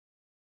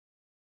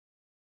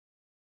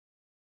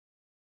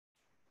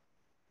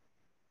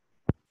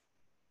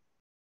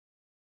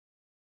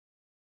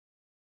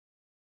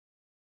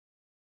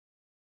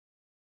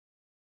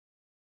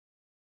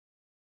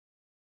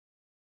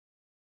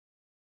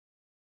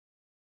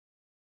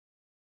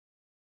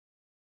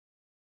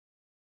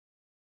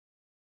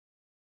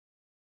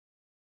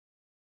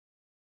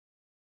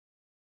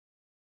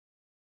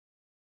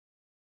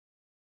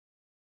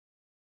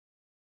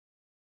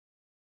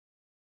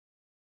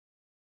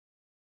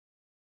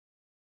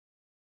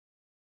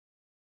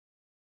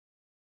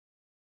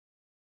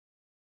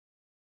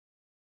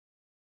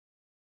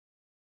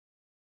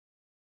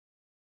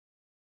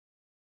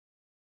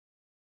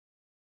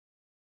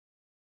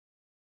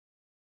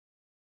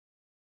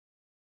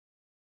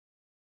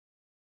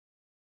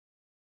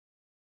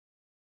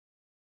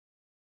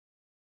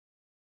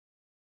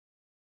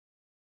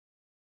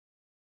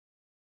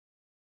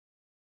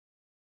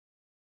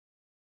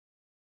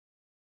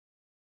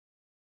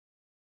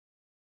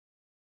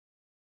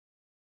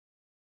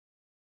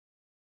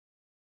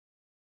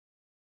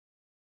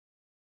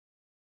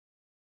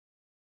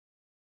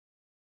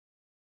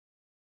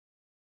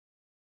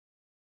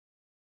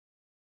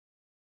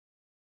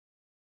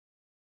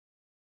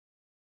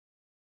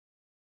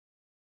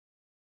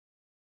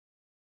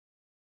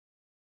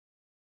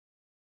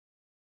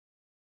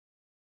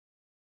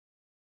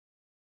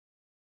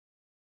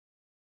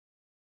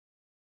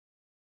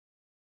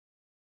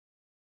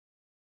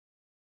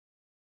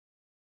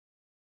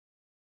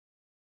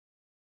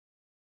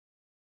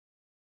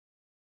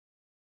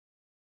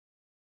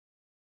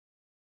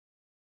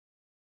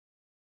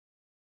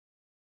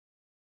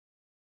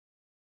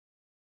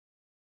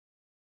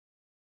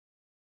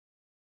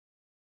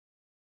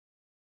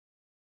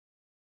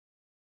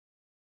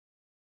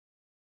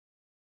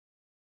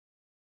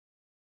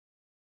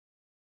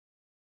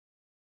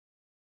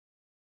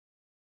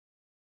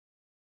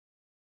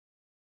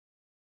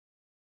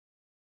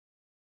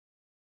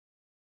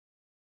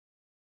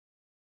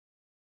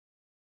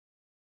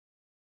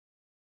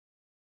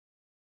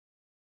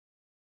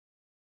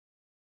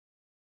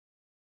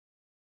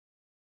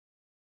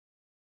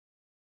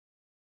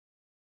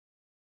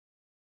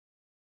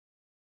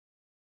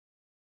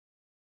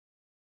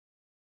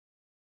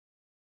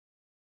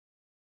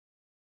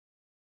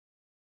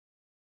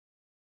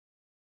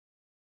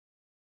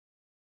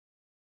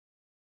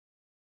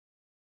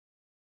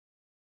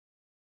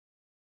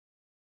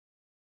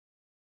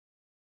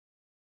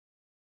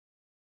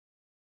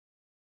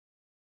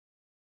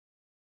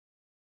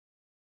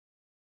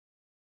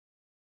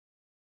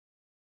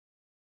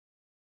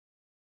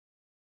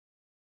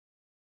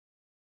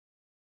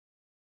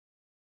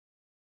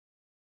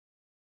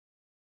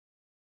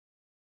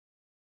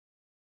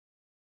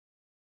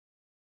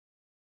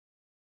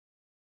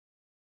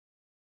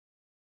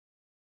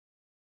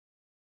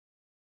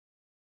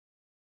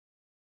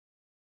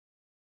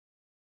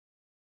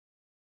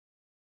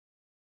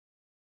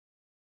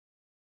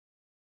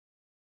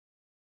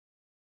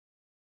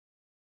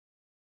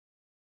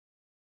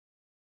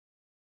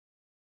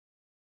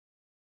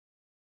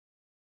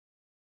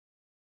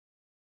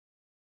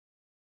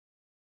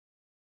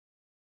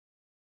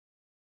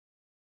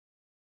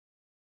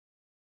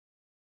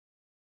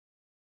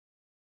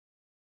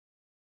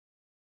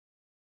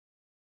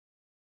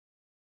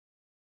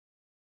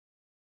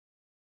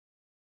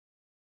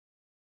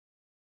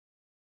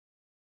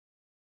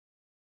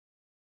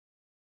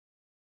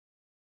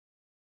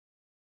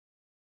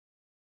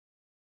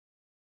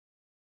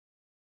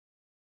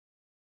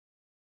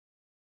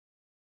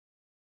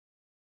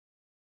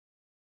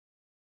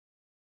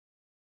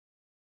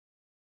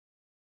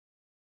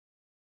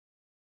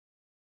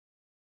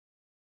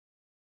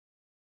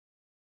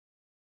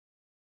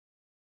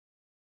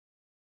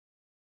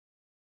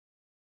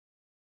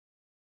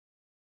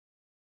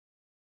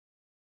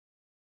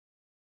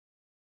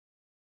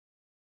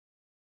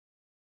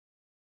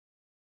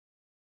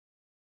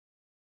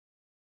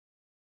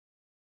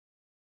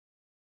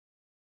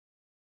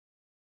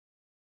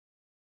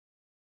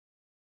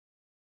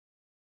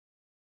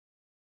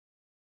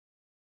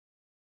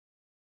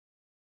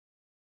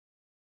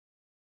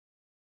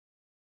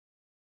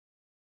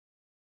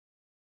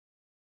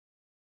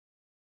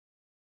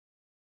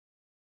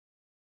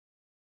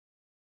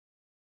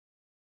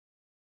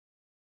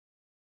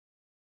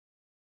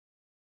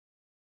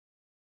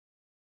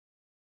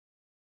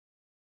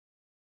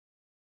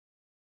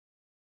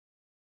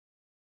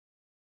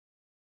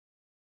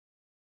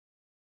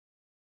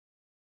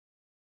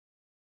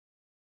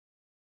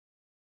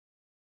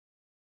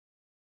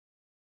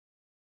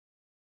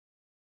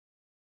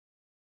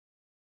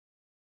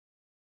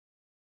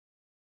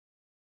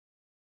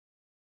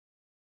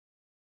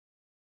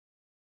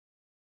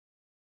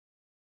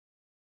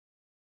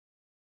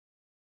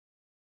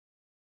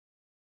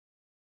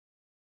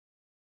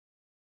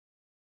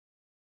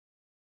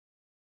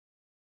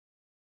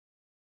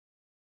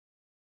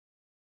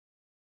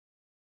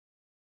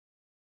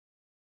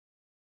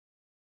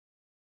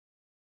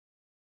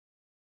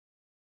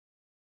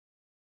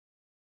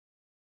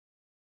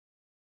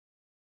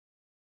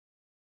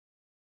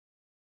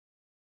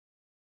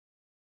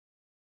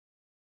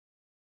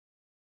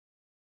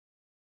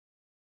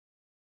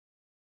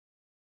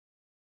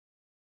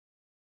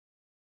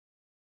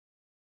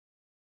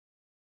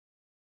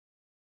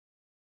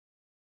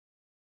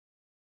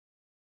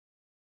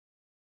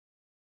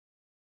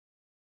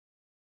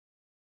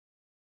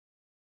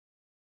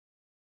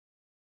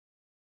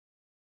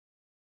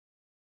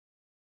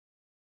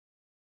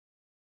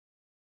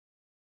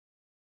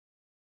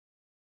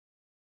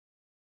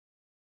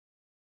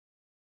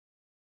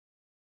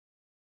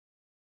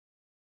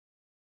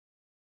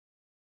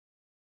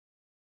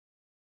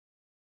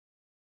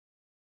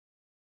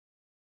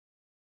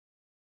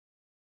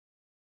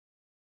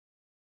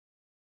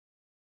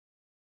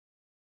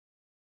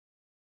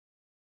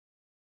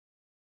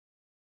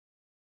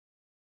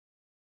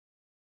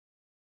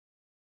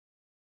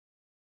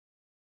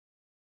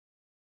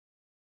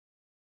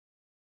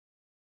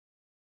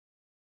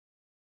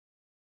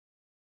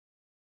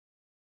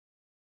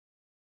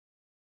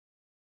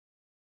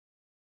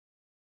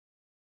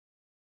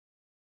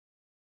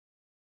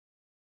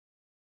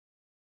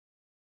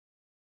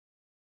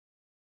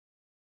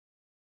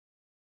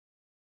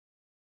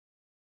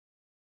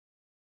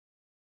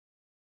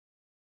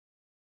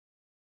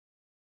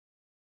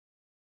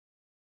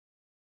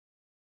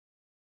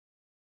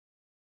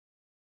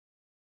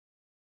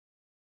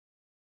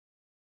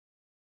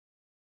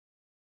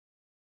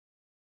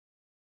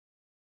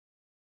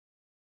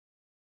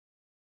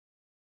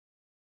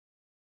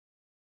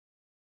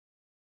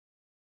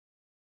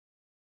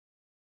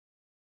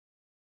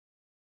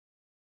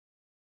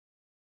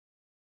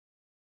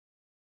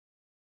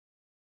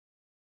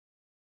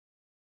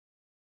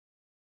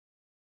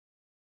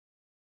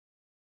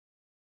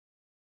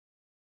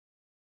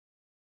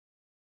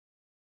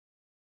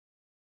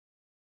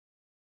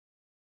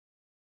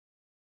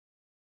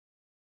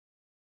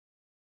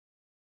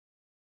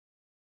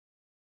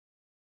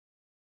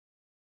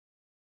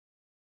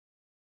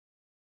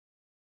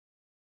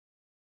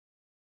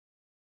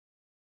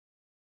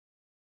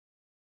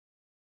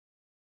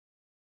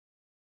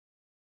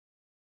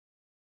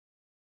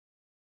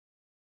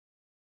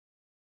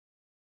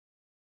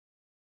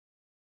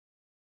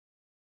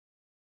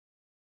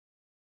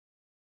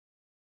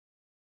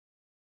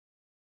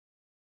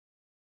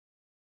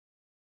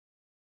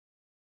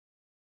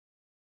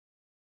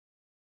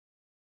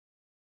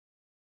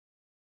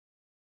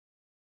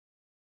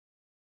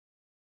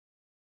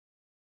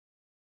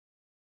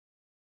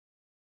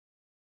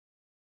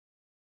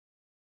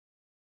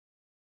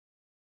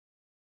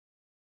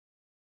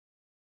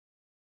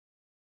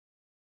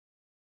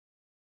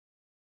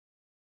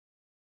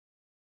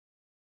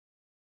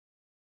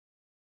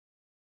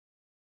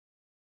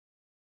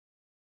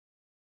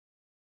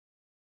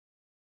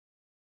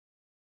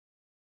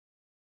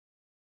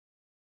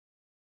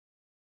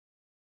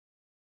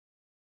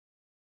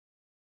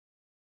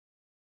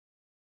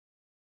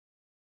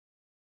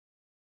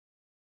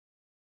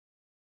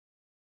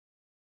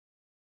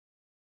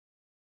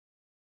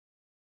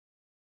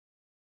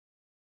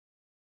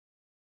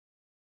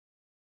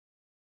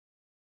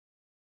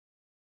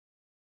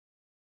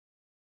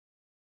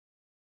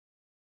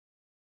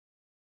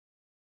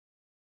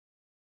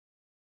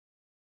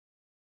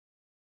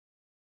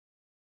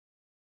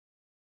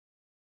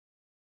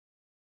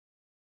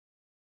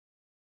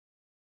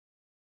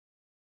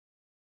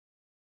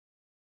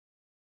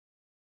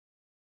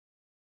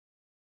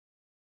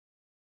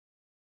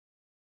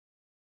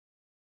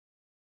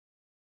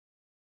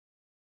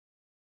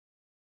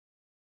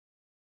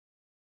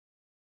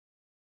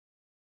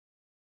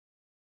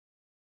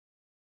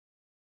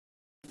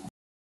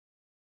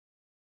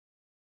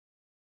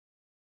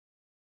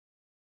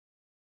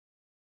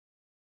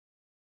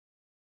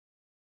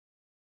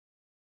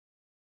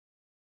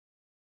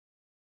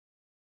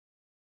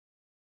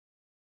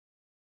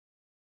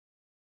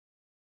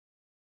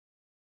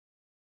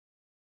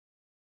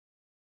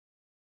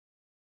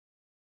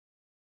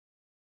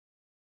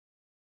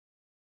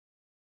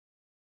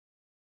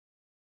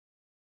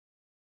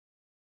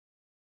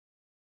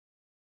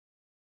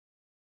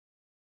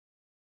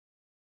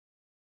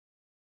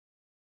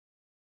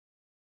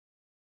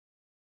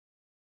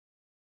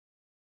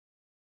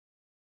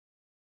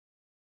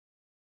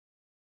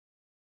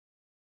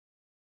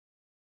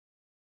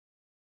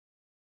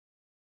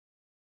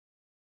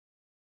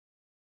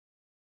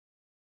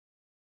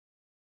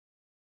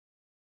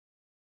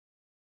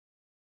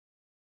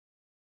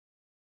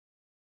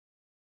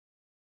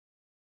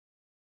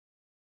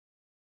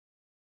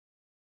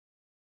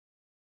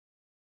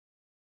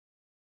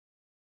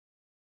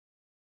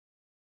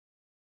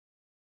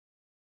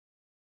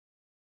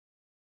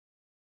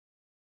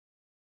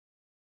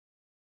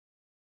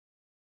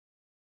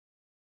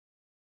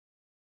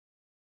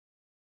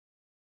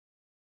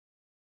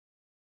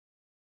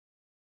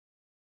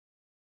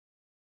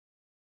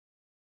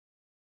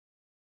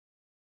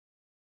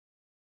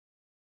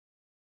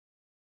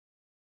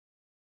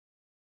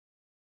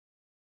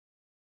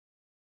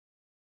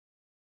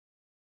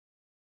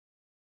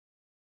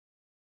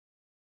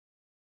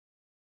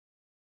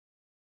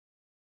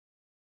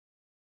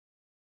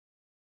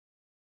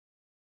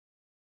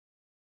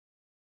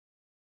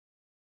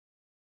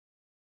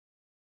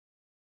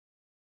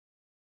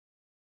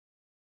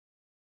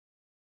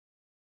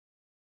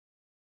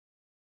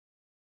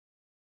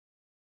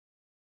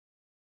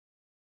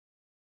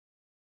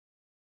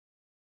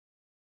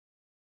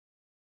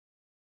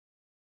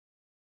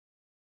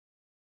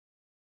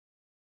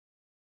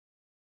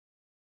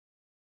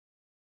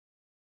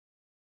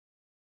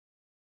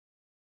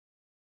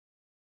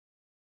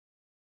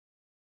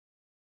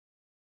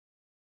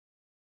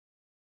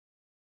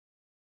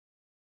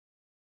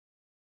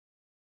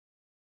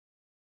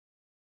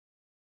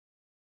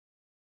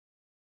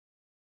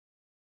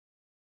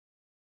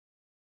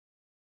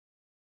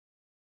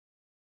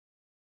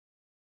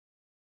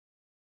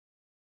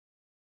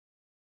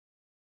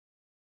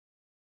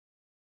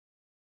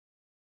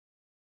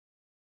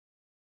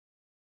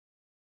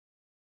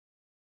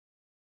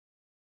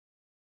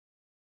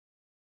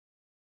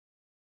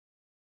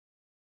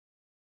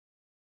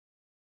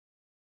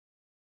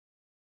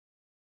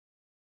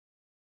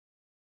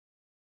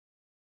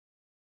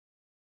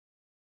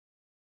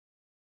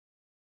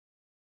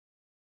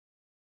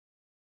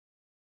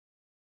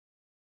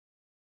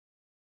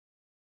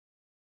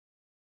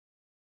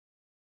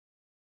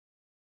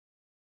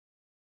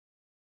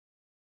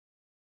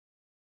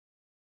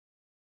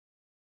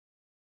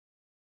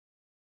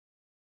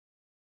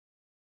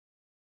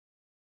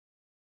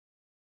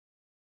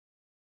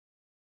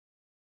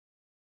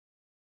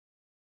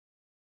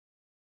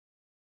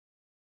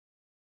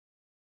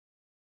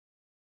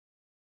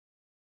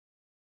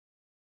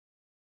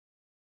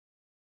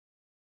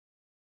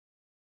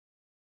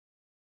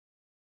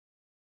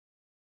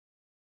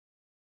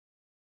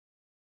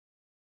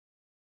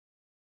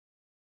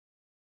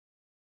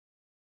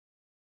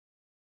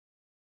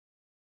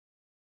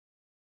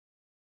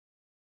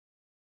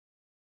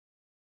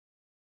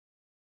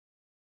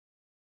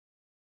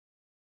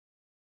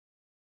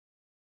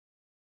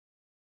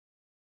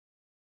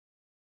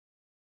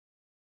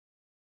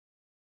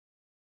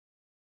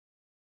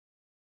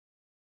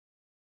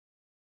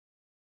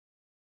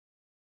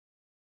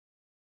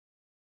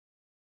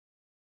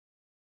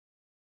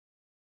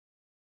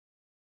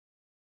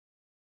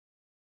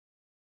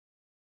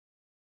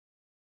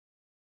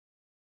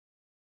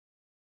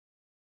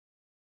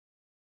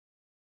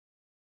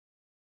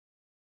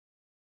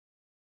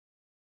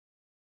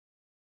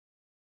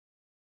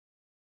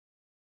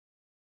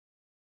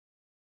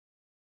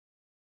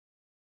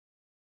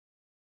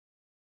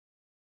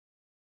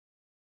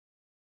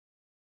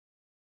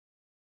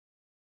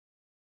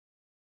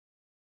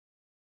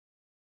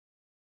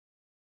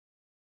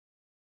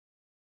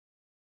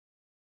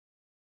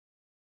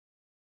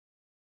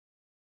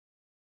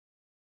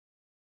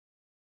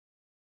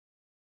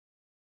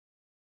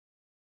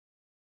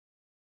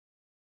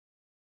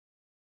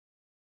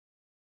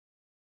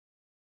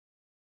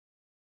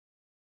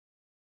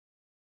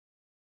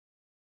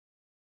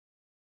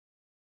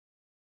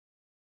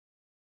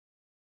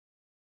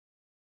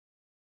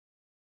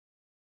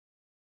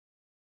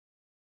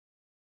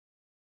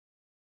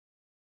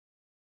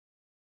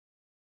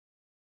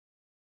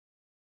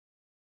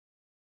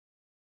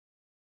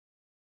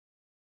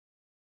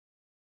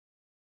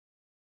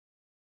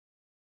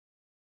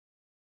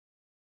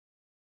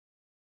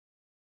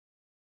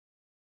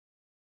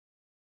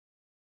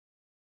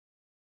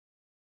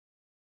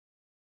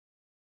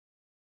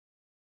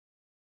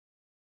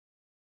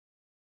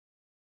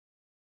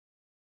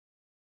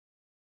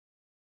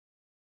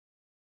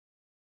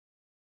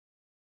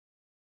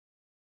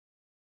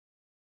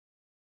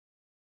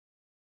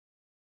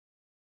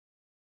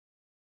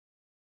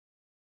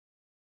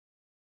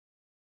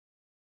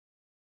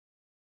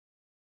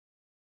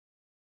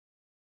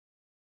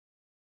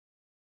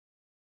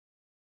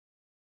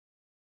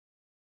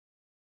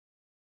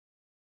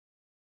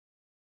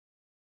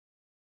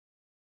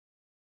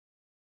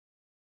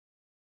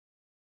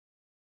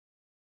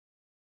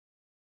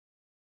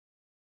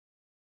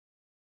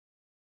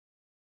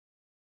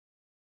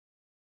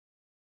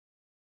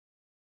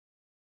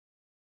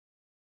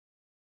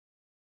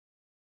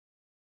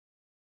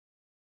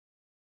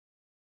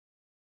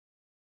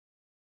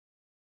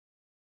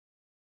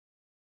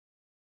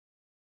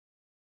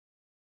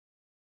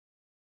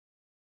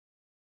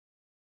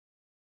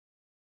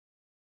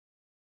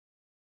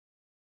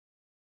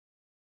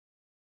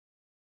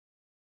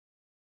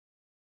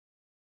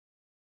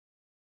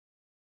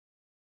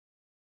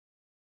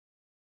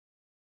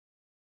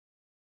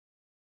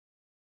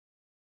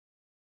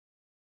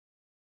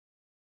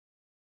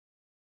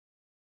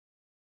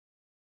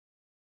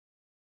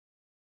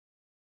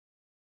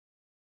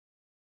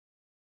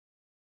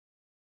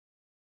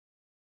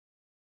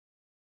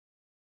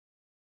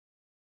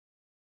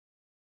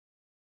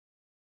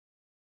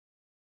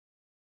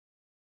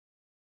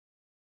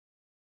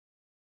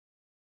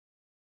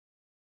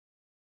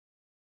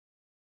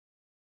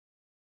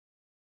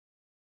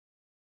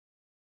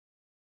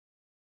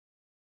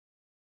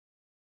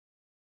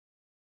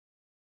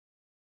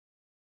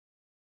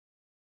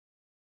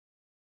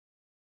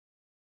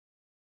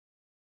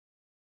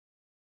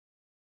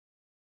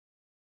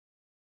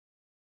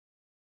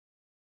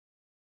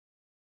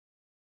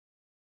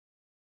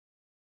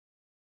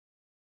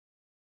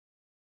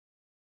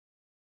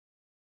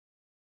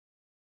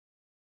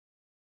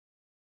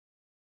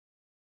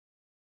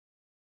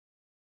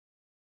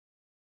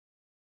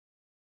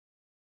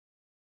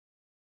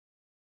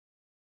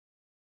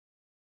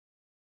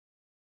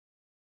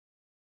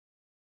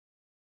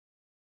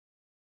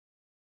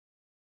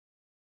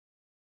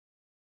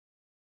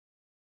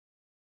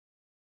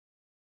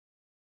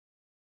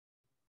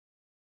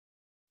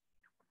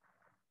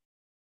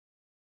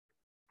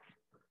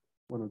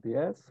Buenos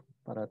días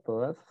para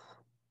todas.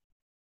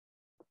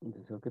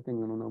 Deseo que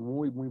tengan una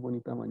muy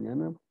bonita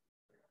mañana.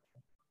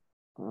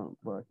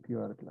 Voy a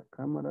activar la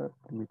cámara.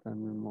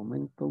 Permítanme un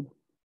momento.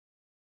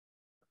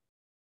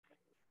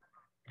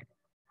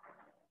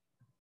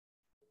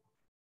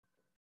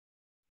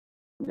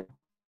 Ya,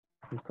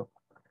 listo.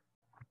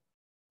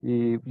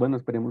 Y bueno,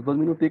 esperemos 2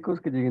 minuticos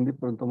que lleguen de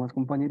pronto más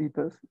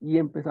compañeritas y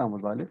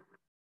empezamos, ¿vale?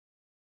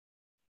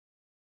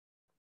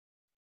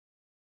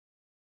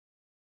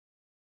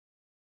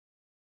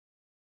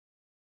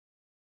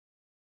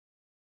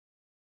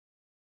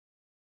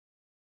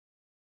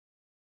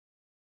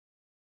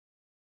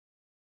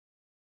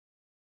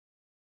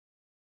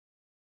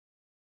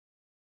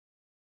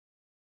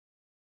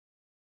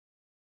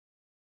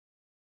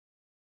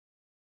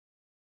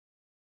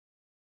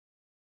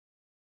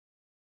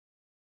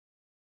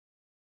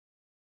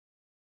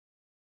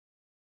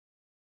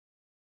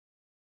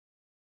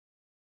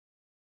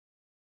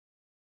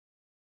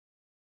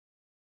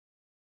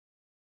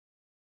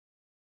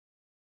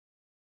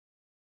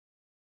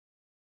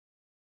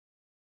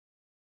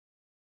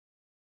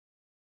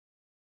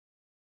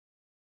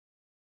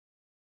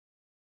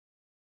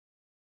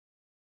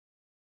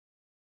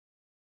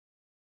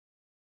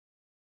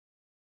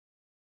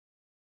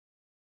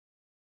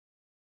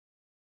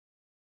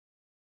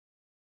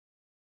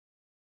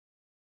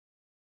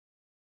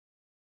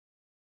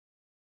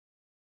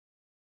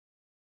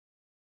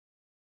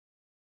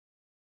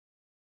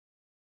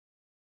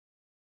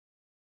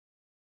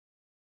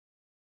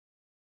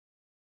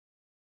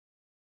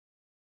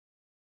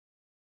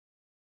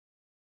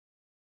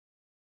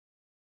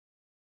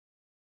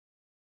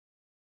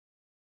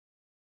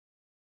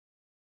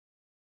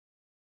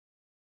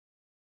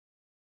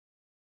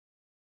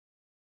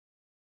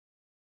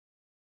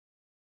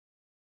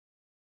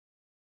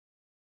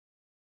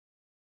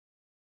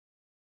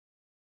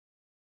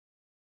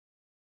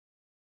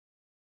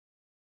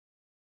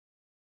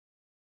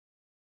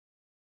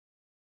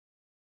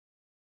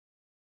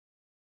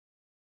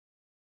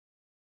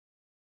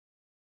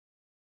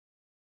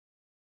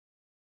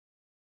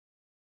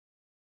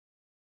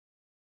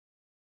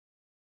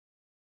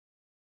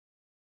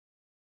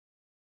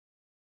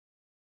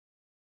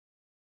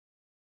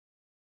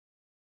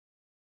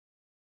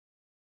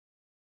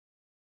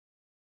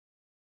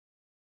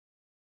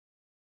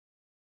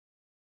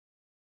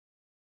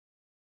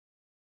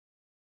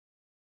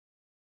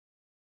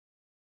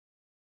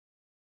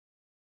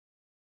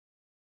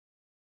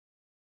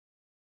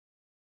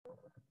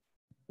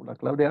 Hola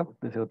Claudia,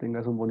 deseo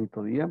tengas un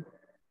bonito día.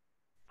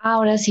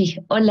 Ahora sí,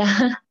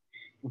 hola,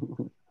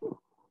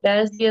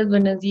 gracias,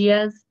 buenos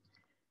días.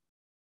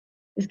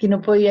 Es que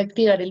no podía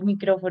activar el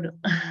micrófono.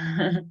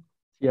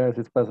 Sí, a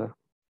veces pasa.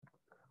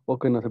 O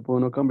que no se puede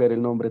uno cambiar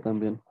el nombre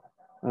también.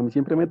 A mí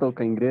siempre me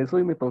toca ingreso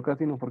y me toca,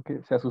 sino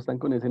porque se asustan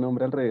con ese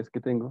nombre al revés que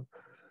tengo.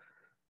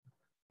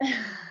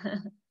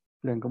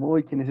 Dirán como,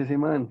 uy, ¿quién es ese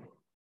man?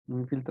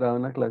 Un infiltrado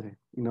en la clase.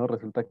 Y no,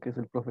 resulta que es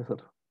el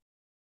profesor.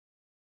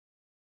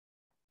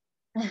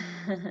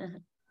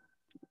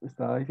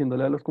 Estaba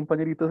diciéndole a los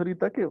compañeritos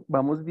ahorita que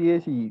vamos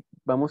 10 y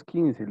vamos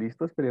 15,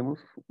 ¿listo?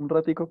 Esperemos un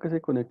ratico que se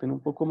conecten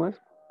un poco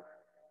más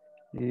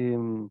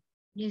em,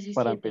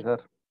 para 17.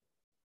 empezar.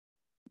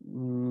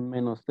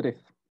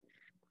 -3,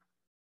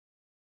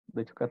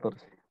 de hecho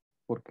 14,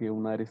 porque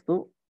una eres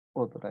tú,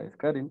 otra es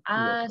Karen y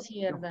Ah, otra sí,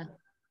 soy yo. verdad.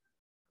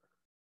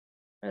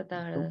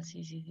 Verdad, ¿Listo? verdad,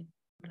 sí, sí, sí.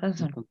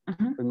 Razón. Entonces,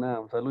 Ujú. pues nada,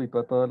 un saludito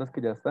a todas las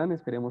que ya están.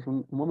 Esperemos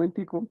un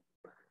momentico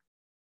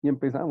y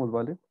empezamos,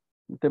 ¿vale?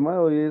 El tema de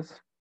hoy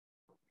es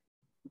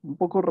un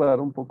poco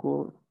raro, un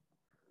poco,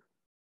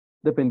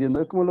 dependiendo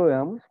de cómo lo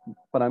veamos.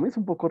 Para mí es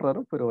un poco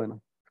raro, pero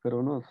bueno,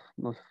 espero nos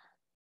Un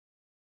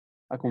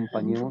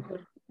acompañemos poco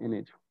en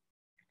ello.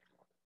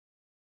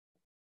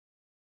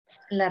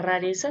 la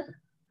rareza.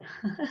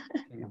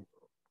 Sí,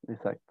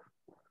 exacto.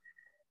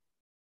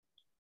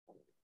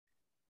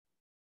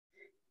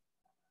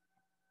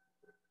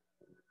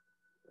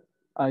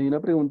 Hay una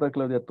pregunta,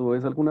 Claudia. ¿Tú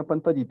ves alguna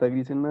pantallita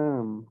gris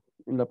en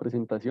la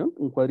presentación?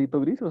 ¿Un cuadrito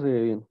gris o se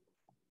ve bien?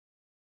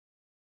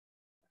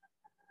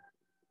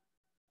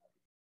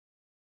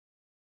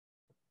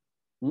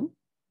 ¿Mm?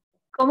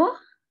 ¿Cómo?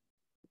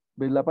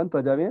 ¿Ves la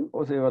pantalla bien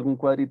o se ve algún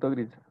cuadrito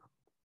gris?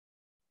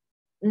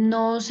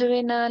 No se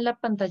ve nada en la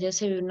pantalla,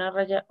 se ve una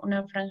raya,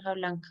 una franja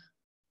blanca.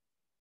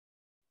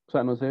 O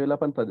sea, no se ve la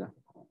pantalla.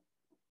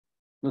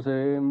 No se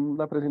ve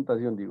la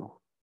presentación, digo.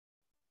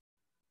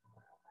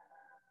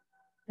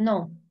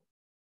 No,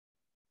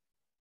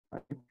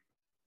 Ahí,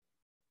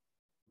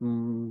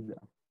 ya.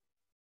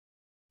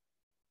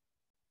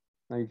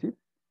 Ahí sí.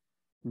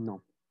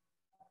 No.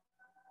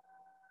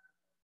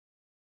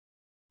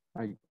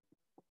 Ahí.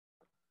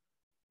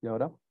 ¿Y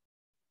ahora?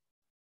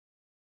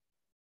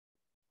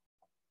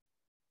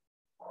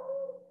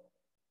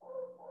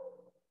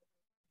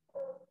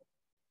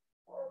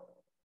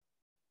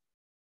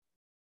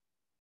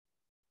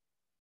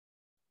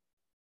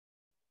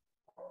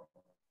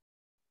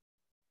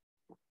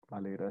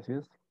 Vale,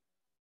 gracias.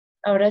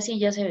 ahora sí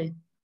ya se ve.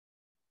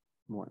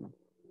 Bueno.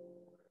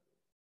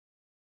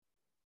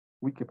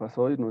 Uy, ¿qué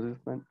pasó hoy? No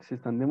se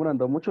están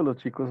demorando mucho los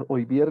chicos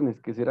hoy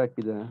viernes. ¿Qué será?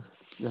 ¿Que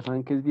ya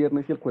saben que es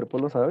viernes y el cuerpo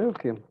lo sabe o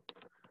qué?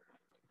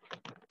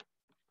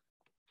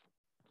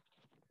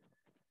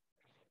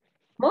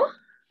 ¿Cómo?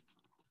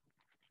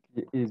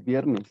 Es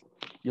viernes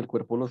y el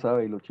cuerpo lo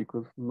sabe y los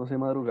chicos no se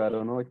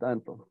madrugaron hoy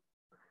tanto.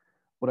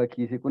 Por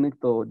aquí se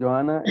conectó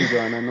Joana y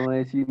Joana no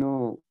es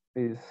sino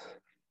es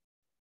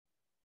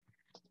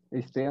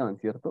Esteban,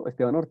 ¿cierto?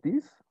 Esteban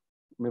Ortiz.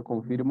 ¿Me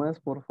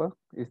confirmas, porfa,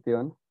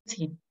 Esteban?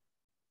 Sí.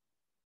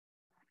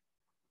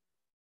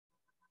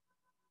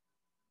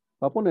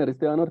 Va a poner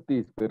Esteban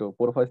Ortiz, pero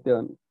porfa,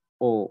 Esteban,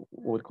 o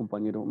el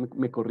compañero,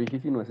 me corrige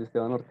si no es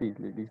Esteban Ortiz.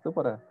 ¿Listo?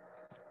 Para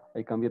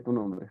ahí cambie tu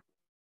nombre.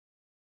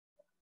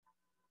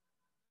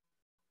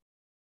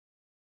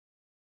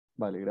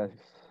 Vale,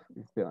 gracias,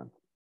 Esteban.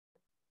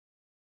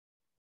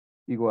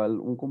 Igual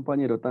un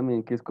compañero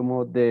también que es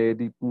como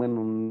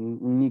bueno,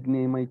 un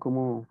nickname ahí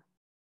como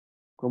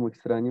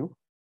extraño.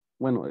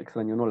 Bueno,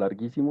 extraño no,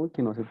 larguísimo,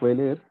 que no se puede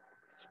leer.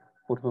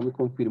 Por favor, me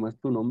confirmas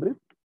tu nombre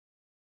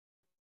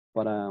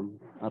para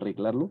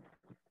arreglarlo.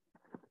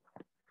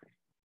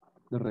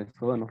 De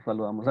resto, bueno,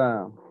 saludamos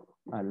a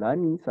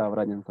Lanis, a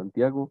Brian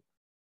Santiago,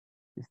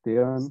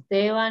 Esteban,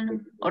 Esteban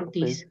Felipe López,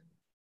 Ortiz.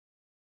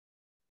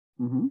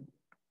 ujú,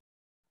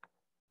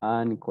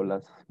 a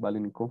Nicolás. Vale,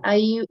 Nico.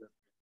 Ahí,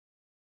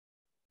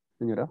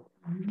 Señora.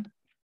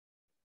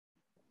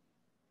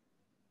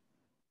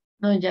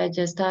 no, ya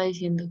estaba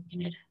diciendo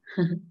quién era.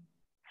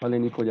 Vale,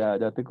 Nico,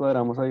 ya te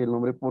cuadramos ahí el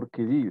nombre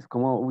porque sí, es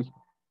como, uy,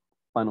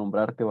 para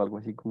nombrarte o algo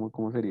así,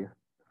 ¿cómo sería?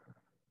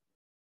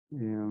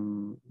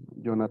 Em,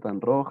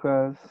 Jonathan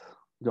Rojas,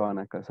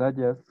 Joana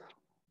Casallas,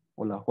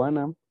 hola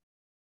Juana.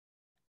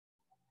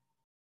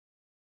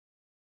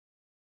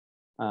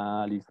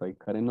 Ah, listo, ahí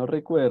Karen nos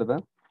recuerda.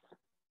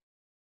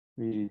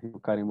 Y dice,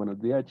 Karen, buenos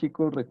días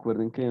chicos,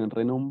 recuerden que deben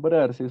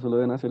renombrarse, eso lo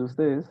deben hacer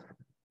ustedes,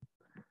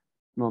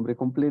 nombre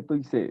completo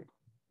y sede.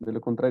 De lo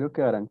contrario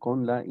quedarán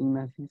con la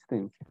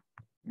inasistencia.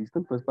 ¿Listo?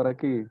 Entonces para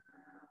que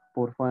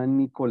porfa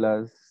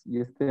Nicolás y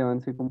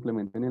Esteban se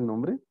complementen el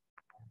nombre.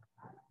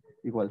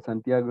 Igual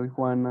Santiago y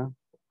Juana,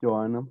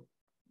 Joana,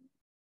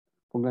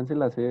 pónganse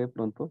la sede de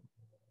pronto.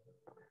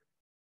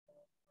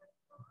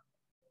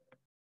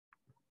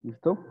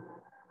 ¿Listo?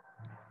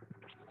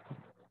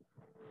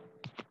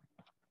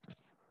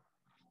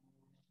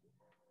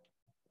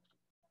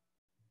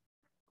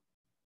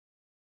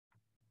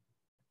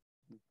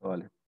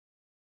 Vale.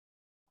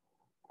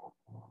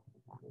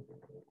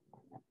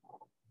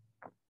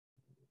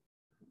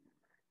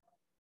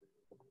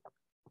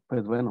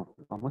 Pues bueno,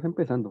 vamos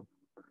empezando,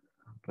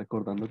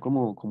 recordando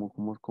cómo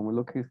es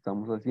lo que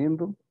estamos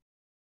haciendo.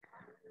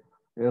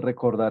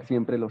 Recordar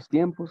siempre los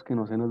tiempos, que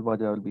no se nos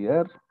vaya a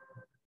olvidar.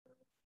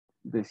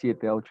 De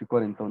 7 a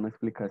 8:40 una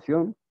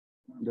explicación,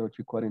 de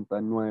 8:40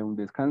 a 9 un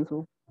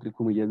descanso, entre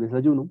comillas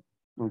desayuno,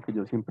 aunque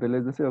yo siempre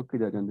les deseo que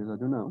ya hayan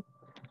desayunado,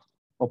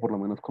 o por lo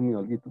menos comido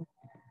algo.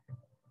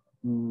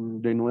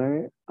 De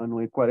 9 a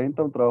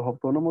 9:40 un trabajo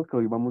autónomo, que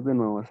hoy vamos de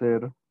nuevo a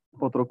hacer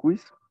otro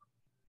quiz.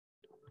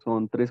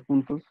 Son 3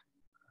 puntos.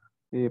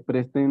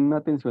 Presten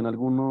atención a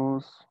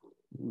algunos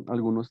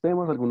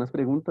temas, algunas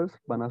preguntas,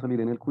 van a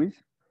salir en el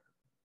quiz.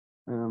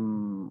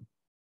 Em,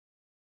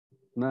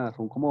 Nada,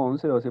 son como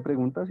 11 12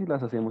 preguntas y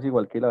las hacemos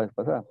igual que la vez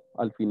pasada,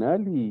 al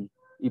final y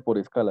por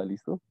escala,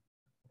 ¿listo?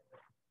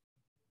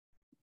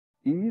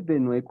 Y de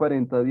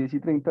 9:40 a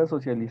 10:30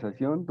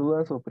 socialización,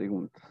 dudas o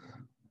preguntas.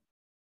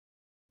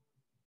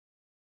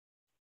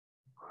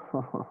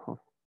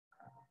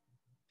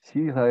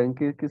 Sí, ¿saben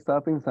qué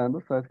estaba pensando?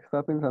 ¿Sabes qué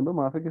estaba pensando,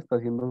 Mafe? Que está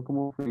haciendo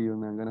como frío,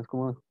 me dan ganas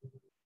como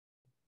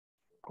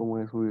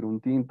de subir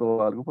un tinto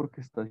o algo porque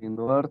está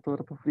haciendo harto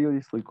frío y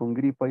estoy con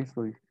gripa y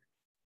estoy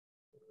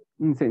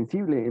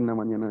insensible en la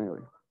mañana de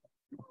hoy.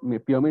 Me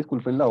pido me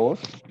disculpen la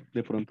voz,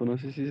 de pronto no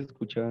sé si se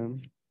escucha,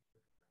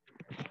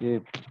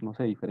 no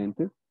sé,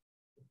 diferente.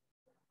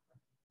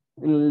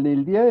 En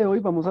el día de hoy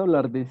vamos a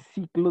hablar de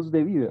ciclos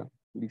de vida,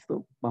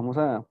 ¿listo?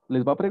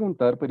 Les va a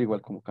preguntar, pero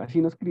igual como casi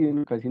no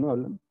escriben, casi no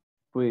hablan,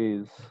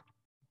 pues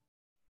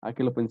a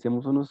que lo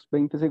pensemos unos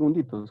 20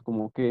 segunditos,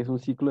 como qué es un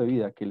ciclo de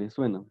vida, qué les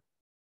suena,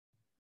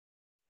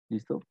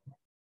 ¿listo?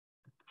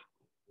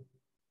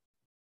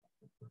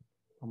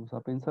 Vamos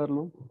a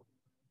pensarlo,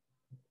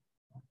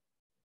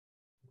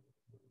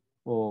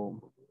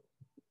 o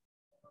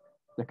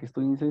ya que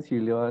estoy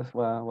insensible, va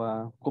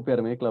a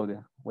copiarme de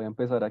Claudia. Voy a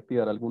empezar a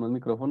activar algunos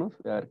micrófonos,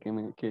 a ver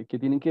qué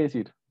tienen que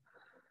decir,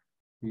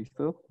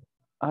 ¿listo?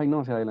 Ay,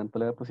 no, se adelantó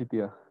la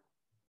diapositiva.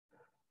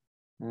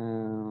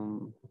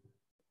 Em,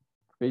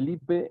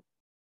 Felipe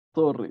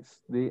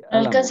Torres, de No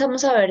Álamos.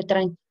 alcanzamos a ver,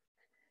 tranqui.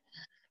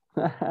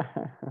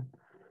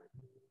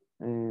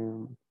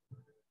 Eh,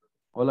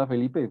 Hola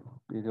Felipe,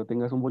 que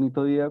tengas un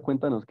bonito día.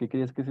 Cuéntanos, ¿qué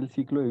crees que es el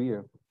ciclo de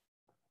vida?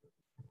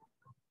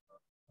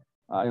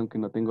 Ay, aunque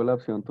no tengo la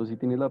opción, ¿tú sí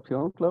tienes la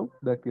opción, Clau,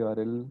 de activar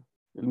el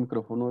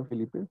micrófono de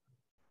Felipe?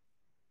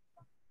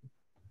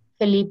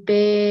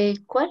 Felipe,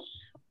 ¿cuál?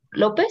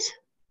 ¿López?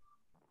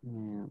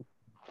 Eh,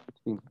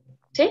 sí,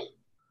 ¿Sí?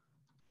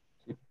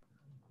 sí.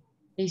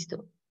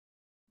 Listo.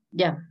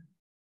 Ya.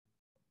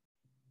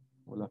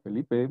 Hola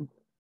Felipe.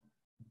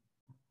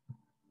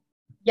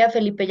 Ya,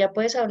 Felipe, ya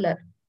puedes hablar.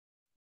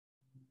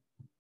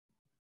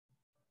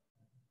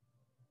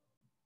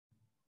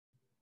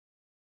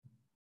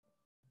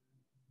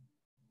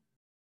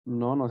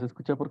 No, no se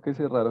escucha porque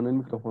cerraron el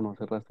micrófono.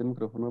 Cerraste el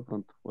micrófono de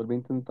pronto. Vuelve a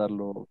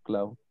intentarlo,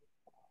 Clau.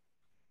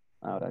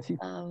 Ahora sí.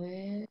 A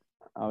ver.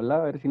 Habla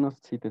a ver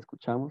si te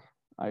escuchamos.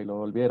 Ahí lo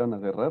volvieron a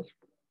cerrar.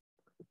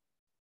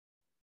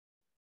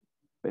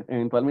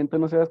 Eventualmente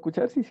no se va a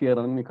escuchar si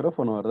cierran el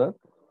micrófono, ¿verdad?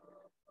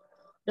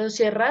 Lo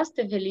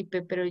cerraste,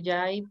 Felipe, pero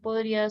ya ahí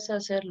podrías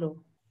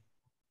hacerlo.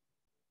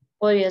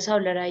 Podrías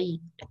hablar ahí.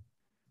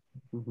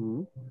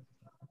 Ujú.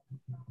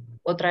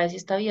 Otra vez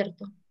está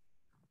abierto.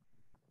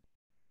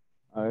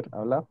 A ver,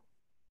 habla.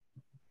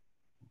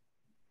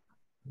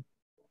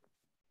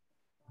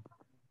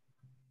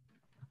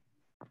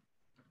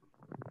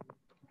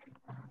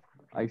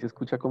 Ahí se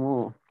escucha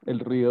como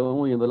el ruido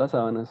moviendo las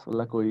sábanas o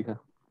la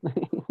cobija.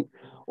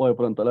 O de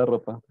pronto la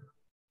ropa.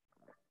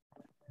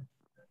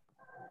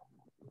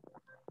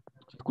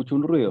 Se escucha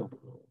un ruido.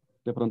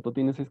 De pronto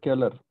tienes es que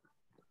hablar.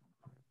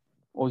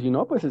 O si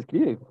no, pues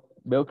escribe.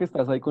 Veo que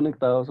estás ahí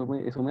conectado,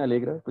 eso me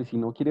alegra. Pues si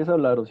no quieres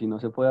hablar o si no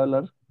se puede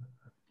hablar,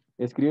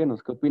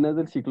 escríbenos. ¿Qué opinas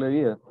del ciclo de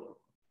vida?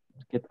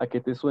 ¿A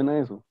qué te suena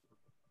eso?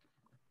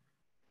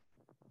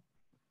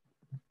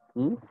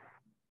 ¿Mm?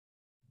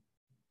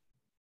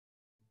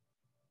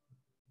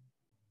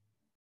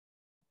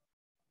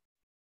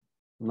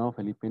 No,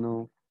 Felipe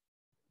no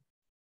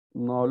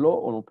habló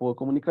o no pudo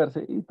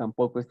comunicarse y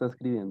tampoco está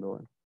escribiendo.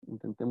 Bueno,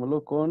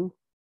 intentémoslo con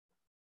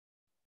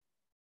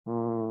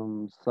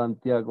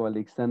Santiago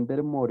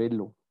Alexander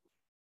Morelo.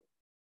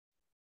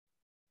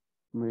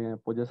 ¿Me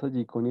apoyas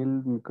allí con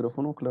el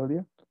micrófono,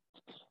 Claudia?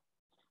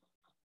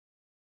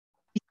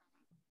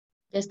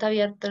 Ya está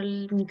abierto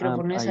el Ah,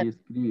 micrófono de ahí sal.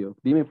 escribió.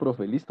 Dime,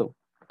 profe, listo.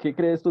 ¿Qué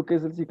crees tú que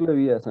es el ciclo de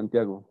vida,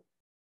 Santiago?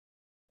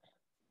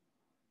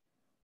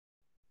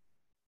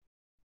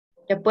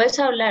 Ya puedes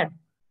hablar.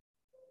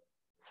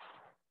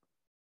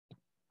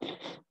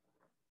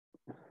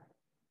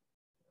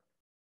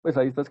 Pues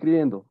ahí está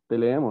escribiendo, te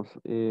leemos.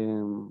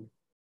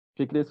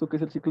 ¿Qué crees tú que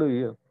es el ciclo de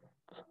vida?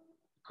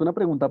 Es una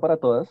pregunta para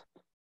todas,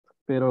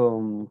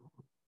 pero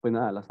pues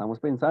nada, la estamos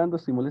pensando,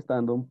 estoy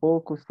molestando un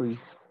poco, estoy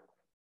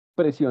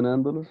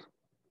presionándolos.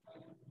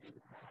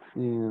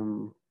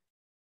 em,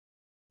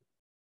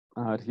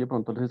 a ver si de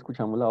pronto les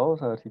escuchamos la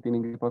voz, a ver si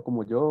tienen gripa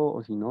como yo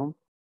o si no.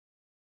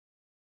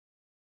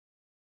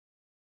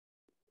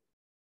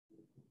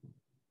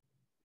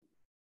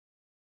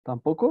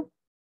 ¿Tampoco?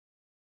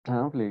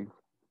 Ah,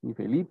 ni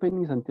Felipe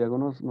ni Santiago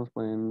nos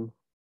pueden...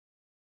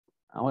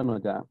 Ah, bueno,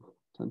 ya.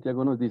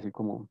 Santiago nos dice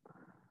como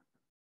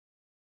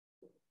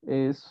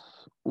es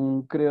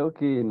creo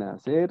que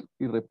nacer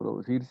y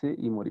reproducirse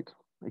y morir.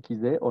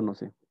 XD o no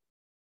sé.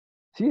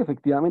 Sí,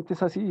 efectivamente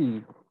es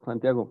así,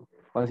 Santiago.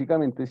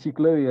 Básicamente,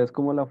 ciclo de vida es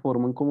como la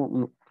forma en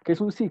cómo, ¿qué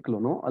es un ciclo,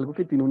 no? Algo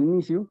que tiene un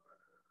inicio,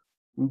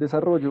 un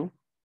desarrollo,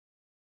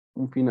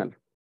 un final.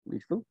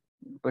 ¿Listo?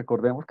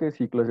 Recordemos que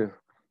ciclo es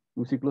eso.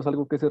 Un ciclo es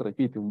algo que se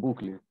repite, un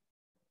bucle,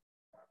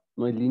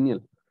 no es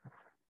lineal.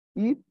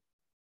 Y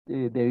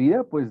de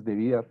vida, pues,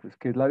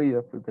 ¿qué es la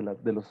vida? Pues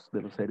de los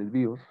seres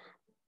vivos.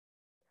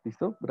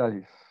 ¿Listo?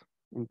 Gracias.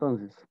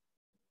 Entonces,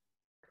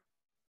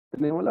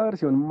 tenemos la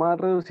versión más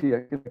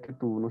reducida que la que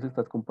tú nos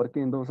estás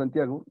compartiendo,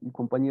 Santiago, y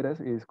compañeras,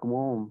 es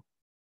como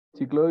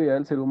ciclo de vida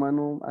del ser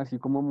humano, así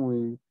como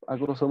muy a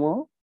grosso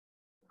modo,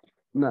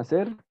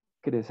 nacer,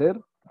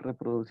 crecer,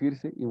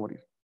 reproducirse y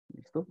morir.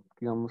 ¿Listo?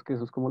 Digamos que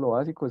eso es como lo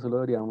básico, eso lo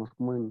veríamos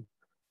como en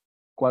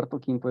cuarto,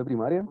 quinto de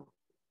primaria.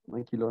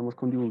 Aquí lo vemos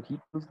con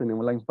dibujitos,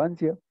 tenemos la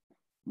infancia,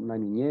 una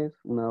niñez,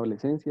 una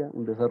adolescencia,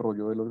 un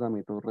desarrollo de los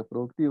gametos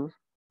reproductivos,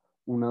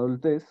 una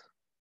adultez,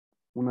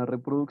 una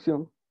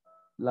reproducción,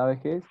 la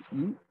vejez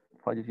y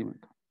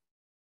fallecimiento.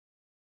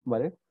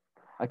 ¿Vale?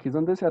 Aquí es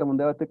donde se arma un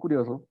debate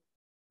curioso,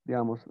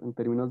 digamos, en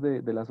términos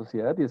de la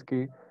sociedad, y es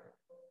que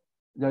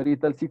ya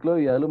ahorita el ciclo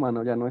de vida del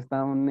humano ya no es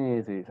tan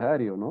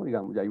necesario, ¿no?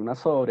 Digamos, ya hay una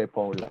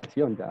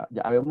sobrepoblación,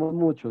 ya vemos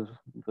muchos,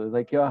 entonces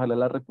hay que bajarle a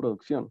la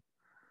reproducción.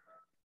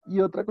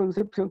 Y otra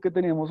concepción que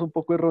tenemos un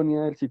poco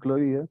errónea del ciclo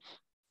de vida,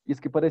 y es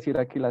que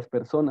pareciera que las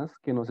personas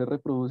que no se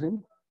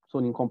reproducen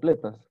son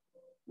incompletas,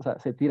 o sea,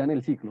 se tiran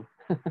el ciclo.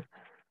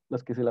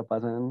 Los que se la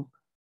pasan,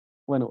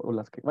 bueno, o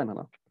las que, bueno,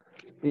 no,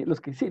 los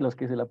que sí, los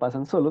que se la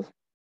pasan solos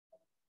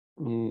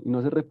y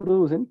no se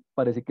reproducen,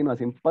 parece que no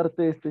hacen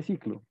parte de este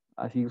ciclo.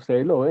 Así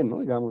ustedes lo ven,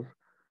 ¿no? Digamos,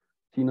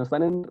 si no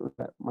están en, o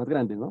sea, más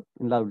grandes, ¿no?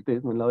 En la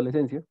adultez, no en la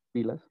adolescencia,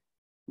 pilas.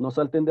 No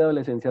salten de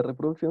adolescencia a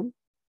reproducción,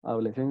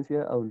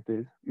 adolescencia,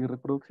 adultez y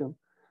reproducción.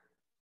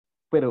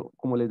 Pero,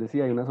 como les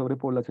decía, hay una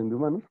sobrepoblación de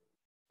humanos.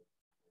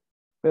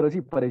 Pero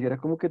sí, pareciera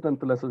como que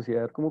tanto la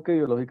sociedad como que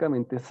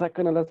biológicamente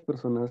sacan a las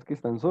personas que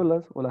están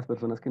solas o las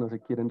personas que no se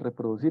quieren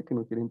reproducir, que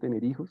no quieren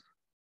tener hijos,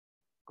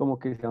 como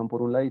que se van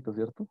por un ladito,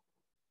 ¿cierto?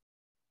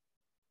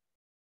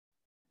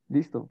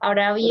 Listo.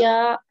 Ahora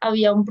Pero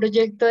había un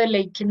proyecto de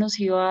ley que nos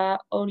iba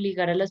a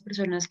obligar a las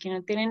personas que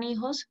no tienen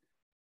hijos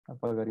a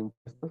pagar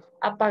impuestos.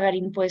 a pagar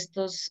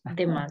impuestos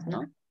de más,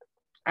 ¿no?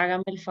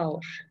 Hágame el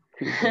favor.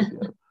 Sí, sí, es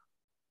cierto.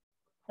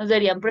 Nos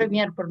deberían Sí.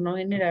 premiar por no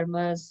generar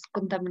más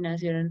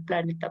contaminación en el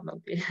planeta,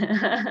 más bien.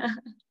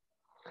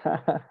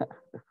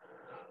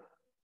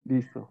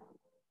 Listo.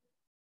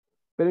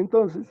 Pero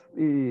entonces,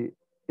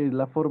 es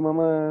la forma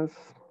más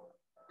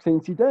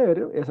sencilla de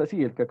ver, es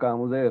así, el que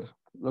acabamos de ver.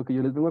 Lo que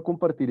yo les vengo a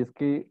compartir es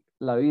que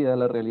la vida,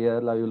 la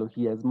realidad, la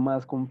biología es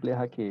más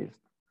compleja que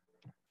esto.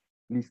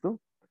 ¿Listo?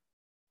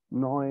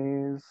 No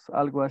es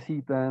algo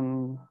así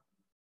tan,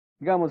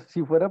 digamos,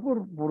 si fuera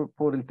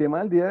por el tema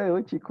del día de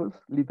hoy, chicos,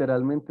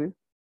 literalmente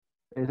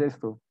es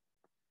esto.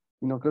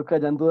 Y no creo que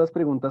hayan dudas,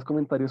 preguntas,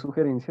 comentarios,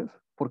 sugerencias,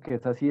 porque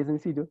es así de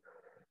sencillo.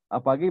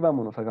 Apague y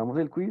vámonos, hagamos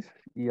el quiz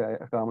y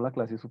acabamos la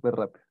clase súper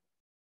rápido.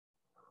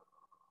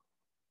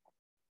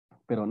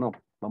 Pero no,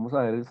 vamos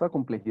a ver esa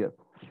complejidad,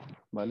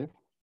 ¿vale?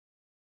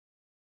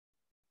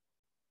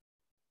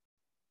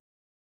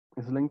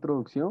 Esa es la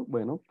introducción.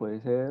 Bueno,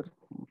 puede ser,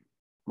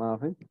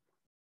 Mafe.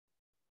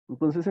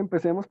 Entonces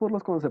empecemos por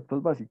los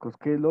conceptos básicos.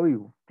 ¿Qué es lo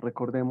vivo?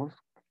 Recordemos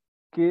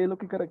qué es lo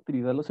que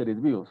caracteriza a los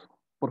seres vivos.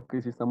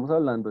 Porque si estamos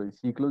hablando de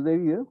ciclos de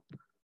vida,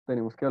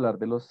 tenemos que hablar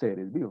de los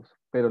seres vivos.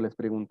 Pero les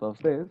pregunto a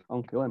ustedes,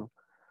 aunque bueno,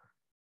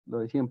 lo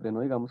de siempre,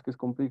 ¿no? Digamos que es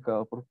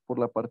complicado por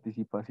la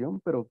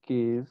participación, pero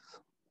 ¿qué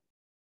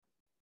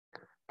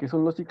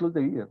son los ciclos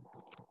de vida?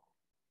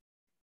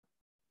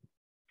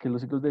 ¿Qué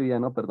los ciclos de vida?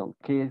 No, perdón.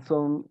 ¿Qué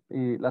son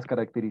las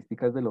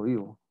características de lo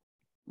vivo?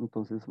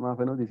 Entonces,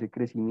 Mafe nos dice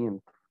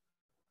crecimiento.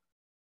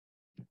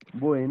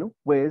 Bueno,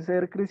 puede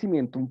ser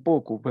crecimiento un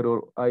poco,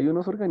 pero hay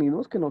unos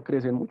organismos que no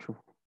crecen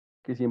mucho,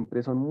 que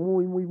siempre son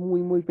muy, muy,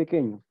 muy, muy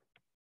pequeños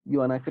y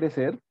van a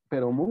crecer,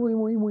 pero muy,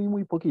 muy, muy,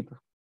 muy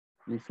poquito.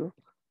 ¿Listo?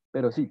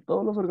 Pero sí,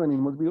 todos los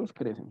organismos vivos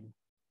crecen.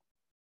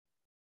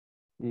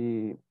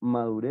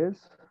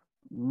 Madurez,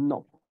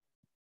 no.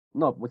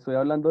 No, pues estoy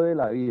hablando de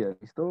la vida.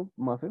 ¿Listo,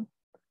 Mafe?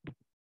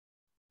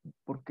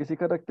 ¿Por qué se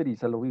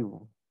caracteriza lo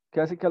vivo? ¿Qué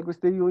hace que algo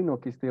esté vivo y no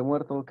que esté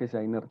muerto o que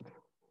sea inerte?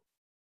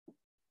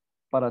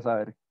 Para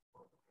saber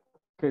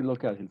qué es lo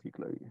que hace el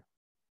ciclo de vida.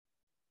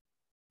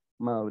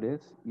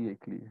 Madurez y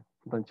declive.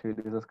 Tan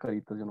chévere esas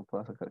caritas, yo no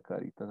puedo sacar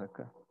caritas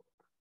acá.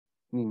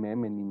 Ni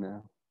meme, ni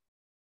nada.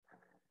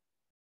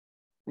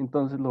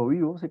 Entonces, lo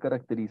vivo se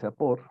caracteriza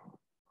por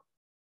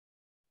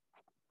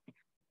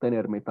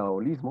tener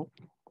metabolismo.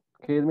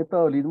 ¿Qué es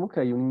metabolismo? Que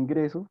hay un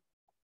ingreso,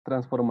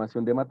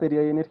 transformación de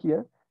materia y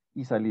energía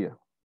y salida.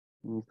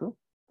 ¿Listo?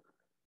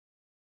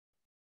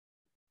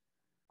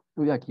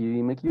 Uy, aquí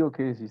me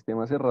equivoqué,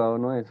 sistema cerrado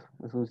no es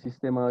un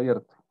sistema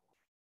abierto.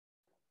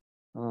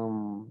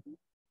 Am,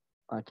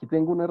 aquí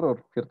tengo un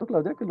error, ¿cierto,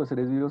 Claudia? Que los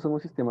seres vivos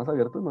somos sistemas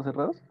abiertos, no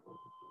cerrados.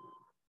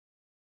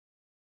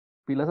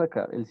 Pilas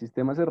acá, el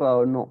sistema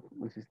cerrado no,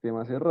 el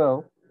sistema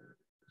cerrado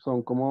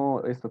son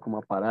como esto, como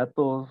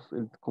aparatos,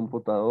 el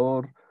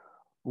computador,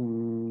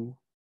 un-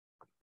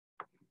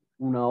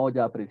 una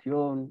olla a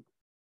presión,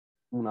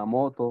 una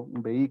moto,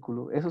 un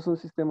vehículo, esos son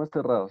sistemas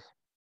cerrados.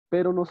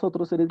 Pero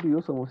nosotros seres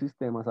vivos somos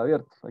sistemas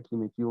abiertos, aquí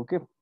me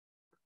equivoqué,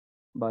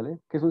 ¿vale?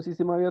 Que es un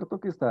sistema abierto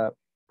que está,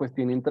 pues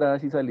tiene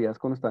entradas y salidas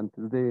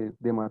constantes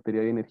de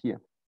materia y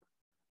energía.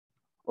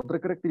 Otra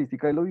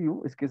característica de lo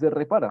vivo es que se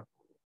repara.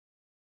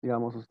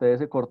 Digamos, ustedes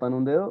se cortan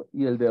un dedo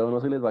y el dedo no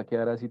se les va a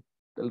quedar así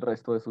el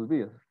resto de sus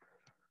vidas.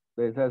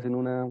 Ustedes se hacen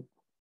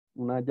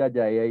una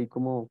yayay ahí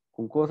como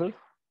con cosas,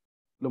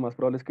 lo más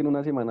probable es que en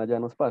una semana ya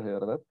nos pase,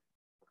 ¿verdad?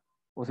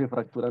 O se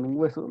fracturan un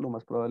hueso, lo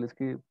más probable es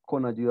que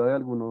con ayuda de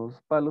algunos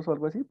palos o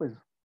algo así, pues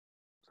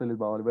se les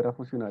va a volver a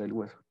fusionar el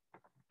hueso.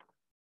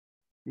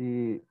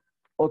 Y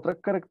otra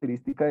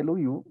característica de lo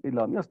vivo es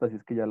la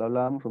homeostasis, que ya lo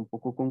hablábamos un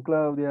poco con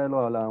Claudia, lo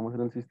hablábamos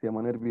en el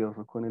sistema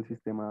nervioso con el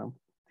sistema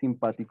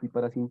simpático y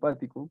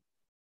parasimpático,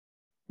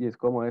 y es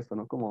como esto,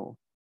 ¿no? Como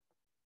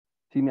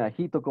si me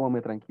agito, cómo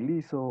me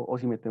tranquilizo, o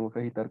si me tengo que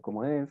agitar,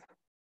 cómo es,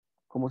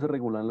 cómo se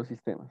regulan los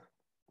sistemas.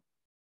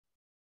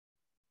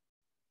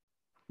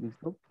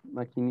 ¿Listo?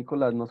 Aquí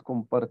Nicolás nos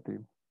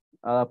comparte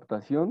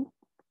adaptación.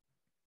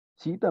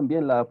 Sí,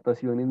 también la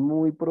adaptación es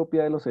muy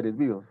propia de los seres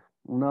vivos.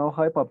 Una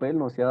hoja de papel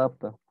no se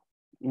adapta.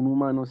 Un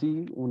humano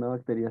sí, una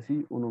bacteria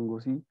sí, un hongo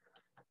sí,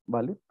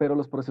 ¿vale? Pero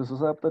los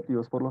procesos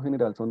adaptativos por lo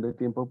general son de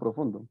tiempo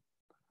profundo.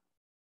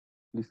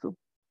 ¿Listo?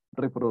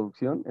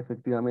 Reproducción,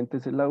 efectivamente,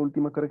 esa es la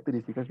última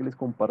característica que les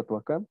comparto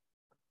acá.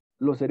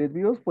 Los seres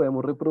vivos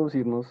podemos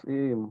reproducirnos,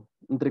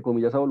 entre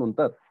comillas, a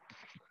voluntad.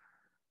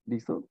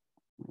 ¿Listo?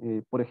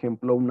 Por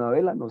ejemplo, una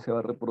vela no se va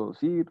a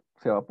reproducir,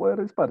 se va a poder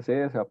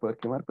esparcer, se va a poder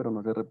quemar, pero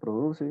no se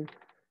reproduce.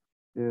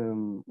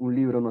 Un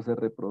libro no se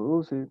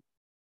reproduce.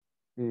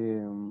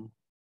 em,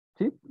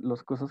 sí,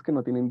 las cosas que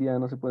no tienen vida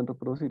no se pueden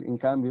reproducir. En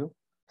cambio,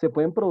 se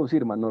pueden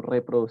producir, más no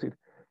reproducir.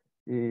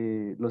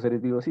 Los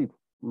seres vivos sí.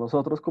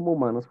 Nosotros como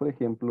humanos, por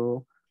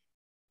ejemplo,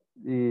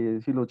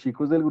 si los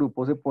chicos del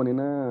grupo se ponen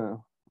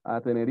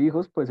a tener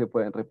hijos, pues se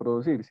pueden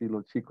reproducir. Si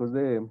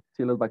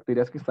las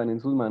bacterias que están en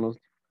sus manos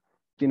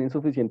tienen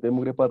suficiente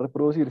mugre para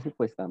reproducirse,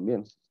 pues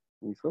también.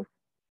 ¿Listo?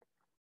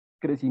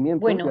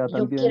 Crecimiento, Bueno, ya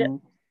también,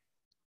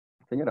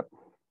 señora,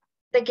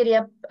 te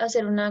quería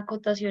hacer una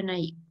acotación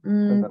ahí.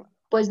 cuéntame.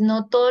 Pues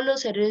no todos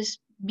los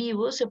seres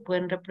vivos se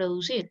pueden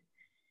reproducir.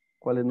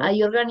 ¿Cuáles no?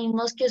 Hay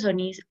organismos que son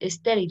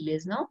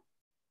estériles, ¿no?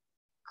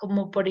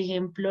 Como por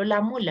ejemplo la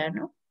mula,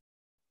 ¿no?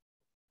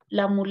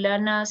 La mula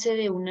nace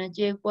de una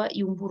yegua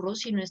y un burro,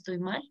 si no estoy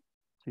mal,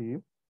 Sí.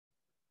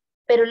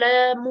 pero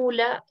la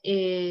mula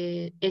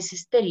es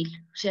estéril.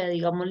 O sea,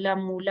 digamos, la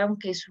mula,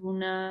 aunque es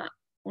un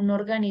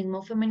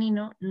organismo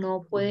femenino,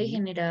 no puede Ujú.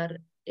 generar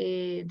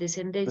descendencia. Para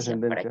que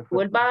Descendencia fértil.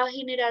 vuelva a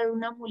generar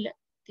una mula,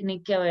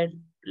 tiene que haber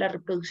la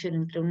reproducción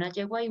entre una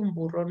yegua y un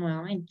burro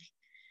nuevamente.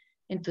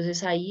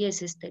 Entonces ahí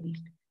es estéril.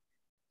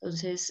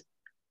 Entonces,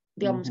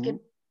 digamos que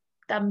Ujú.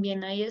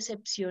 también hay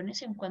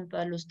excepciones en cuanto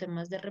a los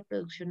temas de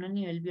reproducción a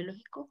nivel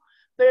biológico,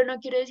 pero no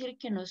quiere decir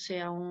que no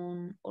sea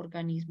un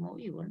organismo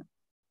vivo, ¿no?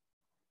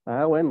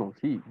 Ah, bueno,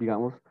 sí,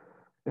 digamos,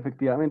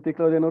 efectivamente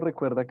Claudia nos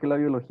recuerda que la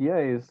biología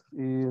es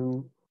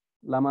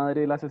la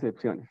madre de las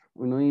excepciones.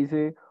 Uno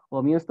dice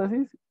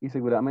homeostasis y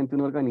seguramente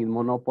un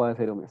organismo no puede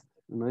hacer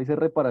homeostasis. Uno dice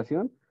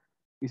reparación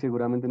y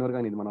seguramente un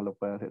organismo no lo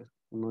puede hacer.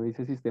 Uno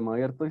dice sistema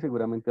abierto y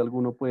seguramente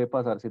alguno puede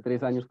pasarse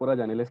 3 años por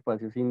allá en el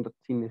espacio sin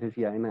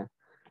necesidad de nada.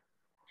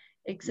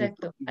 ¿Listo?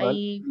 Exacto. Igual,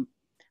 Ahí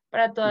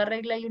para sí, toda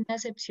regla hay una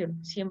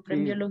excepción. Siempre en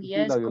sí,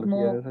 biología sí, la es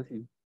biología como es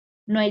así.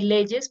 no hay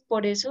leyes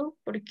por eso,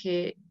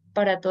 porque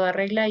para toda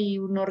regla hay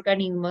un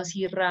organismo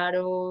así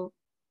raro,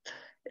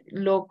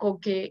 loco,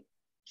 que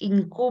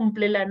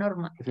incumple la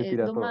norma. Que se Es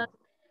tira lo más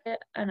todo.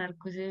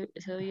 anarco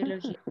esa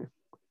biología.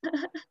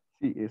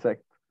 Sí,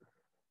 exacto.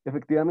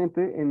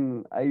 Efectivamente,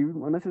 hay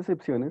unas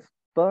excepciones.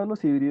 Todos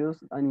los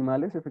híbridos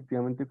animales,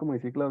 efectivamente, como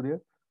dice Claudia,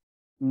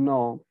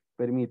 no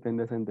permiten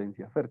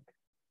descendencia fértil.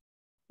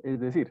 Es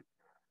decir,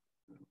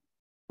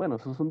 bueno,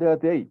 eso es un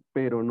debate ahí,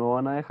 pero no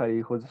van a dejar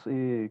hijos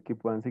que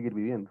puedan seguir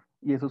viviendo.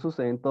 Y eso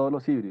sucede en todos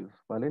los híbridos,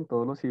 ¿vale? En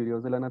todos los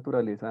híbridos de la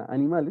naturaleza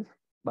animales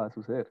va a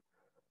suceder.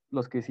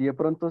 Los que sí de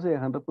pronto se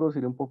dejan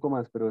reproducir un poco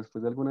más, pero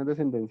después de algunas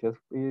descendencias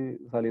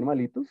salen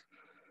malitos,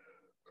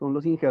 son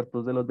los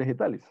injertos de los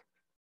vegetales.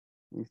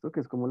 ¿Listo? Que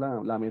es como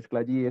la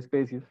mezcla allí de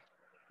especies.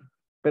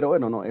 Pero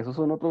bueno, no, esos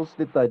son otros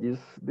detalles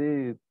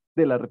de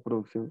la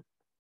reproducción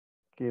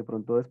que de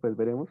pronto después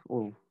veremos,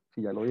 o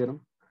si ya lo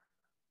vieron.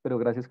 Pero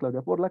gracias,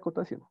 Claudia, por la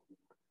acotación.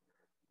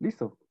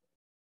 Listo.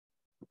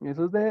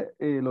 Eso es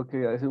de lo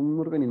que hace un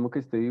organismo que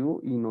esté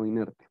vivo y no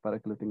inerte, para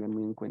que lo tengan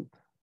muy en cuenta.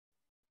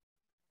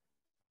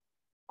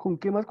 ¿Con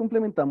qué más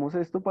complementamos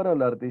esto para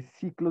hablar de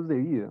ciclos de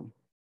vida?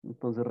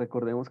 Entonces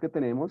recordemos que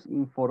tenemos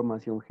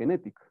información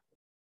genética.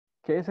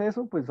 ¿Qué es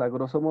eso? Pues a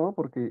grosso modo,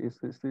 porque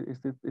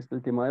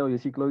el tema de hoy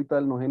es ciclo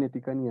vital, no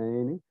genética ni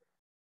ADN,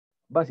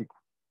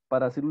 básico.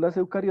 Para células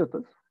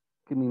eucariotas,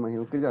 que me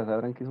imagino que ya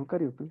sabrán qué es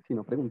eucariotas, si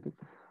no pregunten,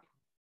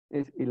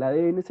 es el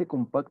ADN se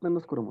compacta en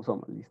los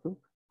cromosomas, ¿listo?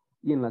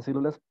 Y en las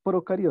células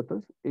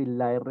procariotas, el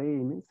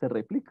ARN se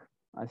replica,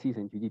 así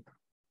sencillito.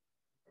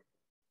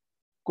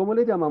 ¿Cómo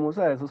le llamamos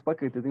a esos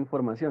paquetes de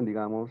información?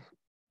 Digamos,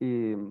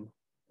 em,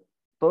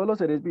 todos los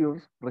seres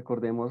vivos,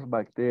 recordemos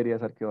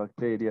bacterias,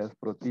 arqueobacterias,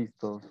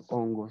 protistos,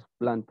 hongos,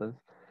 plantas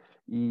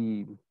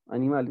y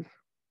animales,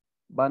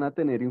 van a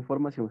tener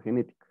información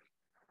genética.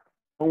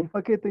 A un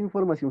paquete de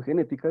información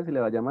genética se le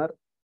va a llamar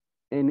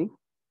N,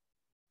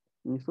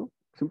 ¿listo?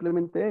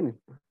 Simplemente N.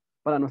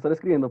 Para no estar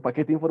escribiendo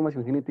paquete de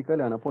información genética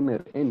le van a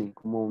poner N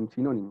como un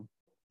sinónimo.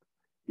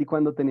 Y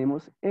cuando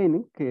tenemos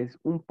N, que es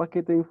un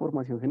paquete de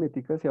información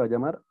genética, se va a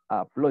llamar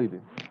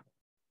haploide.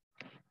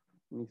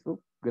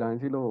 ¿Listo?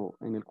 Grábenselo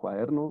en el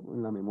cuaderno,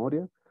 en la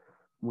memoria,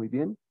 muy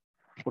bien,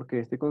 porque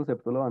este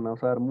concepto lo van a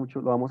usar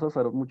mucho, lo vamos a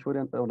usar mucho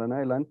ahora en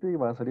adelante y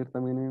va a salir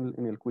también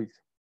en el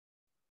quiz.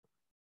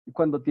 Y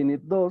cuando tiene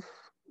dos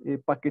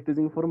paquetes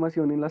de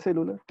información en la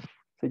célula,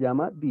 se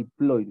llama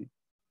diploide.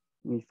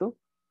 ¿Listo?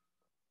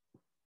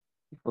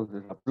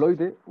 Entonces,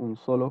 haploide, un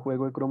solo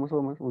juego de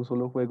cromosomas, un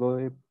solo juego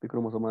de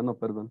cromosomas, no,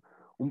 perdón,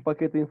 un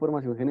paquete de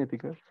información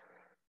genética.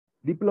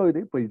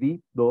 Diploide, pues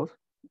dos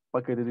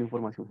paquetes de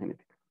información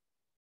genética.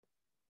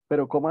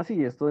 Pero ¿cómo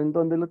así? ¿Esto en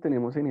dónde lo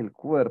tenemos en el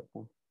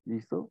cuerpo?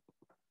 ¿Listo?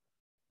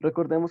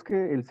 Recordemos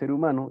que el ser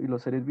humano y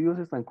los seres vivos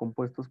están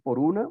compuestos por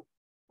una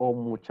o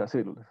muchas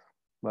células,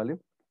 ¿vale?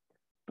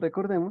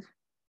 Recordemos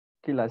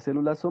que las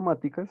células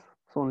somáticas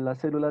son las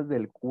células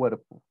del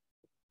cuerpo,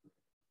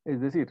 es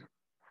decir,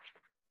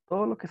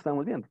 todo lo que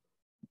estamos viendo,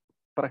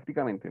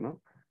 prácticamente, ¿no?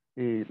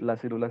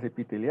 Las células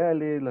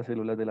epiteliales, las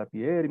células de la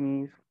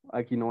epidermis,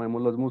 aquí no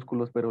vemos los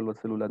músculos, pero las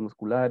células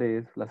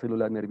musculares, las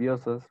células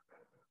nerviosas,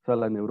 o sea,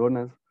 las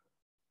neuronas,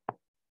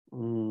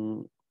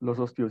 los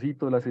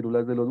osteocitos, las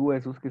células de los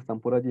huesos que están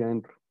por allí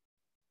adentro.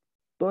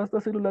 Todas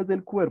estas células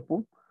del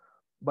cuerpo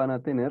van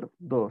a tener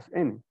dos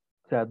N,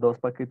 o sea, dos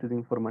paquetes de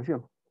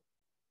información.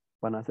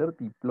 Van a ser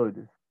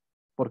diploides.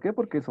 ¿Por qué?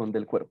 Porque son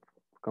del cuerpo,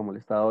 como el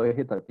estado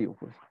vegetativo,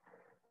 pues.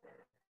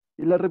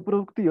 Y las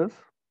reproductivas,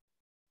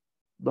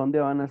 ¿dónde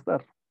van a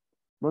estar?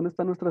 ¿Dónde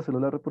está nuestra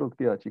célula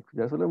reproductiva, chicos?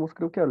 Ya eso lo hemos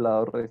creo que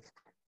hablado resto.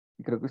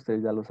 Y creo que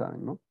ustedes ya lo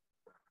saben, ¿no?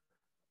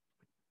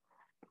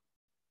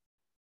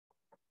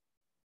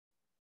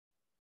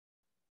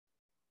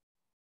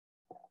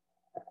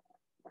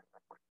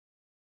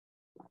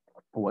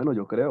 O bueno,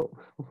 yo creo.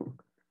 Yo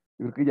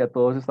creo que ya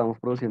todos estamos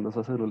produciendo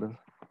esas células.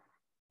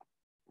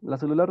 Las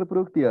células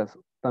reproductivas,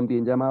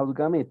 también llamados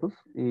gametos,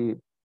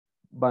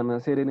 van a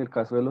ser en el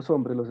caso de los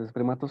hombres los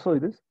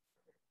espermatozoides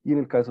y en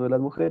el caso de las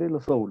mujeres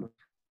los óvulos.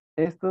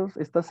 Estas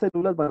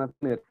células van a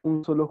tener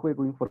un solo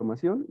juego de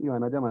información y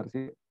van a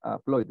llamarse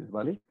haploides,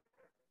 ¿vale?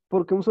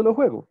 ¿Por qué un solo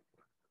juego?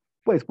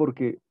 Pues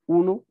porque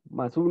 1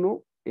 más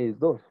 1 es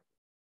 2.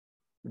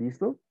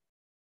 ¿Listo?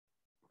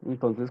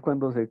 Entonces,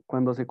 cuando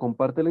se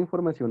comparte la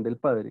información del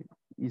padre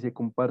y se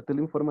comparte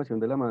la información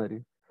de la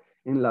madre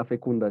en la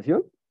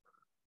fecundación,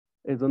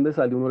 es donde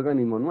sale un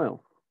organismo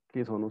nuevo,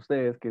 que son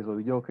ustedes, que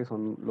soy yo, que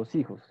son los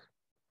hijos.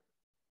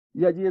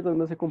 Y allí es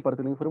donde se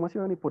comparte la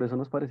información y por eso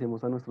nos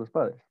parecemos a nuestros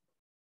padres,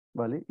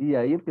 ¿vale? Y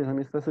ahí empiezan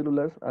estas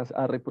células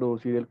a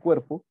reproducir el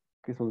cuerpo,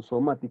 que son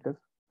somáticas,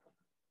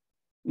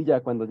 y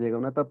ya cuando llega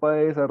una etapa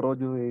de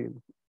desarrollo de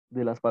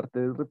las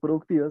partes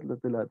reproductivas,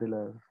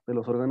 de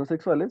los órganos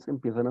sexuales,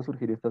 empiezan a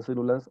surgir estas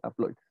células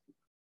haploides.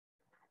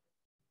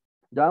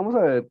 Ya vamos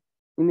a ver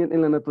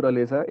en la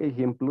naturaleza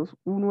ejemplos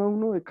uno a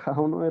uno de cada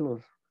uno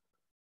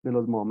de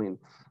los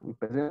momentos.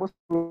 Empecemos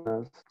con lo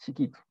más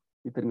chiquito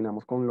y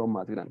terminamos con lo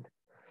más grande.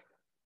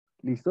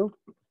 ¿Listo?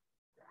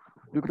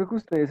 Yo creo que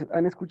ustedes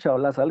han escuchado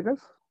las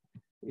algas.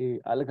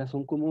 Algas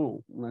son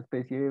como una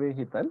especie de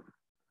vegetal.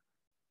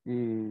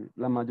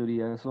 La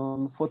mayoría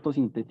son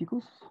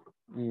fotosintéticos,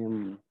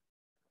 em,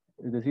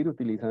 es decir,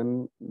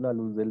 utilizan la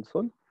luz del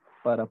sol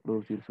para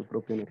producir su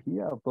propia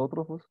energía,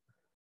 autótrofos.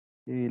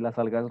 Las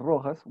algas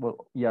rojas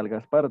y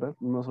algas pardas,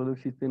 no solo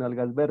existen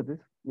algas verdes,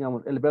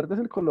 digamos, el verde es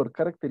el color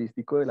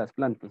característico de las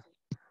plantas,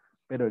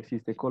 pero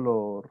existe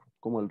color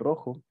como el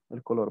rojo,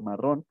 el color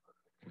marrón,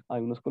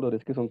 hay unos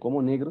colores que son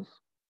como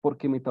negros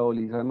porque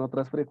metabolizan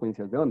otras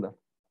frecuencias de onda.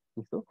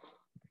 ¿Listo?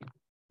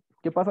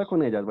 ¿Qué pasa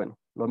con ellas? Bueno,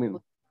 lo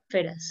mismo.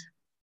 Rotíferas.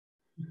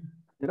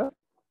 ¿Mira?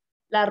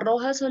 Las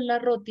rojas son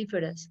las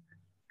rotíferas.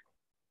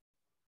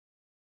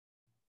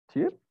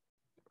 ¿Sí?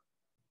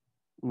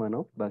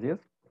 Bueno, gracias.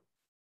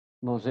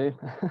 No sé.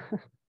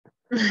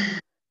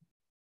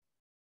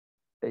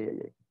 Ey, ey,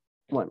 ey.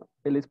 Bueno,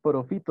 el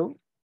esporofito,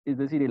 es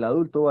decir, el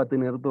adulto va a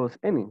tener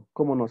 2N,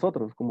 como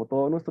nosotros, como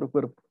todo nuestro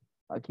cuerpo.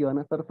 Aquí van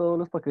a estar todos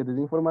los paquetes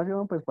de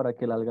información, pues para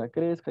que el alga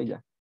crezca y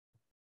ya.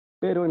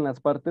 Pero en las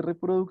partes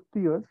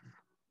reproductivas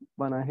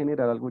van a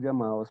generar algo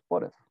llamado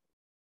esporas.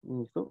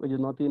 ¿Listo? Ellos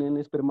no tienen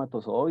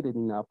espermatozoides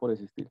ni nada por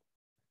ese estilo.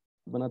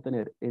 Van a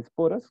tener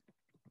esporas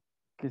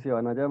que se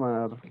van a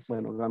llamar,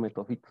 bueno,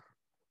 gametofitos.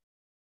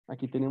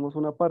 Aquí tenemos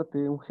una parte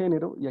de un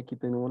género y aquí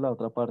tenemos la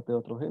otra parte de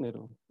otro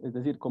género. Es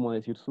decir, como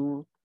decir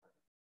su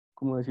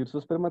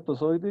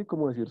espermatozoide y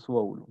como decir su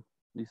óvulo.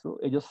 ¿Listo?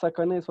 Ellos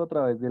sacan eso a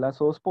través de las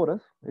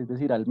zoosporas, es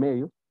decir, al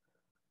medio,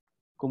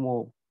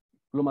 como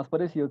lo más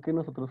parecido que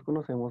nosotros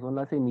conocemos son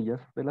las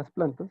semillas de las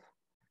plantas.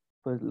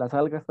 Pues las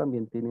algas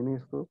también tienen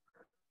esto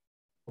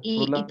por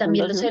Y la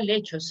también los fecundación.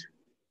 helechos.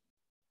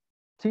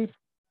 Sí,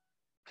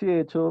 sí,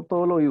 de hecho,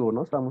 todo lo vivo,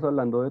 ¿no? Estamos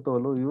hablando de todo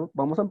lo vivo.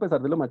 Vamos a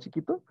empezar de lo más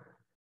chiquito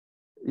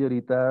y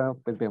ahorita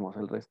pues vemos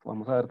el resto.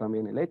 Vamos a ver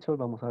también helechos,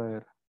 vamos a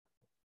ver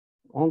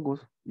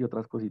hongos y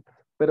otras cositas.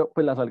 Pero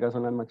pues las algas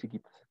son las más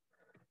chiquitas.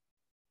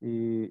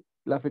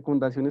 La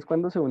fecundación es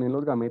cuando se unen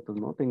los gametos,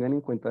 ¿no? Tengan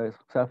en cuenta eso.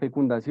 O sea,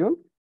 fecundación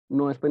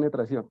no es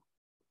penetración.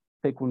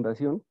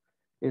 Fecundación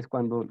es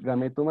cuando el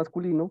gameto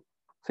masculino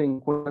se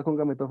encuentra con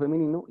gameto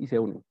femenino y se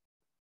unen.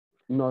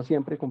 No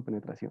siempre con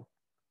penetración,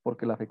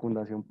 porque la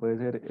fecundación puede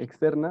ser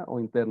externa o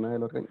interna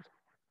del organismo.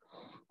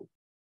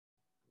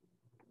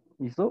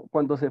 ¿Listo?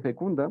 Cuando se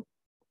fecunda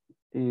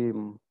eh,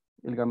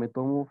 el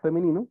gameto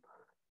femenino,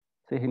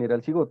 se genera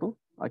el cigoto.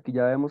 Aquí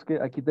ya vemos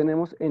que aquí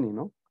tenemos N,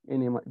 ¿no?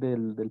 N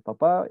del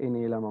papá, N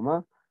de la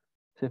mamá,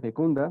 se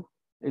fecunda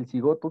el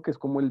cigoto, que es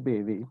como el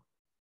bebé,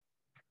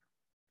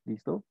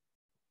 ¿listo?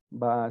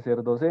 Va a ser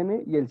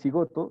 2N y el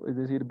cigoto, es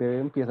decir, bebé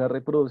empieza a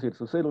reproducir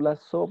sus células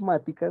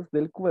somáticas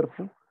del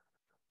cuerpo.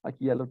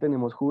 Aquí ya lo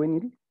tenemos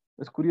juvenil.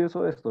 Es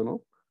curioso esto,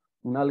 ¿no?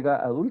 Una alga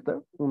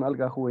adulta, una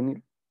alga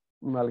juvenil,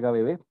 una alga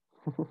bebé.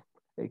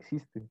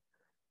 Existe.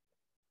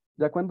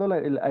 Ya cuando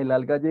el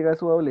alga llega a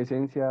su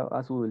adolescencia,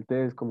 a su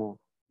adultez, como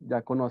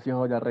ya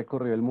conoció, ya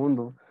recorrió el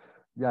mundo,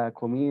 ya ha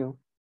comido,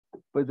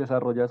 pues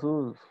desarrolla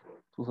sus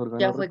Ya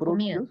órganos fue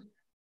comida. reproductivos.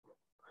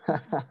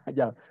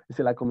 Ya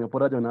se la comió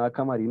por allá una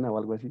vaca marina o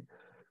algo así.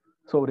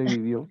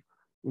 Sobrevivió.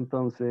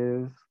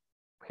 Entonces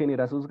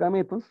genera sus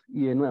gametos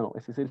y de nuevo,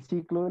 ese es el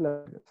ciclo de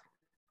las algas,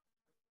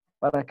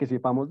 para que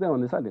sepamos de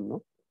dónde salen,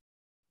 ¿no?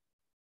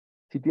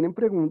 Si tienen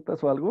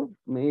preguntas o algo,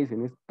 me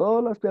dicen,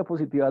 todas las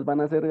diapositivas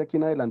van a ser de aquí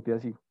en adelante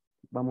así.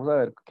 Vamos a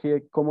ver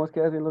cómo es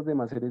que hacen los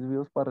demás seres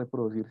vivos para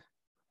reproducirse.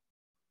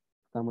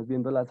 Estamos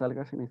viendo las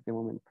algas en este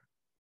momento.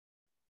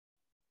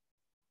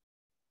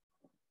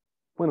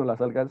 Bueno,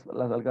 las algas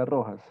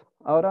rojas.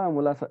 Ahora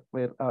vamos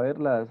a ver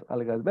las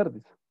algas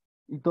verdes.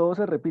 Y todo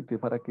se repite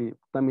para que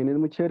también es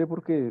muy chévere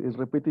porque es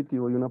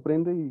repetitivo y uno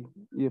aprende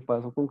y de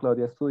paso con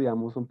Claudia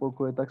estudiamos un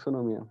poco de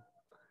taxonomía.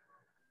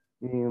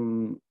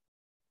 Em,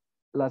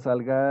 las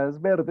algas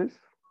verdes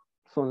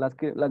son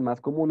las más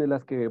comunes,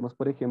 las que vemos,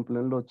 por ejemplo,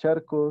 en los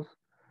charcos,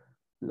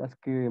 las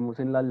que vemos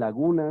en las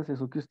lagunas,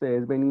 eso que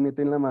ustedes ven y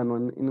meten la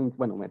mano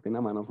bueno, meten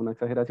la mano, es una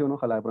exageración,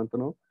 ojalá de pronto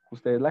no,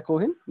 ustedes la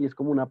cogen y es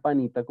como una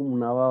panita, como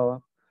una baba,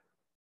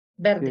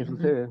 que Verde. eso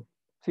se ve,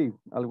 sí,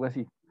 algo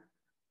así.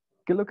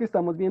 ¿Qué es lo que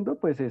estamos viendo?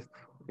 Pues esto,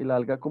 el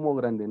alga como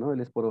grande, ¿no?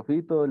 El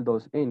esporofito, el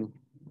 2N,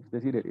 es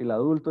decir, el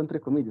adulto entre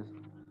comillas.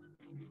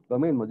 Lo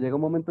mismo, llega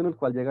un momento en el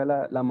cual llega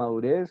la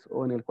madurez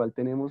o en el cual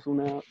tenemos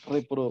una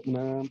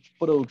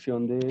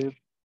producción de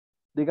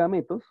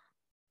gametos.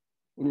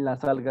 En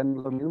las algas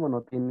lo mismo,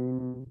 no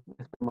tienen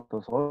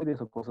espermatozoides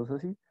o cosas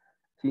así,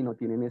 sino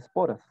tienen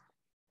esporas.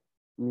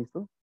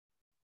 ¿Listo?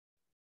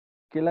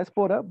 Que la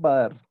espora va a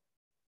dar,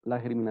 la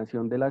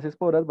germinación de las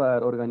esporas va a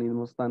dar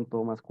organismos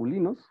tanto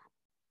masculinos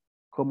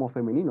como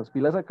femeninos.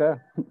 Pilas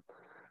acá.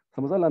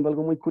 Estamos hablando de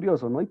algo muy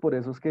curioso, ¿no? Y por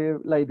eso es que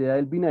la idea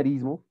del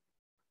binarismo,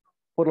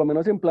 por lo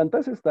menos en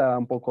plantas, está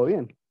un poco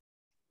bien.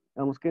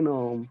 Digamos que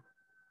no,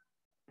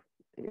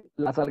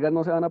 las algas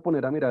no se van a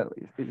poner a mirar,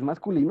 es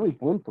masculino y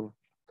punto.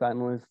 O sea,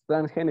 no es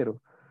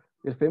transgénero,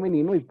 es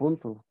femenino y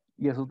punto.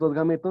 Y esos dos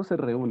gametos se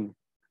reúnen.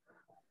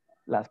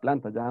 Las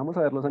plantas, ya vamos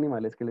a ver los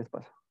animales qué les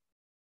pasa.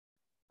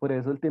 Por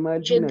eso el tema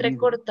del Mucho binarismo,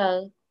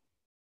 entrecortado.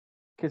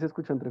 ¿qué se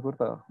escucha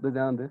entrecortado? ¿Desde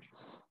dónde?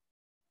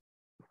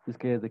 Es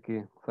que desde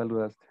que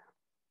saludaste.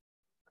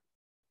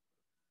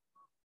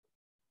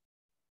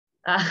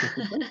 Ah, ¿Se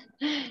escucha?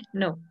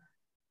 no,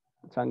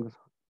 Changos.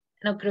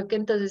 no creo que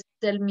entonces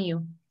es el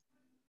mío.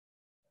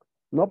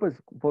 No,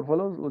 pues por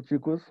favor los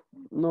chicos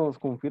nos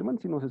confirman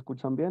si nos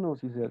escuchan bien o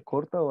si se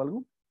corta o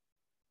algo.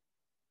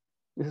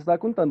 Les estaba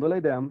contando la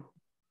idea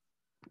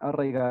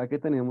arraigada que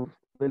tenemos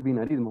del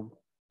binarismo,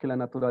 que la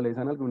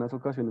naturaleza en algunas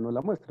ocasiones nos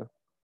la muestra,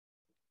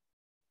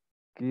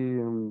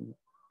 que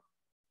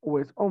o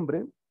es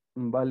hombre,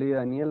 vale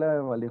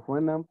Daniela, vale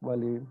Juana,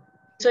 vale...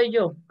 Soy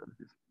yo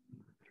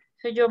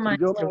Soy yo,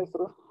 maestro.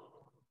 maestro,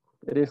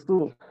 eres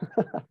tú.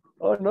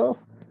 Oh, no,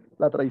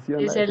 la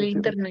traición, la Es el decepción.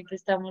 internet que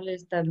está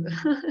molestando.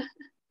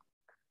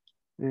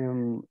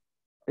 Em,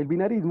 el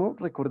binarismo,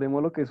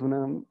 recordemos lo que es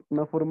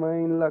una forma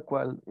en la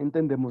cual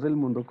entendemos el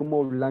mundo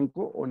como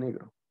blanco o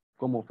negro,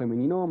 como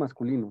femenino o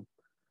masculino,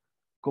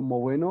 como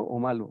bueno o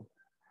malo,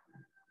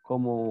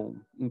 como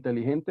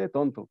inteligente,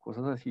 tonto,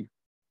 cosas así.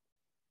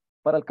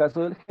 Para el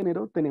caso del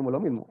género tenemos lo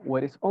mismo, o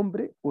eres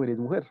hombre o eres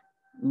mujer,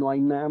 no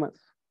hay nada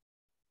más.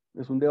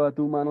 Es un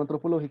debate humano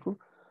antropológico.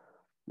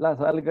 Las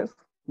algas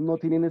no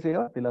tienen ese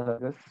debate, las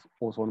algas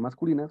o son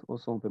masculinas o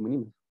son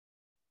femeninas.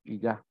 Y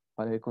ya,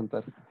 para de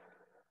contar.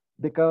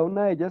 De cada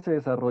una de ellas se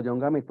desarrolla un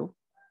gameto,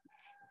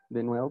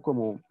 de nuevo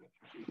como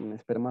un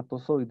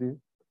espermatozoide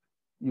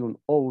y un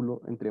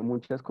óvulo, entre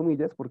muchas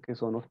comillas, porque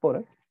son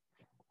esporas,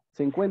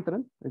 se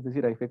encuentran, es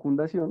decir, hay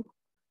fecundación,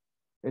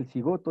 el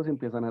cigoto se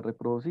empiezan a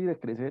reproducir, a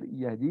crecer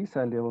y allí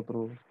sale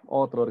otro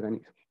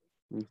organismo.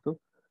 ¿Listo?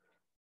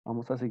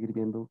 Vamos a seguir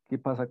viendo qué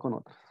pasa con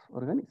otros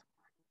organismos.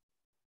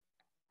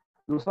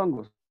 Los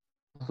hongos.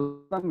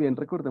 Nosotros también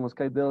recordemos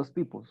que hay de dos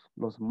tipos,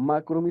 los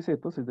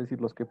macromicetos, es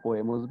decir, los que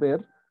podemos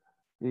ver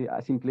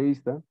a simple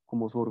vista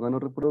como su órgano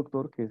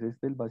reproductor, que es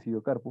este, el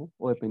basidiocarpo,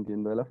 o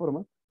dependiendo de la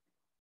forma,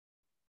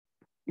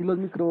 y los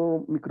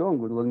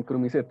microhongos, los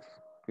micromicetos,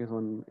 que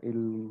son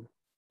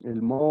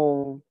el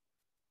moho,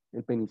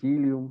 el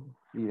penicillium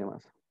y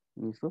demás.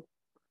 ¿Listo?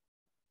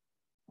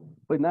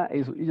 Pues nada,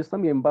 eso, ellos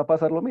también va a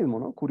pasar lo mismo,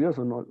 ¿no?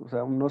 Curioso, ¿no? O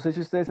sea, no sé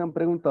si ustedes se han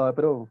preguntado,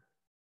 pero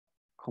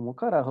 ¿cómo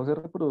carajo se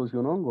reproduce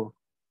un hongo?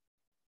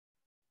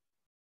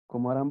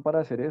 ¿Cómo harán para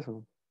hacer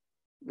eso?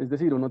 Es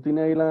decir, uno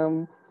tiene ahí la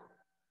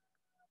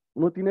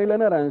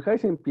naranja y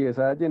se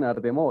empieza a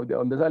llenar de moho. ¿De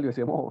dónde salió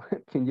ese moho?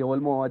 ¿Quién llevó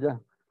el moho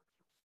allá?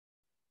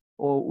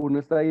 O uno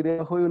está ahí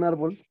debajo de un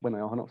árbol, bueno,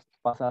 debajo no,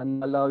 pasa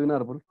al lado de un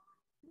árbol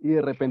y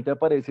de repente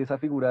aparece esa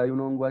figura de un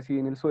hongo así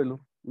en el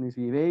suelo. Y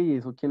dice, ve, ¿y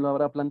eso quién lo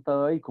habrá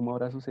plantado ahí? ¿Cómo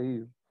habrá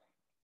sucedido?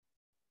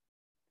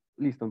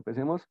 Listo,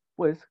 empecemos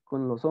pues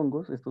con los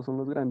hongos. Estos son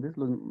los grandes,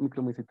 los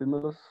micromicetes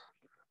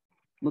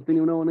no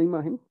tienen una buena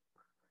imagen.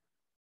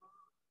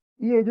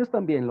 Y ellos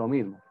también lo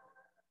mismo.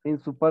 En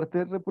su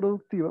parte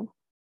reproductiva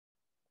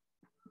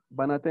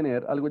van a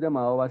tener algo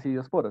llamado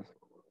basidiosporas.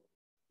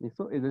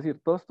 ¿Listo? Es decir,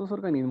 todos estos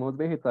organismos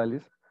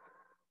vegetales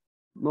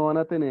no van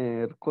a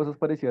tener cosas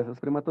parecidas a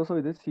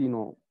espermatozoides,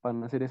 sino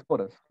van a ser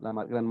esporas, la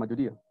gran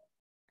mayoría.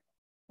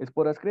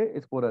 Esporas ¿qué?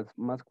 Esporas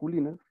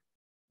masculinas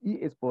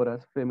y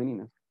esporas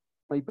femeninas.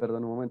 Ay,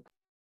 perdón un momento.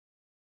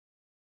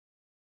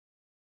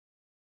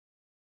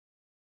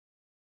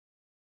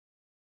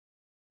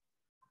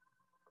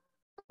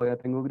 Todavía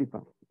tengo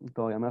gripa y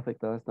todavía me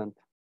afecta bastante.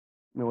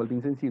 Me volví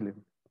insensible.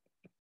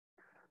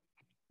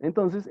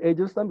 Entonces,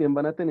 ellos también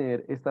van a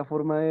tener esta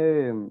forma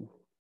de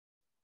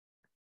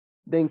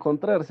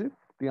encontrarse,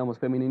 digamos,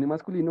 femenino y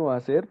masculino, va a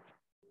ser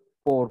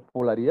por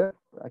polaridad.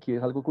 Aquí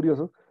es algo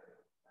curioso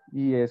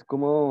y es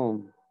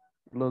como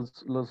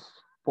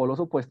los polos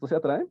opuestos se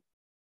atraen.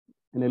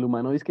 En el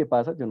humano dice que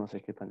pasa, yo no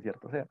sé qué tan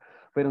cierto sea,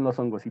 pero en los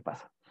hongos sí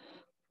pasa.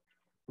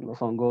 En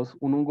los hongos,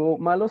 un hongo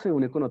malo se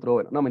une con otro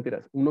bueno. No,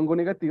 mentiras. Un hongo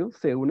negativo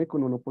se une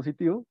con uno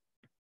positivo,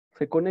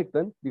 se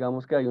conectan,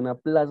 digamos que hay una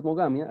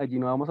plasmogamia, allí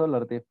no vamos a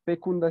hablar de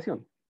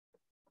fecundación,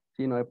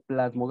 sino de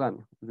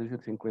plasmogamia. Es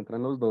decir, se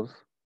encuentran los dos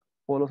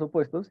polos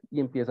opuestos y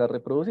empieza a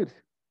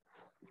reproducirse.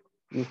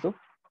 ¿Listo?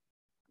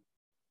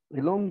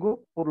 El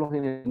hongo, por lo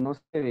general, no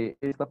se ve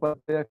esta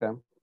parte de acá,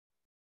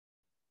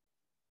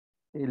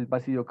 el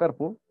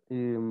basidiocarpo,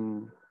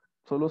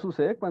 solo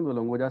sucede cuando el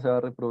hongo ya se va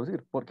a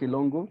reproducir, porque el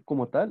hongo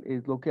como tal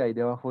es lo que hay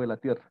debajo de la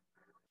tierra.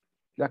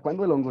 Ya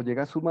cuando el hongo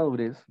llega a su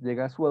madurez,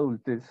 llega a su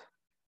adultez,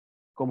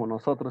 como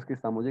nosotros que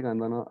estamos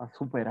llegando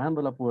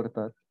superando la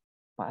pubertad,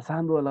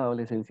 pasando a la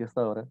adolescencia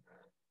hasta ahora,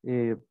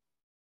 eh,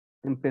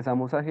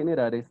 empezamos a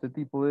generar este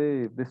tipo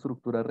de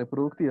estructuras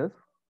reproductivas.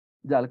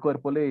 Ya el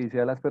cuerpo le dice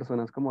a las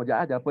personas como,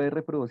 ya puedes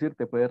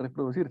reproducirte, puedes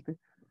reproducirte.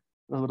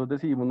 Nosotros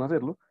decidimos no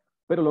hacerlo,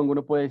 pero el hongo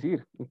no puede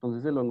decidir.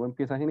 Entonces el hongo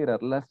empieza a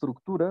generar la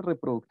estructura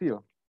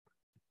reproductiva.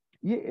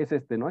 Y es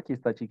este, ¿no? Aquí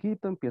está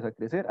chiquito, empieza a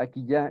crecer,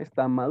 aquí ya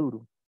está maduro.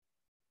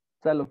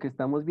 O sea, lo que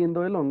estamos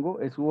viendo del hongo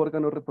es su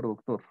órgano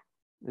reproductor.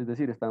 Es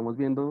decir, estamos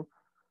viendo,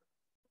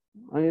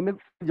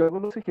 yo hago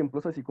los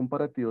ejemplos así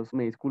comparativos,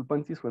 me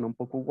disculpan si suena un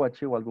poco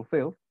guache o algo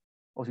feo,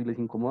 o si les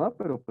incomoda,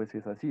 pero pues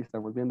es así,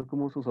 estamos viendo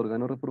como sus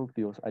órganos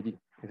reproductivos allí,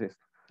 es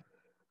esto.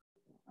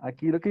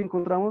 Aquí lo que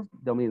encontramos,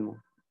 lo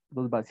mismo,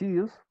 los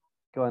bacidios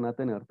que van a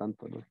tener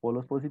tanto los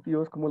polos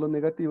positivos como los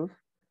negativos,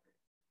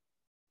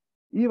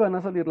 y van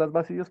a salir las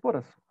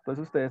basidiosporas.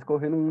 Entonces ustedes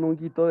cogen un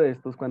honguito de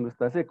estos cuando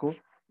está seco,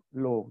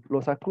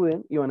 lo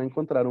sacuden y van a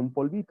encontrar un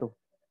polvito.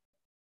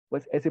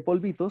 Pues ese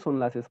polvito son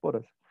las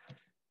esporas.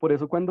 Por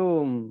eso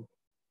cuando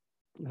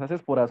esas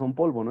esporas son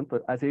polvo, ¿no?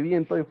 Entonces hace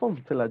viento y ¡pum!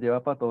 Se las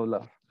lleva para todos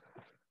lados.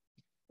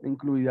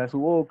 Incluida su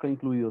boca,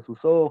 incluidos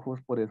sus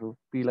ojos, por eso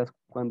pilas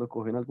cuando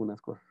cogen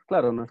algunas cosas.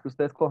 Claro, no es que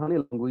ustedes cojan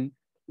el hongo y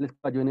les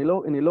cayó en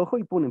el ojo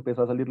y ¡pum!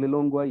 Empezó a salirle el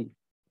hongo ahí.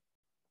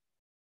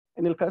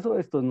 En el caso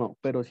de estos no,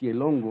 pero si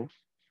el hongo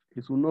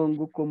es un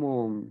hongo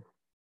como,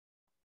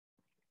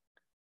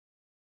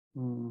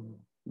 mm,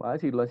 voy a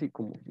decirlo así,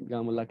 como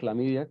digamos la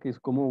clamidia, que es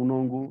como un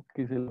hongo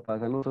que se le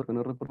pasa en los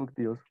órganos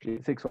reproductivos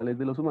sexuales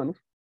de los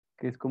humanos,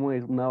 que es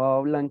una baba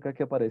blanca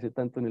que aparece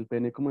tanto en el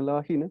pene como en la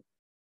vagina,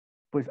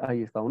 pues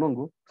ahí está un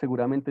hongo.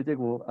 Seguramente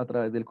llegó a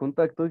través del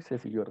contacto y se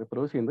siguió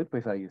reproduciendo y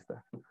pues ahí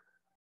está.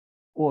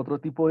 U otro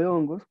tipo de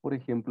hongos, por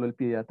ejemplo el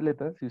pie de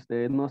atleta, si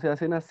ustedes no se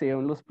hacen aseo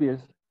en los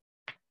pies,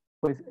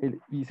 pues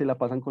y se la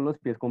pasan con los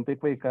pies con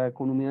pecueca,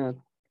 con humedad,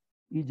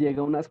 y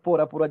llega una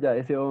espora por allá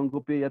de ese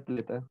hongo pie de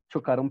atleta,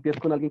 chocaron pies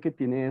con alguien que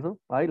tiene eso,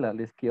 baila,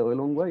 les quedó el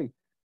hongo ahí.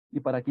 Y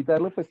para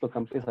quitarlo, pues toca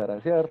empezar a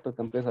asear,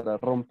 toca empezar a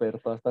romper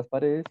todas estas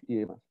paredes y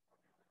demás.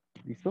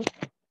 ¿Listo?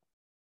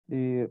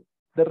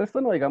 De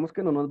resto, no digamos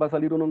que no nos va a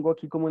salir un hongo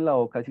aquí como en la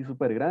boca así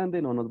súper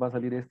grande, no nos va a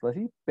salir esto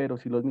así, pero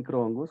sí los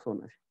microhongos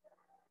son así.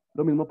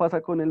 Lo mismo pasa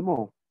con el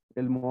moho.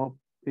 El moho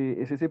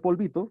es ese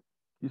polvito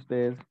que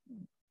ustedes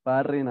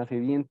barren, hace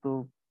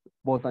viento,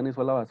 botan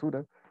eso a la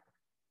basura.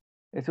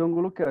 Ese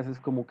hongo lo que hace es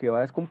como que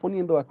va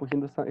descomponiendo, va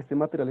cogiendo este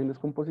material en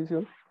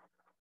descomposición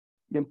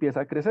y empieza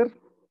a crecer.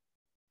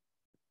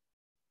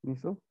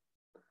 ¿Listo?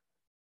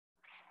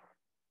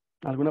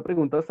 ¿Alguna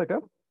pregunta hasta acá?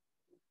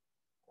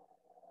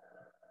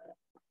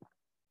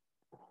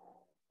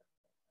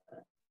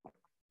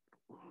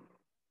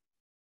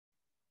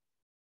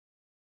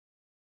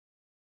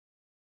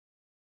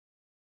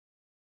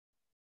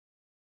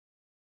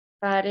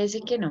 Parece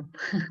que no.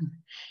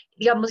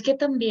 Digamos que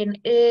también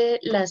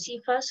las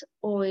cifas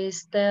o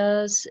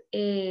estas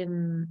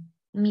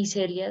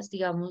miserias,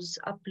 digamos,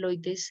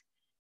 haploides,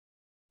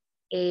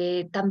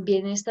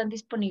 también están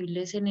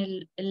disponibles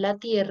en la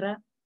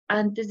Tierra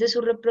antes de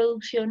su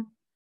reproducción,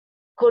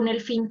 con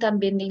el fin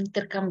también de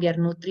intercambiar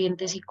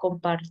nutrientes y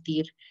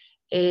compartir,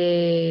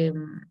 eh,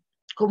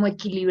 como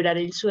equilibrar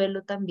el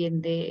suelo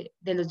también de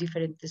los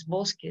diferentes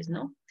bosques,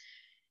 ¿no?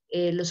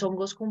 Los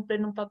hongos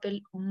cumplen un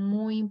papel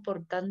muy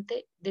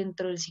importante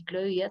dentro del ciclo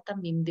de vida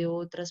también de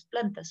otras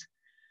plantas,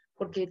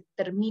 porque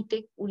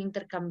permite un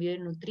intercambio de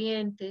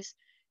nutrientes,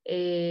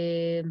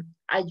 eh,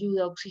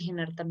 ayuda a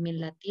oxigenar también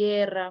la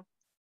tierra,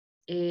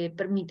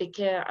 permite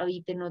que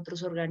habiten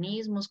otros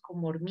organismos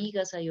como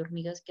hormigas. Hay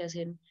hormigas que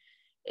hacen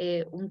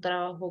un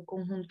trabajo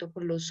conjunto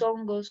con los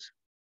hongos,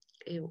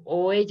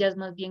 o ellas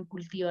más bien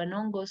cultivan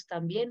hongos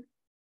también.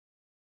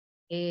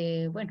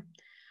 Bueno,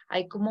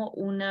 hay como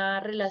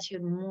una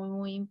relación muy,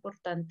 muy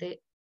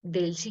importante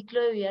del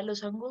ciclo de vida de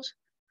los hongos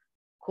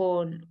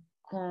con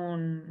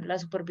la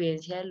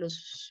supervivencia de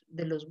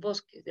los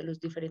bosques, de los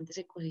diferentes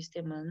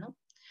ecosistemas, ¿no?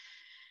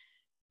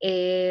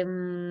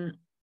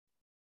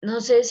 No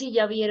sé si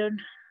ya vieron,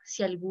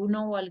 si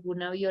alguno o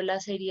alguna vio la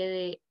serie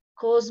de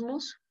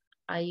Cosmos.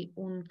 Hay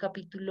un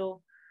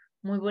capítulo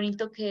muy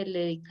bonito que le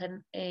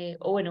dedican,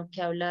 o bueno,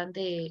 que hablan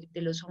de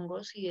los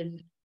hongos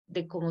y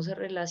de cómo se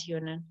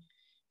relacionan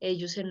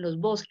ellos en los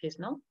bosques,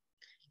 ¿no?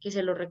 Que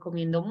se lo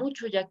recomiendo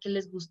mucho, ya que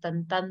les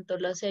gustan tanto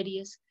las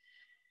series.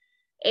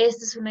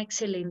 Esta es una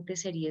excelente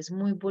serie, es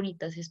muy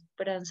bonita, es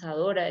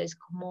esperanzadora, es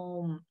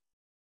como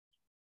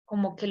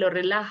que lo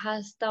relaja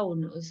hasta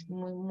uno, es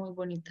muy, muy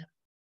bonita.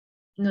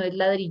 No es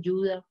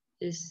ladrilluda,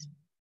 es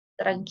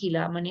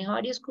tranquila, maneja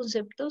varios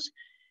conceptos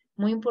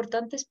muy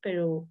importantes,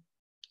 pero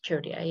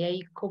chévere, ahí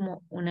hay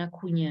como una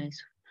cuña de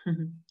eso.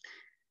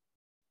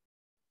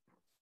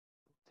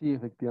 Sí,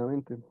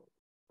 efectivamente.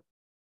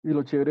 Y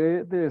lo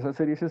chévere de esas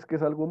series es que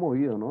es algo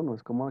movido, ¿no? No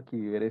es como aquí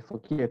ver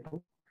esto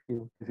quieto,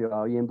 sino que se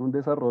va viendo un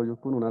desarrollo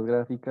con unas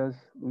gráficas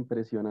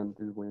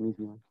impresionantes,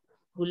 buenísimas.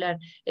 Popular.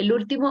 El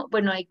último,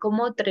 bueno, hay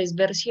como tres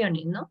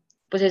versiones, ¿no?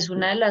 Pues es Sí.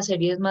 una de las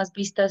series más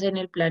vistas en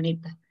el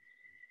planeta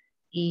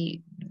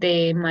y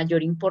de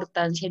mayor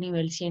importancia a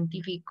nivel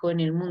científico en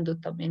el mundo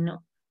también,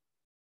 ¿no?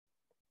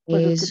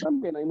 Pues es que Es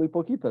también hay muy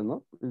poquitas,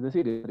 ¿no? Es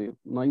decir,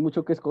 no hay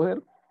mucho que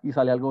escoger y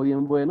sale algo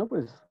bien bueno,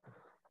 pues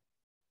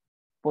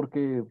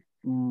porque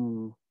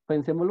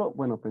pensémoslo,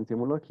 bueno,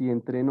 pensémoslo aquí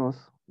entre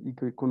nos y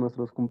que con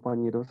nuestros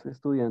compañeros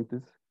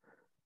estudiantes,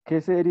 ¿qué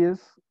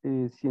series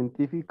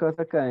científicas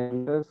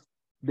académicas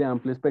de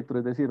amplio espectro,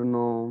 es decir,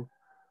 no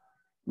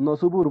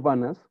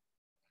suburbanas,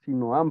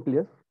 sino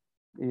amplias,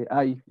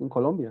 hay en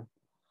Colombia?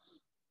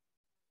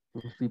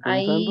 Estoy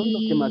pensando y lo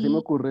que más se me ahí,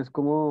 ocurre es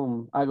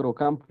como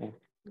agrocampo,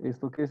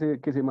 esto que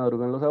se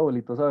madrugan los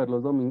abuelitos a ver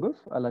los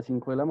domingos a las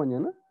 5 de la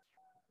mañana.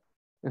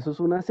 Eso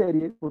es una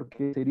serie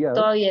porque seriado.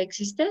 ¿todavía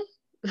existe?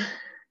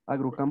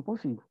 Agrocampo,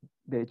 sí.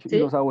 De hecho, y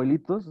los ¿Sí?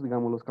 abuelitos,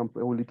 digamos, los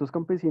abuelitos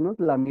campesinos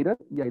la miran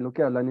y ahí lo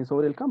que hablan es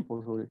sobre el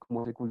campo, sobre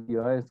cómo se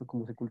cultiva esto,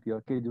 cómo se cultiva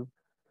aquello.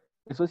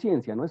 Eso es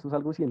ciencia, ¿no? Eso es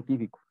algo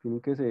científico.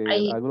 Tienen que ser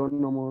Hay,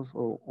 agrónomos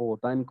o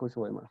botánicos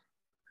o demás.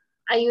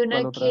 hay ¿Cuál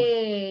una otra?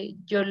 que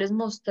yo les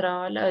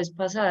mostraba la vez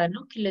pasada,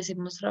 ¿no? Que les he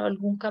mostrado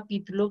algún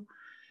capítulo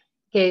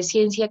que es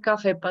Ciencia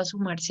Café para su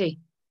merced.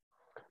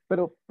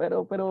 Pero,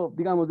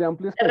 digamos, de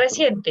amplio Es espectro.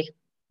 reciente,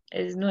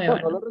 es No,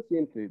 nueva, no lo ¿no?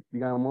 reciente.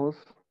 Digamos,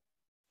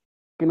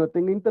 que no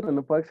tenga internet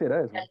no puede acceder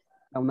a eso.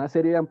 A una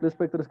serie de amplio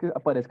espectro es que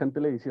aparezca en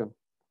televisión,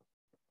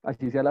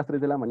 así sea a las 3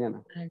 de la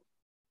mañana.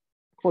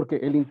 Porque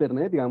el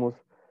internet, digamos,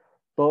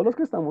 todos los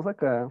que estamos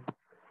acá,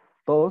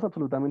 todos,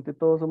 absolutamente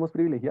todos somos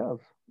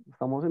privilegiados.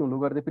 Estamos en un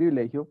lugar de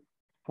privilegio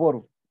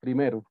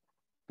primero,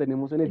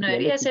 tenemos Que no energía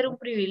debería ser eléctrica. un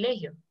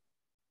privilegio.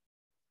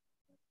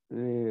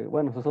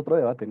 Bueno, eso es otro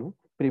debate, ¿no?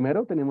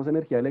 Primero, tenemos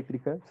energía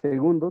eléctrica.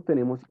 Segundo,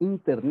 tenemos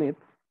internet.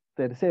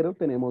 Tercero,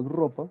 tenemos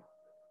ropa.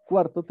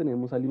 Cuarto,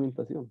 tenemos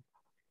alimentación.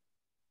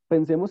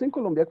 Pensemos en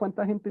Colombia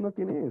cuánta gente no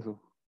tiene eso.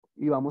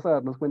 Y vamos a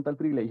darnos cuenta del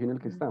privilegio en el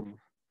que Mm. estamos.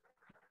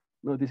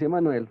 Nos dice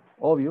Manuel,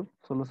 obvio,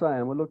 solo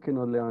sabemos lo que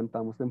nos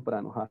levantamos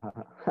temprano. Ja, ja,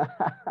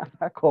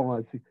 ja. ¿Cómo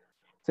así?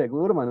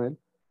 Seguro, Manuel.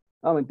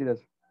 Ah, mentiras.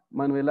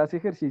 Manuel hace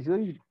ejercicio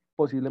y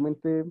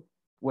posiblemente,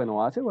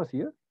 bueno, hace o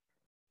hacía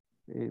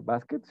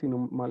básquet, si no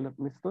mal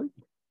me estoy.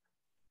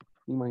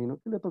 Imagino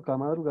que le tocaba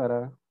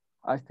madrugar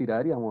a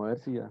estirar y a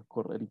moverse y a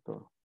correr y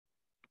todo.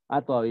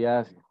 Ah, todavía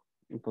hace.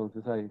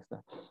 Entonces ahí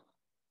está.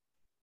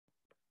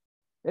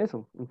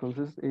 Eso.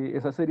 Entonces,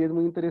 esa serie es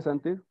muy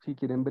interesante. Si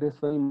quieren ver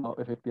esto animado,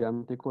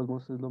 efectivamente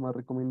Cosmos es lo más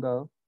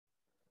recomendado.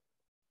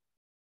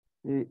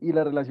 Y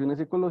las relaciones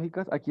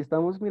ecológicas, aquí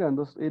estamos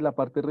mirando la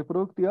parte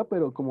reproductiva,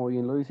 pero como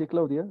bien lo dice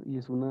Claudia, y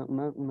es una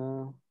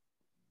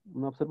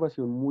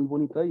observación muy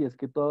bonita, y es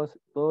que todo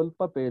el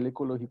papel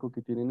ecológico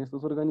que tienen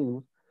estos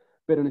organismos,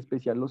 pero en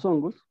especial los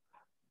hongos,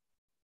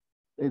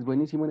 es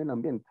buenísimo en el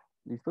ambiente.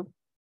 ¿Listo?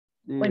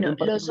 Bueno, En los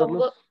particular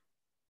hongos,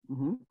 los...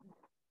 Ujú.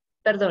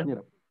 perdón,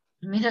 Mira,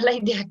 mira la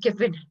idea, qué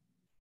pena.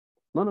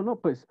 no,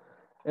 pues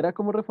era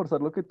como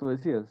reforzar lo que tú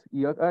decías.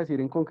 Iba a decir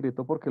en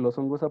concreto porque los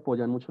hongos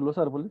apoyan mucho los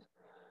árboles,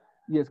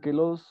 y es que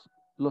los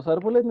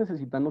árboles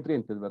necesitan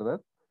nutrientes,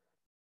 ¿verdad?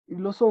 Y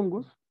los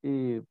hongos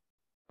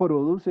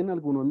producen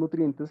algunos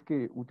nutrientes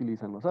que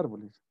utilizan los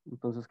árboles.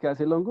 Entonces, ¿qué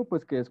hace el hongo?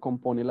 Pues que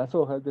descompone las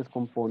hojas,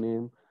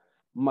 descompone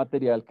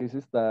material que se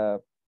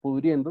está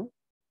pudriendo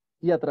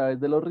y a través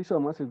de los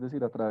rizomas, es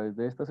decir, a través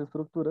de estas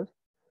estructuras,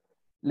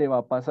 le va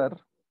a pasar,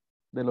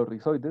 de los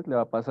rizoides, le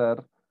va a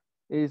pasar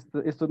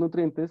estos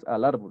nutrientes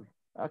al árbol.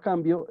 A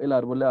cambio, el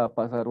árbol le va a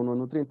pasar unos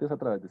nutrientes a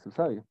través de su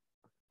savia.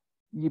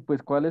 Y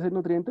pues, ¿cuál es el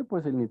nutriente?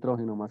 Pues el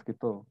nitrógeno, más que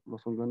todo.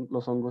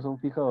 Los hongos son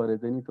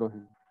fijadores de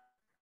nitrógeno.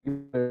 Y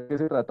de qué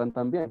se tratan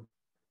también.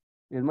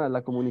 Es más,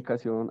 la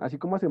comunicación, así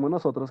como hacemos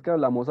nosotros que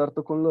hablamos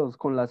harto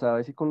con las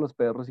aves y con los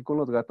perros y con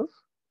los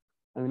gatos,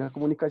 hay una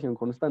comunicación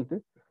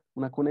constante,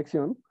 una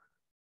conexión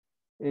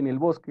en el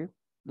bosque.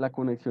 La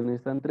conexión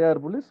está entre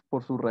árboles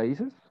por sus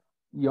raíces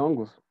y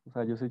hongos. O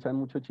sea, ellos echan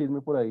mucho chisme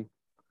por ahí,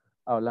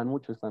 hablan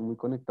mucho, están muy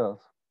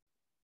conectados.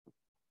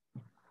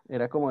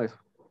 Era como eso.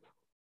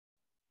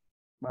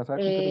 ¿Vas a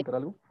Eh, complementar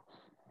algo?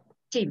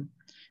 sí,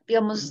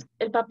 digamos,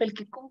 el papel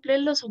que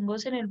cumplen los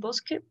hongos en el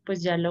bosque,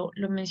 pues ya lo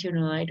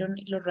mencionó Iron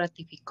y lo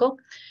ratificó,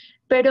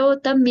 pero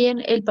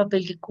también el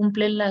papel que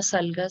cumplen las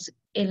algas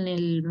en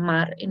el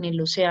mar, en el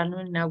océano,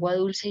 en agua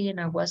dulce y en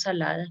agua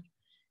salada,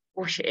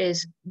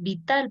 es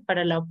vital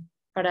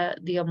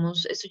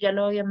digamos, esto ya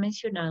lo había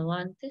mencionado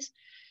antes,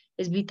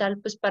 es vital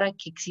pues para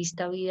que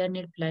exista vida en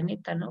el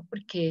planeta, ¿no?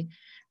 Porque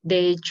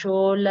de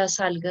hecho las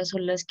algas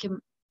son las que,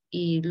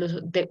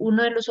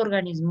 uno de los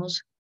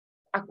organismos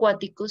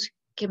acuáticos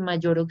que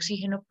mayor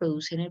oxígeno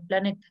produce en el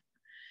planeta.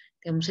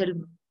 Digamos,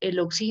 el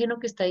oxígeno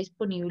que está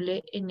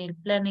disponible en el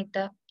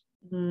planeta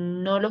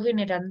no lo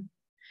generan,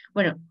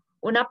 bueno,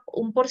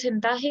 un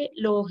porcentaje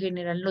lo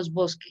generan los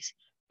bosques,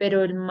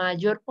 pero el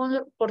mayor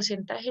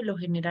porcentaje lo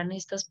generan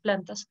estas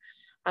plantas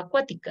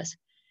acuáticas.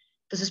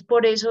 Entonces,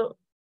 por eso,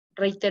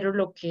 reitero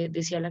lo que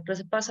decía la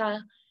clase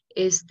pasada,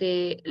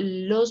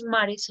 los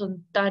mares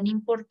son tan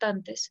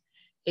importantes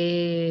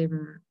eh,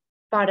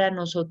 para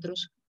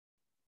nosotros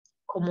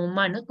como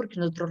humanos, porque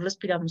nosotros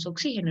respiramos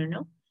oxígeno,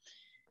 ¿no?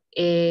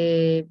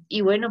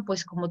 Y bueno,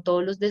 pues como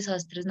todos los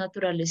desastres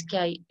naturales que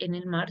hay en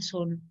el mar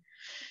son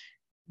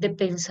de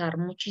pensar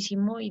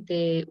muchísimo y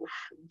de,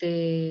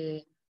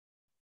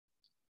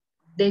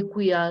 de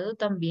cuidado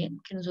también,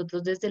 que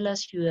nosotros desde la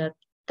ciudad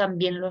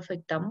también lo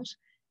afectamos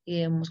y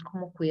debemos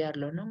como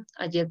cuidarlo, ¿no?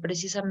 Ayer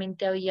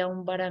precisamente había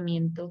un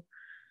varamiento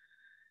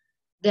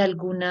de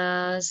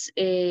algunas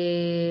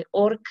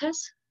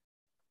orcas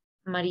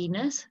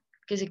marinas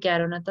que se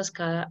quedaron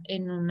atascadas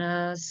en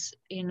una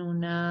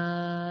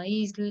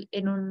isla,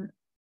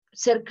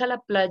 cerca a la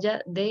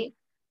playa de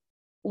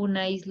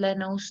una isla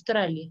en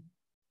Australia,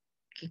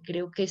 que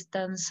creo que es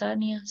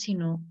Tanzania, si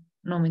no,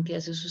 no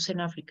mentiras, eso es en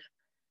África.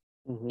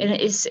 Ujú.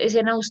 Es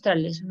en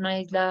Australia, es una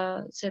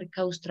isla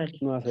cerca a Australia.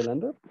 Nueva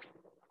Zelanda.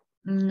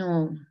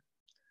 No,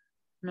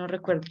 no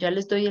recuerdo, ya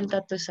les doy el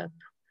dato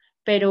exacto,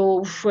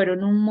 pero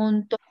fueron un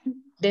montón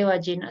de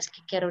ballenas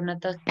que quedaron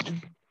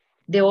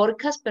de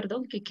orcas,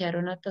 perdón, que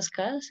quedaron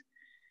atascadas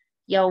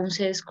y aún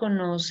se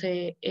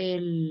desconoce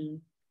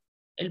el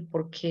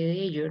porqué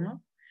de ello,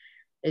 ¿no?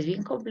 Es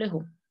bien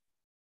complejo.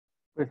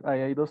 Pues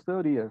ahí hay dos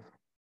teorías.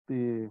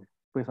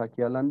 Pues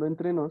aquí hablando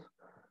entre nos,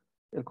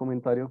 el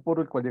comentario por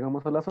el cual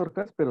llegamos a las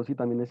orcas, pero sí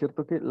también es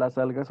cierto que las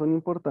algas son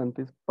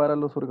importantes para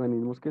los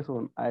organismos que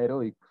son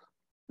aeróbicos.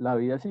 La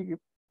vida sigue,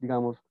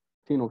 digamos,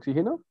 sin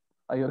oxígeno.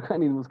 Hay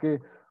organismos que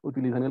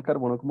utilizan el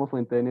carbono como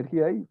fuente de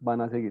energía y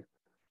van a seguir.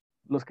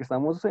 Los que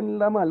estamos en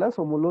la mala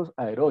somos los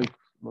aeróbicos,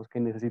 los que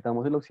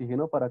necesitamos el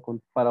oxígeno para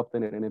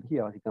obtener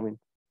energía,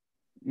 básicamente.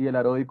 Y el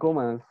aeróbico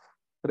más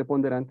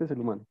preponderante es el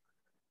humano.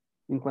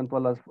 En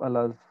cuanto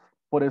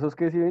por eso es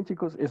que si ven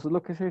chicos, eso es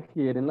lo que se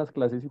quiere en las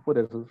clases y por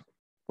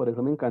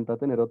eso me encanta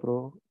tener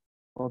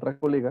otra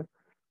colega,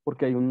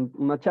 porque hay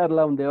una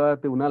charla, un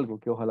debate, un algo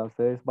que ojalá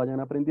ustedes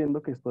vayan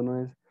aprendiendo, que esto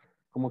no es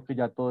como que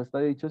ya todo está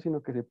dicho,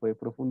 sino que se puede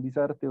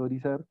profundizar,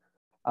 teorizar,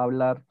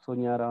 hablar,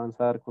 soñar,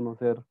 avanzar,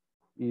 conocer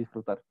y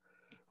disfrutar.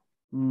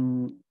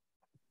 Mm,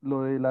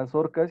 lo de las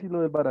orcas y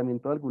lo del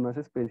varamiento de algunas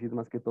especies,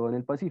 más que todo en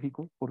el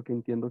Pacífico, porque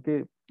entiendo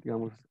que,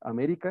 digamos,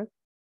 América,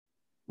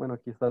 bueno,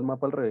 aquí está el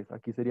mapa al revés,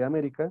 aquí sería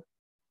América,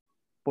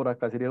 por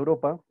acá sería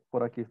Europa,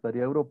 por aquí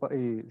estaría Europa,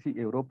 sí,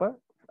 Europa,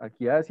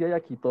 aquí Asia y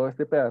aquí todo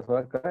este pedazo de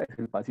acá es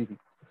el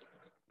Pacífico.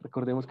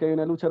 Recordemos que hay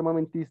una lucha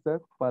armamentista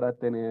para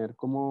tener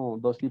como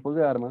dos tipos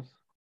de armas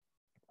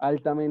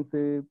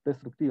altamente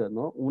destructivas,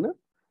 ¿no? Una,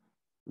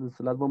 pues,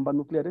 las bombas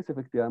nucleares,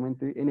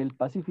 efectivamente, en el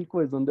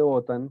Pacífico es donde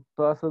botan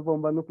todas esas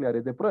bombas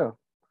nucleares de prueba,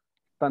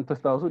 tanto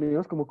Estados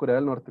Unidos como Corea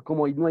del Norte.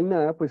 Como ahí no hay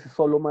nada, pues es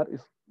solo mar,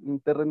 es un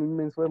terreno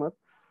inmenso de mar,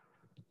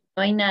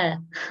 No hay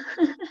nada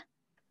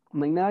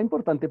no hay nada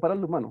importante para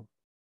el humano,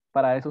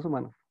 para esos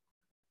humanos.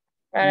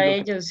 Y para lo que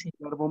ellos, sí.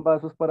 dar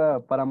bombazos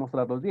para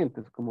mostrar los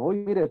dientes, como,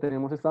 uy, mire,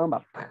 tenemos esta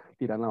bomba,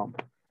 tiran la bomba.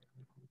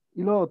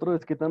 Y lo otro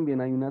es que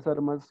también hay unas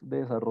armas de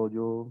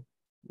desarrollo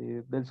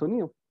del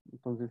sonido.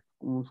 Entonces,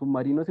 un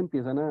submarinos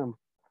empiezan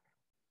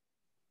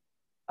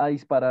a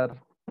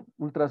disparar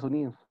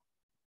ultrasonidos.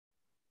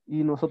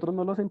 Y nosotros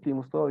no lo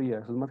sentimos todavía.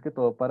 Eso es más que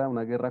todo para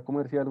una guerra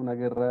comercial, una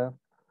guerra.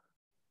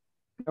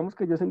 Digamos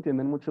que ellos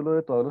entienden mucho lo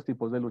de todos los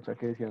tipos de lucha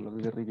que decían los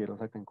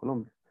guerrilleros acá en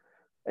Colombia.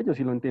 Ellos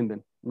sí lo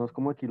entienden. No es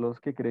como aquí los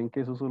que creen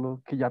que eso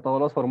solo, que ya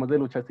todas las formas de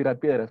lucha es tirar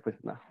piedras.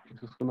 Pues nada,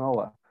 eso es una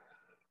bobada.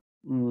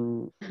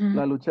 Mm, Ujú.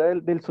 la lucha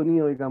del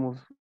sonido,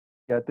 digamos,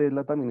 ya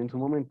Tesla también en su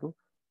momento,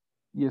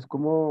 y es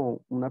como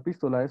una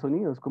pistola de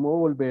sonido, es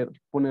como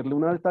ponerle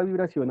una alta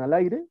vibración al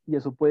aire y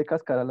eso puede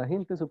cascar a la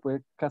gente, eso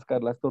puede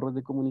cascar las torres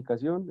de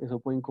comunicación, eso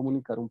puede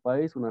incomunicar un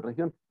país, una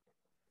región.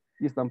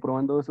 Y están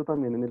probando eso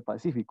también en el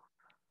Pacífico.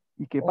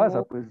 ¿Y qué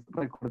pasa? Oh, Pues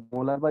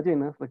recordemos las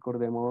ballenas,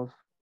 recordemos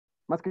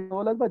más que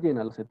todo las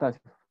ballenas, los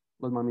cetáceos,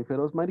 los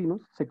mamíferos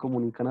marinos se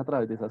comunican a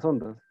través de esas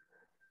ondas.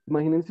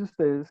 Imagínense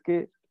ustedes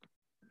que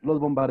los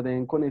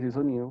bombardeen con ese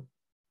sonido,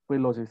 pues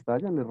los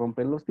estallan, les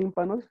rompen los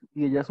tímpanos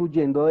y ellas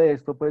huyendo de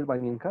esto, pues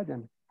van y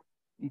encallan.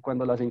 Y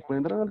cuando las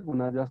encuentran,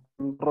 algunas ya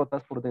están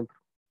rotas por dentro,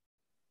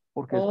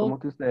 porque es oh, como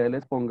que ustedes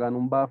les pongan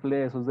un bafle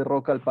de esos de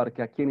roca al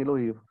parque aquí en el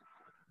oído.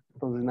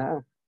 Entonces,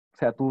 nada,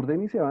 se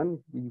aturden y se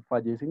van y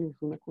fallecen, y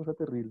es una cosa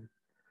terrible.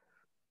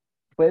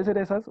 Puede ser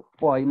esas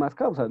o hay más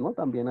causas, ¿no?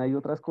 También hay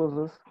otras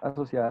cosas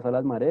asociadas a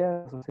las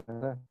mareas,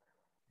 asociadas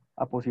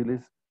a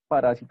posibles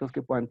parásitos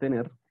que puedan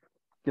tener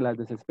que las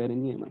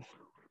desesperen y demás.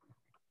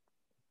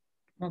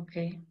 ok.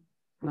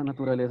 La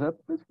naturaleza,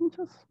 pues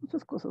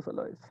muchas cosas a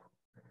la vez.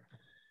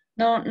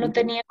 No, no El tema,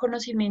 tenía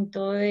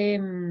conocimiento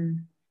de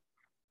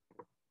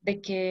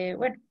que,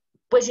 bueno,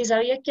 pues sí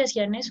sabía que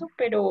hacían eso,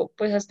 pero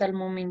pues hasta el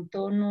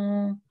momento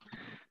no,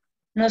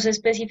 no sé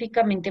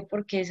específicamente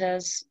por qué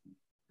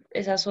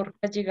esas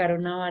orcas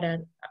llegaron a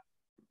varar,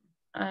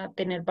 a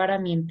tener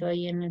varamiento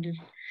ahí en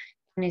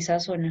esa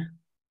zona.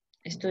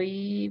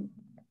 Estoy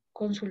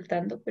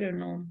consultando, pero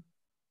no,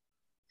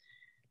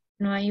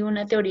 no hay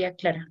una teoría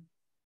clara.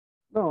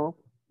 no,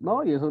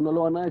 no, y eso no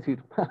lo van a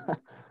decir.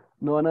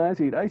 No van a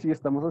decir, ay, sí,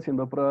 estamos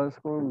haciendo pruebas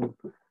con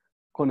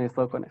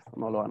esto o con esto.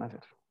 No lo van a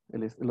hacer.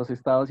 Los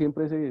estados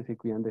siempre se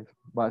cuidan de eso.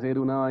 Va a ser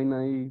una vaina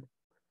ahí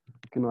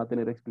que no va a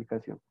tener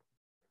explicación.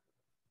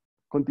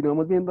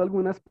 Continuamos viendo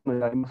algunas, bueno,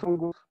 ya vimos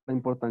hongos, la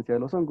importancia de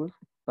los hongos,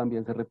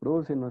 también se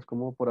reproducen, no es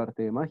como por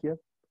arte de magia.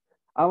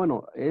 Ah,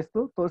 bueno,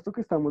 todo esto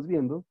que estamos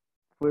viendo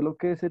fue lo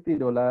que se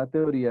tiró la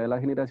teoría de la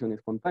generación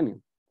espontánea,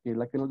 que es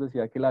la que nos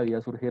decía que la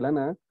vida surge de la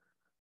nada.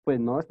 Pues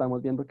no,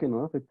 estamos viendo que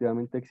no,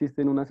 efectivamente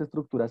existen unas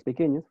estructuras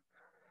pequeñas.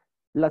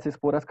 Las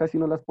esporas casi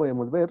no las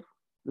podemos ver,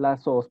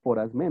 las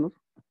zoosporas menos,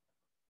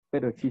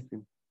 pero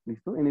existen,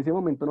 ¿listo? En ese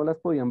momento no las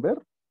podían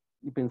ver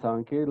y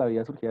pensaban que la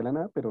vida surgía de la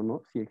nada, pero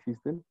no, sí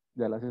existen,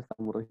 ya las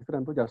estamos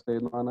registrando, ya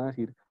ustedes no van a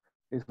decir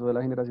eso de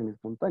la generación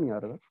espontánea,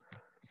 ¿verdad?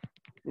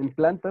 En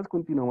plantas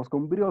continuamos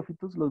con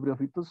briófitos. Los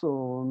briófitos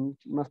son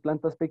unas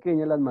plantas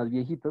pequeñas, las más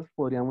viejitas.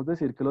 Podríamos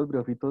decir que los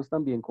briófitos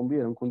también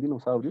convivieron con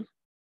dinosaurios.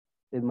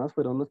 Es más,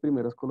 fueron los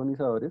primeros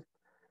colonizadores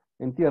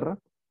en tierra.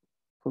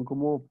 Son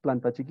como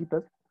plantas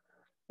chiquitas.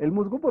 El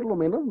musgo por lo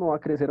menos no va a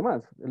crecer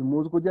más. El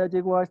musgo ya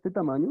llegó a este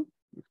tamaño.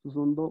 Estos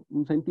son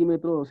 1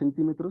 centímetro, 2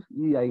 centímetros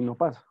y de ahí no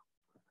pasa.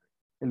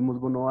 El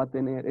musgo no va a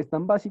tener, es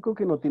tan básico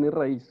que no tiene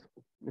raíz.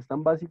 Es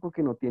tan básico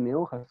que no tiene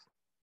hojas.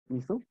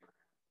 ¿Listo?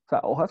 O sea,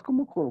 hojas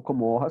como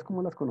hojas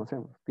como las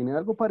conocemos. Tienen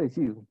algo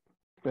parecido,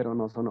 pero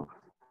no son hojas.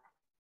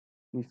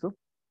 ¿Listo?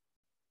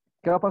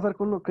 ¿Qué va a pasar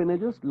con lo que en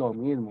ellos? Lo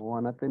mismo,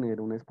 van a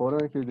tener una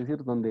espora, que es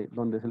decir, donde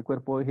es el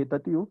cuerpo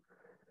vegetativo,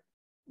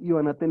 y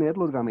van a tener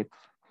los gametos.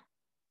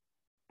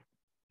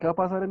 ¿Qué va a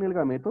pasar en el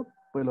gameto?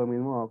 Pues lo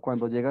mismo,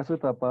 cuando llega a su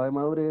etapa de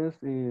madurez,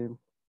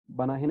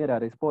 van a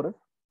generar esporas.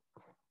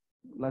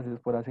 Las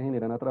esporas se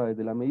generan a través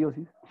de la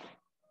meiosis.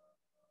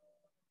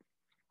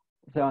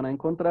 Se van a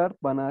encontrar,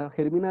 van a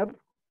germinar,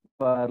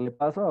 para darle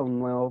paso a un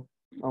nuevo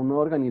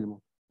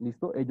organismo.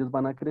 ¿Listo? Ellos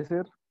van a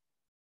crecer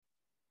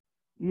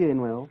y de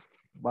nuevo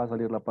va a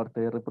salir la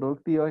parte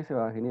reproductiva y se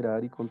va a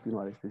generar y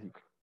continuar este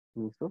ciclo.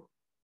 ¿Listo?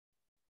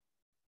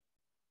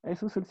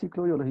 Eso es el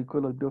ciclo biológico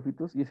de los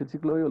biófitos y es el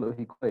ciclo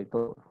biológico de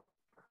todo.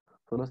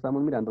 Solo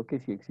estamos mirando que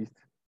sí existe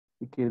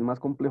y que es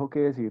más complejo que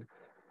decir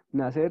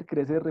nacer,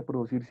 crecer,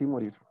 reproducirse y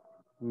morir.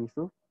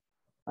 ¿Listo?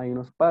 Hay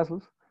unos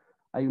pasos,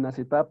 hay unas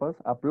etapas,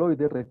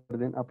 haploide,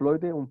 recuerden,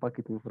 haploide, un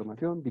paquete de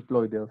información,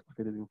 diploide, 2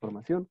 paquetes de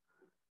información.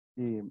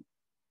 Y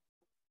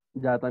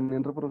ya también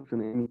en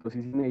reproducción en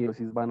mitosis y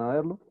meiosis van a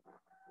verlo.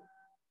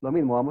 Lo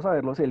mismo, vamos a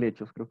ver los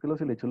helechos. Creo que los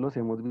helechos los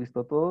hemos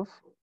visto todos.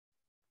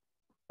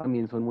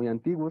 También son muy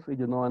antiguos,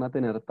 ellos no van a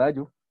tener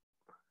tallo.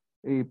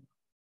 Eh,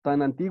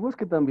 Tan antiguos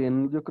que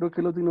también yo creo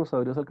que los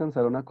dinosaurios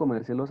alcanzaron a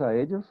comérselos a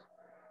ellos.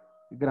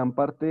 Gran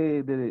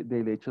parte de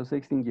helechos se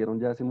extinguieron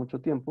ya hace mucho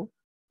tiempo.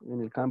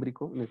 En el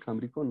cámbrico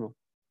no,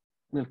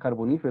 en el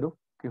carbonífero,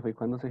 que fue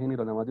cuando se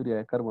generó la mayoría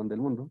de carbón del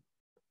mundo.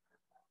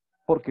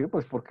 ¿Por qué?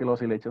 Pues porque los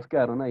helechos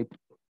quedaron ahí,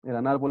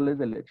 eran árboles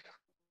de helechos.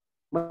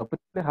 Bueno, pues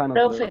lejanos,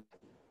 Profe,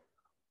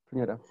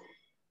 señora.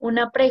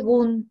 una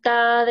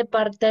pregunta de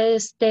parte de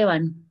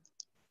Esteban.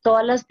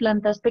 ¿Todas las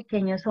plantas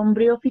pequeñas son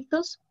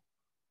briófitos?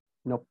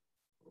 No,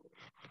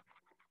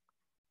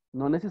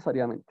 no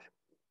necesariamente.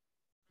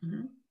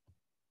 Ujú.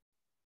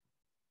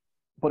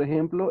 Por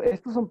ejemplo,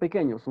 estos son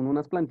pequeños, son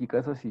unas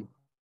planticas así.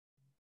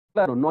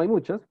 Claro, no hay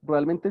muchas.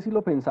 Realmente si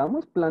lo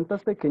pensamos,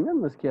 plantas pequeñas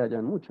no es que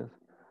hayan muchas.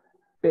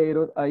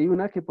 Pero hay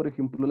una que, por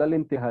ejemplo, la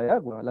lenteja de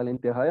agua. La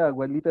lenteja de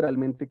agua es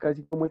literalmente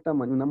casi como el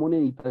tamaño de una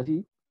monedita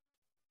así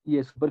y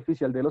es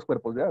superficial de los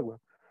cuerpos de agua.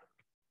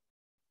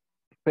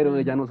 Pero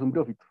ella no es un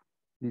briófito.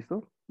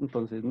 ¿Listo?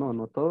 Entonces,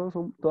 no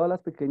todas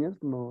las pequeñas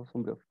no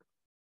son briófitos.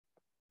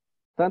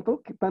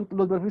 Tanto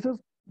los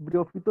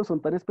briófitos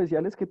son tan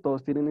especiales que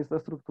todos tienen esta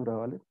estructura,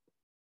 ¿vale?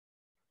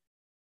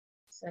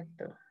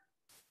 Exacto.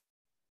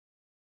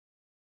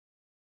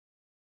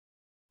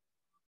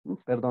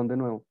 Perdón de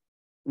nuevo.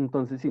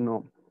 Entonces, si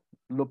no,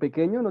 lo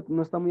pequeño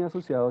no está muy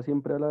asociado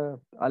siempre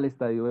al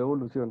estadio de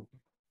evolución.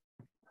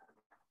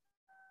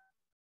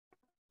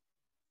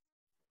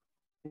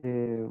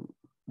 Eh,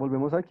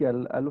 Volvemos aquí a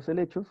los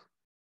helechos.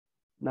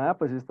 Nada,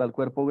 pues está el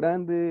cuerpo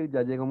grande,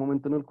 ya llega un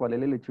momento en el cual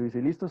el helecho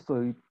dice, listo,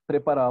 estoy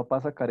preparado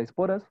para sacar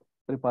esporas,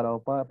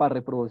 preparado para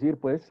reproducir,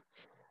 pues.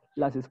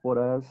 Las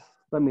esporas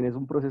también es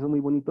un proceso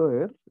muy bonito de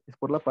ver, es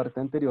por la parte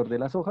anterior de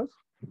las hojas.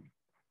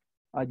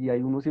 Allí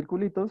hay unos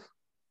circulitos,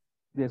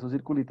 de esos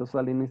circulitos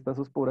salen estas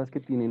esporas que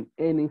tienen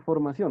N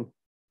información.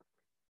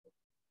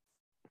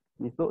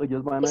 ¿Listo?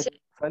 Ellos van a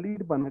Ese,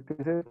 salir, van a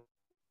crecer,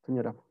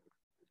 señora.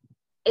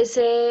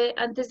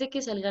 antes de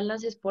que salgan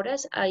las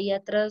esporas, ahí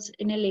atrás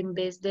en el en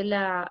vez de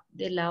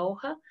la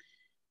hoja,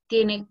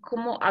 tiene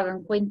como,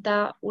 hagan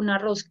cuenta, una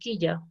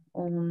rosquilla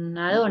o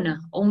una Sí, dona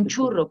o un circulito.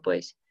 churro,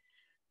 pues.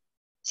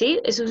 ¿Sí?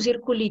 Es un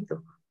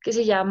circulito que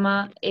se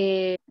llama,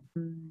 se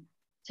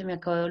me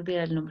acaba de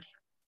olvidar el nombre.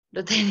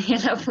 Lo tenía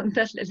en la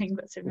punta de la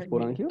lengua, se me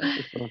olvidó. ¿Esporangio?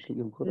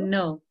 ¿Esporangio?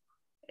 No,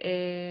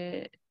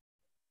 eh,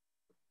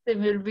 se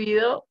me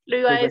olvidó, lo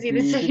iba a Pues decir aquí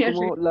en dice serio.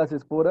 como las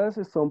esporas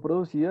son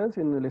producidas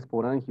en el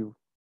esporangio,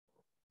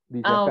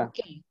 dice Ah, acá. ok,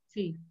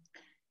 sí.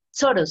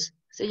 Soros,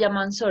 se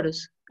llaman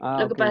soros.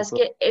 Ah, Lo que ok, pasa es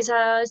que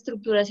esa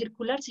estructura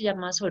circular se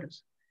llama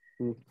soros.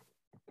 sí.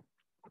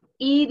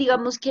 Y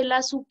digamos que el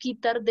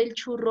azuquitar del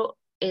churro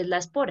es la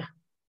espora,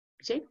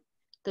 ¿sí?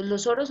 Entonces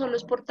los soros son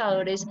los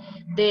portadores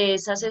de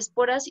esas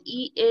esporas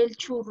y el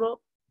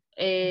churro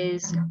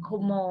es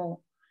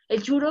como,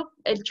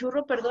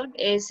 perdón,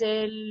 es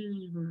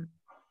el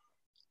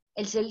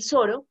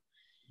soro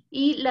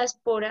y la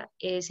espora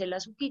es el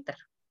azuquitar,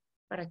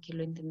 para que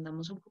lo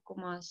entendamos un poco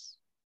más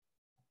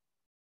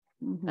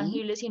Ujú,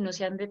 tangible si no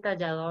se han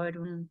detallado a ver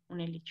un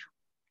helecho.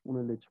 un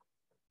helecho.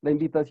 La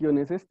invitación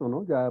es esto,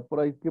 ¿no? Ya por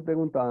ahí que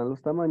preguntaban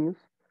los tamaños,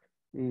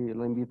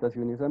 la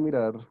invitación es a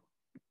mirar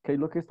qué es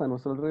lo que está a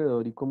nuestro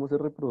alrededor y cómo se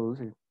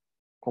reproduce,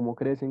 cómo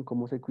crecen,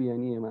 cómo se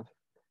cuidan y demás.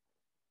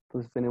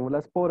 Entonces tenemos la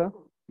espora,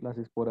 las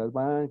esporas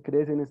van,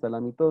 crecen, está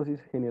la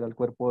mitosis, genera el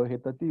cuerpo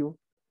vegetativo.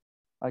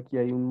 Aquí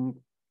hay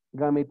un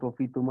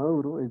gametofito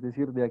maduro, es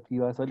decir, de aquí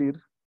va a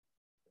salir,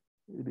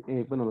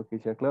 bueno, lo que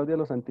decía Claudia,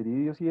 los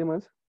anteridios y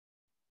demás,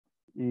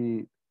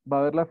 y va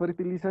a haber la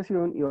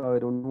fertilización y va a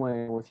haber un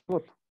nuevo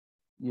cigoto.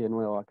 Y de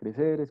nuevo va a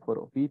crecer,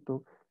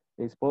 esporofito,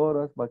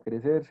 esporas, va a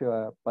crecer,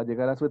 va a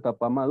llegar a su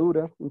etapa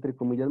madura, entre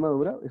comillas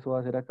madura, eso va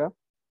a ser acá.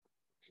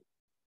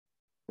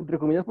 Entre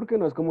comillas porque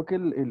no es como que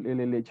el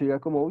helecho diga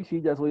como, uy,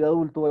 sí, ya soy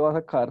adulto, voy a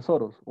sacar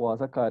soros o va a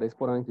sacar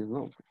esporangios,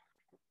 no.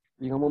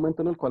 Llega un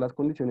momento en el cual las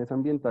condiciones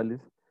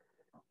ambientales,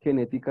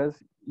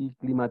 genéticas y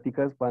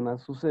climáticas van a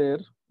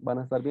suceder, van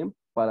a estar bien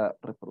para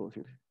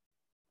reproducirse.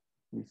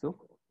 ¿Listo?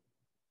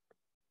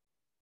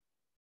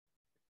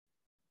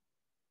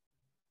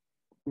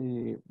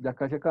 Ya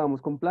casi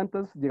acabamos con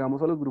plantas,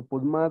 llegamos a los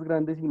grupos más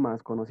grandes y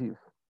más conocidos.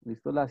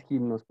 ¿Listo? Las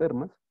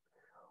gimnospermas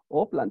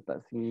o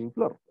plantas sin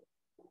flor.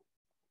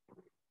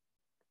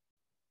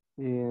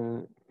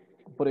 Eh,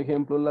 por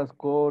ejemplo, las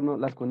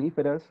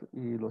coníferas,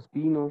 los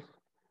pinos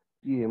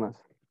y demás.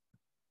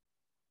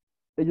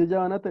 Ellos ya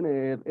van a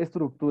tener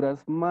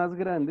estructuras más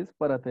grandes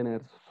para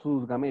tener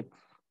sus gametos.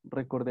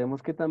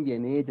 Recordemos que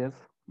también ellas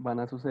va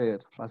a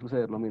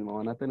suceder lo mismo,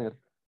 van a tener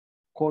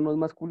conos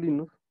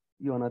masculinos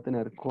y van a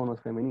tener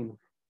conos femeninos.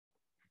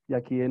 Y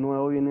aquí de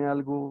nuevo viene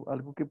algo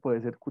que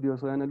puede ser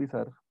curioso de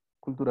analizar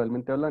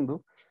culturalmente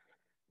hablando.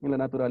 En la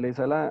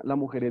naturaleza la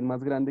mujer es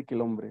más grande que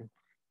el hombre.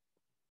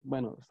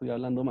 Bueno, estoy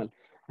hablando mal.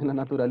 En la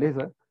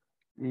naturaleza,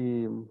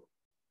 eh,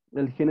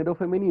 el género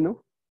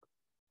femenino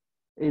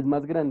es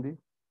más grande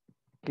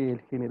que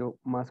el género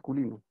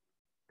masculino,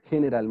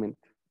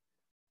 generalmente.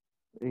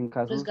 En Los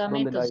casos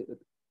donde gametos,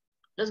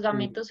 los sí,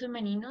 gametos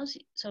femeninos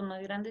son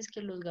más grandes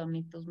que los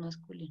gametos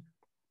masculinos.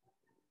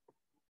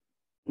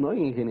 no,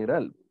 y en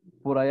general.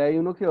 Por ahí hay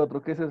uno que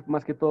otro que es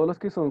más que todos los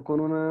que son con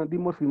un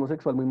dimorfismo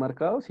sexual muy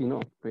marcado, sí, no,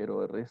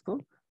 pero el resto,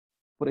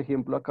 por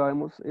ejemplo, acá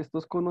vemos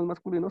estos conos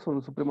masculinos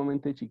son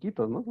supremamente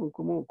chiquitos, ¿no? Son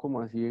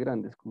como así de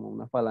grandes, como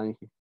una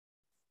falange.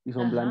 Y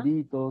son Ajá.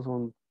 blanditos,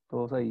 son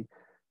todos ahí.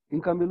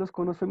 En cambio, los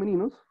conos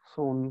femeninos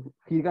son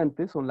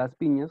gigantes, son las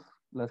piñas,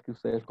 las que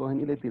ustedes cogen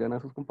y le tiran a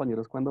sus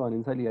compañeros cuando van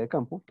en salida de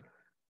campo.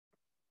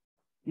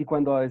 Y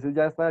cuando a veces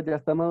ya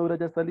está madura,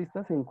 ya está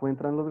lista, se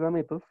encuentran los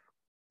gametos.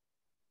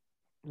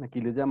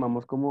 Aquí les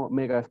llamamos como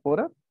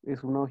megaspora,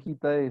 es una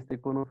hojita de este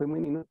cono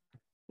femenino.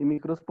 Y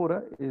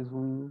microspora es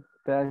un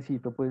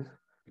pedacito, pues,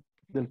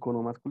 del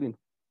cono masculino.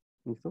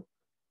 ¿Listo?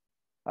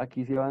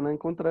 Aquí se van a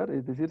encontrar,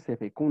 es decir, se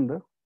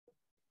fecunda,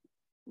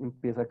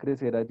 empieza a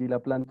crecer allí la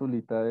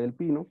plantulita del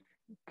pino,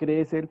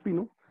 crece el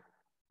pino.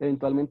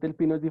 Eventualmente el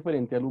pino es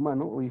diferente al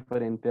humano o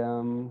diferente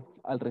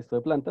al resto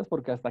de plantas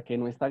porque hasta que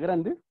no está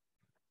grande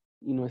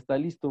y no está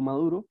listo,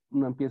 maduro,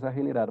 no empieza a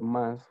generar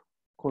más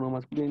cono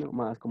masculino,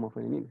 más como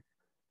femenino.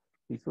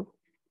 ¿Listo?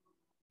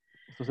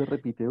 Esto se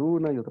repite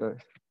una y otra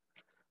vez.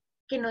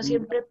 Que no Y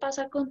siempre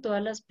pasa con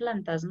todas las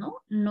plantas, ¿no?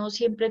 No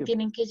siempre sí,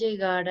 tienen que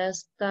llegar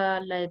hasta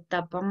la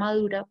etapa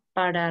madura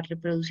para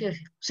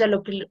reproducirse. O sea,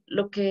 lo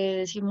que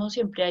decimos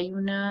siempre hay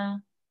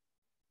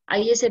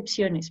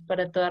excepciones,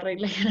 para toda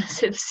regla hay una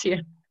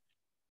excepción.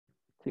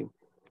 sí,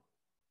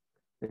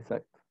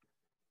 exacto.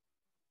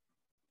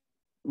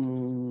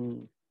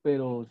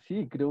 Pero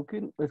sí, creo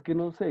que, es que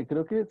no sé,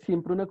 creo que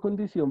siempre una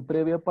condición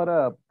previa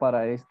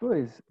para esto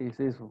es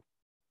eso.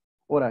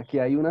 Ahora,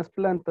 que hay unas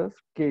plantas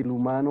que el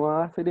humano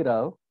ha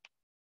acelerado,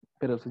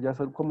 pero eso ya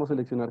son como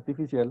selección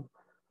artificial,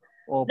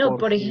 o No,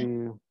 por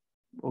ejemplo,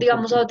 porque, o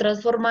digamos a porque,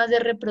 otras formas de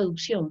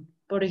reproducción.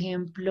 Por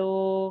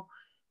ejemplo,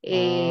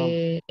 ah,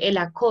 el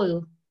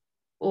acodo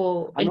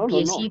o el no, no, no,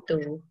 piecito,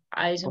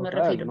 a eso me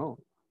total, refiero. no.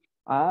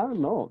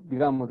 No,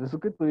 digamos, eso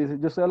que tú dices,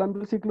 yo estoy hablando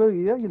del ciclo de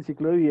vida y el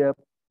ciclo de vida,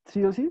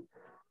 sí o sí,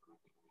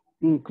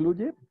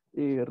 incluye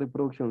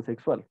reproducción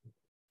sexual.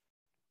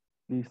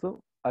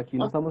 ¿Listo? Aquí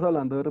no O- estamos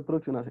hablando de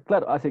reproducción asexual.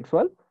 Claro,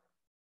 asexual,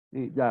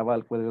 ya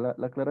vale, cuál es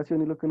la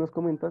aclaración y lo que nos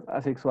comentas.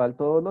 Asexual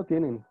todos lo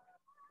tienen.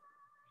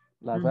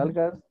 Las Ujú.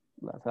 algas,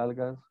 las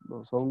algas,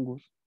 los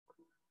hongos,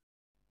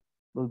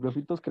 los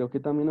biófitos, creo que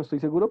también no estoy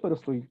seguro, pero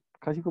estoy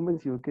casi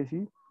convencido que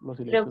sí. Los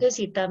Creo helechos, que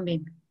sí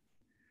también.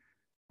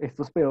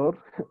 esto es peor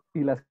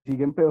y las que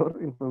siguen peor,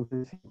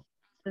 entonces sí,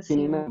 Pues sí.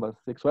 tienen ambas,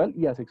 sexual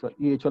y asexual.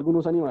 Y de hecho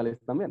algunos animales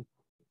también.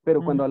 Pero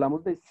Ujú. cuando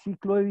hablamos de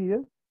ciclo de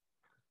vida,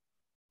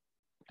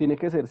 tiene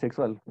que ser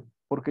sexual,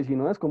 porque si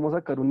no es como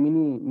sacar un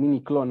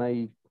mini clon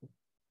ahí,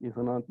 y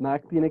eso no, nada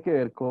tiene que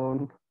ver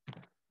con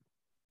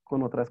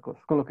otras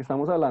cosas, con lo que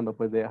estamos hablando,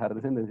 pues de dejar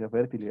descendencia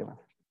fértil y demás.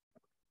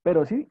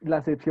 Pero sí, la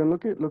excepción,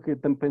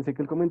 pensé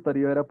que el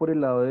comentario era por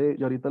el lado de,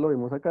 y ahorita lo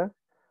vemos acá,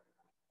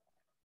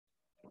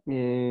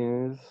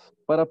 es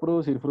para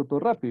producir fruto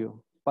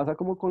rápido. Pasa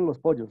como con los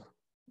pollos,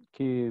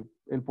 que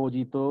el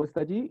pollito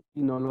está allí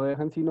y no lo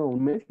dejan sino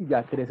un mes y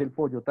ya crece el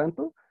pollo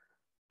tanto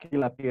que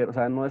la pierde, o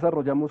sea, no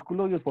desarrolla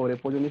músculo y el pobre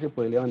pollo ni se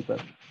puede levantar.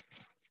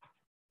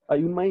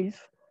 Hay un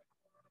maíz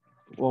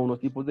o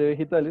unos tipos de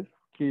vegetales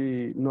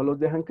que no los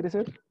dejan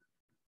crecer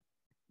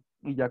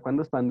y ya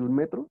cuando están de 1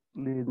 metro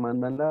les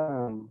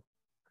mandan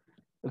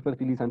el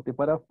fertilizante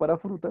para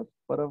fruta,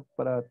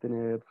 para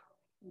tener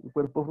un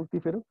cuerpo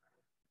fructífero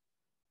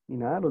y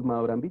nada, los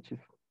maduran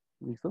biches.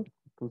 ¿Listo?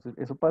 Entonces,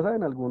 eso pasa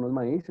en algunos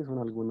maíces o en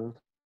algunas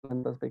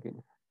plantas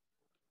pequeñas.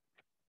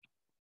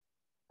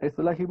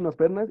 Esto es la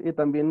gimnospermas y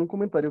también un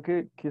comentario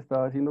que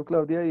estaba haciendo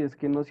Claudia y es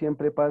que no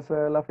siempre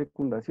pasa la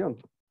fecundación.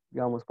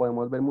 Digamos,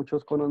 podemos ver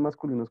muchos conos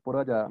masculinos por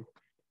allá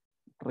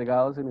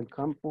regados en el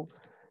campo,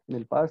 en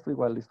el pasto,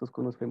 igual estos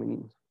conos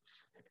femeninos.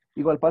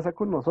 Igual pasa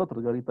con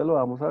nosotros, y ahorita lo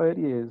vamos a ver,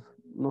 y es,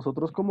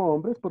 nosotros como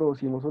hombres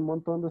producimos un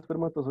montón de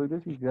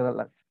espermatozoides y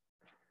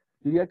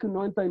diría que un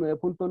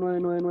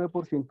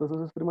 99.999% de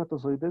esos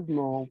espermatozoides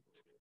no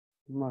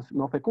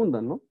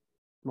fecundan, ¿no?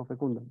 No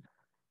fecundan.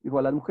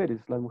 Igual las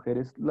mujeres,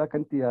 la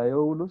cantidad de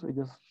óvulos,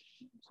 ellas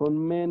son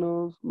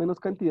menos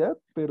cantidad,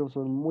 pero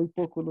son muy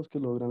pocos los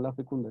que logran la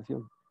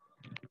fecundación.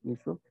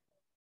 ¿Listo?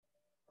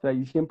 O sea,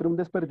 hay siempre un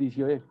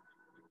desperdicio de.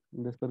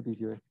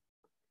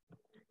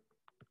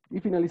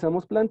 Y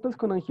finalizamos plantas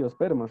con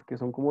angiospermas, que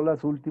son como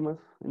las últimas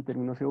en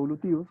términos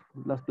evolutivos,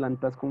 las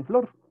plantas con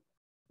flor.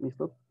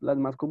 ¿Listo? Las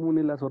más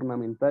comunes, las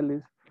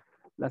ornamentales,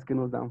 las que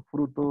nos dan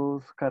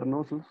frutos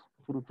carnosos,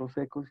 frutos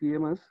secos y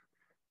demás,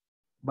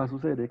 va a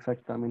suceder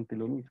exactamente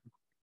lo mismo.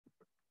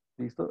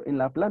 ¿Listo? En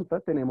la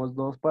planta tenemos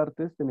dos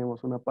partes,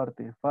 tenemos una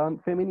parte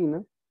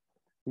femenina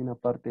y una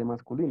parte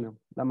masculina.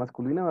 La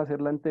masculina va a ser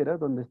la entera,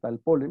 donde está el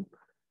polen,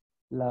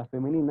 la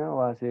femenina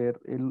va a ser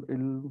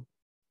el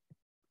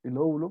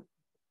óvulo,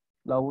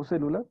 la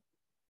ovocélula,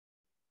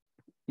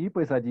 y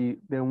pues allí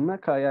de una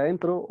cae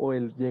adentro o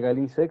llega el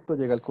insecto,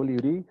 llega el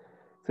colibrí,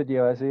 se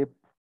lleva ese,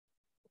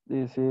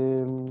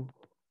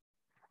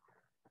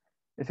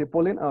 ese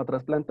polen a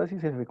otras plantas y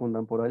se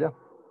fecundan por allá.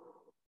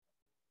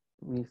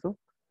 ¿Listo?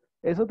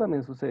 Eso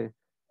también sucede.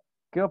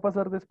 ¿Qué va a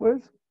pasar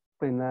después?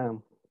 Pues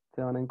nada,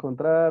 se van a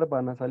encontrar,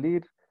 van a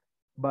salir,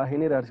 va a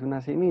generarse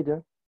una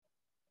semilla,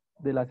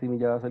 de la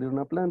semilla va a salir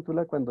una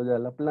plántula, cuando ya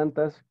la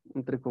planta es,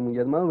 entre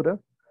comillas, madura,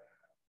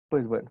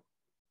 pues bueno,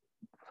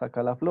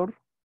 saca la flor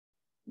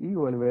y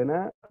vuelven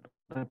a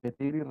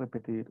repetir y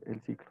repetir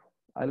el ciclo.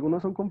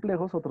 Algunos son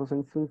complejos, otros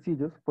son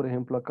sencillos. Por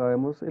ejemplo, acá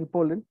vemos el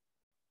polen,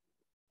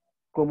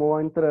 cómo va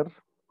a entrar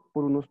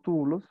por unos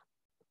túbulos,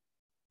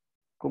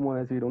 como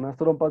decir, unas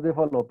trompas de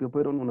falopio,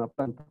 pero en una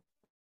planta.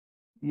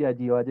 Y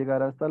allí va a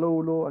llegar hasta el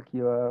óvulo, aquí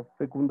va a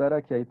fecundar,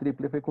 aquí hay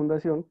triple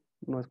fecundación,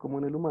 no es como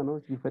en el humano,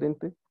 es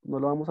diferente, no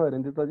lo vamos a ver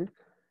en detalle.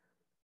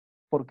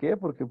 ¿Por qué?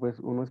 Porque pues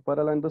uno es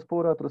para la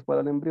endospora, otro es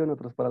para el embrión,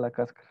 otro es para la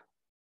cáscara.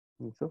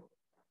 ¿Listo?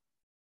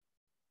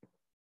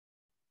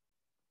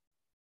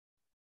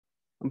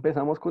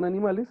 Empezamos con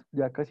animales,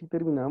 ya casi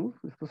terminamos.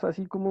 Esto es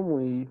así como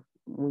muy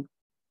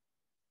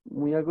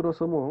a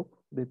grosso modo,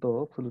 de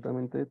todo,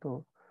 absolutamente de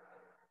todo.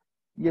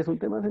 Y es un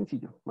tema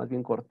sencillo, más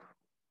bien corto.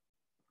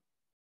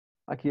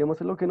 Aquí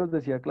vemos lo que nos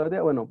decía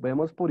Claudia. Bueno,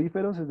 vemos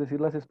poríferos, es decir,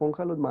 las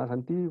esponjas, los más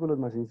antiguos, los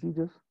más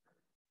sencillos.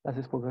 Las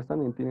esponjas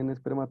también tienen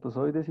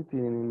espermatozoides y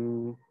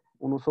tienen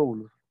unos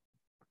óvulos.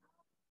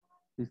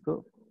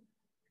 ¿Listo?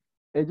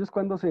 Ellos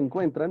cuando se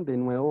encuentran, de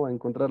nuevo va a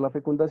encontrar la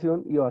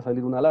fecundación y va a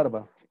salir una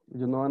larva.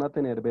 Ellos no van a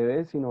tener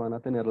bebés, sino van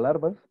a tener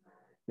larvas.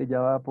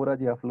 Ella va por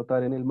allí a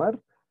flotar en el mar,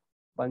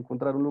 va a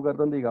encontrar un lugar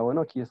donde diga, bueno,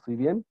 aquí estoy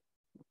bien,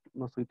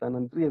 no estoy tan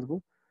en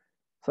riesgo.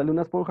 Sale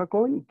una esponja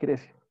joven y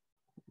crece.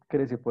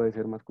 Crece, puede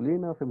ser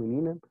masculina,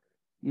 femenina,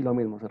 y lo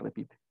mismo se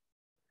repite.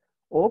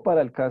 O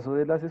para el caso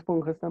de las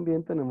esponjas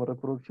también tenemos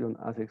reproducción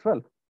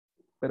asexual,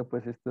 pero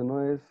pues esto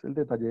no es el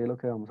detalle de lo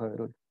que vamos a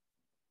ver hoy.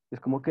 Es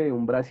como que de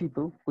un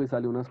bracito pues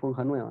sale una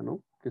esponja nueva,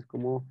 ¿no? Que es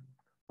como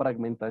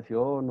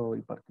fragmentación o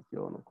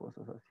bipartición o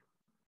cosas así.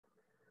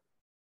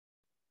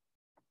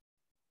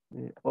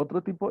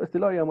 Otro tipo, este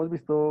lo habíamos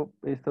visto,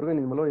 este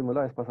organismo lo vimos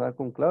la vez pasada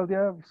con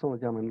Claudia,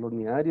 llaman los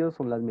nidarios,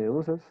 son las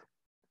medusas.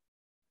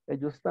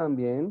 Ellos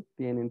también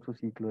tienen su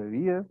ciclo de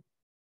vida.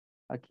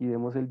 Aquí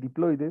vemos el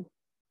diploide.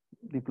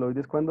 Diploide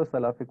es cuando está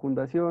la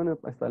fecundación,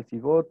 está el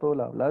cigoto,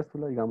 la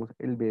blástula, digamos,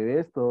 el bebé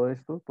es todo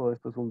esto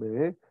es un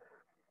bebé.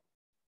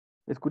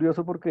 Es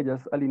curioso porque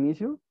ellas al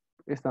inicio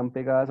están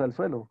pegadas al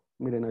suelo.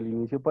 Miren, al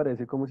inicio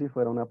parece como si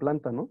fuera una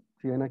planta, ¿no?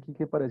 Si ven aquí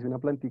que parece una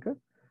plantica,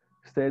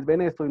 ustedes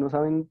ven esto y no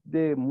saben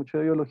de mucho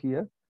de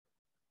biología,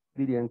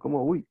 dirían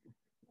como, uy,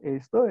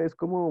 esto es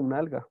como un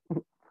alga.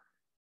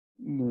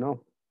 Y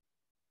no,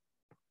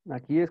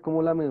 aquí es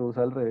como la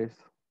medusa al revés.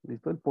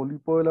 ¿Listo? El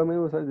pólipo de la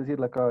medusa, es decir,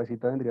 la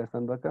cabecita vendría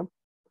estando acá.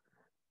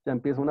 Ya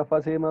empieza una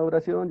fase de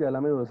maduración, ya la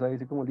medusa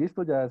dice como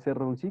listo, ya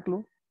cerró un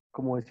ciclo,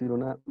 como decir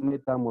una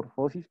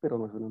metamorfosis, pero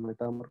no es una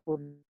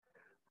metamorfosis.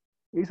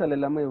 Y sale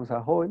la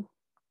medusa joven.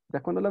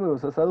 Ya cuando la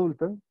medusa es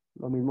adulta,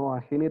 lo mismo va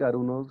a generar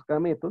unos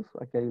gametos.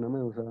 Aquí hay una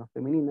medusa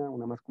femenina,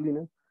 una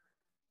masculina.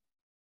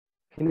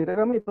 Genera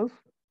gametos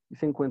y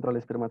se encuentra el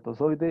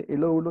espermatozoide,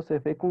 el óvulo se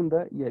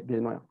fecunda y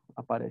de nuevo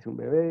aparece un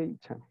bebé y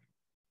chan.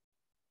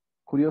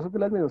 Curioso que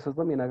las medusas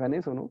también hagan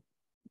eso, ¿no?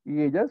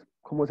 Y ellas,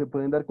 como se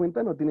pueden dar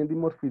cuenta, no tienen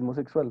dimorfismo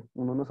sexual.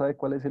 Uno no sabe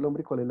cuál es el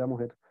hombre y cuál es la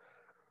mujer,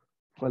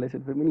 cuál es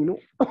el femenino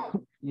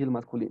y el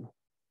masculino.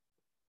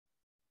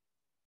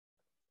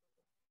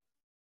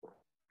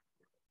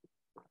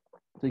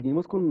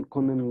 Seguimos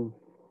con el,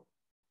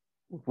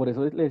 por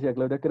eso le decía a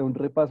Claudia que era un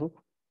repaso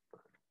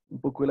un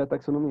poco de la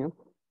taxonomía.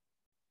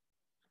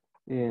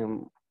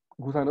 Em,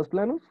 Gusanos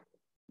planos,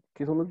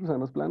 ¿qué son los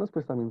gusanos planos?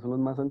 Pues también son los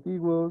más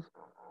antiguos,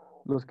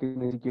 los que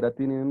ni siquiera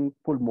tienen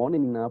pulmones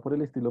ni nada por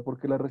el estilo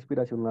porque la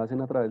respiración la hacen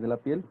a través de la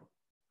piel.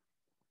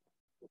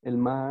 El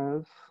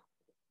más,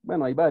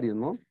 bueno, hay varios,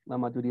 ¿no? La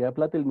mayoría de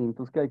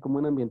platelmintos que hay como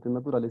en ambientes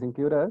naturales en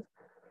quebradas,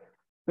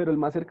 pero el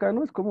más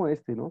cercano es como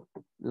este, ¿no?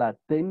 La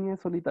tenia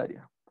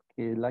solitaria,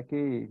 que es la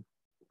que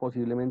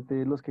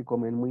posiblemente los que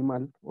comen muy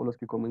mal o los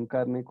que comen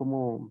carne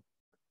como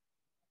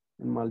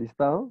en mal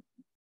estado,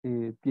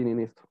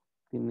 tienen esto,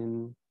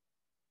 tienen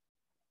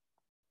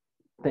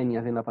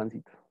tenias en la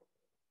pancita.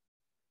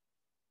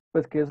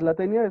 Pues, ¿qué es la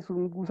tenia? Es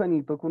un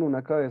gusanito con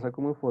una cabeza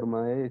como en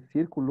forma de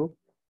círculo.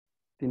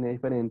 Tiene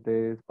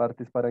diferentes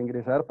partes para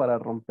ingresar, para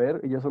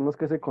romper. Ellos son los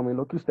que se comen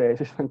lo que ustedes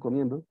están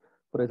comiendo.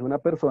 Por eso una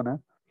persona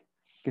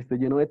que esté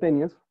lleno de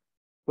tenias,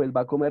 pues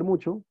va a comer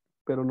mucho,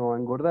 pero no va a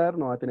engordar,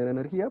 no va a tener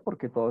energía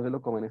porque todo se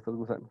lo comen estos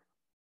gusanos.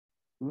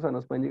 Los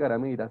gusanos pueden llegar a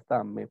medir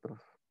hasta metros.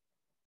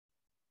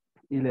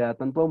 Y le da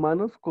tanto a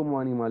humanos como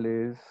a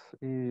animales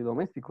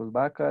domésticos,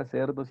 vacas,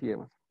 cerdos y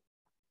demás.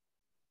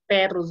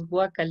 Perros,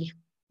 guacali.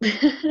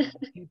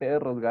 Y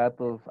perros,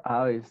 gatos,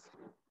 aves.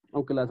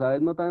 Aunque las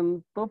aves no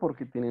tanto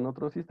porque tienen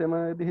otro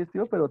sistema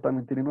digestivo, pero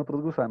también tienen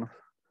otros gusanos.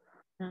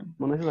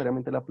 No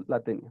necesariamente la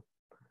tenia.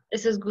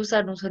 Esos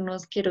gusanos son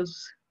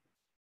asquerosos.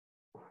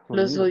 Son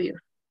Los lindos. odio.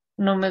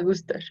 No me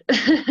gustan.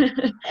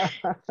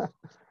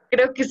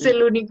 Creo que es Es-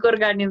 el único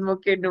organismo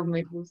que no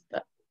me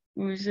gusta.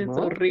 Uy, es ¿No?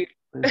 horrible.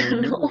 Pues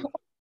son No, lindos.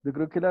 Yo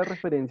creo que la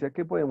referencia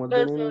que podemos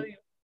ver los odio.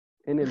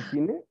 en el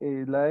cine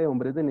es la de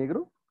Hombres de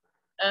Negro.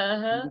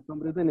 Ajá. ¿Viste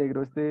Hombres de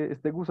Negro,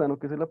 este gusano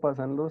que se la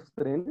pasa en los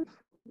trenes,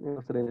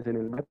 en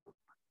el metro.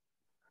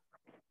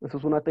 Eso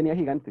es una tenia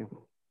gigante.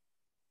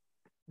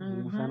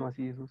 Un gusano Ujú.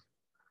 así,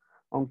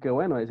 aunque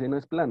bueno, ese no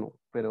es plano,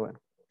 pero bueno,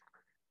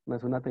 no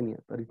es una tenia.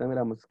 Ahorita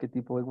miramos qué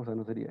tipo de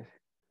gusano sería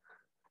ese.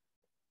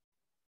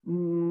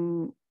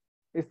 Mm,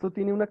 Esto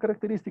tiene una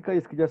característica y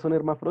es que ya son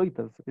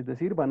hermafroditas, es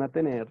decir, van a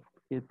tener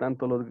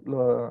tanto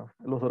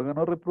los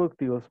órganos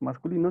reproductivos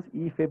masculinos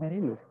y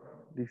femeninos.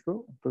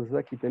 ¿Listo? Entonces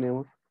aquí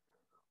tenemos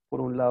por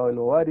un lado el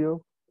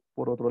ovario,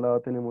 por otro lado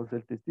tenemos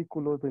el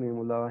testículo,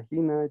 tenemos la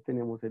vagina,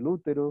 tenemos el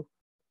útero,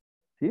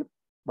 ¿sí?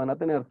 Van a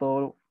tener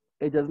todo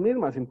ellas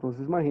mismas,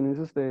 entonces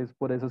imagínense ustedes,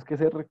 por eso es que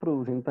se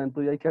reproducen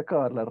tanto y hay que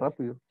acabarlas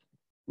rápido.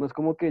 No es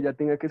como que ella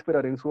tenga que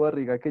esperar en su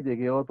barriga que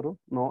llegue otro,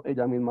 no,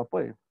 ella misma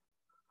puede.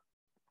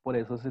 Por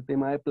eso ese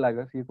tema de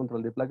plagas y de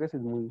control de plagas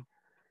es muy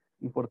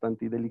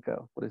importante y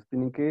delicado. Por eso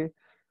tienen que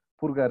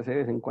purgarse de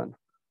vez en cuando.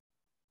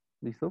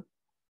 ¿Listo?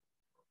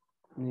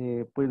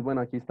 Pues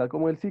bueno, aquí está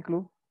como el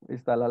ciclo,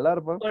 está la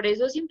larva. Por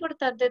eso es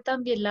importante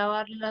también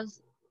lavar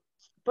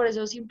por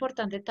eso es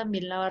importante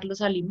también lavar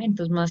los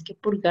alimentos, más que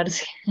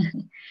purgarse.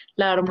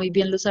 Lavar muy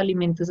bien los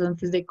alimentos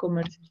antes de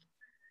comerse.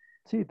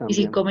 Sí, Y si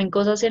también. comen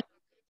cosas en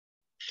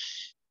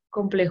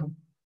complejo.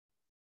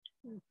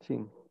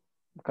 Sí.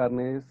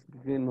 Carnes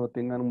que no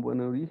tengan un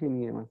buen origen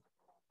y demás.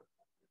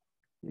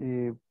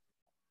 Eh,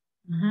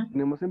 Ujú,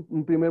 Tenemos en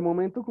un primer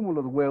momento como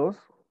los huevos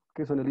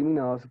que son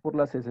eliminados por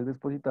las heces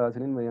depositadas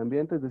en el medio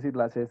ambiente, es decir,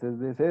 las heces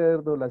de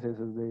cerdo, las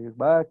heces de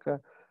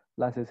vaca,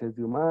 las heces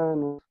de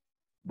humanos,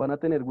 van a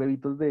tener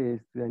huevitos de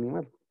este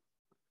animal.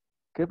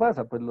 ¿Qué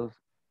pasa? Pues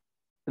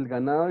el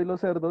ganado y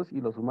los cerdos y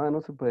los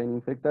humanos se pueden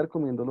infectar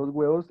comiendo los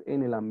huevos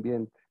en el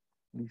ambiente.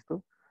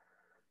 ¿Listo?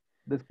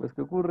 Después,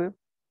 ¿qué ocurre?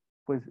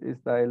 Pues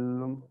está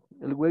el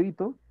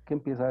huevito que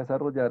empieza a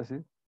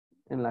desarrollarse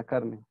en la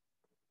carne.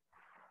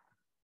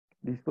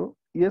 ¿Listo?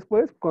 Y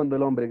después, cuando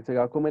el hombre se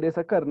va a comer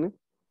esa carne,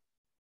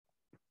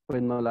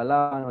 pues no la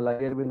lava, no la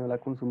hierve, no la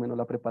consume, no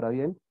la prepara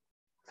bien.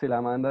 Se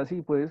la manda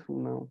así, pues,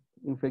 una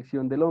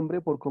infección del hombre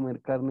por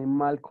comer carne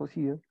mal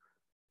cocida.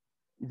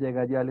 Y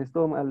llega ya al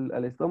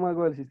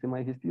estómago, al sistema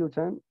digestivo,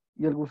 chan,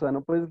 y el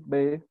gusano pues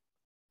ve,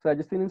 o sea,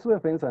 ellos tienen su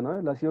defensa, ¿no?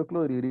 El ácido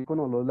clorhídrico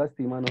no los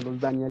lastima, no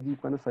los daña allí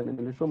cuando están en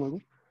el estómago,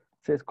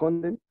 se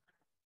esconden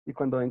y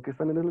cuando ven que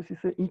están en los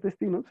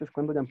intestinos es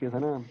cuando ya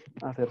empiezan a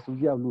hacer sus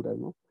diabluras,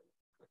 ¿no?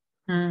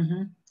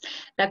 ujú.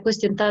 La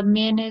cuestión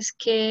también es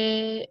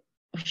que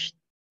ush,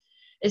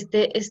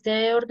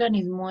 este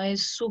organismo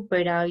es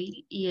súper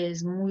hábil y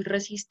es muy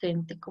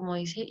resistente, como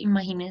dice,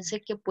 imagínense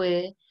que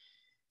puede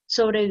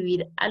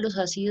sobrevivir a los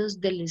ácidos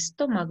del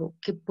estómago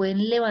que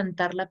pueden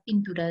levantar la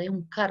pintura de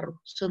un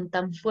carro. Son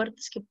tan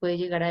fuertes que puede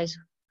llegar a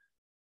eso.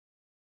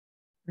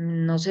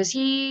 No sé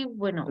si,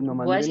 bueno, Pues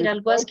nomás voy a miren decir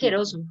algo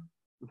asqueroso.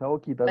 esa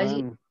boquita Voy a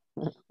decir, tan,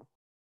 que,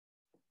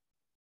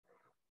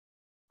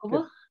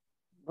 ¿cómo?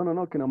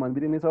 no, que nomás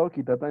miren esa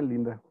boquita tan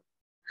linda.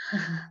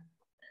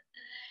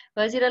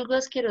 Voy a decir algo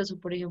asqueroso.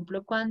 Por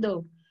ejemplo,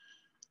 cuando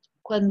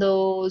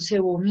se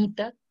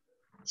vomita,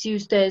 si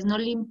ustedes no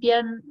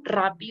limpian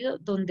rápido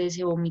donde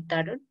se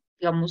vomitaron,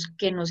 digamos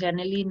que no sea en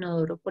el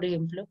inodoro, por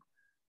ejemplo,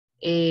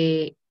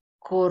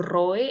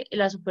 corroe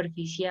la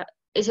superficie.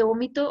 Ese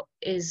vómito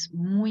es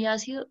muy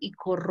ácido y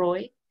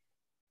corroe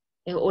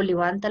o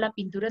levanta la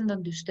pintura en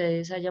donde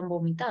ustedes hayan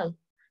vomitado,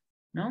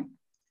 ¿no?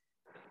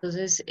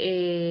 Entonces,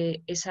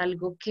 es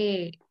algo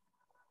que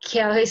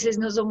a veces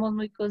no somos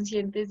muy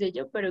conscientes de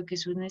ello, pero que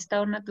es un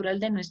estado natural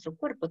de nuestro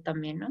cuerpo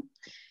también, ¿no?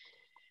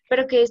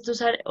 Pero que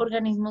estos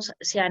organismos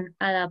se han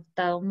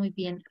adaptado muy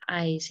bien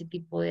a ese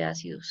tipo de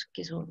ácidos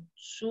que son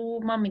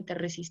sumamente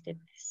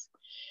resistentes.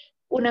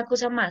 Una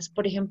cosa más,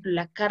 por ejemplo,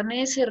 la carne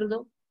de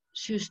cerdo,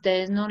 si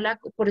ustedes no la,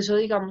 por eso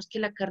digamos que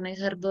la carne de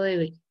cerdo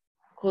debe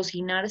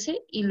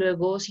cocinarse y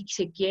luego, si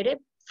se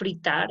quiere,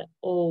 fritar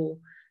o,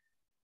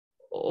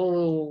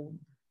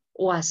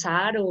 o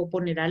asar o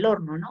poner al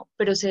horno, ¿no?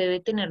 Pero se debe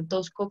tener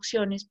dos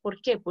cocciones.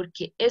 ¿Por qué?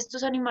 Porque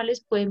estos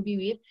animales pueden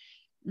vivir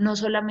no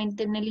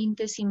solamente en el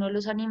intestino de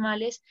los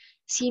animales,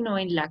 sino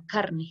en la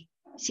carne,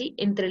 ¿sí?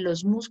 Entre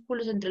los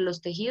músculos, entre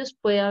los tejidos,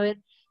 puede haber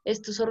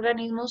estos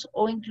organismos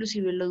o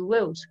inclusive los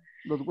huevos.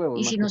 Los huevos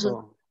Y más si que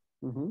nosotros,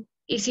 todo. Ujú.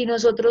 y si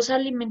nosotros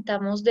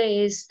alimentamos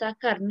de esta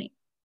carne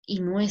y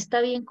no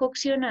está bien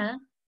coccionada,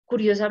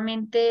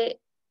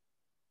 curiosamente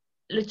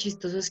lo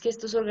chistoso es que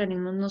estos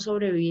organismos no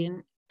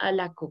sobreviven a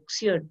la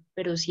cocción,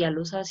 pero sí a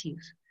los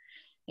ácidos.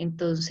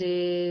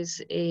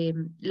 Entonces,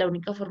 la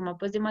única forma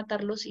pues de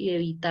matarlos y de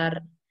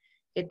evitar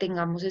que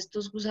tengamos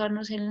estos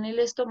gusanos en el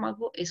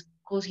estómago es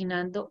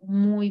cocinando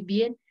muy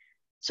bien,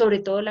 sobre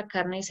todo la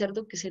carne de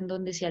cerdo, que es en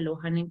donde se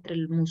alojan entre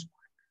el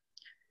músculo.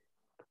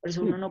 Por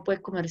eso Sí, uno no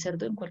puede comer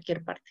cerdo en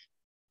cualquier parte.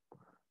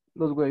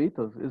 los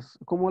huevitos, es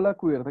como la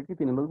cubierta que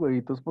tienen los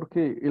huevitos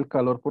porque el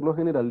calor por lo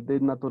general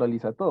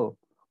desnaturaliza todo.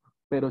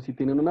 Pero si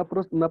tienen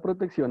una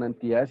protección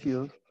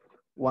antiácidos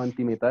o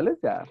antimetales,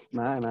 ya,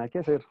 nada que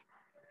hacer,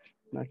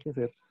 nada que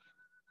hacer.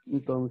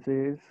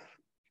 Entonces,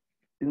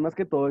 es más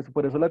que todo eso,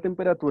 por eso la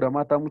temperatura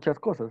mata muchas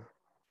cosas.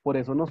 Por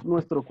eso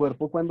nuestro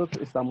cuerpo cuando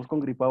estamos con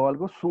gripa o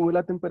algo sube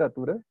la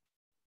temperatura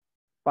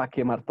para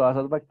quemar todas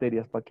esas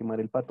bacterias, para quemar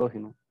el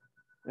patógeno.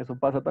 Eso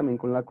pasa también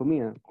con la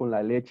comida, con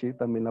la leche,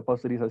 también la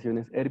pasteurización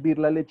es hervir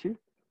la leche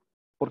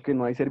porque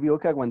no hay ser vivo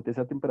que aguante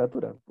esa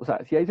temperatura. O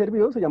sea, si hay ser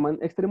vivos, se llaman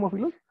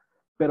extremófilos,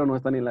 pero no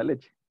están en la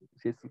leche.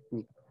 Si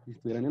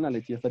estuvieran en la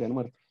leche ya estarían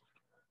muertos.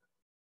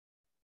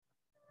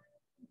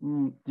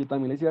 Yo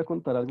también les iba a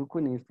contar algo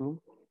con esto.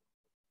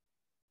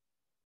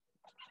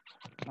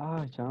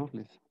 Ay,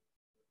 chanfles.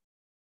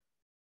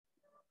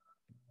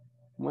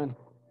 Bueno,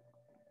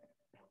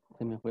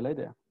 se me fue la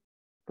idea.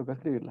 Toca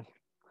escribirlas.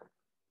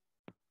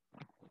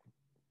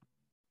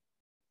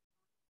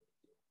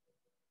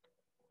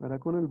 Ahora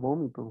con el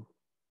vómito.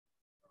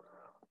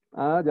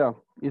 Ah, ya.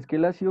 Y es que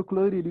el ácido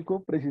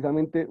clorhídrico,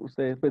 precisamente,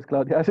 ustedes, pues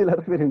Claudia hace la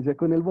referencia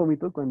con el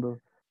vómito cuando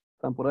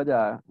están por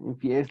allá en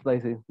fiesta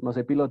y no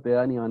se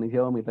pilotean y van y se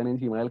vomitan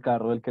encima del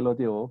carro del que los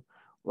llevó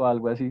o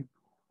algo así.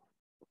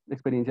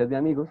 Experiencias de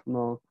amigos,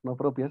 no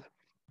propias.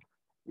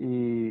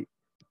 Y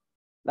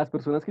las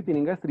personas que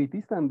tienen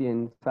gastritis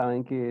también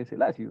saben que es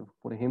el ácido,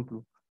 por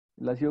ejemplo.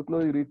 El ácido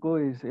clorhídrico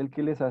es el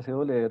que les hace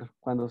doler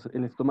cuando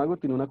el estómago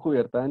tiene una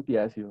cubierta de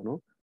antiácido,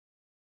 ¿no?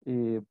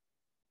 Eh,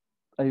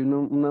 hay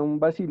un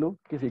bacilo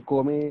que se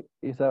come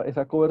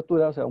esa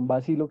cobertura, o sea, un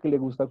bacilo que le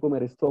gusta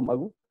comer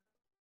estómago,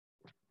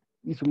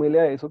 y súmele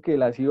a eso que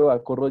el ácido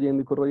va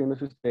corroyendo y corroyendo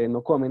si ustedes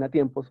no comen a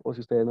tiempos o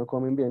si ustedes no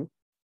comen bien,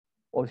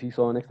 o si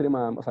son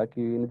extremadamente, o sea,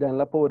 que viven ya en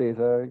la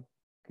pobreza,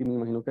 que me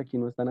imagino que aquí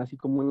no están así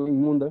como en la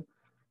inmunda,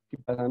 que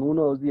pasan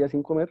 1 o 2 días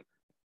sin comer,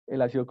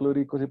 el ácido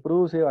clorhídrico se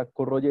produce, va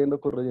corroyendo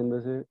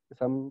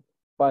esa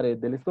pared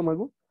del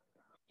estómago,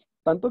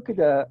 tanto que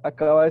ya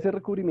acaba ese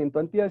recubrimiento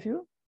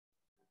antiácido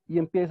y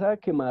empieza a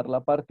quemar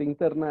la parte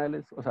interna,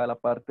 o sea, la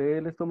parte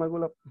del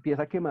estómago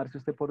empieza a quemarse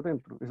usted por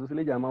dentro. Eso se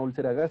le llama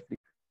úlcera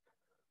gástrica.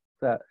 O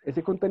sea,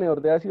 ese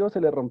contenedor de ácido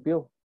se le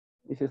rompió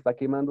y se está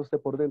quemando usted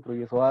por dentro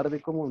y eso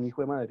arde como un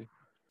hijo de madre.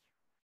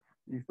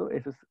 ¿Listo?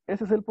 Ese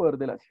es el poder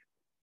del ácido.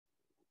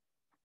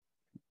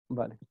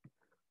 Vale.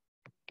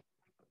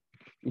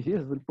 Y sí,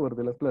 ese es el poder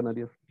de las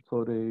planarias,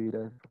 sobrevivir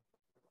a eso.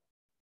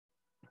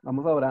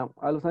 Vamos ahora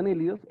a los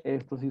anélidos.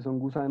 Estos sí son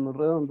gusanos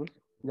redondos,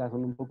 ya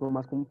son un poco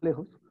más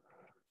complejos.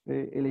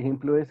 El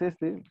ejemplo es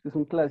este es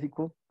un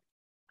clásico,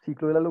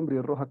 ciclo de la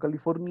lombriz roja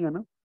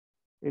californiana.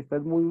 Esta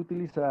es muy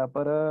utilizada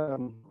para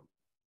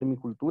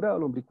semicultura o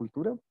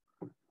lombricultura.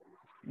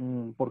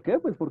 ¿Por qué?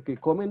 Pues porque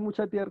comen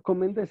mucha tierra,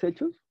 comen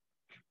desechos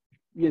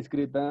y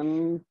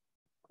excretan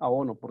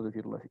abono, por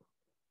decirlo así.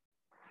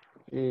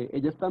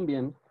 Ellos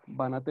también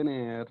van a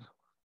tener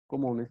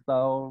como un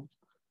estado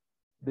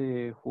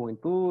de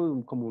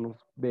juventud, como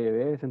unos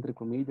bebés, entre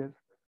comillas,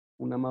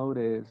 una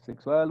madurez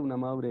sexual, una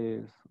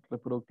madurez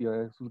reproductiva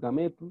de sus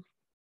gametos,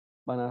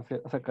 van a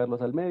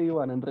sacarlos al medio,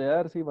 van a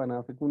enredarse y van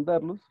a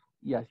fecundarlos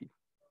y así.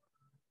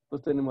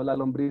 Entonces tenemos la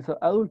lombriz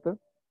adulta.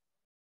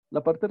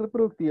 La parte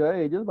reproductiva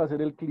de ellos va a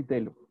ser el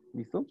clitelo,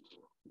 ¿listo?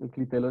 El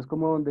clitelo es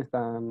como donde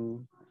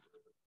están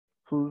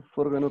sus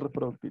órganos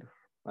reproductivos.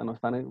 O sea, no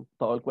están en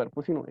todo el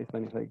cuerpo, sino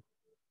están ahí.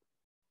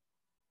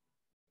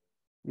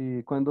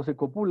 Y cuando se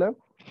copula,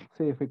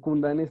 se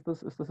fecundan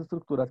estas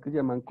estructuras que se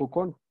llaman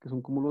cocón, que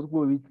son como los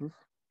huevitos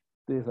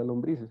de esas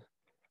lombrices,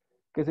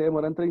 que se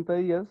demoran 30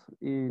 días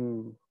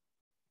en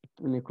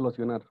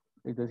eclosionar,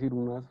 es decir,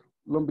 unas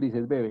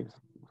lombrices bebés.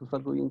 Eso es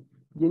algo bien,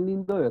 bien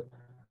lindo de ver.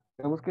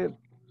 Digamos que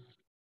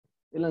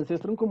el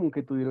ancestro en común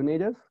que tuvieron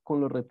ellas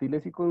con los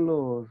reptiles y con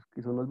los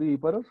que son los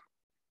vivíparos,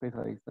 pues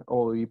ahí está,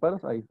 o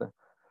vivíparos, ahí está.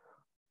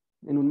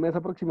 En un mes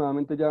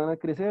aproximadamente ya van a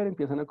crecer,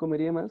 empiezan a comer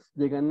y demás,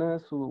 llegan a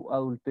su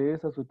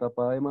adultez, a su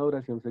etapa de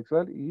maduración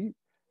sexual y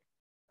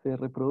se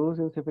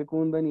reproducen, se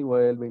fecundan y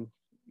vuelven.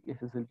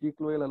 Ese es el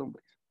ciclo de la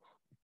lombriz.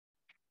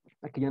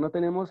 Aquí ya no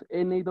tenemos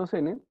N y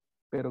 2N,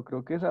 pero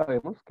creo que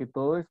sabemos que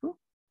todo esto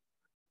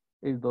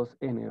es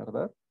 2N,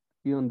 ¿verdad?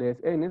 Y donde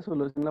es N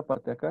solo es en la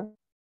parte de acá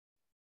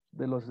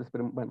de los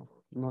espermas, bueno,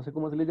 no sé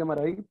cómo se les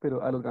llamará ahí,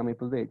 pero a los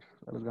gametos de ellos,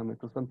 a los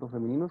gametos tanto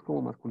femeninos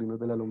como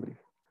masculinos de la lombriz.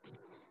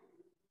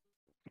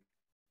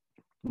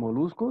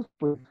 Moluscos,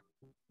 pues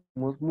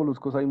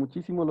moluscos hay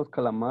muchísimos, los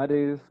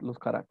calamares, los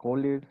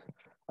caracoles.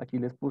 Aquí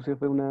les puse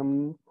fue una,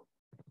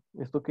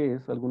 ¿esto qué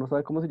es? ¿Alguno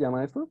sabe cómo se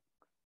llama esto?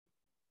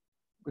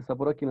 ¿Está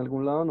por aquí en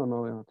algún lado? No,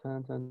 no veo.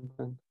 Chan, chan,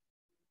 chan.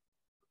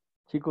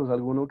 Chicos,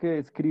 alguno que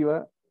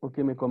escriba o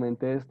que me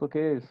comente esto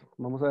qué es.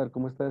 Vamos a ver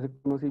cómo está ese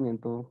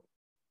conocimiento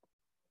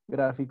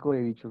gráfico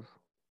de bichos.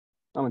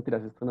 No,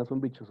 mentiras, esto no es un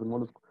bicho, es un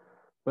molusco.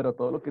 Pero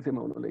todo lo que se me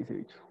uno le dice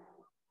bicho.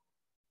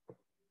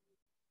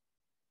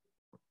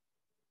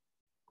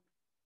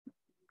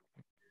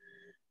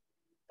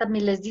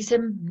 También les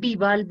dicen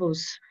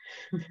bivalvos.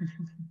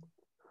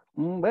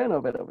 Bueno,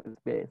 pero pues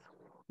ves.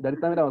 Ya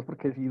ahorita miramos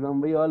porque si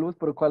son bivalvos,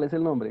 pero ¿cuál es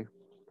el nombre?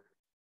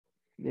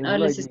 No,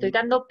 Démoslo les estoy ahí.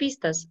 dando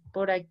pistas.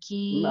 Por No, pero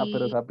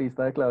aquí, esa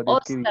pista de Claudia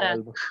es que ostra.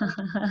 bivalvo.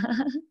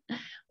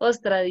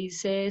 Ostra,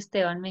 dice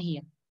Esteban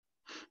Mejía.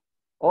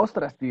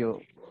 Ostras, tío.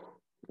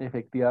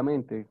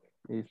 Efectivamente,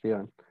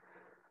 Esteban.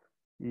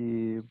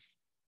 Y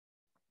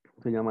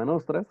se llaman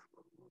ostras,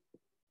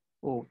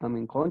 o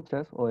también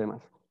conchas, o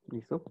demás.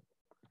 ¿Listo?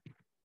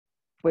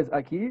 Pues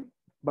aquí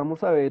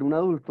vamos a ver un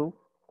adulto.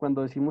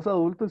 Cuando decimos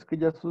adulto es que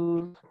ya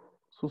sus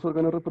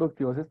órganos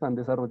reproductivos están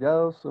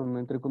desarrollados, son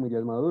entre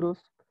comillas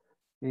maduros,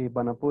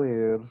 van a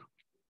poder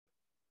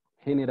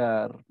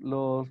generar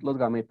los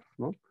gametos,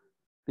 ¿no?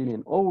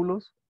 Tienen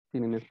óvulos,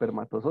 tienen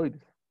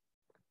espermatozoides.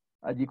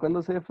 Allí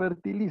cuando se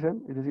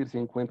fertilizan, es decir, se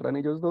encuentran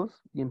ellos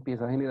dos y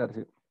empieza a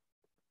generarse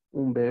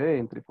un bebé,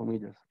 entre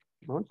comillas,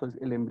 ¿no?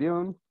 Entonces, el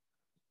embrión,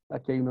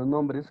 aquí hay unos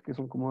nombres que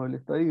son como del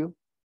estadio,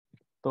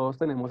 todos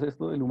tenemos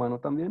esto, el humano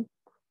también,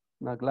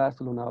 una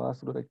glástula, una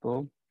bástula y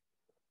todo,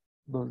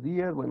 2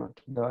 días, bueno,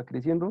 aquí ya va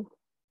creciendo,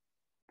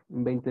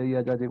 en 20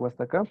 días ya llegó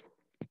hasta acá,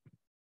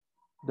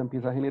 ya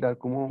empieza a generar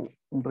como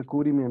un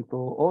recubrimiento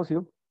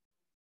óseo,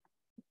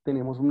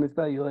 tenemos un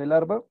estadio de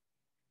larva,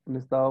 un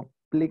estado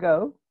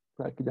plegado,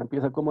 o sea, que ya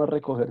empieza como a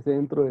recogerse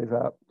dentro de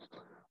esa,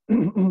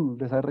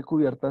 de esa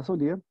recubierta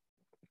sólida,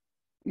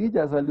 y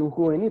ya sale un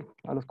juvenil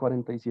a los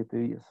 47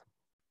 días.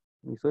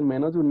 Listo, en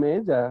menos de un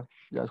mes ya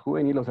es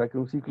juvenil, o sea que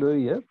un ciclo de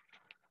vida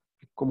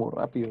como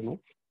rápido, ¿no?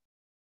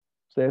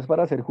 Ustedes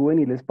para ser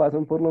juveniles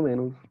pasan por lo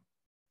menos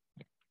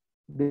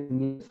de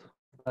niños,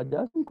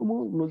 allá son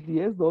como unos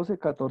 10 12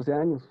 14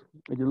 años.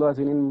 Ellos lo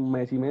hacen en un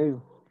mes y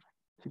medio,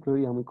 ciclo de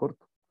vida muy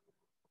corto.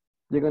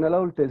 Llegan a la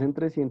adultez en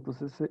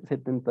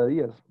 370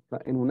 días. O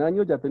sea, en un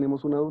año ya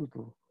tenemos un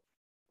adulto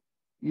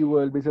y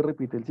vuelve y se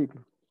repite el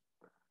ciclo.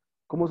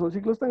 Como son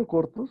ciclos tan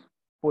cortos,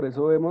 por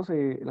eso vemos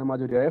la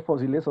mayoría de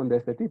fósiles son de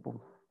este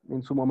tipo.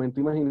 En su momento,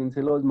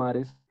 imagínense los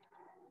mares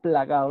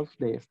plagados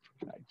de esto,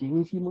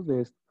 llenísimos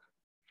de esto,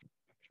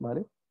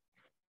 ¿vale?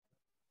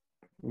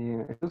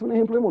 Este es un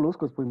ejemplo de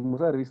moluscos,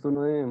 pudimos haber visto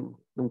uno de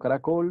un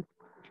caracol,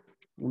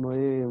 uno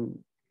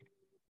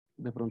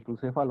de pronto un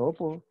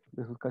cefalópodo,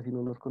 de esos casi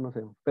no los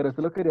conocemos. Pero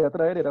esto lo quería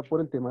traer era por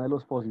el tema de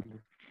los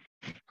fósiles.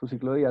 Su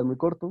ciclo de vida es muy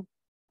corto,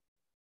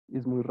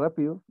 es muy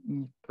rápido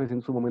y pues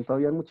en su momento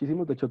había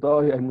muchísimos, de hecho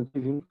todavía hay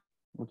muchísimos,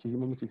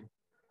 muchísimos, muchísimos.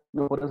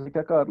 No por eso hay que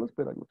acabarlos,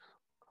 pero hay muchos.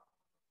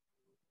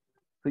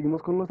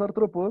 Seguimos con los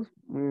artrópodos.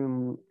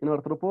 En los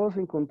artrópodos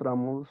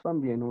encontramos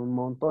también un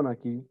montón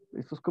aquí.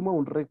 Esto es como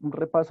un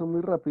repaso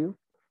muy rápido,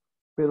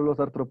 pero los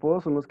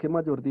artrópodos son los que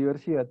mayor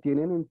diversidad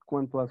tienen en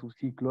cuanto a su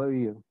ciclo de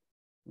vida.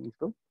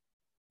 ¿Listo?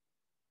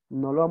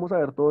 No lo vamos a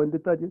ver todo en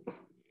detalle.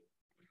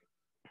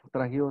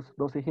 Traje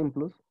dos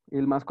ejemplos.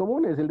 El más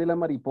común es el de la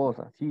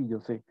mariposa. Sí, yo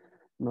sé.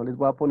 No les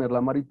voy a poner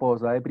la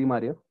mariposa de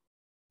primaria,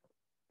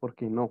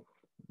 porque no.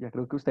 Ya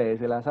creo que ustedes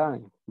se la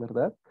saben,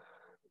 ¿verdad?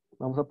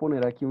 Vamos a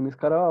poner aquí un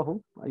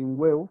escarabajo. Hay un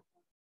huevo.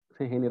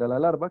 Se genera la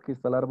larva, que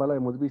esta larva la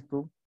hemos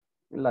visto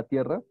en la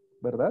Tierra.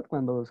 ¿verdad?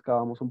 Cuando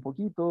excavamos un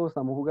poquito,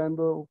 estamos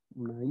jugando,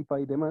 una hipa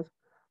y demás,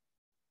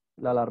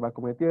 la larva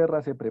come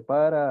tierra, se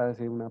prepara,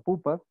 hace una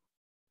pupa,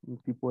 un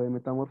tipo de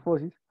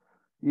metamorfosis,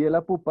 y de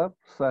la pupa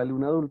sale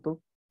un adulto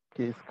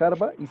que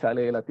escarba y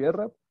sale de la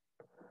tierra.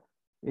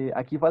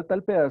 Aquí falta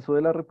el pedazo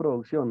de la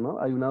reproducción, ¿no?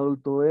 Hay un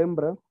adulto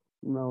hembra,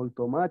 un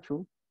adulto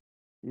macho.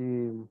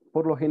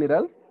 Por lo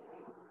general,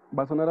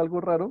 va a sonar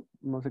algo raro,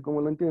 no sé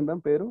cómo lo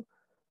entiendan, pero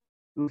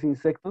los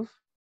insectos,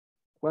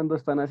 cuando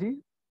están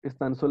así,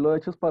 están solo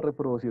hechos para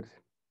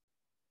reproducirse.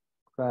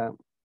 O sea,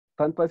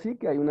 tanto así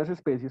que hay unas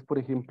especies, por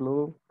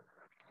ejemplo,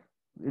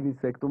 el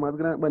insecto más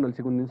grande, bueno, el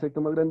segundo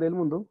insecto más grande del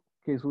mundo,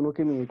 que es uno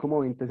que mide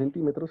como 20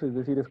 centímetros, es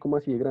decir, es como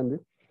así de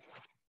grande.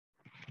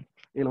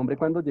 El hombre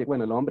cuando llega,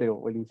 bueno, el hombre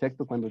o el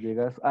insecto cuando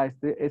llegas a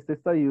este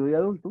estadio de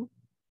adulto,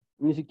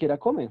 ni siquiera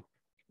come.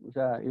 O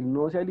sea, él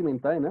no se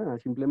alimenta de nada,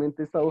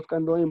 simplemente está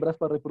buscando hembras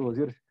para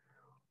reproducirse.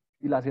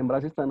 Y las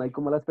hembras están ahí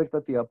como a la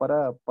expectativa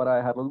para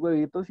dejar los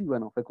huevitos y,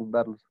 bueno,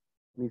 fecundarlos.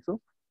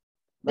 ¿Listo?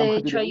 La De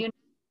hecho, mayoría,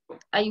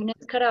 hay un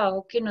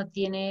escarabajo que no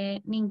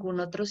tiene ningún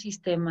otro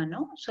sistema,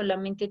 ¿no?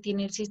 Solamente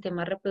tiene el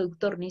sistema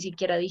reproductor, ni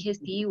siquiera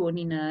digestivo,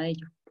 ni nada de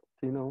ello.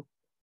 sí, no,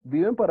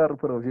 viven para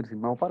reproducirse,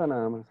 no para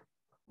nada más.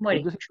 Muere.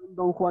 Ellos sí son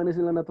don Juanes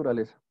en la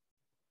naturaleza.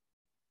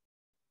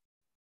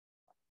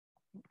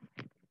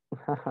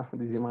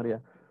 Dice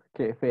María,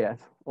 qué feas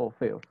o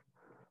feos.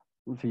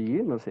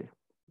 Sí, no sé.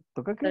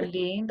 Toca Son que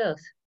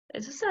lindos.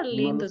 Esos son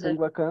no los lindos,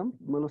 tengo acá,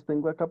 no los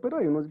tengo acá, pero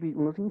hay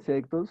unos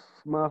insectos,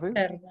 mafes,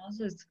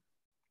 hermosos.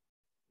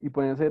 y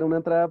pueden ser una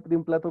entrada de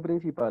un plato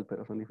principal,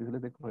 pero son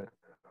difíciles de coger.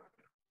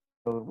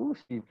 Pero,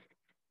 sí.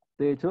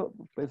 De hecho,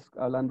 pues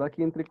hablando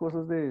aquí entre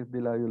cosas de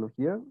la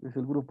biología, es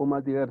el grupo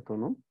más diverso,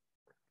 ¿no?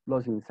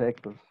 Los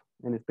insectos,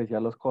 en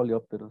especial los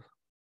coleópteros.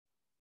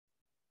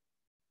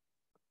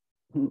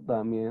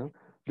 Da miedo.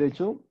 De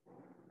hecho,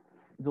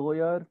 yo voy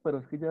a ver, pero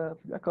es que ya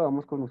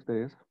acabamos con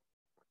ustedes.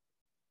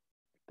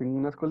 Tengo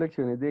unas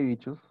colecciones de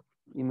bichos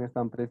y me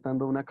están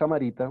prestando una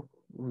camarita,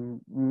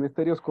 un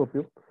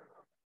estereoscopio.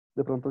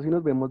 De pronto, si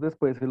nos vemos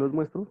después, se los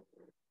muestro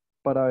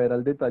para ver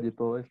al detalle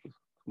todo esto.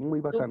 Es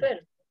muy bacano.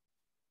 Súper,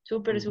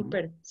 súper, Ujú.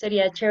 súper.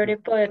 Sería chévere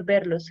poder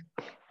verlos.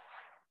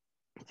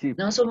 Sí,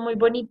 No, son muy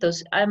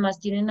bonitos. Además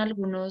tienen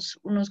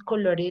unos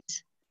colores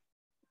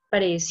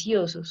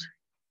preciosos.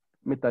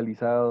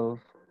 metalizados,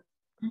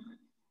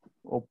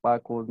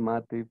 opacos,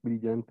 mate,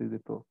 brillantes, de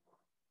todo.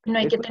 No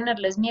hay que Esto,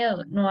 tenerles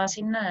miedo, no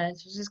hacen nada.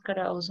 Esos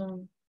escarabajos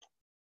son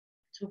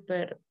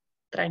súper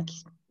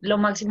tranquilos. Lo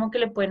máximo que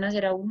le pueden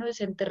hacer a uno es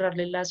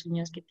enterrarle las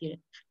uñas que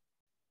tienen.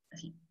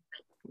 Así.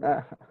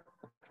 ah,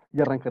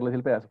 y arrancarles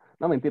el pedazo.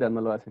 No, mentiras,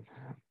 no lo hacen.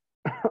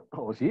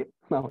 ¿O sí?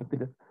 No,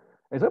 mentiras.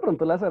 Eso de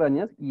pronto las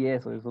arañas y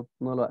eso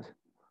no lo hacen.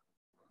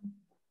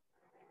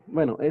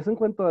 Bueno, eso en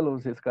cuanto a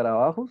los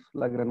escarabajos,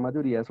 la gran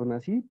mayoría son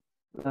así.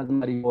 Las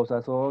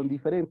mariposas son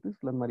diferentes.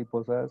 Las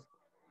mariposas,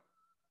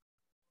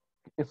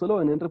 esto lo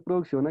ven en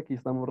reproducción, aquí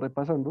estamos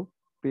repasando,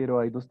 pero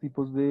hay dos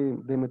tipos de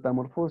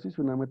metamorfosis,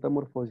 una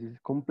metamorfosis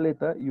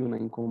completa y una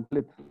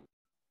incompleta.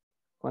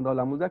 Cuando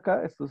hablamos de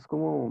acá, esto es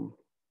como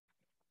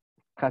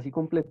casi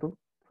completo,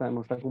 o sea,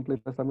 no está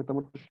completa esta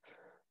metamorfosis.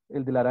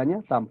 El de la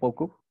araña,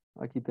 tampoco.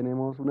 Aquí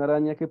tenemos una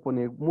araña que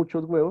pone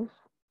muchos huevos.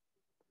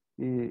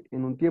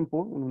 En un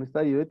tiempo, en un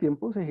estadio de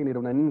tiempo, se genera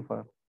una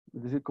ninfa,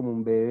 es decir, como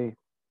un bebé.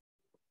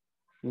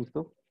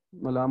 ¿Listo?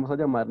 No la vamos a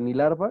llamar ni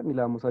larva, ni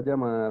la vamos a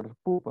llamar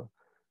pupa.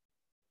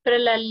 Pero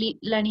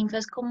la ninfa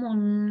es como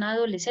un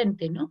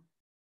adolescente, ¿no?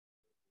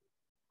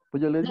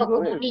 Pues yo les No, digo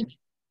como un bebé, niño.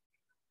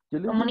 yo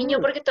les Como un digo niño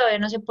bebé. porque todavía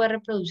no se puede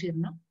reproducir,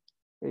 ¿no?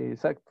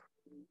 Exacto.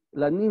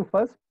 Las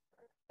ninfas,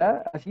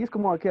 así es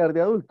como va a quedar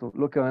de adulto.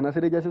 Lo que van a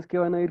hacer ellas es que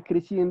van a ir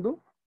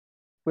creciendo,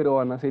 pero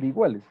van a ser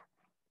iguales.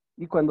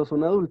 Y cuando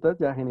son adultas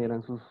ya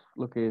generan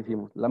lo que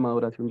decimos, la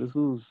maduración de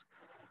sus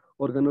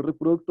órganos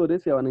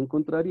reproductores, se van a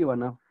encontrar y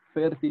van a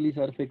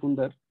fertilizar,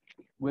 fecundar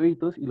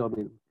huevitos y lo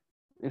mismo.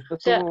 Esto O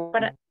es sea, como,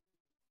 para,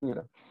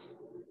 señora,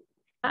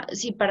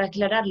 sí, para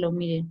aclararlo,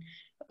 miren.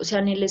 O sea,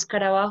 en el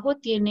escarabajo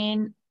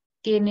tienen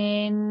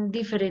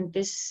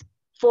diferentes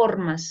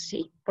formas,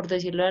 ¿sí? Por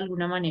decirlo de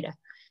alguna manera.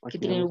 Que aquí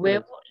tiene el vemos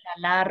tres. huevo,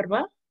 la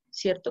larva,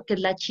 ¿cierto? Que es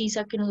la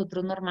chisa que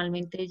nosotros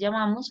normalmente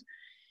llamamos,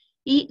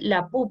 y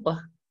la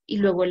pupa, y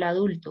luego el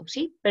adulto,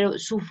 ¿sí? Pero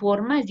su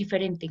forma es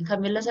diferente. En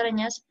cambio, las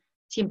arañas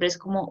siempre es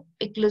como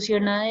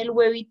eclosiona del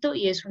huevito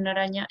y es una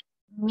araña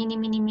mini,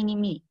 mini, mini,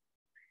 mini.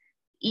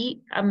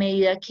 Y a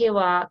medida que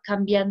va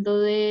cambiando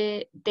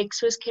de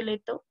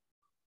exoesqueleto,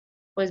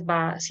 pues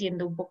va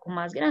siendo un poco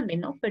más grande,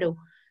 ¿no? Pero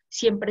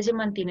siempre se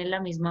mantiene la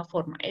misma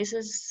forma. Esa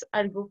es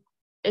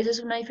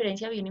una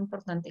diferencia bien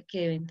importante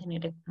que deben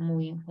tener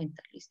muy en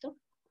cuenta, ¿listo?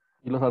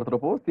 Y los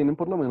artrópodos tienen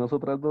por lo menos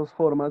otras dos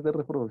formas de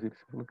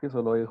reproducirse, porque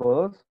solo dijo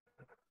dos.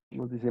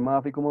 Nos dice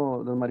Mafi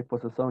como las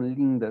mariposas son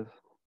lindas.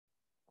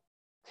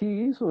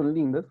 Sí, son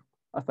lindas,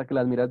 hasta que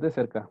las miras de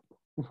cerca.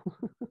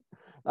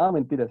 Ah,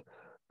 mentiras.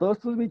 Todos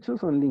estos bichos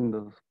son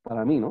lindos,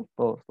 para mí, ¿no?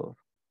 Todos, todos.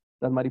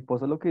 Las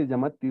mariposas lo que es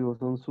llamativo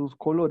son sus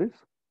colores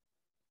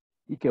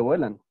y que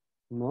vuelan,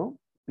 ¿no?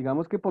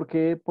 Digamos que por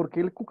qué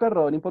el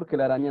cucarrón y por qué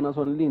la araña no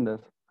son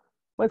lindas?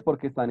 pues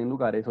porque están en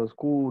lugares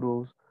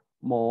oscuros,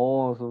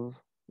 mohosos,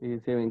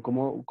 se ven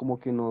como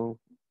que no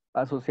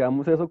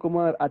asociamos eso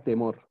como a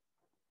temor.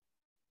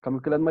 En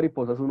cambio que las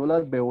mariposas uno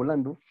las ve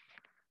volando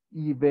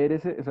y ver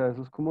ese, o sea,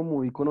 eso es como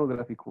muy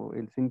iconográfico,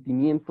 el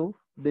sentimiento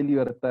de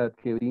libertad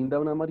que brinda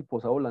una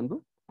mariposa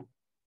volando,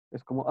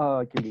 es como,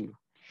 ah, qué lindo.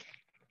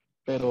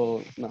 Pero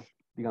no,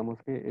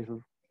 digamos que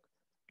eso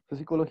es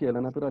psicología de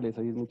la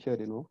naturaleza y es muy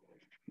chévere, ¿no?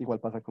 Igual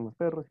pasa con los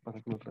perros y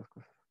pasa con otras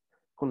cosas.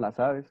 Con las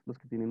aves, los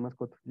que tienen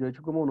mascotas. Yo he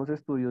hecho como unos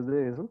estudios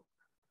de eso,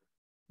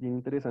 bien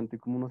interesante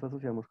cómo nos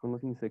asociamos con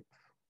los insectos.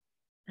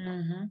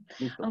 Ujú.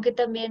 ¿Listo? Aunque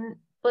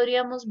también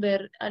podríamos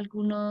ver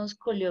algunos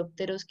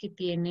coleópteros que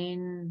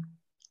tienen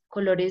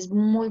colores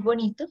muy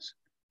bonitos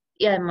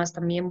y además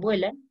también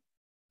vuelan.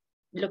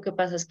 Lo que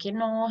pasa es que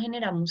no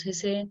generamos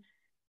ese,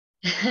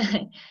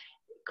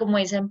 como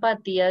esa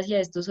empatía hacia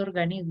estos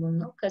organismos,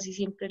 ¿no? Casi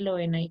siempre lo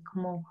ven ahí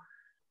como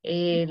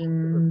el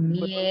Pero sí,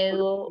 bueno,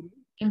 miedo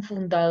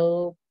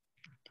infundado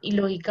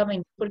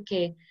ilógicamente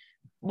porque,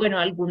 bueno,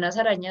 algunas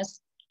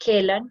arañas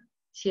quelan,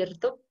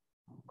 ¿cierto?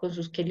 Con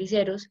sus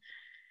queliceros,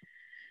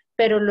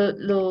 pero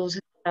los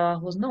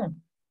escarabajos no.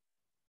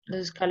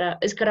 Los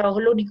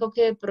escarabajos lo único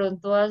que de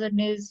pronto hacen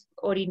es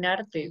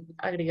orinarte,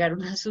 agregar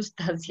una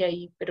sustancia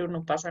ahí, pero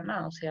no pasa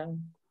nada, o sea,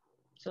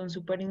 son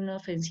súper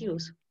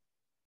inofensivos.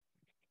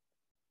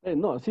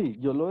 no, sí,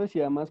 yo lo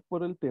decía más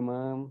por el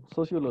tema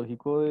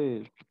sociológico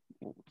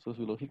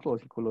o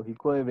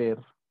psicológico de ver,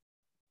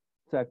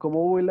 o sea,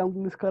 cómo vuela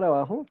un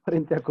escarabajo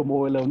frente a cómo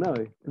vuela un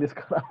ave. El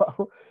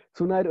escarabajo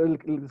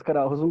el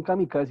escarabajo es un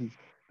kamikaze.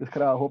 El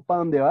escarabajo para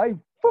donde va y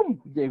 ¡pum!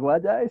 Llegó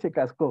allá y se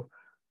cascó.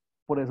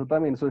 Por eso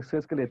también su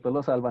exoesqueleto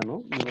lo salva,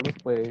 ¿no?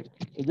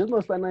 Ellos no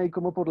están ahí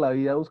como por la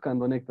vida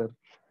buscando néctar.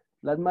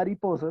 Las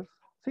mariposas,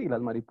 sí,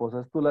 las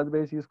mariposas tú las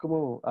ves y es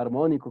como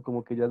armónico,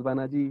 como que ellas van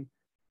allí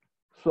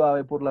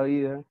suave por la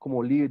vida,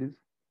 como libres.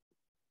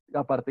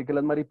 Aparte que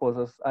las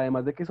mariposas,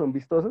 además de que son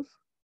vistosas,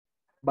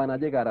 van a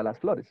llegar a las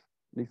flores,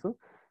 ¿listo?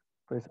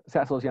 Pues se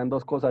asocian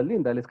dos cosas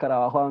lindas. El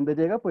escarabajo a dónde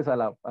llega, pues a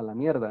la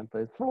mierda.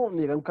 Entonces, ¡pum!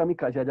 Llega un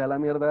kamikaze allá a la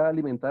mierda a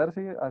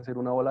alimentarse, a hacer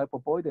una bola de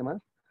popó y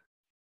demás.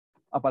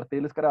 Aparte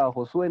del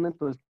escarabajo suena,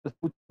 entonces tú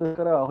escuchas un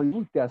escarabajo y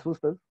uy, te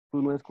asustas,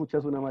 tú no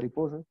escuchas una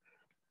mariposa.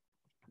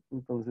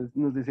 Entonces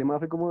nos dice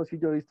Mafe como si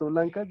yo he visto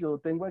blancas, yo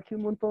tengo aquí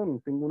un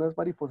montón, tengo unas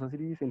mariposas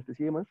iridiscentes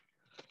y demás.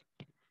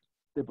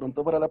 De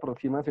pronto para la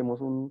próxima hacemos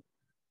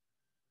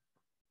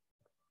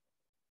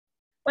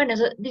Bueno,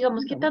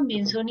 digamos que digamos, de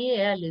también pronto. son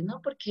ideales,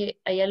 ¿no? Porque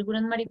hay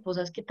algunas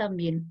mariposas que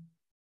también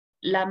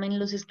lamen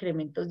los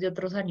excrementos de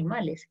otros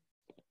animales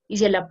y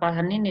se la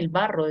pasan en el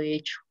barro, de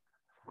hecho.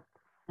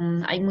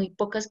 Hay muy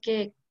pocas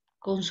que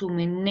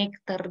consumen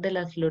néctar de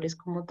las flores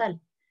como tal.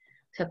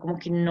 O sea, como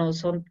que no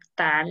son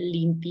tan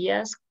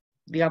limpias,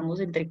 digamos,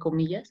 entre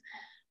comillas,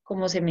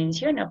 como se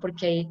menciona,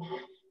 porque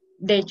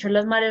de hecho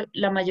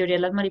la mayoría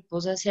de las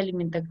mariposas se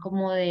alimentan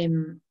como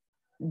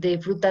de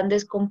fruta en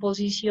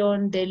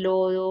descomposición, de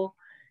lodo,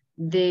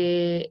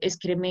 de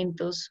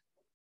excrementos,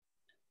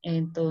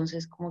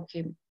 entonces como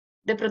que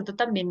de pronto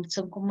también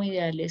son como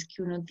ideales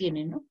que uno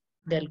tiene, ¿no?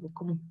 De algo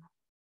común.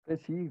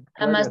 Sí,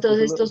 Además, Claudia, todos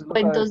eso estos lo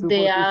sabes cuentos tú de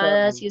porque hadas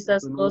sabes, y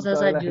estas eso no lo cosas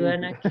sabe la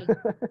ayudan gente. a que...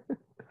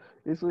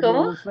 Eso no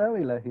 ¿Cómo? lo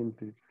sabe la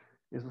gente.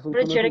 Esos son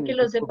Pero chévere que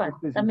lo conocimientos poco sepan.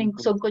 También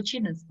específicos. son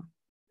cochinos.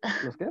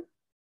 ¿Los qué?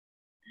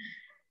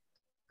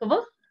 ¿Cómo?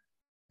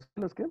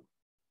 ¿Los qué?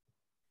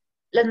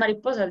 Las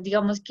mariposas,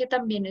 digamos que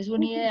también es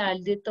un Sí, sí, sí.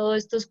 ideal de todos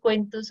estos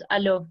cuentos.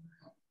 ¿Aló?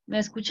 ¿Me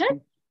escuchan?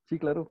 Sí, sí,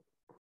 claro.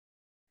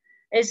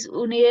 Es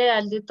un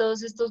ideal de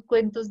todos estos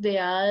cuentos de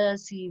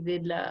hadas y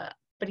de la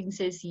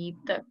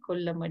princesita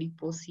con la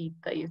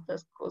mariposita y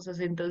estas cosas.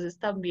 Entonces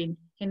también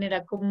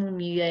genera como un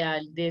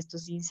ideal de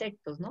estos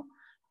insectos, ¿no?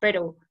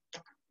 Pero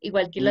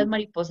igual que las Mm,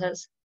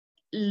 mariposas,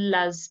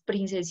 las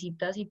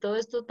princesitas y todo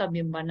esto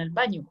también van al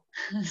baño,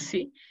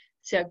 ¿sí?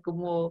 O sea,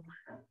 como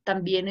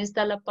también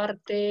está la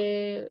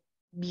parte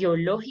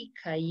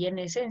biológica y en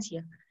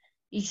esencia,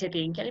 y se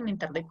tienen que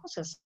alimentar de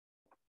cosas.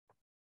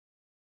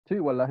 sí,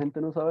 igual la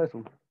gente no sabe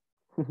eso.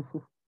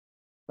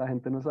 La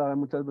gente no sabe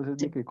muchas veces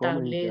ni qué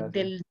comen ni qué Aceptable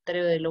hacen.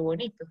 dentro de lo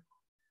bonito.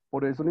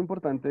 Por eso lo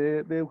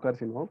importante de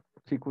educarse, ¿no?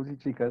 Chicos y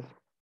chicas,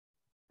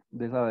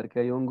 de saber que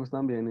hay hongos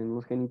también en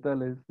los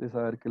genitales, de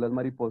saber que las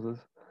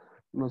mariposas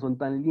no son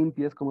tan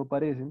limpias como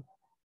parecen,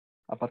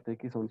 aparte de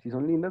que sí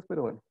son lindas,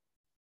 pero bueno,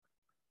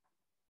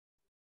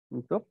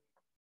 ¿listo?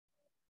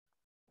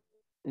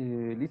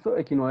 Listo,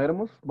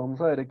 equinodermos, vamos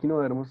a ver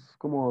equinodermos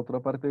como otra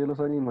parte de los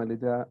animales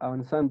ya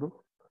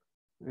avanzando.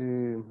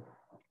 Eh,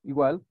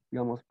 Igual,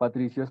 digamos,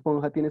 Patricio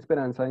Esponja tiene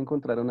esperanza de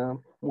encontrar una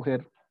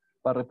mujer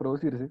para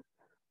reproducirse,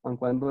 aun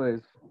cuando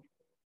es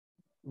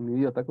un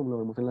idiota, como lo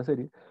vemos en la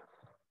serie.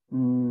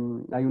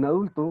 Hay un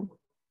adulto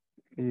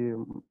eh,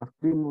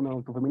 masculino, un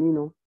adulto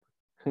femenino,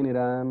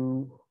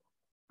 generan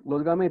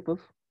los gametos,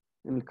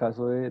 en el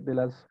caso de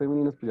las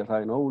femeninas, pues ya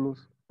saben,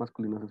 óvulos,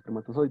 masculinos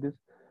espermatozoides,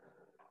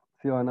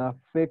 se van a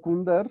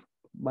fecundar,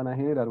 van a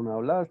generar una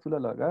blástula,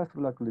 la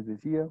gástrula, que les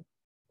decía,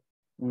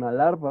 una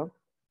larva,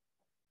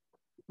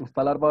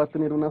 Esta larva va a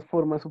tener unas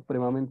formas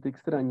supremamente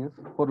extrañas,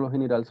 por lo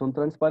general son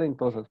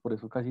transparentosas, por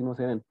eso casi no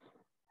se ven,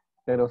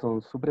 pero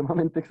son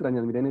supremamente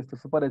extrañas. Miren esto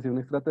parece un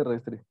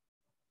extraterrestre.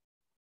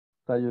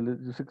 O sea,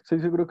 estoy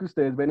seguro que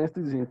ustedes ven esto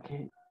y dicen,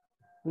 ¿qué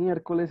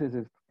miércoles es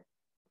esto?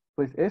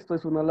 Pues esto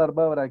es una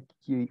larva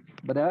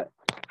braquiolaria.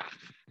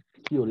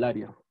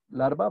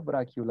 Larva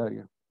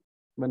braquiolaria.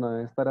 Bueno,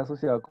 debe estar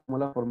asociado como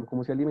la forma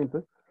como se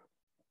alimenta.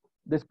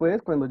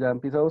 Después, cuando ya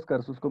empieza a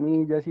buscar sus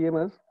comillas y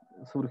demás,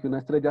 surge una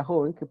estrella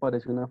joven que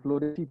parece una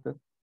florecita.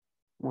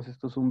 Como si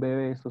esto es un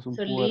bebé, esto es un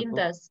Son puerto.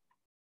 lindas.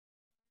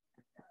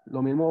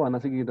 Lo mismo van a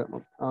seguir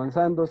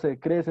avanzando, se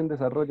crecen,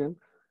 desarrollan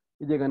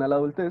y llegan a la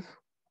adultez.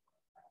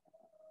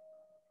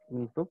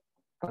 ¿Listo?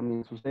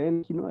 También sucede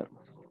en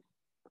Equinodermos.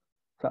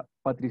 O sea,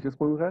 Patricio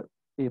Esponja,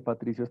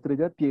 Patricio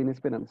Estrella tiene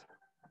esperanza.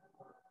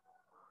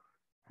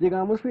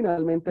 Llegamos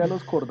finalmente a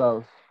los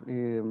cordados.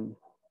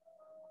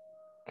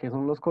 ¿Qué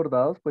son los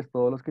cordados? Pues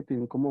todos los que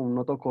tienen como un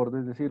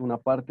notocorde, es decir, una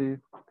parte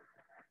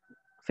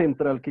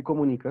central que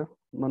comunica,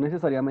 no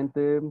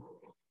necesariamente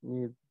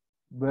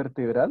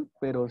vertebral,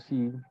 pero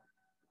sí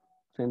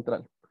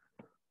central.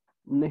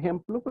 Un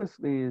ejemplo, pues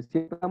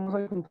siempre vamos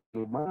a encontrar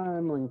el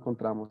humano,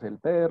 encontramos el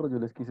perro, yo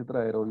les quise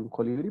traer hoy un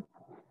colibrí,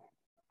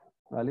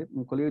 ¿vale?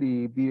 Un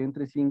colibrí vive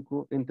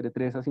entre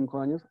 3 a 5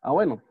 años. Ah,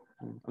 bueno,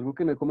 algo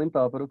que no he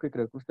comentado, pero que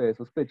creo que ustedes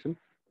sospechan,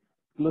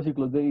 los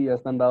ciclos de vida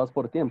están dados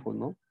por tiempos,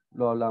 ¿no?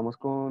 Lo hablamos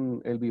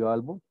con el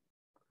bivalvo.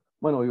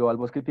 Bueno,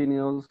 bivalvo es que tiene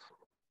dos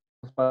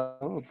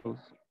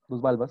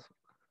valvas.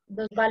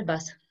 Dos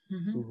valvas.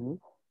 Ujú. Ujú.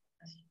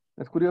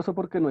 Es curioso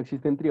porque no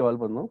existen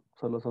trivalvos, ¿no?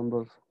 Solo son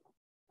dos.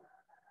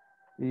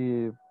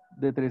 Y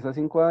de 3 a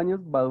 5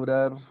 años va a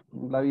durar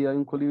la vida de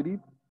un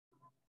colibrí.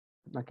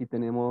 Aquí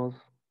tenemos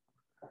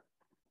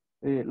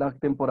la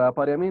temporada de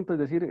apareamiento, es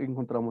decir,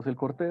 encontramos el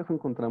cortejo,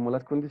 encontramos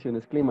las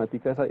condiciones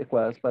climáticas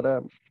adecuadas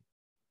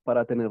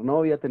para tener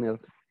novia, tener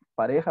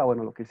pareja,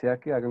 bueno, lo que sea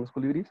que hagan los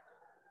colibríes.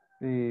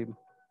 Eh,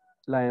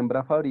 la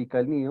hembra fabrica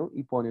el nido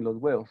y pone los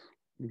huevos,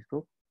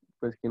 ¿listo?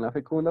 Pues quien la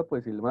fecunda,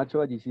 pues el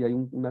macho, allí sí hay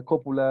una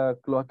cópula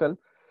cloacal.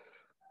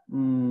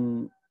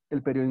 Mm,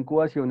 el periodo de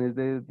incubación es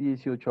de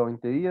 18 a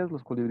 20 días,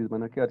 los colibríes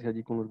van a quedarse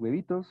allí con los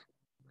huevitos.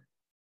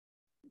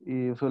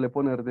 Suele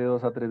poner de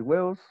 2 a 3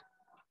 huevos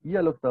y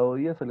al octavo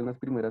día salen las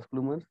primeras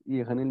plumas y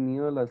dejan el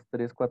nido a las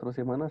 3 4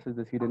 semanas, es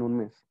decir, en un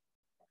mes.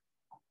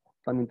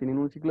 También tienen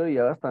un ciclo de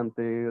vida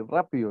bastante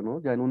rápido,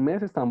 ¿no? Ya en un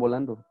mes están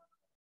volando.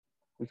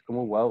 Es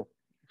como, wow.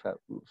 O sea,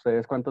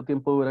 ustedes cuánto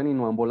tiempo duran y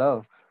no han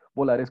volado.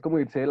 Volar es como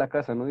irse de la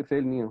casa, no irse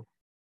del nido.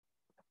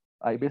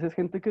 Hay veces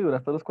gente que dura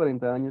hasta los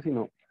 40 años y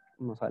no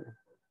sale.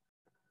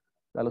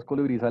 Ya los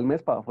colibríes al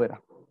mes para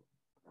afuera.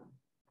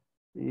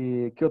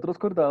 ¿Qué otros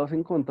cordados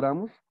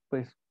encontramos?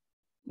 Pues,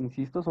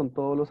 insisto, son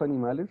todos los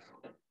animales,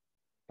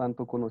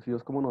 tanto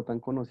conocidos como no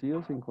tan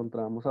conocidos.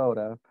 Encontramos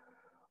ahora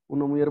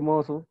uno muy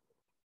hermoso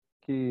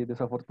que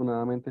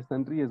desafortunadamente está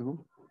en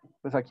riesgo.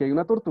 Pues aquí hay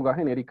una tortuga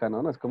genérica,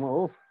 ¿no? No es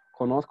como, oh,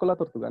 conozco la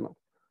tortuga, no.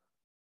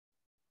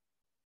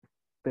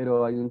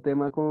 Pero hay un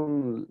tema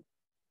con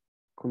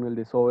el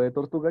desove de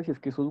tortugas y es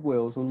que esos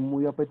huevos son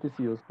muy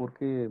apetecidos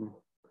porque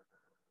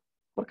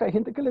hay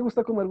gente que le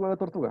gusta comer huevo de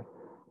tortuga,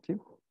 ¿sí?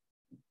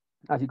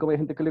 Así como hay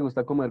gente que le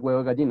gusta comer huevo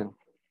de gallina,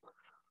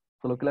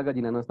 solo que la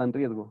gallina no está en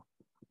riesgo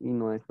y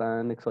no es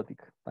tan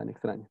exótica, tan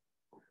extraña.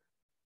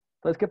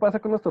 Entonces, ¿qué pasa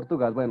con las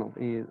tortugas? Bueno,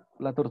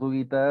 la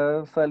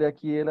tortuguita sale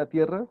aquí de la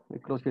tierra,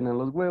 eclosionan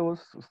los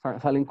huevos,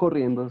 salen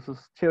corriendo, eso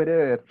es chévere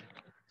de ver.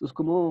 Eso es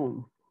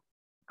como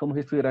si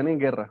estuvieran en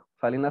guerra.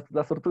 Salen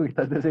las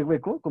tortuguitas de ese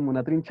hueco, como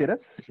una trinchera,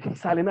 y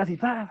salen así,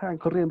 ¡zas!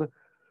 Corriendo.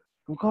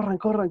 Corran,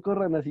 corran,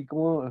 corran, así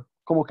como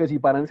que si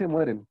paran se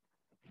mueren.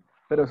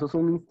 Pero eso es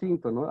un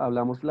instinto, ¿no?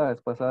 Hablamos la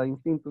vez pasada de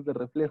instintos, de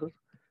reflejos,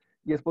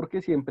 y es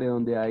porque siempre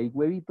donde hay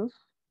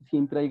huevitos,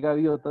 siempre hay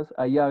gaviotas,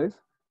 hay aves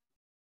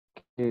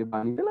que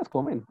van y se las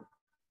comen,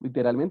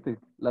 literalmente.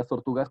 Las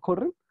tortugas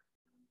corren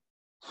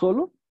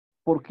solo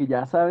porque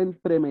ya saben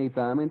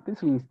premeditadamente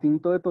su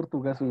instinto de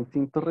tortuga, su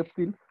instinto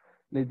reptil,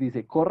 les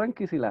dice, corran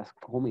que se las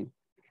comen.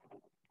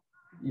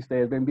 Y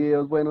ustedes ven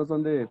videos buenos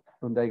donde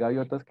hay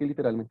gaviotas que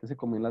literalmente se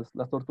comen las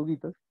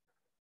tortuguitas,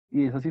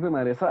 y esas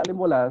madres salen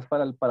voladas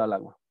para el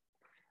agua.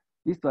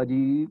 Listo,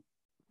 allí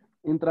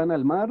entran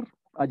al mar,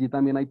 allí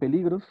también hay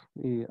peligros,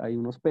 hay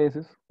unos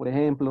peces, por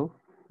ejemplo,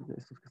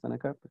 estos que están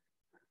acá. Pues,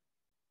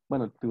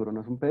 bueno, el tiburón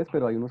no es un pez,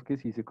 pero hay unos que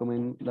sí se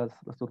comen las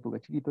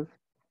tortugas chiquitas.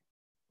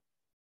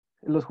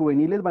 Los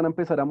juveniles van a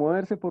empezar a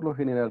moverse por lo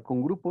general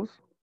con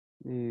grupos.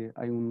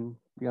 Hay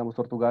digamos,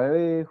 tortuga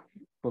bebé,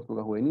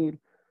 tortuga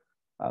juvenil,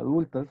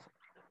 adultas.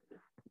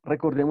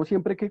 Recordemos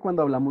siempre que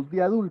cuando hablamos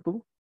de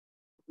adulto,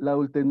 la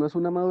adultez no es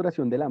una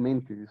maduración de la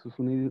mente, eso es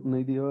una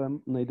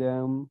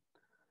idea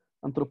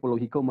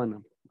antropológica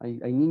humana.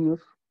 Hay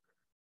niños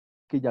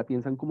que ya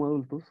piensan como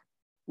adultos,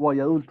 o hay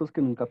adultos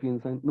que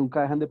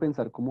nunca dejan de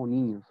pensar como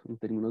niños en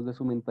términos de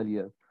su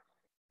mentalidad.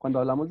 Cuando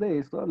hablamos de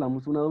esto,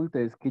 hablamos de una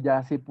adultez que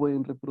ya se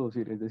pueden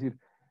reproducir, es decir,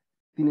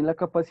 tienen la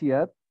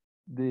capacidad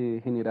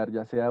de generar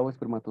ya sea o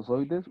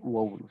espermatozoides u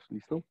óvulos,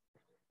 ¿listo?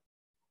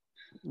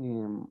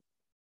 Em,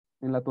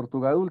 En la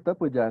tortuga adulta,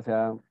 pues ya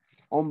sea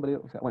hombre,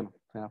 o sea, bueno,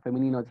 sea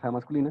femenino, sea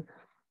masculina,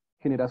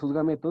 genera sus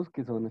gametos,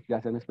 que son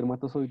ya sean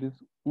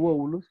espermatozoides u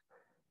óvulos,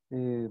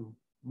 eh,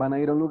 van a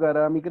ir a un lugar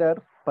a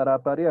migrar para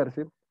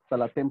aparearse. Está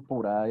la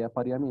temporada de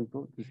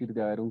apareamiento, es decir,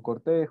 de haber un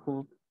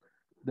cortejo,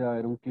 de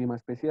haber un clima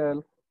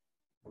especial,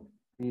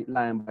 y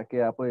la hembra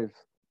queda, pues,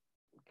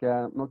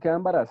 no queda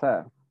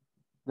embarazada,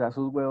 ya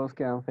sus huevos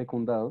quedan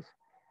fecundados,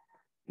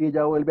 y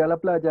ella vuelve a la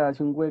playa,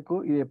 hace un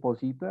hueco y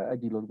deposita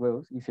allí los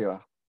huevos y se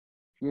va.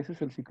 Y ese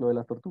es el ciclo de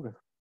las tortugas.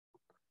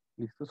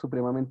 ¿Listo?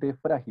 Supremamente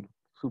frágil,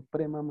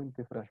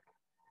 supremamente frágil.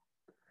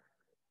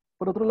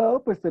 Por otro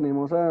lado, pues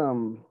tenemos a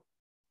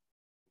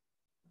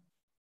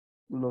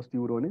los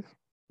tiburones.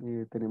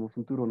 Tenemos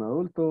un tiburón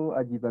adulto,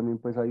 allí también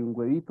pues hay un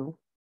huevito.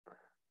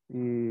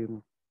 eh,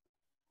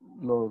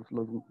 los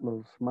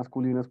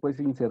masculinos pues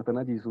insertan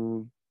allí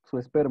su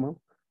esperma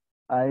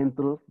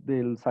adentro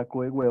del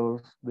saco de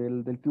huevos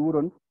del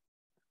tiburón.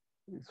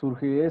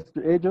 Surge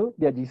ello,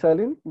 de allí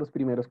salen los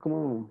primeros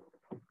como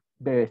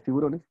bebés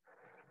tiburones,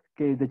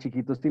 que desde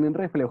chiquitos tienen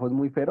reflejos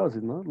muy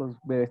feroces, ¿no? Los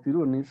bebés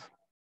tiburones,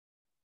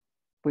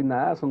 pues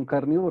nada, son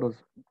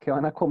carnívoros. ¿Qué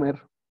van a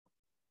comer?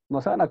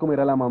 No se van a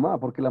comer a la mamá,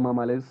 porque la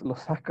mamá les los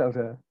saca, o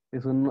sea,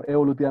 eso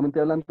evolutivamente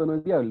hablando no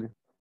es viable.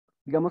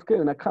 Digamos que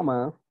de una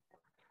camada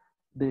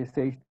de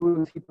 6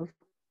 tiburoncitos,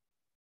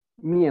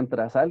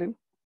 mientras salen,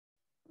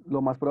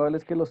 lo más probable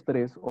es que los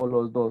tres o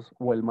los dos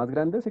o el más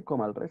grande se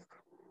coma al resto.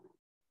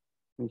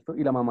 ¿Listo?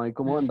 Y la mamá ahí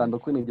como Ujú. andando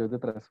con ellos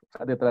detrás, o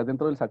sea, detrás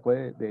dentro del saco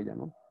de ella,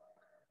 ¿no?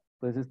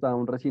 Entonces está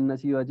un recién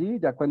nacido allí,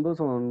 ya cuando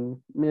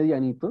son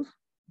medianitos,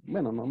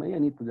 bueno, no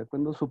medianitos, ya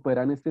cuando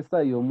superan este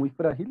estadio muy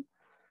frágil,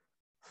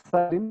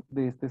 salen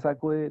de este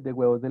saco de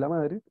huevos de la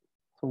madre,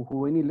 son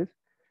juveniles,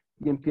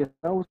 y empiezan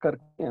a buscar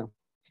comida,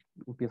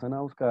 empiezan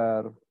a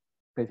buscar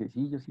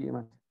pececillos y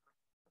demás.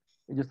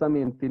 Ellos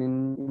también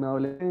tienen una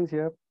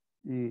adolescencia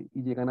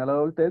y llegan a la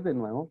adultez de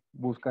nuevo,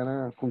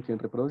 buscan con quién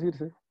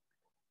reproducirse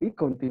y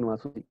continúa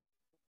su ciclo,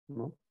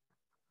 ¿no?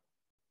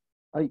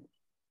 Ahí,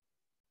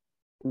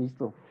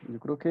 listo. Yo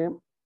creo que,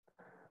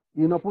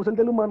 y no puse el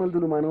del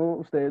humano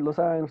ustedes lo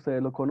saben,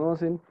 ustedes lo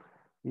conocen,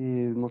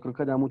 no creo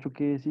que haya mucho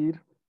que decir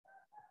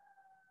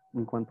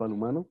en cuanto al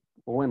humano,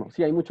 o bueno,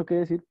 sí hay mucho que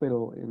decir,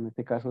 pero en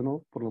este caso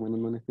no, por lo menos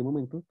no en este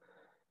momento.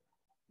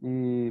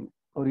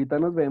 Ahorita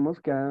nos vemos,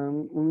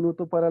 quedan 1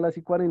 minuto para las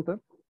y 40.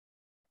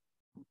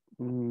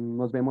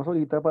 Nos vemos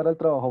ahorita para el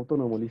trabajo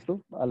autónomo,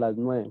 ¿listo? A las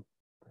 9.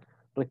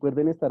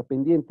 Recuerden estar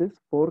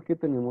pendientes porque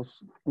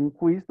tenemos un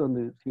quiz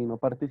donde si no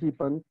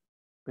participan,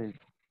 pues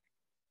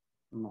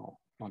no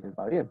les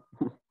va bien.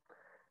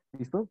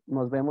 ¿Listo?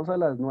 Nos vemos a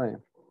las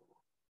 9.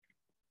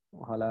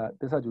 Ojalá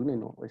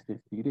desayunen o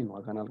estiren o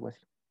hagan algo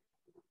así.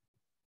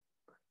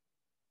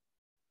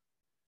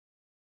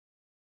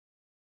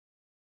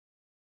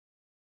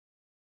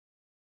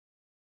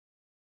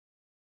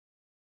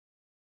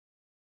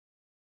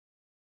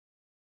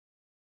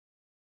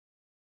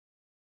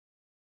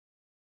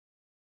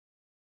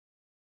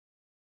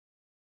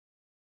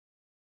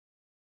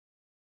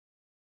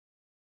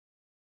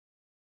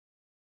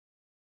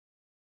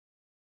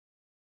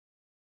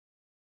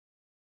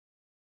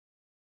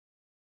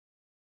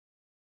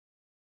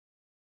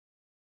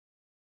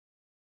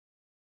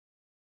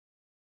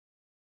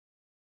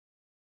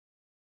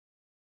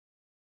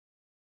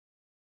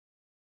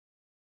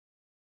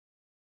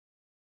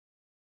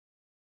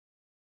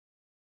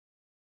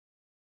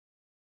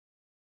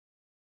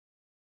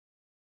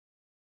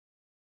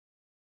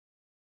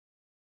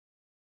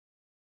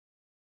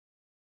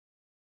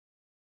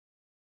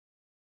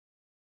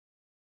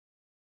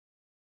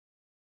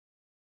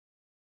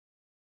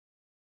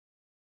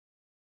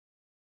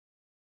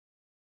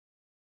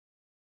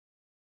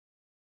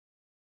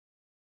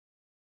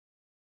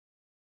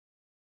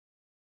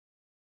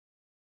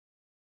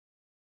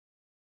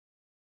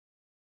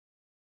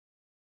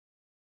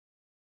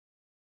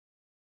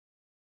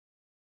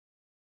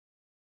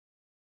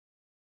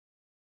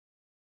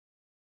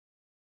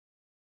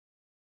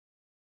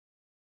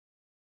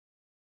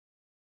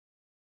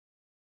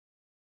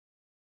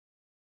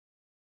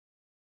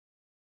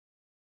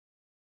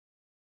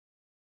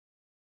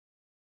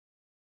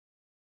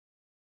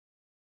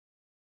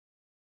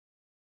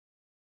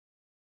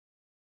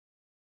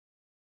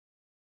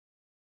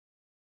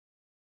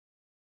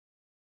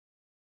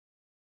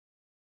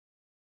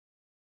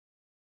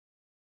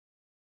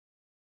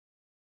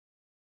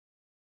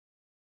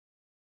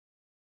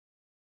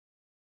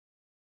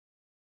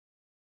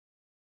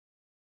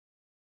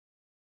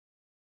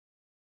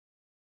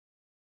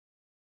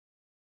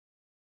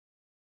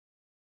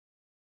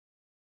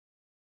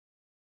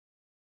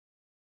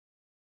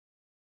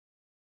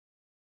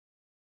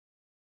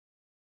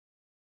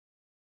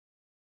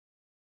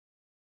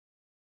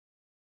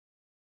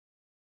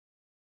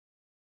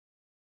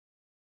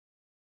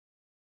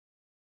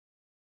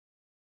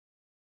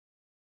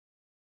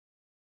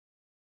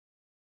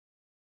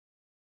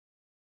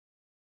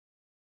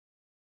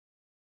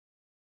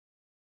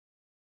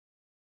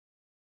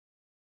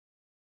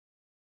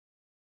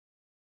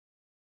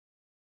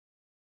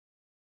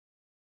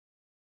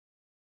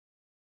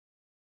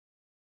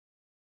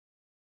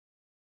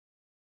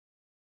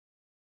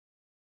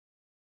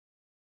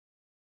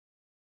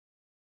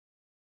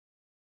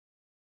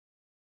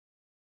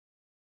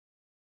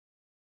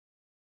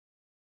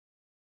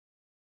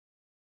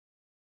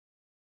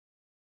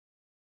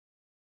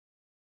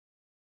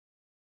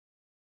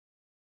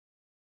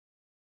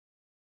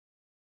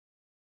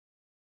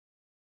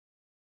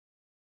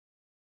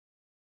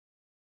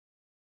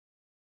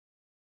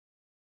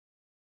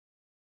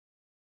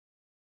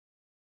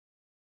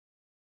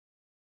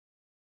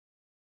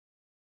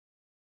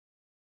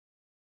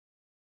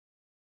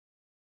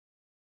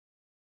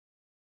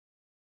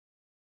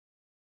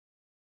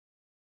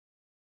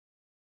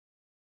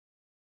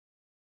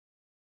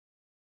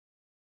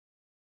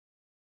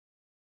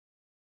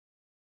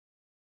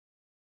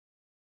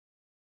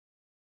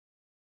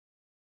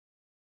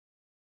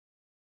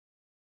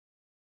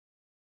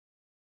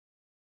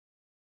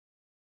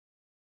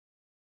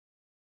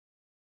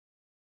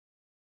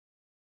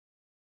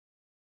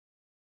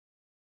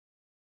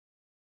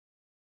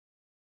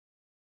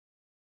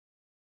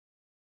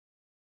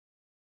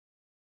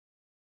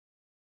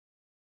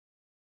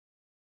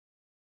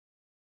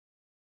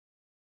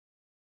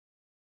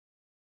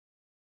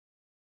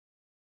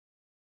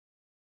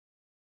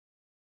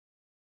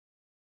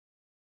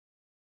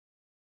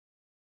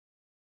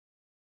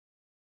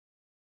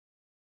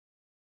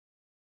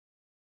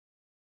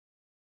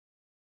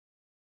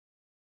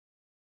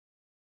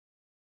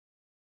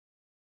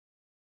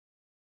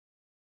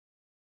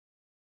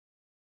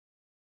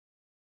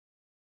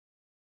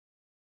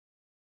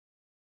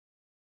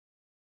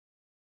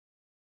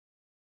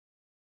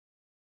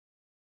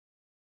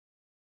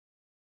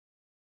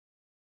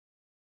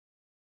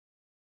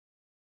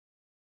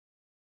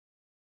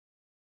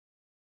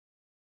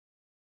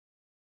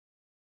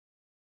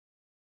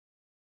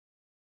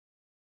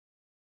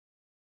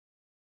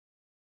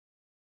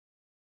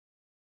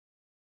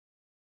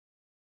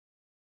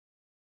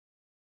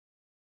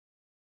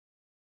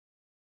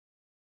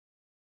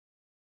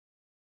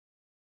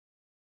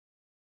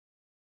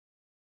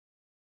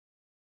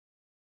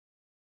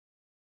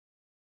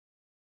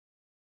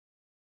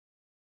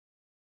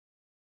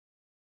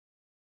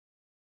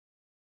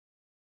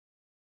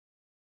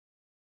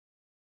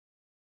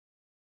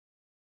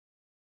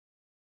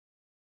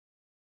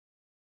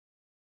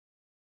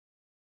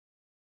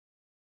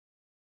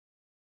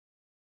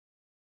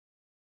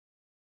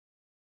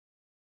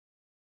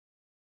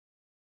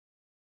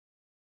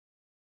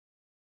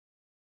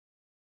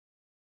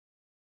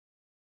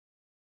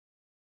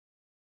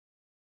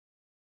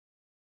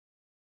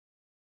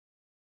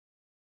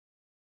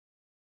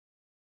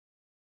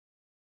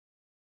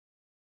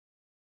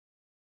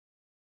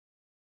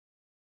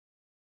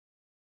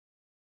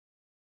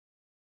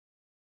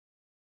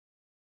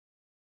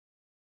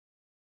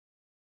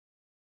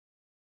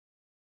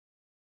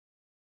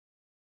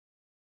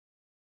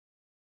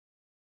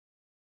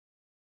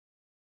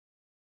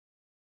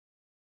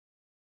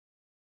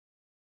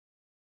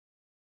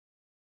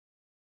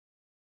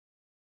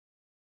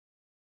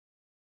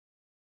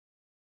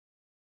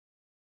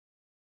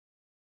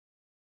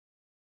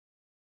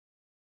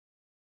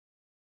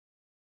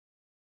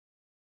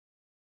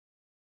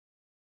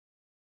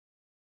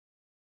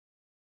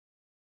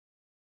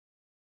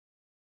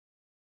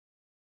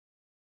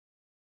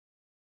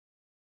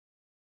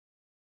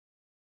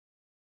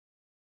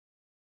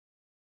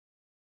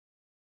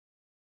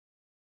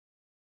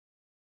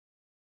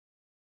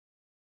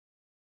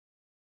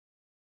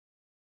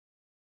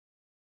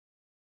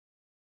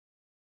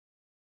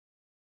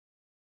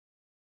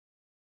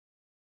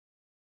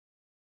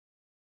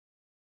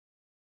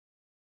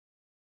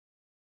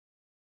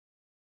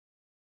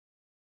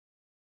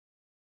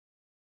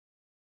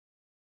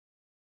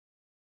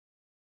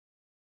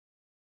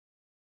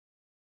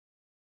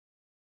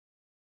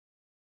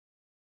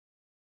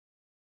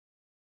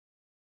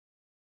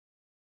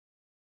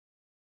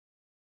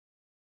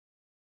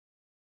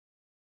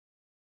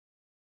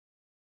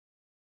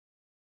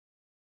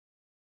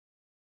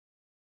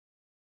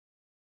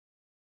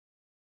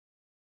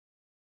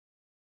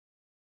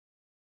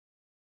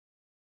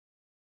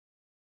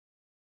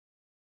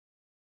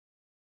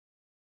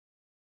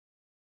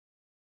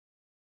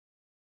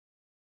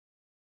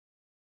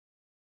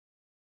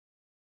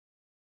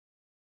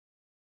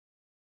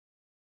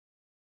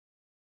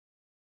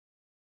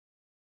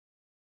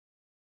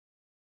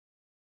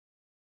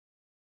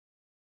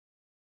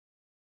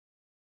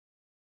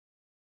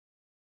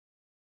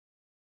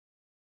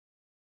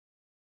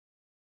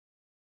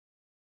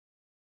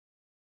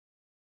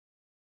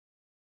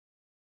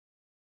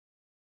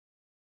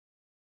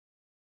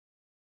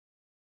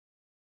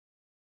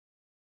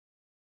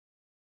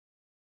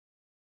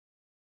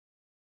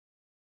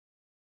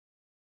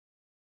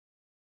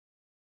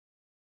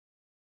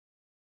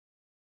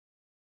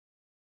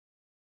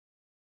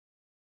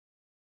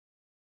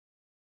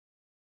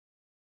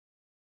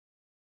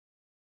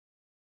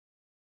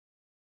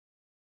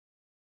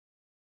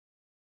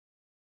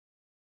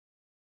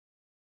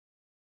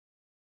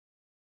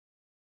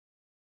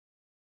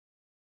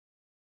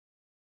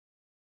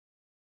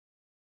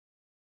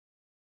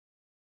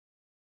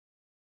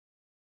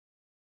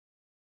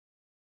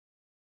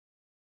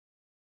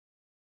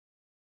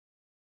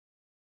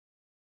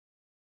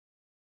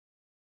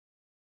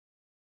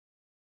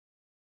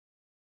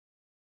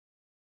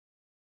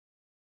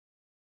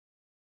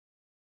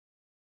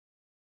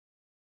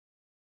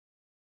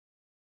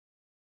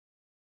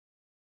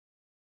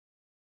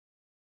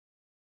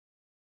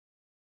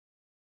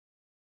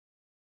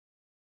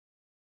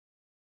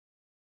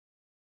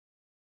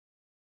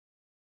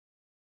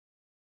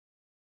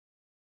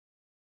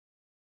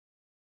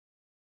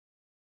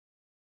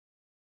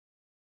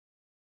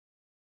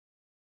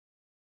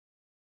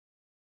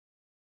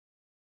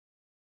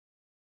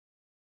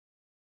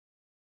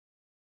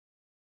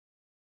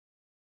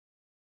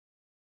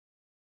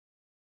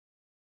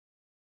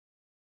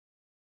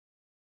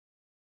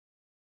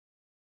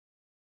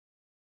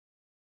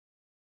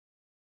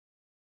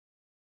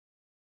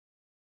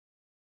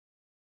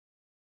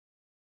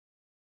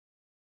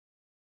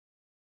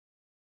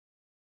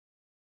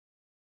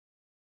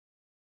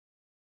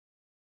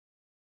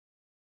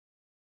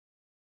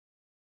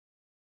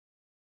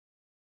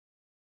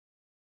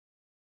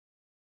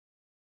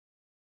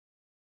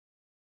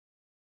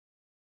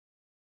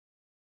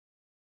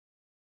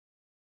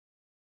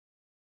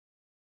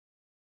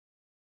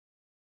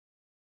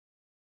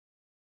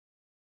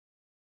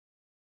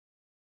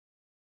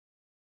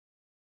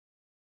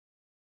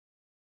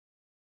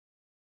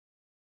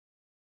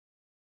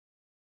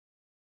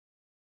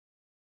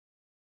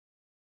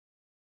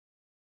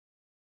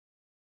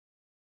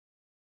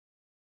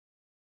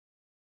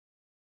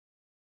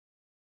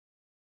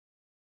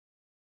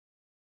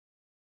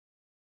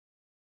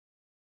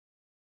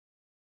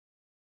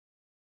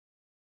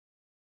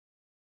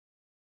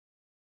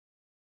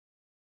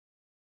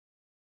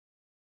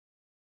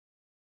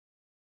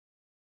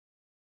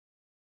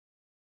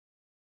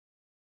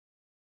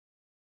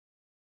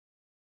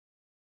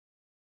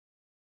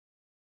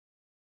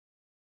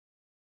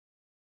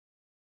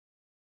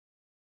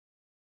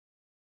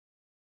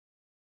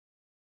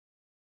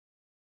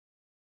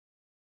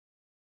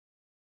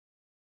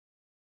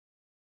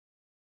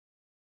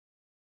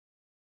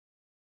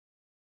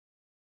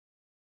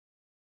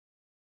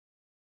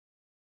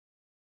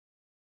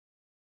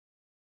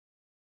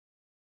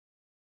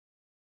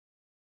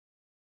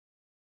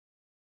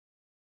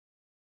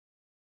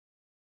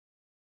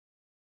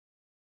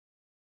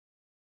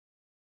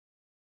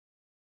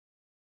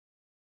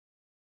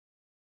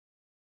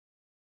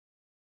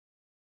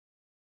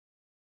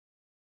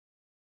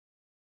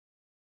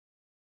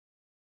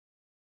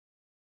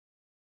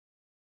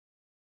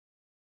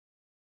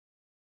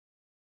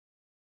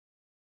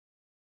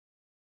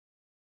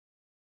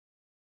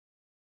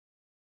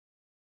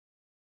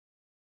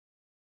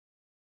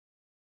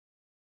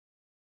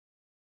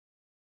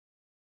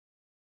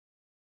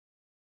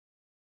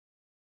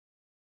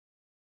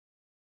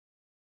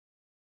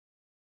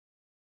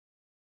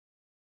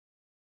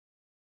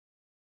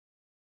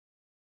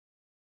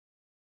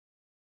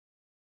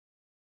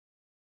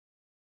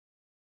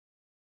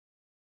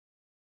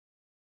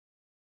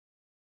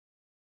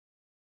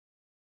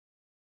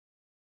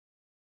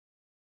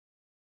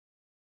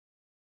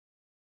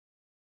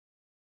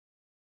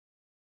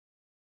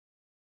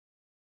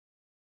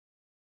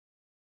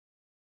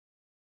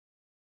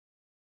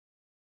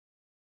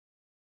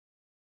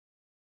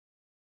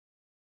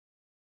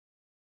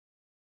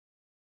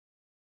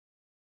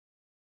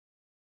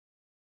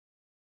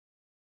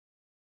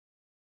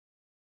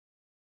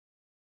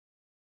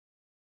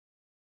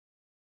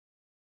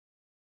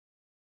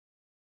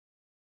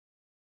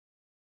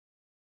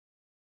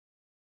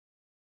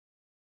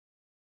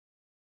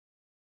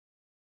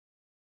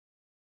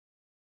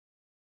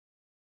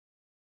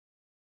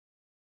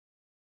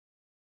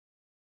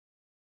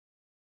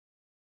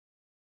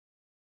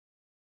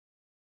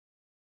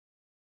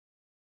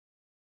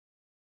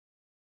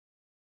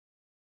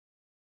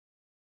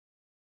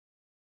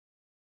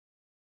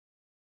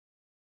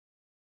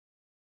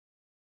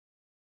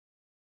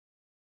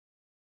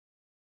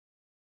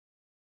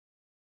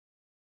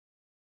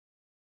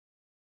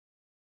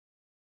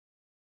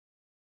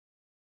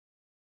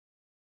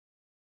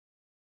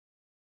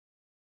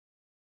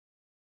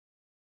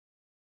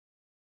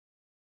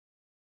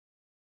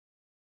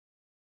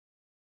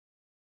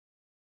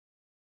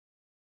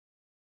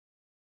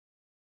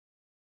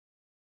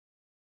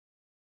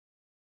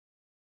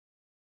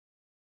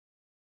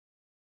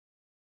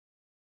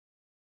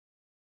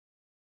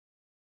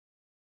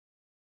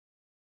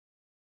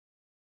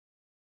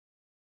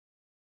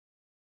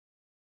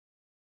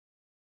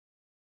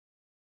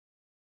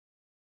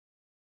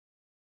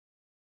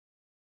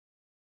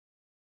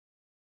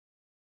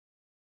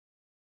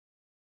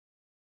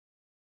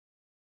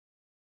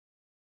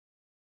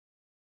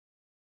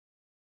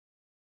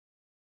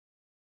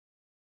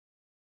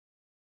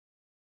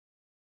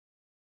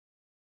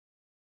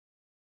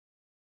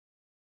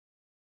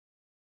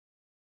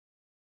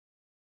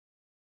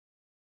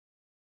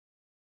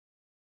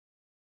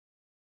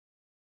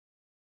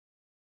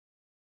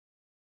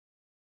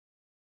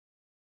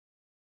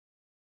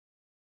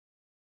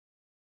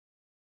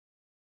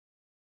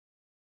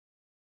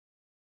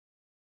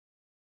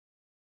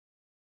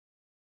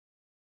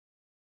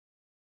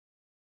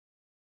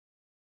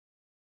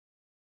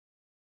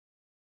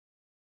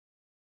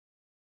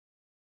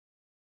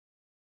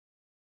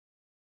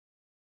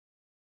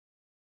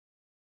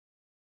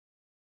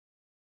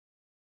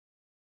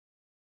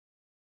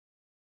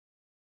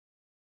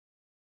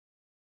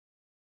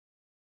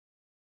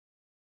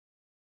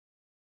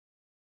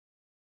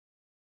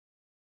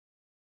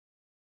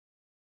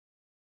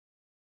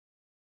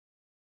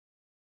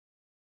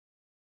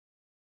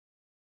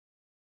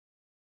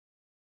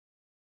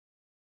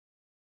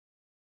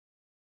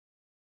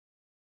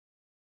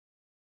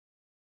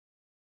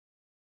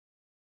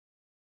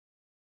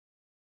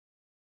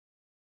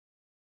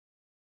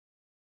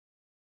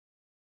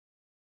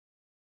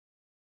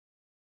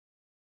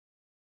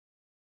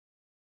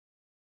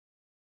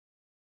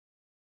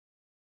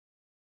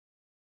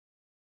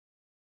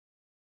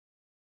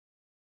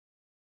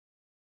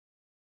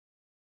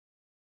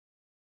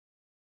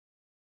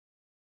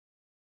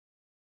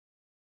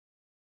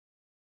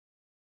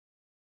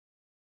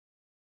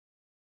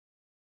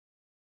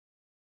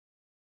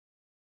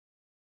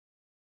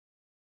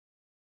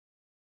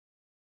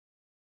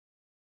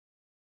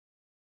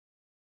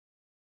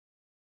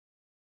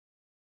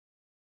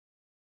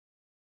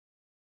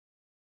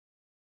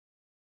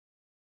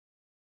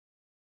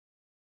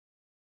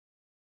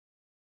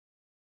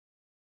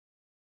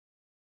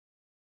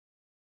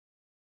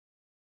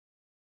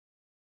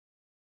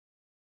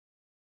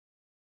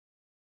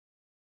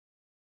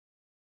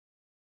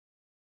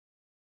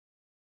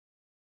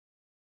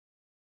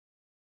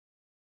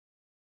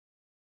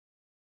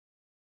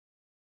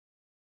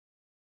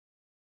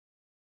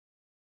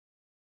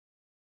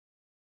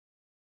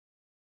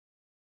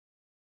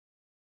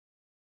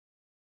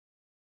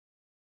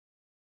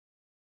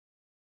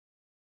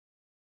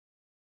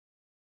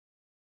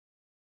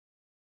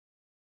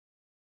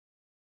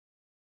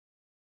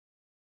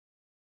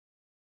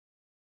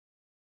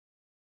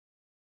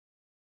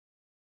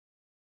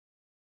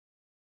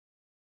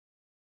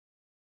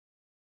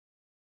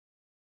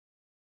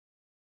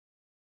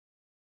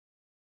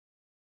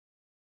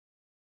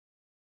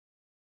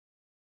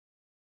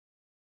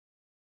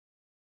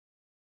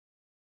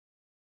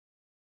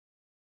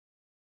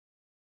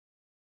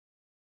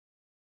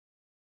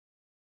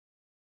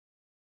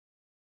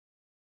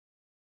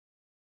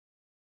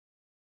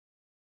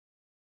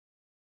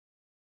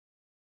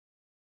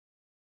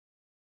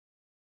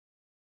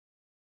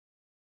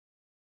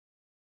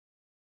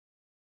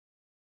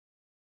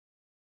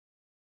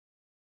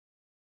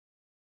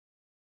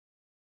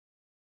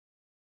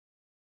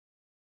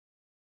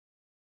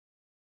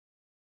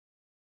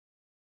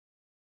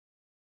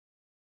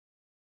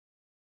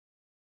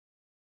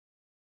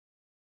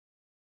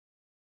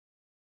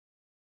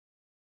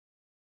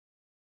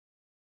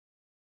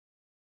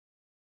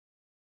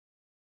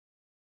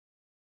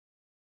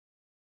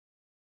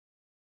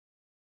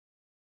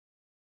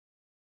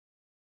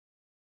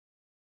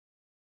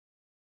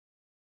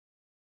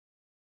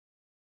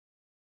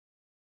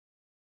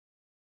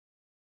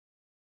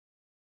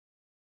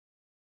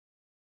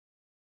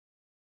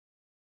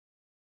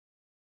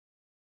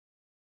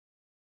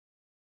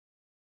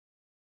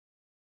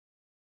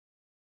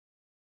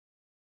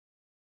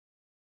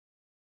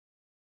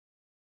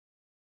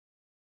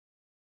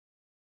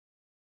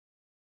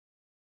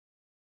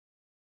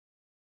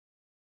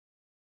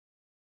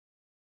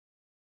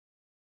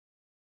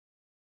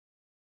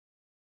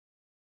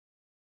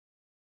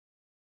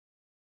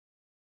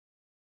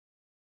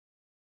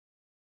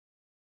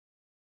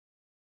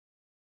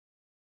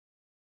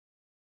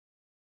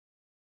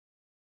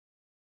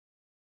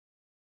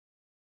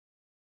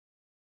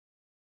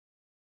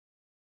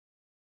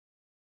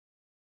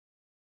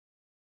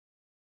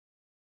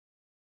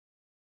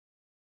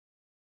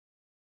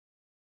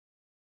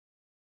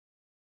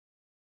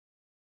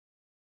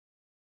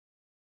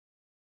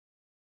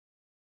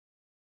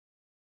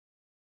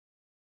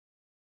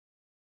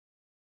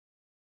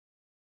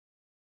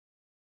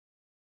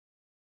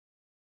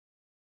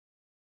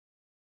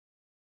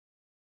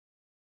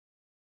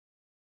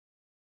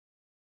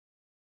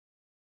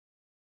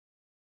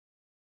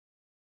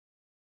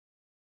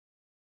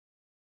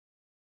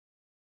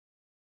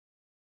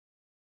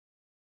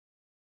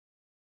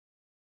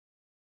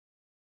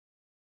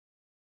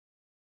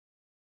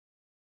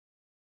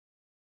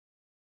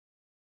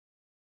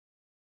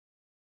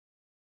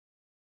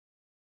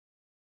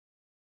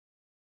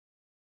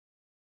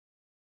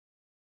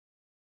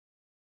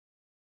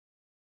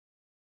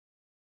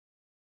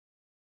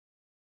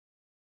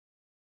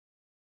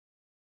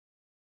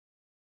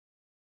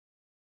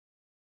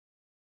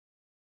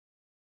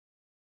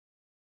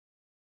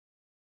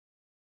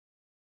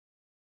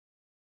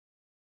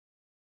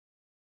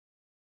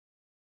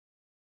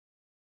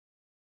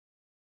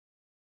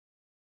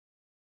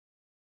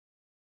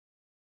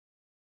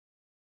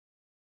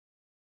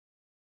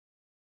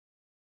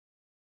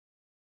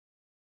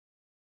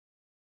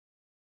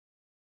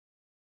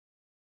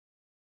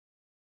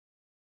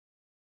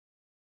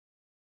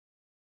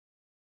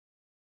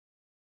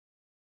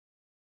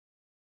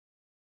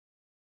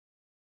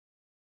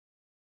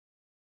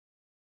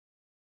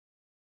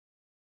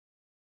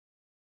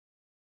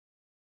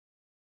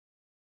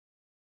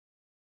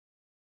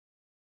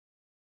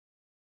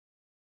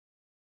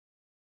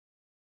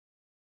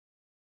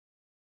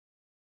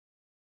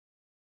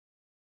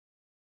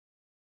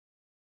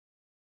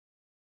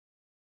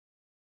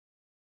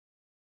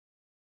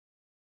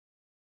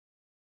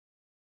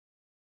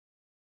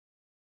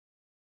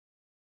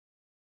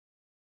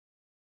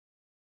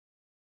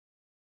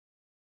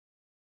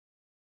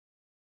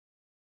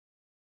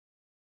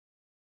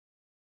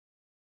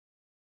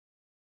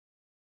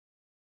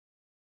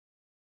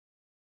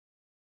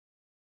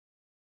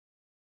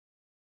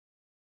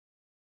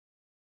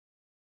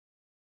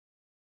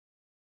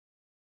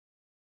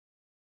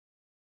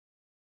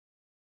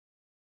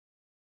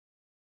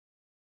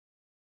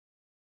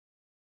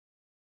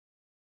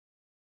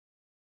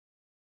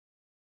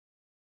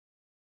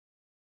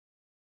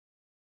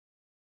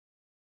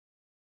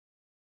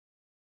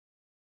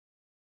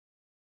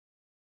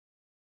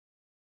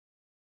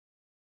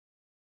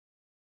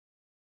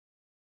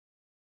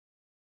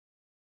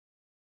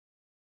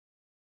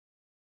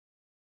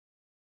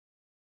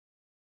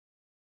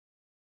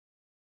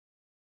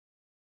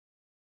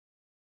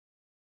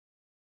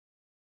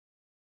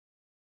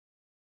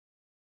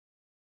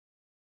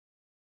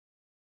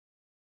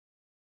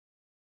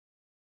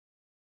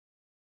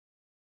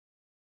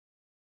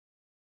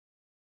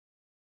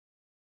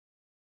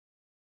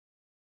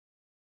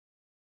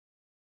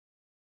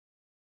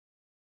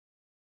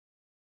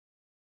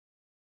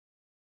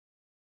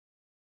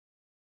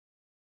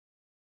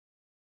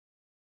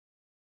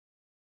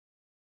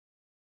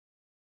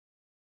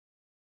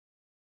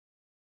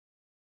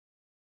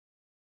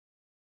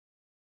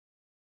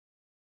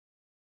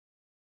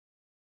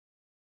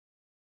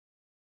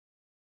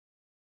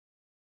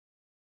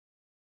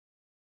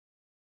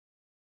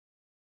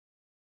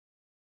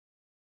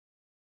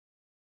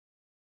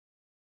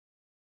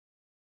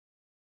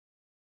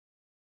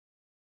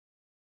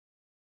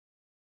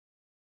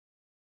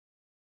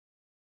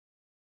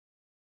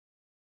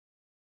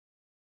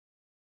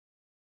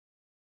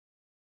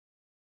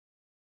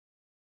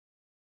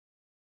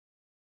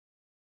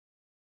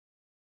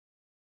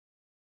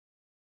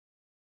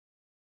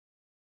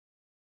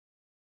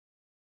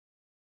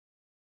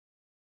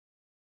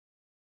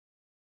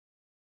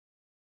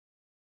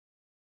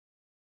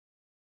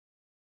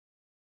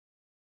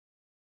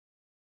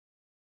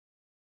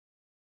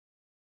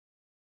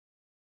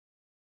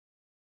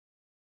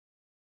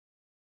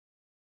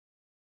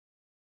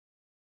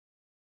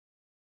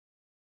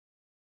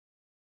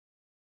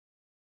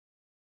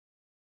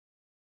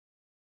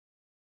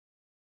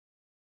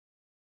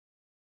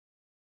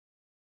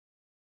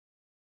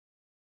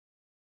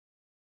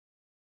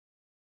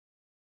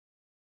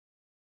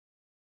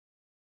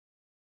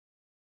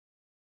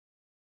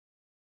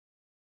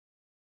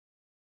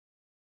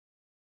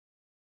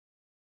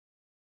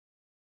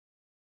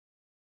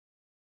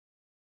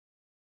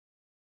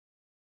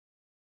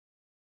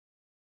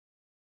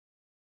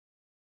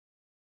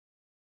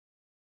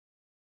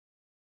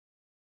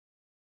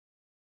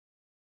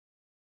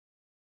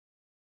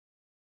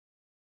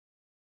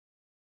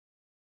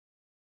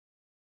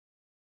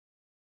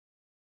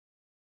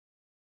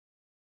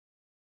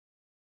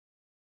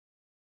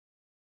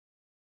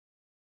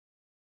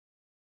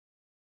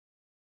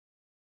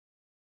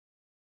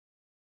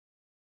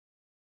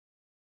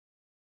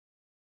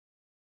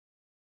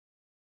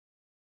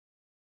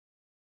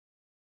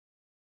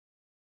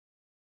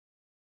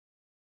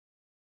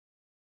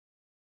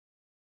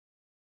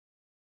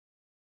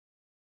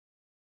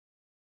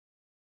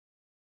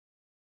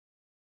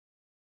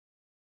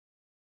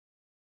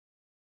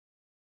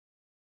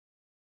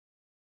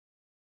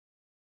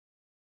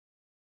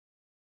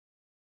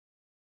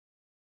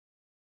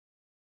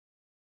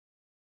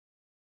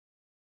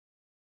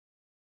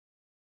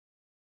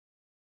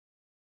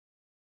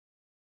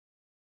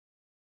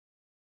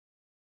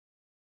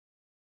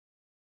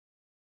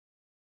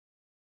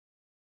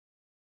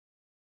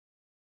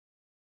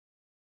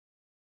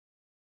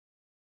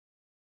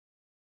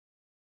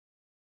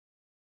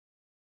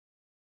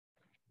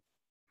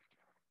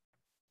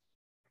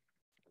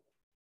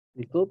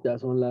 Listo, ya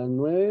son las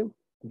 9.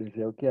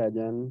 Deseo que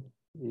hayan,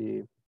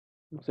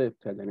 no sé,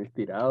 se hayan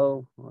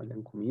estirado, o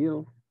hayan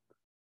comido,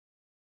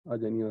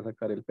 hayan ido a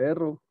sacar el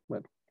perro.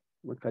 Bueno,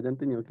 lo que hayan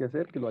tenido que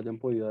hacer, que lo hayan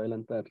podido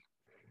adelantar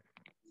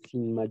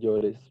sin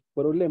mayores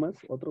problemas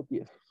o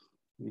tropiezos.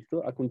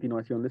 ¿Listo? A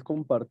continuación les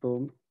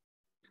comparto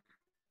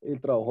el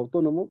trabajo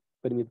autónomo.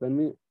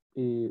 Permítanme,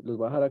 los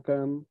voy a dejar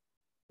acá en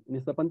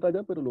esta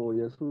pantalla, pero lo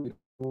voy a subir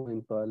un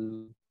momento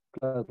al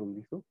Classroom,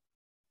 ¿listo?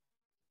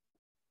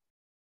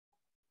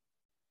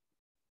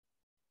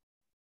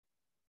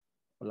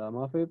 Hola,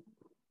 Mafe.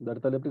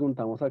 Ahorita le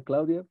preguntamos a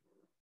Claudia,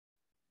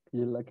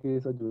 que es la que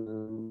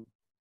desayuna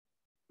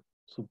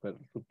súper,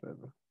 súper,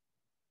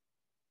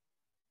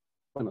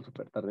 bueno,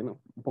 súper tarde,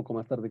 no, un poco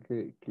más tarde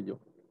que yo.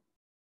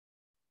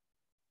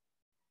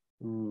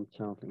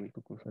 Chao, que me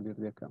tocó salir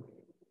de acá.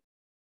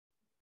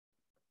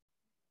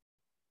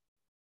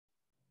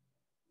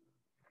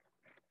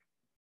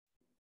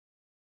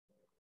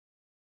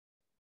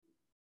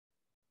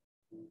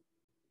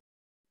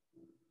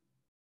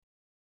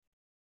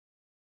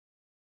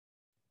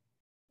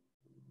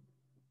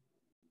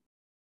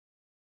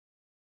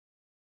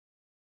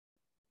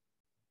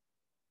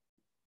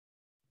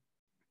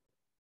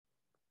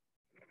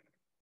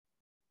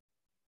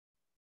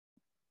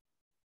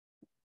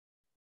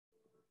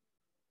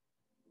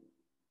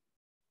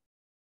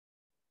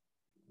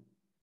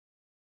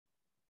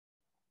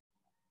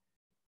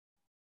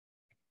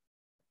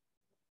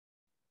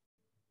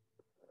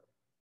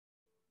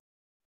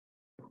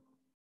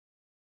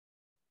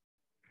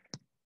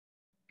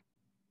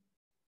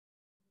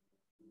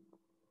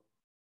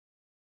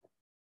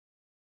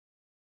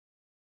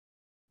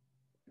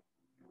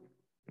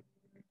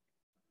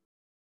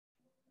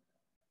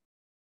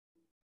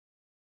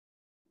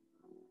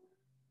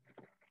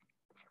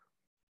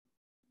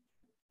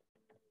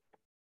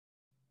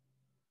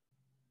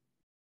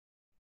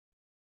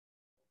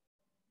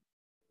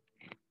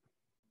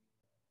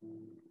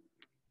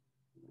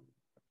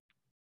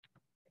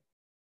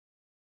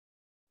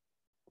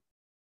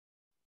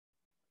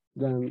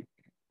 Ya en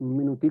un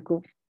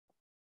minutico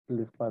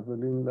les paso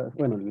el enlace,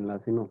 bueno, el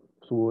enlace no,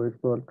 subo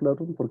esto al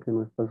Classroom porque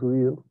no está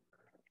subido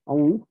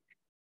aún.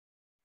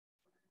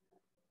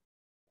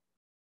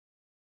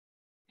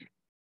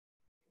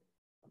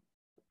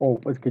 O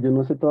es que yo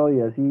no sé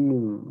todavía si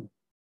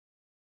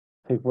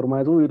hay forma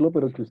de subirlo,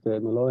 pero que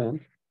ustedes no lo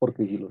vean,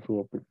 porque si lo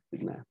subo, pues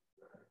nada.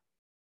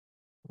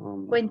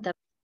 Um, Cuéntame,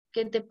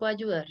 ¿qué te puedo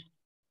ayudar?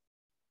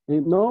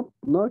 no,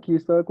 no, aquí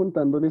estaba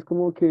contándoles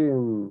como que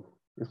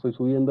estoy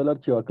subiendo el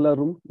archivo a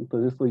Classroom,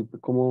 entonces estoy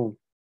como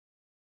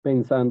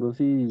pensando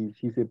si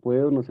se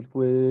puede o no se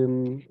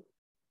puede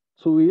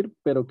subir,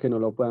 pero que no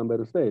lo puedan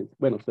ver ustedes.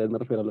 Bueno, ustedes me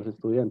refiero a los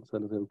estudiantes, a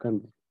los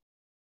educandos.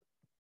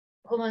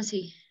 ¿Cómo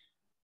así?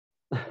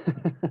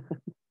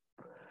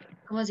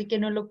 ¿Cómo así que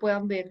no lo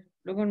puedan ver?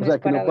 Luego O no es sea,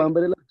 que no para puedan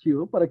ver. ver el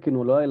archivo para que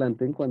no lo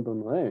adelanten cuando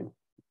no deben.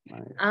 A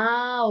ver,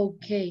 Ah,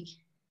 ok.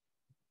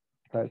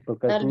 o sea,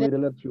 toca Tal vez subir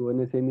el archivo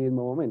en ese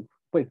mismo momento.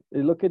 Pues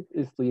es lo que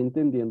estoy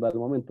entendiendo al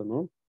momento,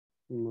 ¿no?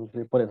 No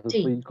sé, por eso sí,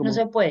 estoy no como,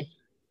 se puede.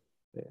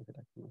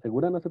 ¿será que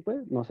 ¿segura no se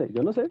puede? No sé,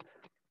 yo no sé,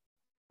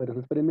 pero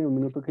eso espérenme un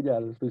minuto que ya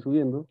lo estoy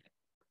subiendo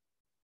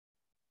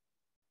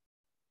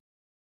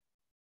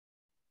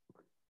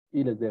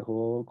y les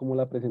dejo como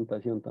la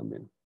presentación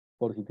también.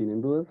 Por si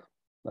tienen dudas,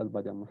 las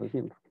vayamos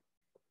haciendo.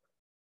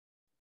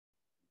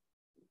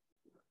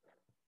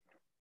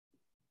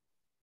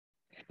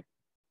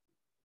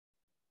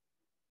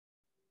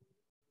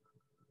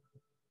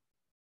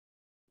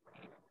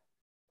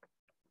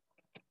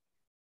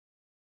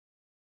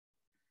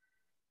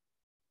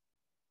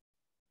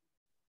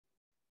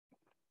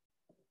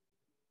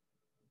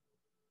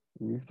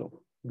 Listo.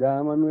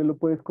 Ya, Manuel, lo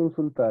puedes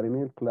consultar en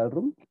el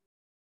Classroom.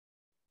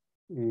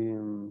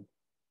 Em,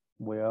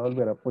 Voy a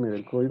volver a poner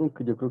el código,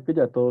 aunque yo creo que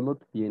ya todos lo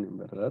tienen,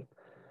 ¿verdad?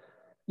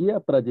 Y a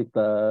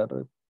proyectar,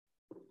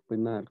 pues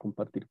nada, el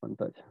compartir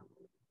pantalla,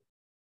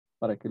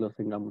 para que los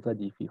tengamos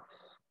allí fijos.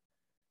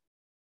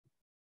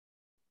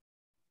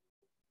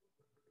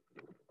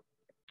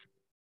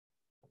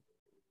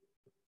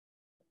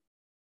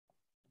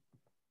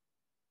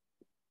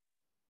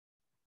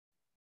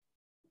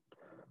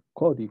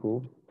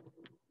 Código,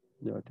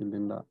 ya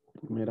tienen la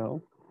primera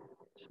O.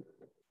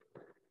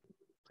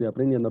 Estoy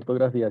aprendiendo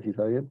ortografía, ¿sí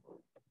sabían?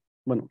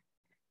 Bueno,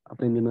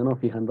 aprendiendo no,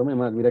 fijándome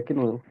más. Mira que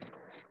no,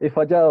 he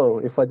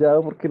fallado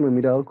porque no he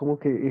mirado como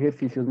que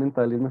ejercicios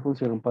mentales me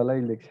funcionan para la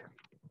dislexia.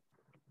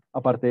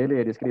 Aparte de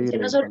leer y Hoy escribir se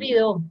nos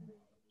eventualmente. olvidó,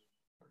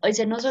 hoy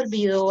se nos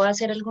olvidó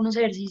hacer algunos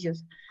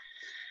ejercicios.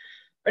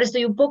 Pero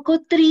estoy un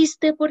poco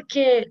triste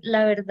porque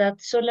la verdad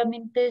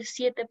solamente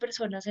 7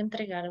 personas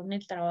entregaron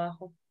el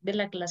trabajo de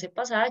la clase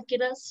pasada, que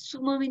era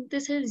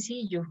sumamente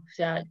sencillo. O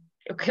sea,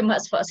 creo que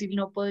más fácil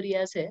no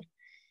podría ser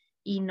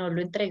y no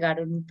lo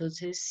entregaron.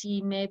 Entonces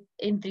sí me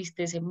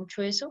entristece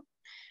mucho eso,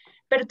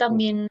 pero Uf,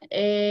 también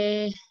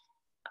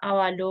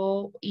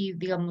avalo y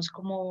digamos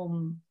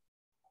como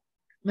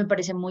me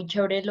parece muy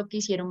chévere lo que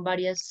hicieron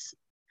varias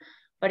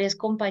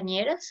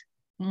compañeras.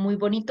 Muy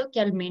bonito que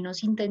al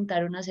menos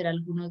intentaron hacer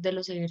algunos de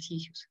los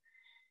ejercicios.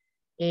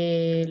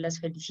 Las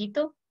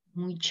felicito,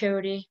 muy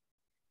chévere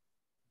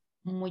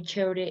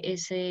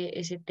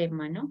ese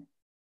tema, ¿no?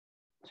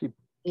 Sí,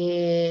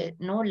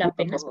 No, sí, la a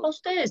pena es para todos.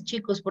 ustedes,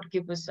 chicos,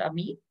 porque pues a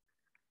mí,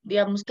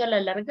 digamos que a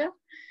la larga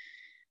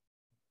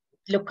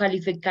lo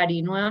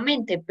calificaré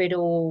nuevamente,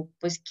 pero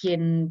pues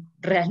quien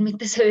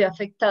realmente se ve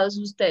afectado es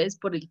ustedes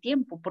por el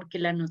tiempo, porque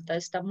la nota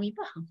está muy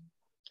baja.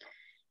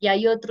 Y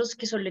hay otros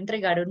que solo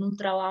entregaron un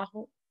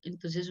trabajo,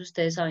 entonces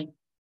ustedes saben,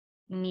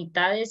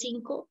 mitad de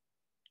 5,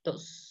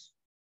 2.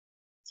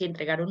 Si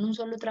entregaron un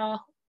solo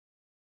trabajo,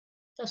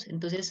 2.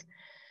 Entonces,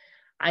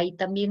 ahí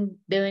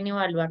también deben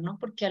evaluar, ¿no?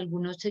 Porque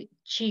algunos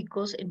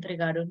chicos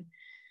entregaron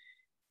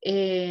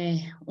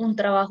un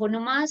trabajo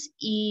nomás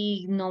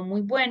y no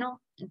muy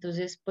bueno,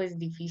 entonces pues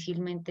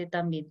difícilmente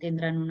también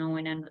tendrán una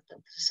buena nota.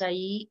 Entonces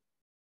ahí,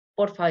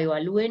 porfa,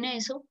 evalúen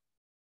eso.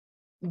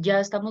 Ya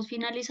estamos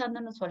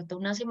finalizando, nos falta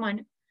una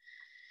semana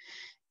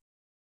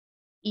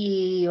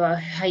y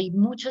hay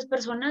muchas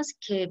personas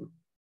que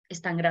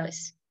están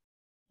graves,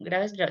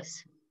 graves,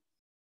 graves.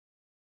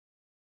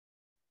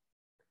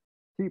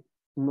 Sí,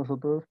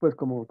 nosotros pues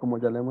como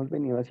ya lo hemos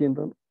venido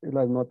haciendo,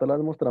 las notas las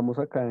mostramos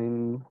acá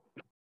en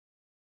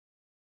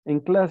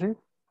clase.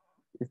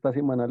 Esta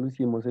semana lo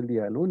hicimos el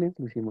día lunes,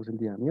 lo hicimos el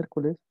día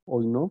miércoles,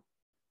 hoy no.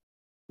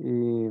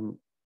 Eh,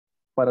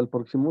 para el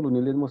próximo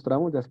lunes les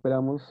mostramos, ya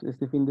esperamos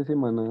este fin de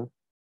semana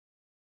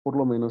por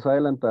lo menos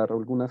adelantar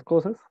algunas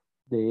cosas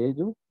de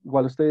ello.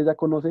 Igual ustedes ya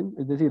conocen,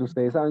 es decir,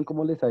 ustedes saben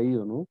cómo les ha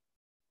ido, ¿no?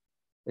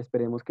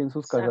 Esperemos que en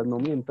sus casas no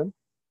Exacto. mientan.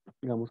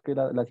 Digamos que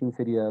la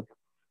sinceridad,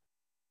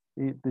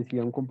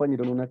 decía un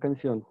compañero en una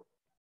canción,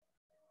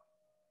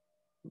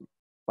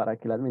 ¿para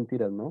qué las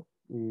mentiras, no?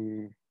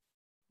 Y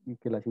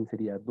que la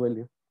sinceridad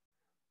duele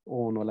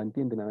o no la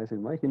entienden a veces,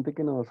 ¿no? Hay gente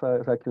que no sabe,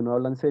 o sea, que uno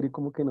habla en serio y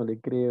como que no le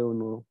cree o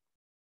no.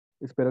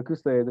 Espero que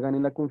ustedes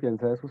ganen la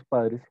confianza de sus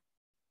padres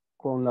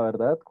con la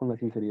verdad, con la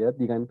sinceridad,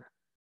 digan,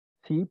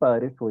 sí,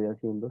 padre, estoy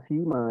haciendo, sí,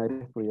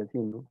 madre, estoy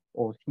haciendo,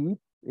 o sí,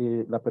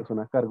 la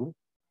persona a cargo,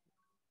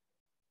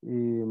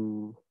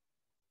 em,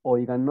 o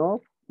digan,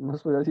 no, no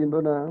estoy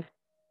haciendo nada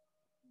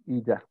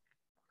y ya.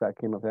 O sea,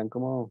 que no sean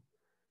como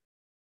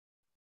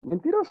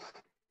mentirosos.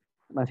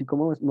 Así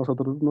como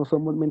nosotros no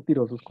somos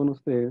mentirosos con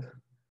ustedes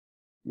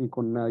ni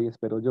con nadie,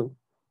 espero yo.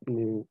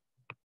 eh,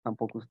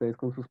 Tampoco ustedes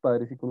con sus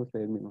padres y con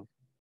ustedes mismos.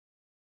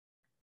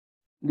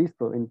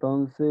 Listo,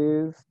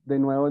 entonces de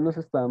nuevo nos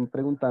están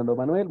preguntando,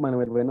 Manuel,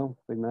 bueno,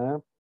 pues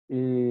nada,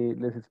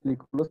 les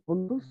explico los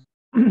puntos.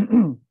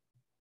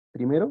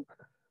 Primero,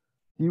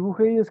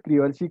 dibuje y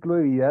describa el ciclo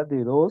de vida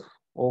de dos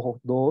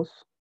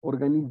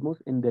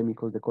organismos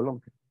endémicos de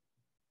Colombia.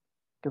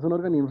 ¿Qué son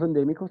organismos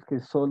endémicos? Que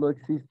solo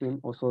existen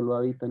o solo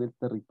habitan el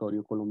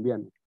territorio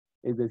colombiano.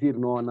 Es decir,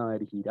 no van a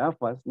haber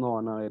jirafas, no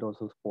van a haber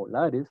osos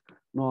polares,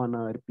 no van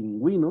a haber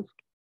pingüinos,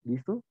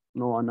 ¿listo?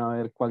 No van a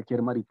haber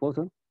cualquier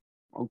mariposa,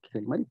 aunque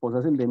hay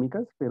mariposas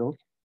endémicas, pero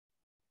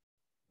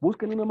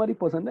busquen una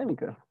mariposa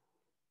endémica,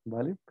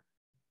 ¿vale?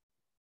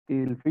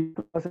 El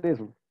filtro va a ser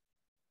eso.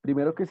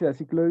 Primero que sea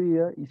ciclo de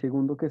vida y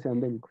segundo que sea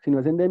endémico. Si no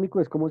es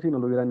endémico es como si no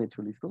lo hubieran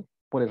hecho, ¿listo?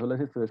 Por eso les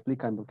estoy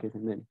explicando que es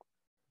endémico.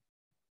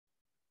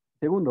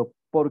 Segundo,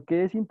 ¿por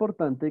qué es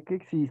importante que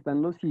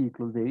existan los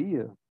ciclos de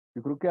vida?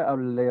 Yo creo que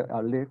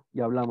hablé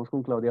y hablamos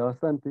con Claudia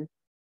bastante.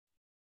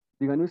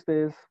 Díganme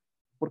ustedes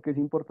por qué es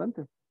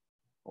importante,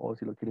 o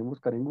si lo quieren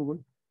buscar en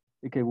Google,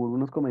 y que Google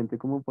nos comente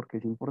como por qué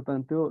es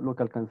importante o lo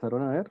que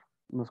alcanzaron a ver,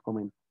 nos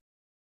comenten.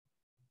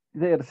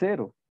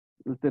 Tercero,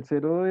 el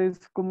tercero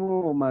es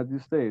como más de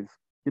ustedes.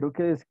 Quiero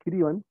que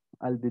describan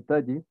al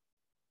detalle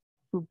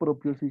su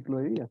propio ciclo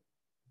de vida.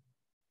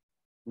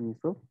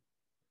 ¿Listo?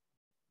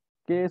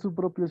 ¿Qué es su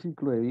propio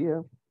ciclo de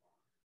vida?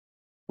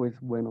 Pues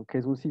bueno, ¿qué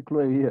es un ciclo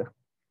de vida?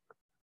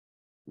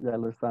 Ya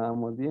lo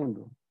estábamos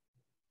viendo.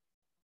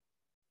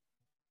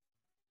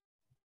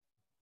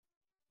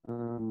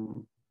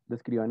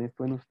 Describan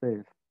esto en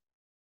ustedes.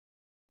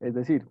 Es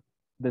decir,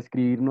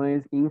 describir no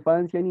es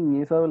infancia,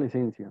 niñez,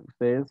 adolescencia.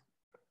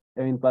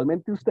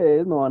 Eventualmente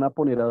ustedes no van a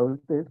poner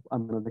adultez a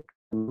menos de que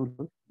sean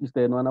adultos, y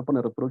ustedes no van a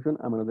poner reproducción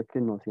a menos de que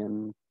no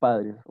sean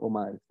padres o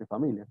madres de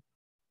familia.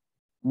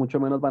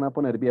 Mucho menos van a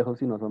poner viejos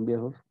si no son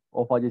viejos,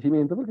 o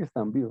fallecimiento porque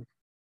están vivos.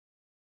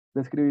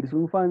 Describir su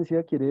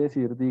infancia quiere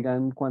decir,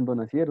 digan cuándo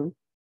nacieron,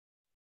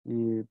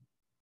 y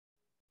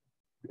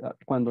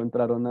cuándo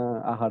entraron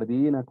a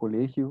jardín, a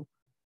colegio,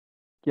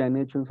 qué han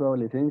hecho en su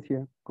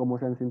adolescencia, cómo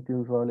se han sentido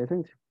en su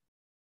adolescencia,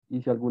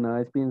 y si alguna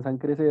vez piensan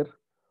crecer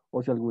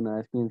o si alguna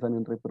vez piensan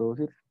en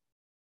reproducirse.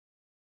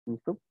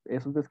 ¿Listo?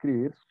 Eso es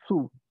describir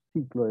su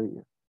ciclo de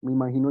vida. Me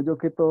imagino yo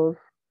que todos,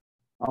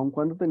 aun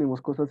cuando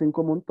tenemos cosas en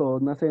común,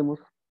 todos nacemos,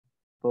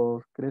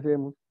 todos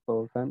crecemos,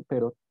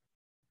 pero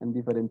en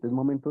diferentes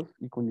momentos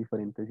y con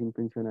diferentes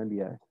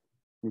intencionalidades.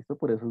 ¿Listo?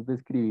 Por eso es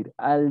describir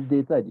al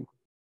detalle.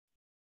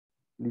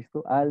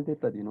 ¿Listo? Al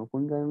detalle. No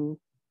pongan,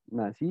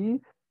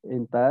 nací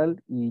en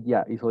tal y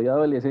ya, y soy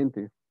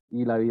adolescente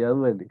y la vida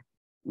duele.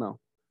 No,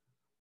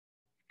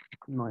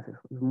 no es eso.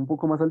 Es un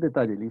poco más al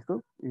detalle,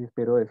 ¿listo? Y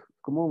espero eso. Es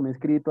como un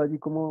escrito allí,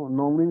 como,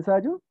 no un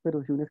ensayo,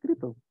 pero sí un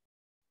escrito.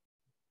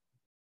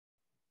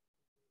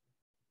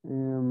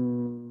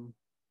 Em,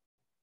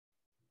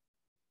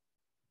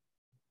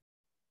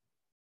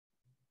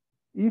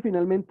 y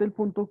finalmente el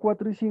punto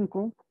 4 y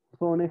 5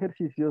 son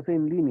ejercicios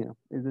en línea,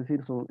 es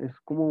decir, es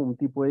como un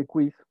tipo de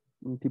quiz,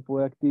 un tipo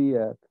de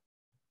actividad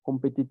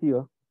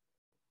competitiva.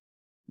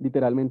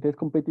 Literalmente es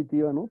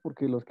competitiva, ¿no?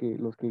 Porque los que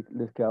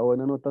les queda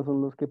buena nota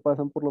son los que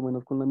pasan por lo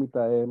menos con la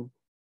mitad de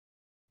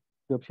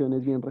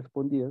opciones bien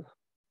respondidas.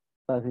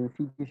 Está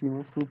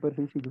sencillísimo, súper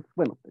sencillo.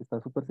 Bueno,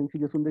 está súper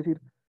sencillo, es un decir,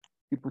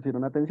 si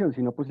pusieron atención.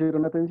 Si no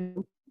pusieron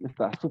atención,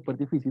 está súper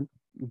difícil,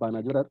 van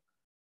a llorar,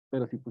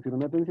 pero si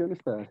pusieron atención,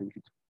 está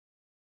sencillo.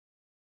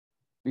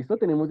 Listo,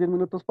 tenemos 10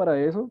 minutos para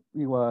eso.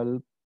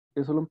 Igual,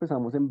 eso lo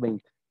empezamos en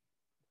 20.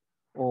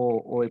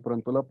 O de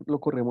pronto lo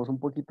corremos un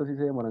poquito si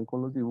se demoran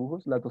con los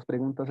dibujos. Las dos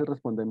preguntas se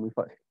responden muy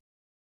fácil.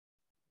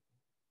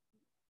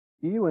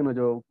 Y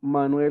bueno,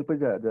 Manuel, pues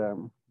ya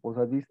vos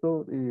has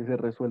visto, se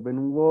resuelve en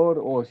un Word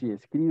o si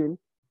escriben,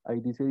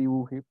 ahí dice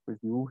dibuje, pues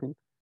dibujen.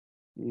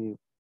 eh,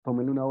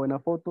 Tómenle una buena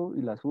foto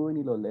y la suben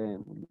y lo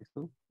leen,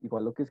 ¿listo?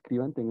 Igual lo que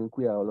escriban, tengan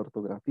cuidado la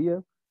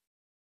ortografía,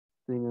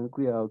 tengan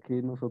cuidado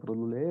que nosotros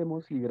lo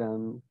leemos y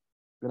gran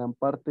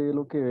parte de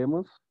lo que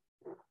vemos,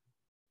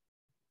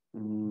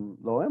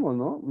 lo vemos,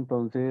 ¿no?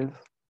 Entonces,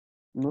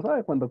 no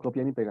sabe cuándo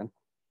copian y pegan,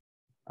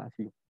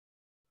 así.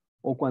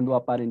 O cuando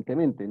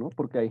aparentemente, ¿no?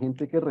 Porque hay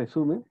gente que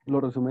resume,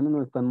 los resúmenes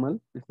no están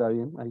mal, está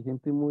bien, hay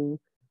gente muy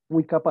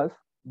capaz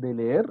de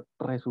leer,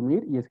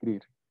 resumir y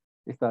escribir,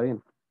 está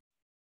bien,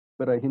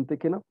 pero hay gente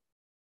que no,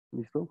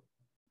 ¿listo?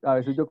 A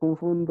veces yo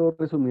confundo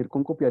resumir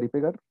con copiar y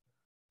pegar,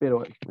 pero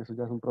bueno, eso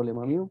ya es un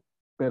problema mío,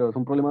 pero es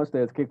un problema de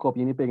ustedes que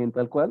copien y peguen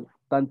tal cual,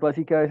 tanto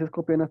así que a veces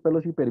copian hasta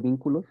los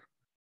hipervínculos,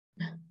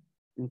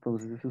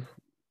 entonces eso es,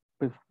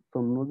 pues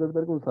son unos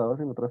desvergonzados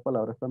en otras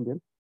palabras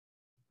también,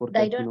 porque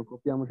aquí Daira, no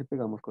copiamos y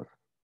pegamos cosas.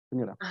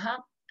 Señora,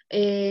 ajá.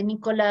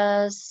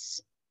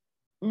 Nicolás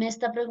me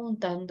está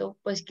preguntando,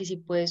 pues, que si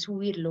puede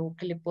subirlo,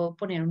 que le puedo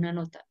poner una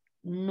nota.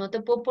 No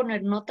te puedo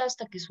poner nota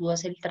hasta que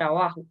subas el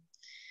trabajo.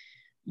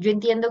 Yo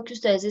entiendo que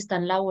ustedes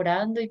están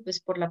laborando y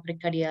pues por la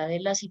precariedad de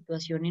la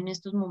situación en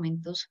estos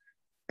momentos,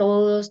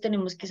 todos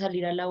tenemos que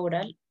salir a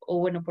laborar, o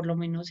bueno, por lo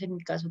menos en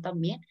mi caso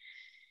también.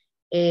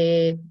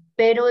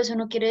 Pero eso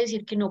no quiere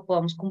decir que no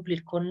podamos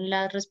cumplir con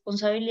las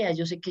responsabilidades.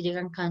 Yo sé que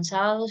llegan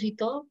cansados y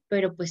todo,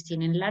 pero pues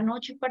tienen la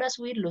noche para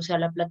subirlo. O sea,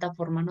 la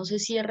plataforma no se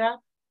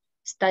cierra,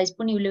 está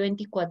disponible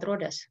 24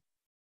 horas.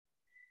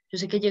 Yo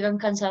sé que llegan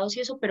cansados y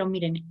eso, pero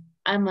miren,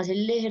 además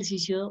el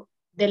ejercicio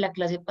de la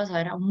clase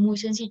pasada era muy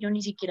sencillo,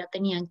 ni siquiera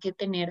tenían que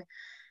tener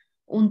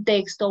un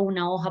texto o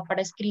una hoja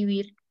para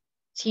escribir,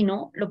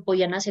 sino lo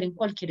podían hacer en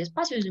cualquier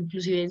espacio,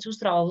 inclusive en sus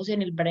trabajos,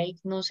 en el break,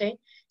 no sé,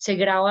 se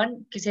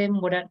graban, que se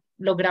demoran,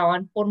 lo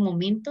graban por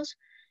momentos,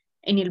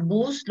 en el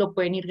bus lo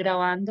pueden ir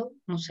grabando,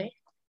 no sé,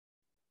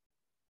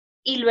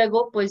 y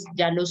luego pues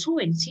ya lo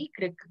suben, ¿sí?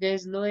 Creo que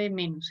es lo de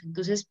menos.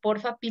 Entonces,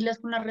 porfa, pilas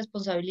con la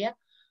responsabilidad.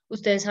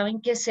 Ustedes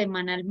saben que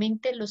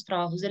semanalmente los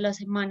trabajos de la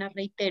semana,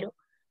 reitero,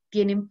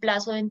 tienen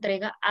plazo de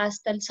entrega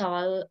hasta el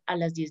sábado a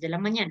las 10 de la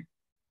mañana.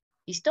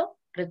 ¿Listo?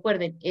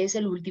 Recuerden, es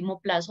el último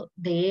plazo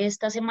de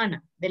esta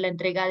semana, de la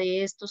entrega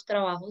de estos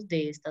trabajos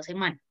de esta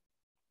semana.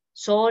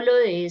 Solo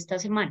de esta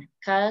semana.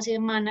 Cada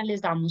semana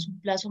les damos un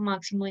plazo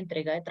máximo de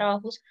entrega de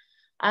trabajos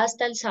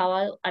hasta el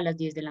sábado a las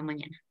 10 de la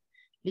mañana.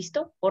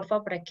 ¿Listo?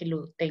 Porfa, para que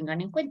lo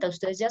tengan en cuenta.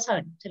 Ustedes ya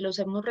saben, se los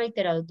hemos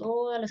reiterado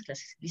todas las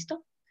clases.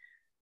 ¿Listo?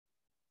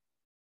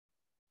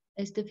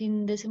 Este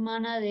fin de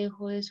semana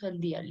dejo eso al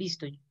día.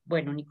 Listo.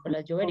 Bueno,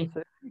 Nicolás, yo veré.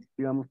 entonces,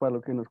 digamos, para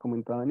lo que nos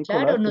comentaba Claro,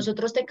 Nicolás, pues,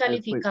 nosotros te pues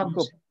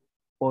calificamos. digo,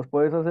 vos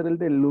podés hacer el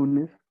del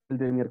lunes, el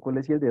del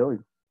miércoles y el de hoy.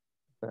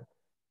 O sea,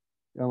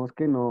 digamos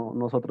que no,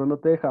 nosotros no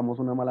te dejamos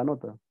una mala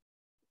nota,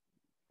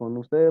 son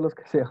ustedes los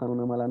que se dejan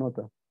una mala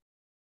nota.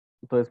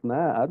 Entonces,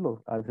 nada,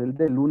 hazlo, haz el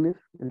del lunes,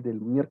 el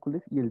del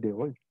miércoles y el de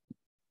hoy.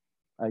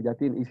 Ahí ya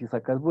tiene, y si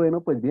sacas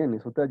bueno, pues bien,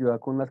 eso te ayuda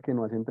con las que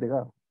no has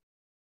entregado.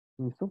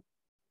 ¿Listo?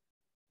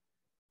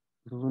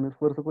 Eso es un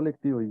esfuerzo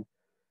colectivo y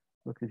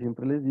lo que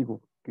siempre les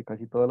digo, que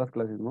casi todas las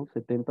clases, ¿no?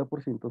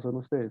 70% son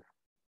ustedes,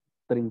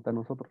 30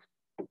 nosotros.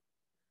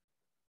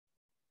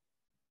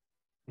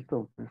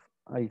 Listo, pues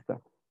ahí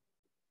está.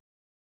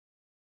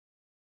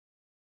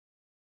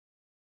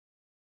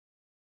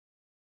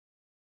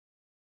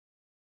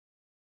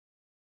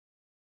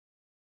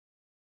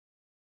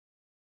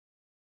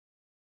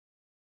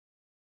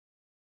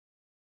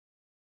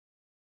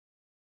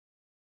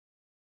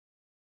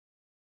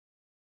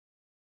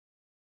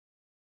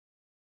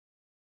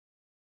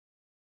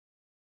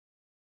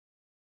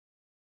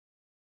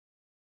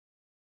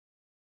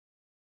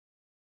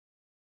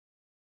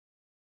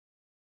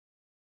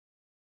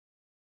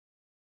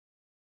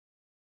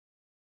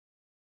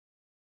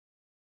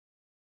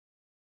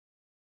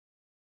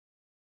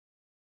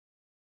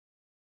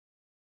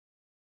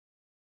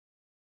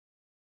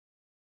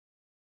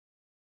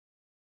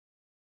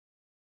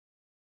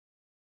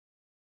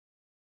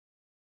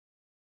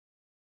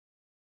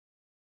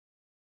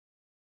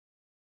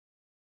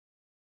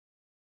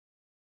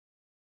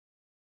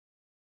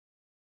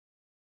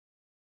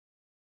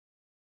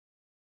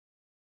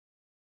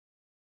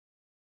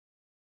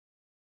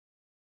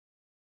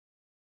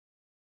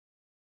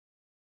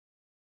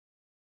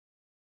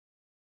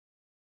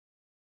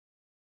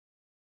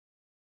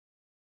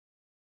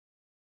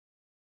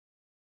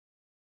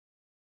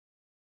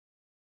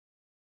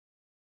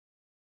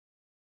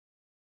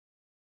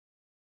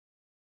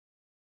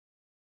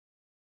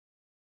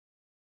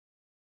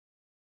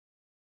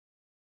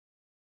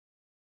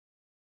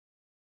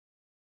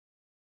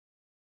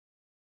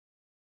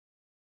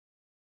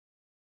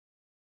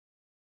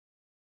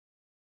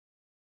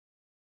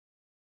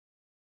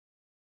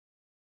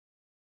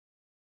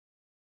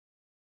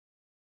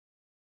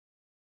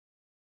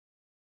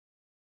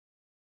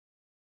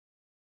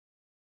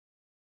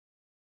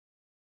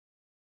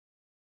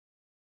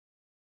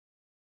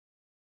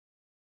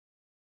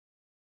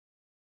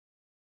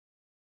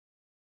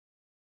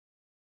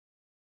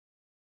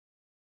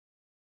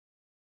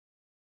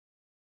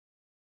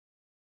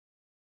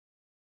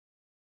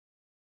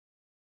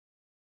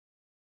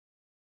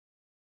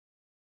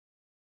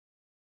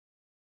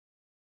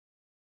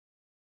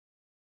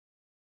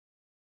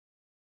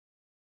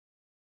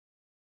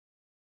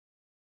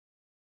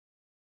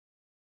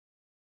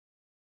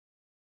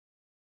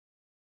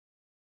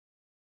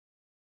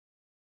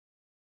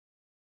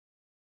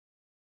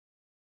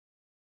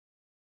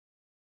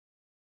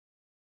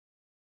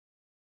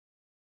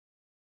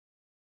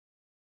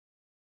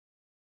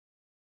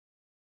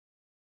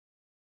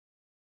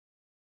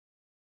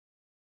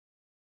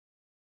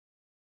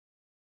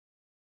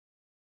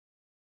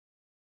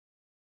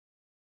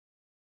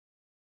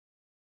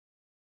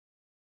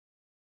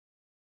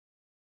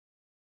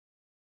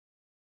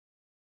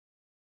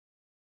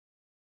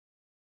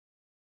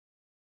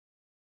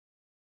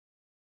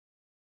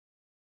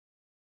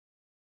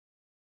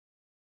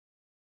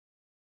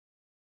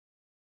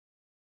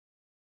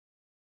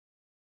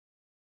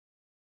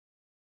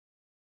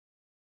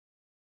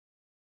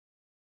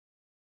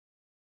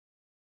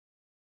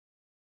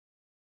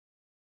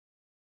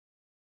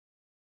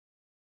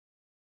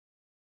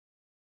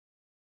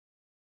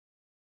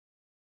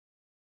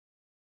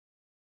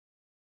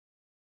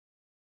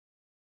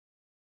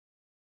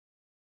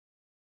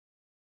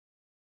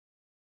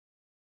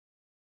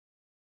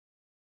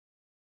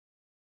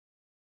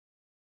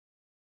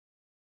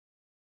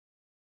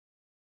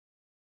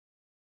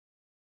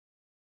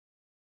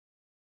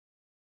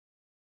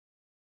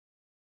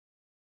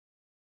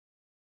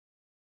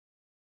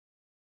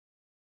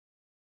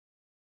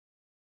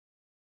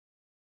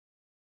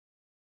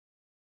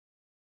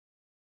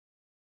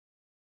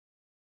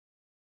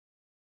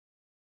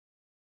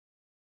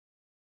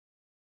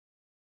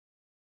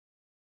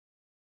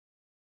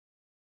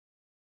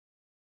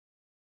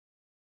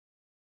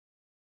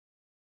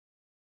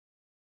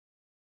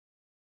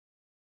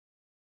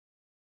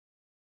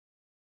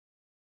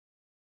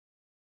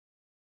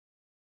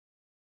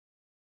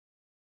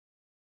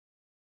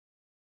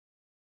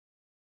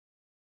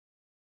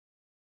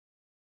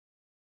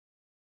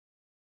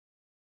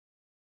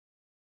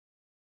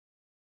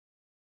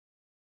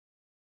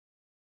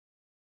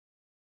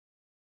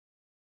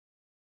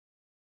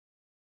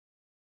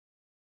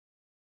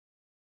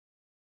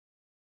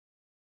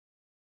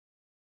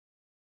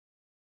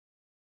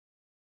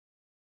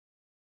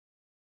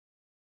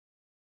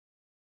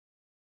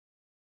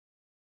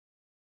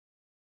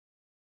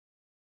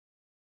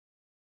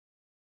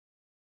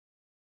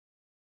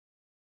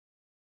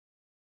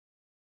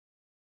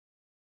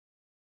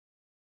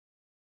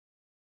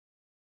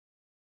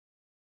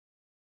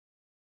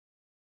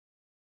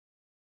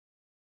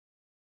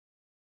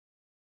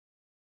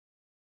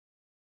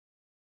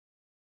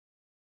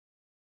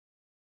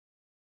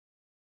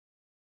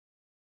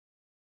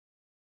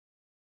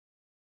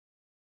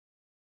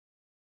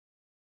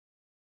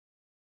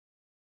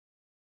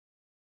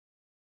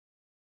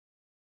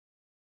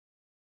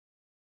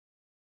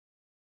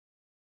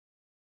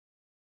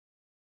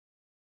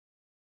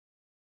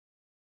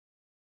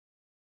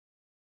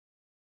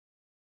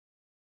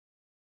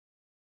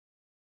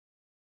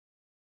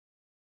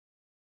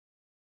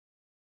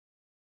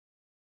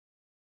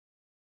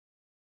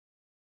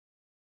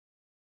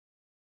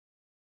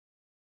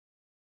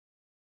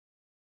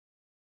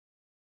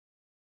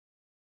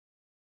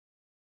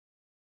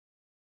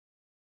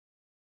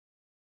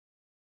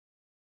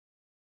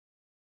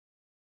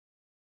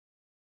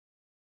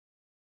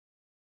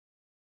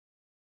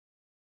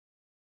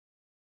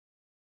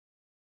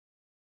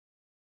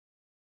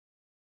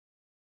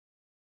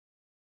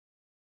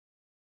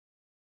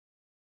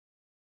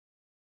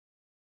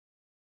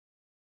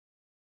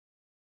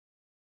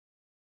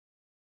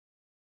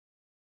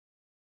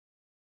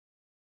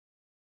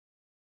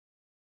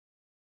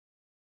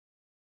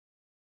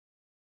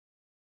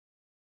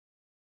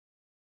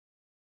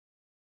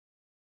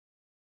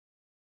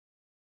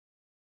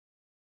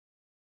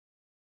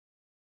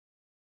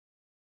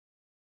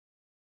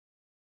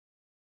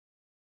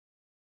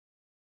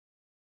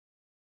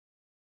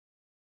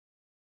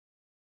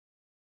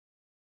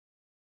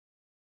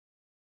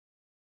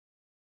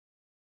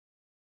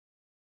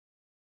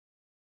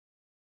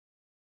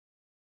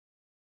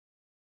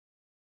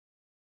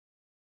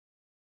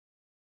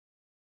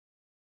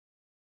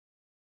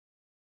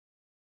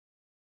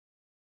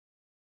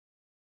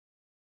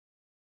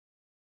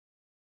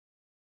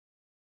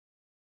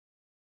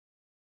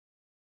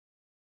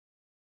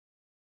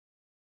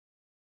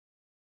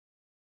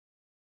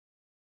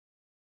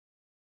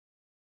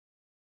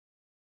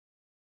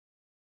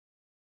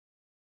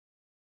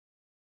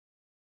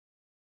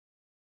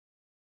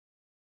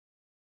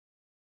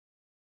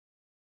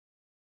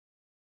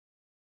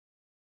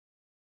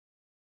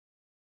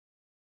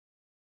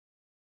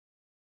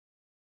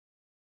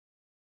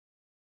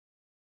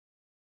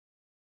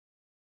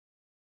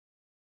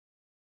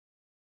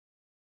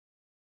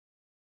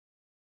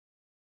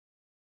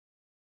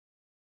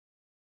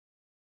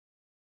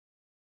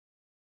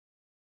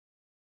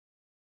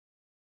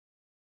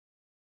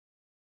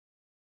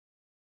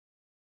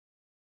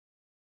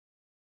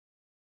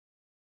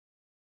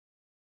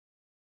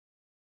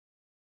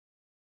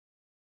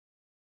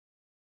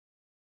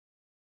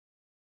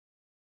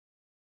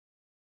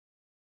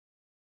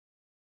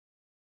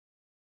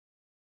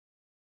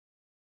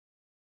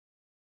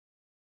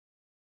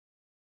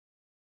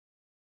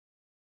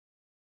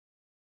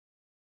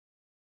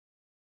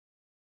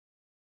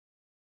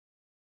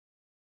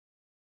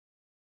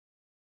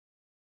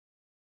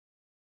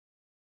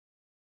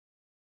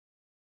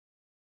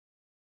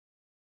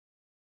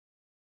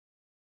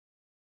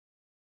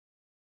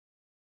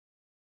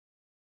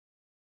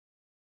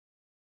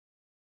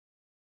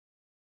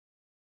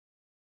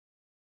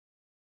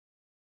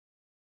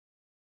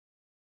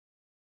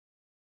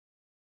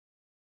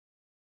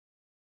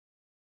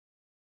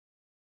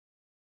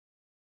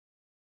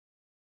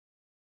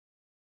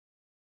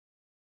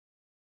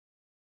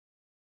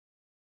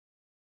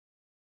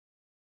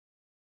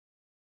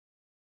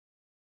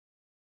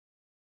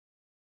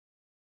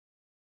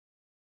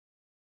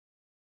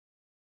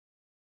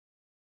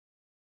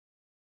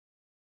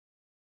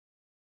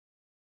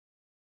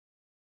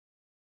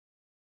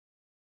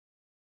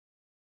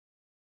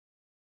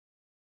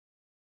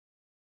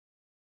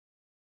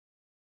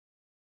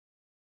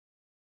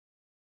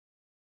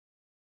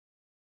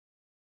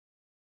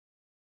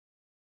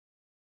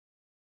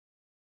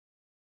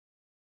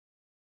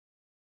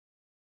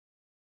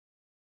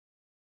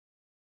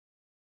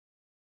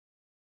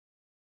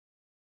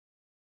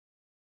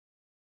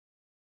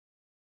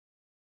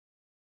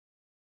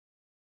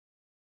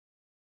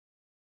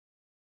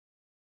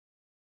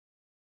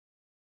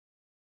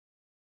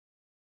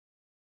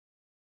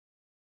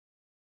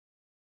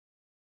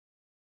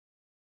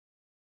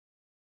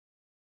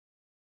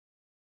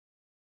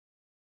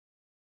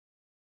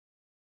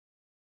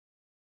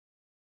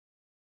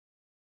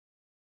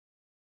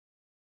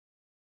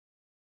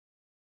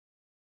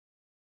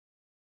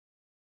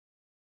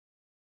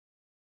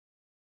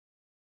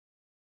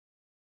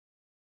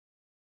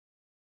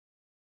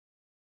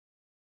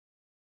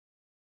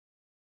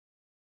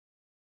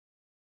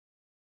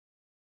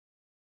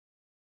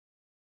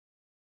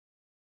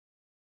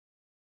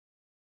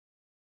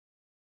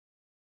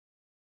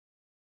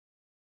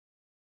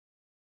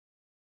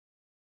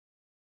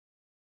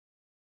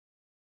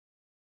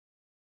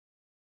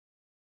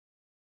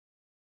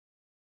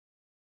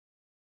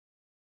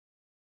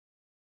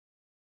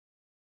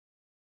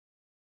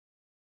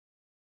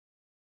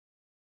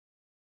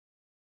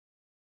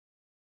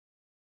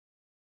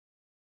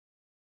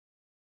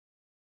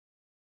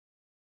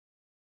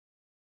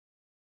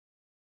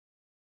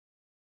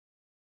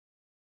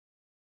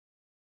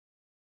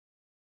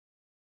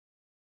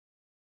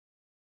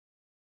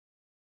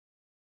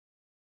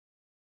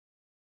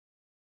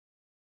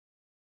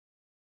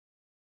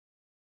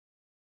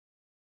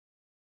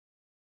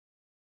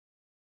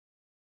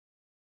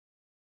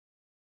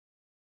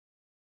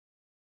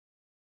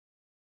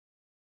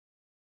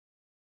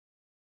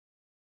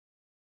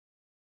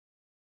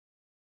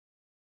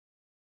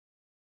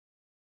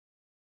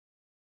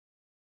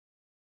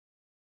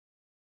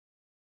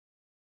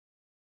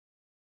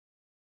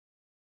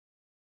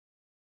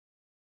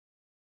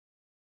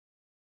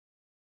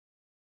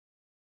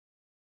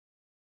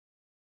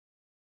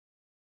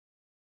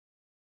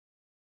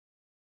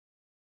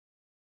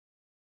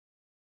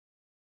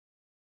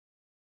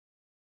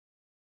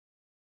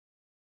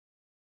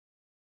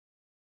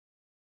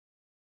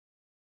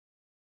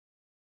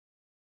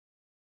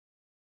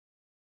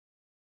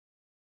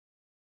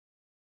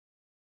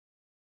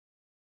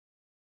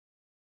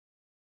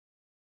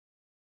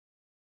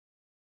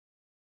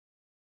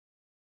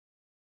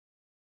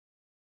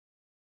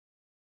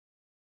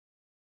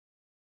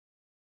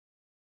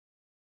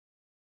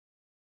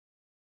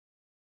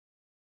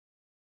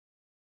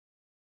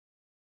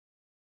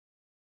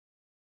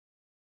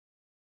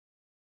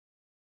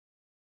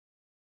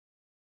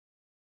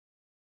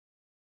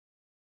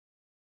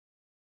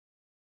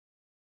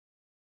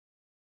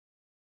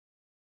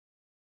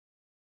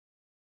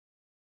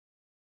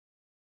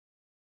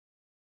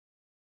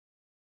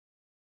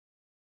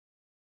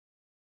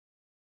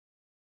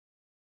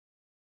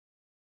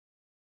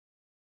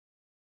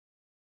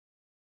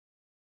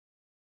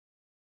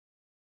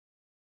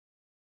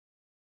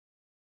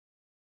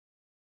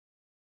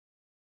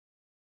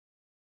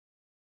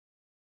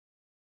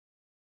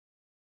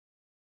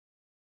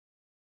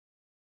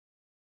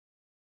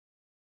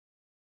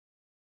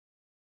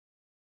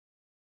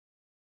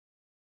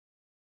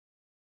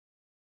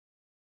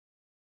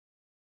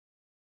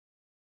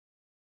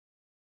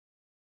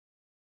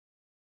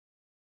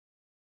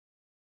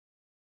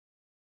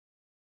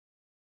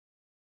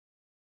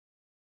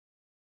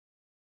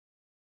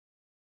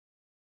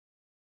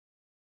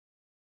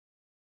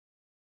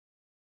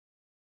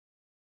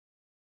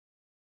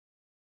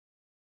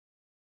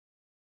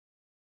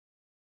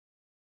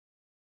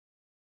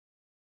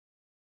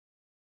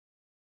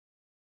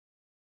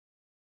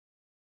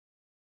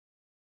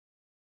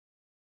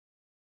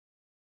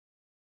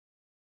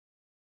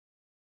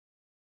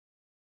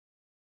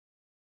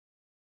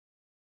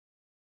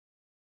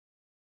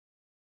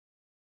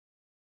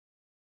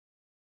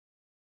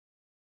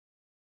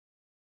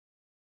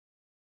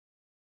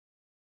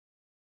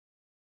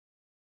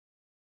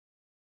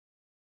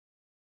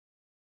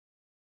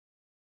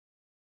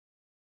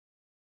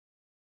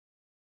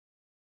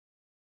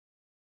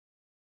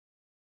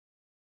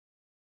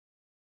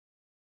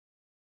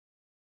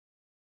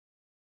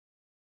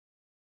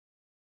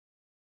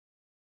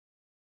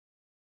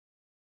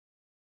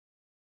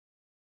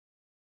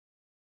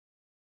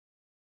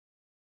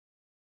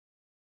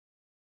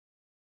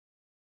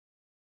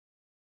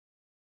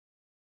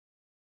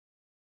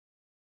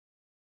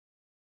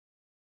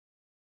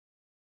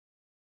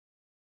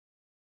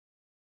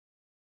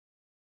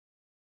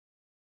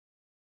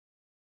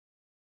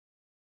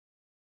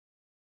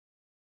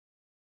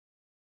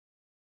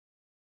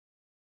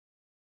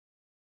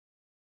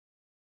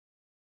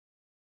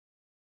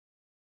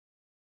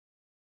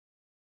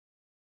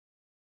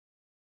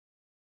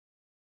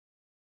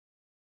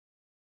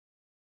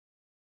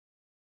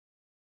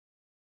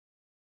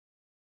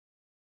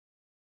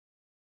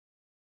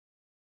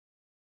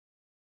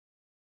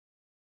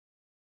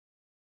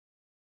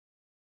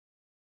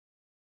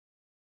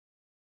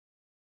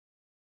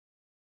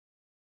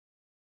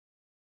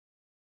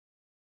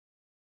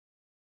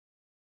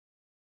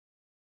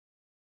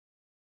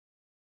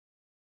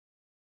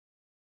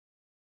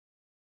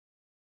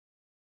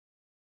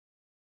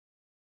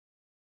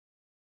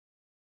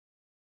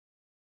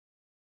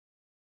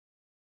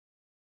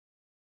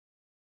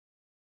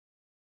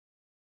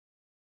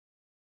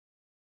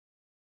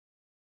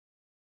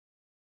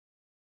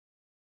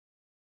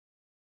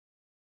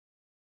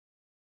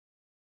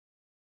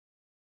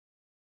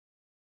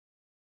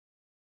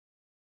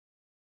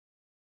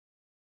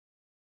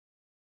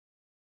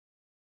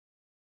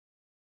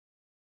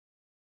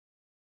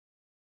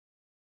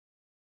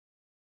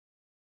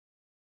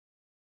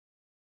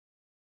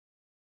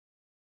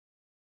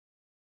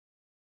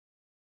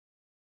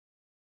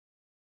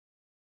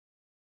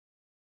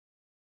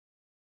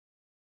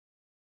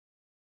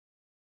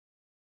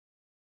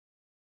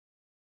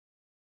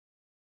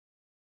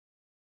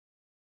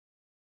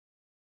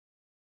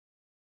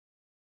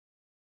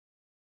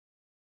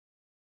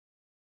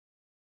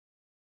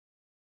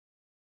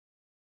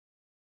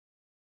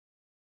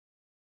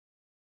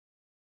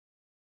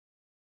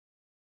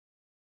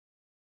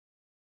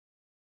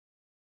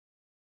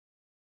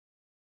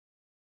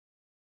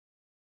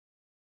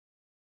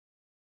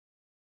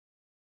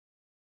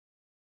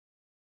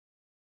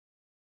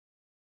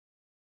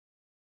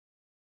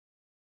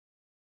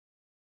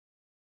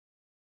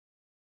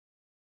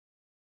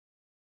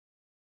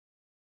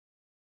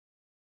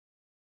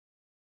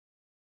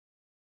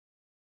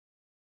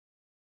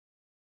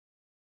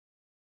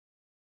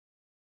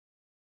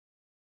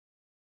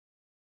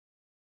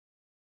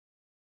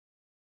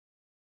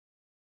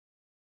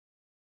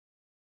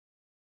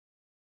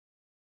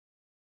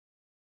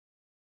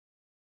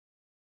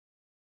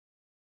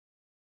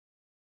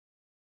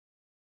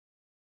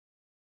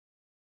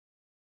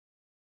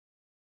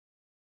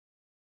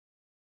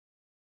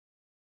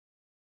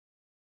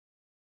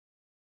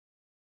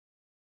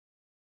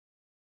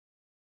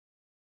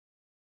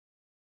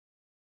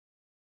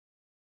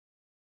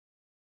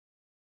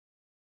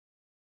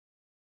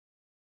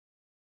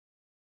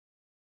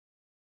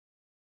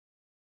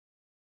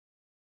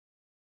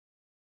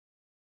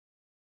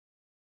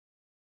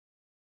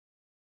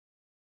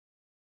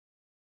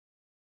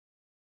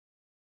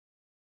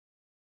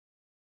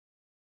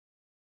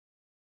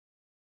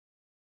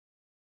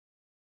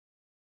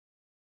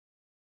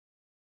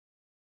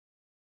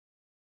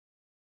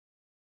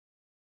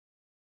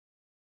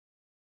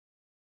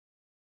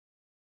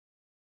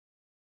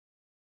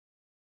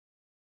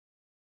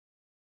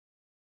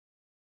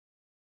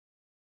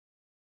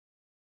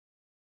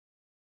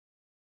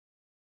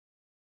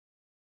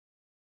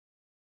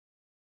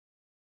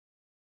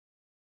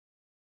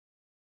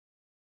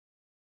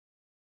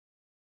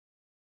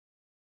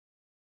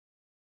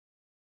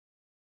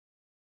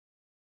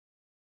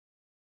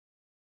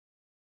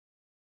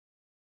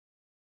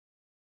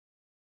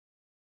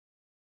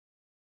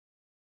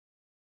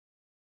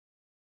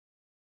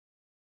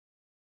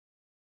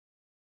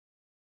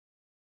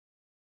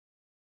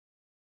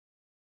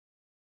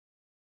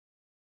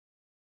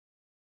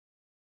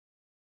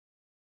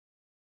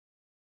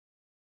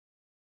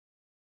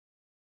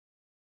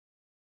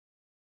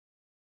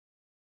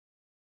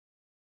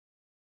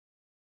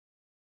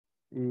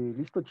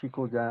 Listo,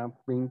 chicos, ya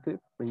 20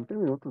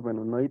 minutos,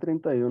 bueno, no hay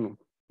 31.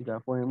 Ya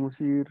podemos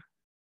ir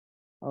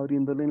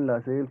abriendo el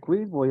enlace del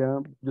quiz.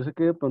 Yo sé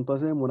que de pronto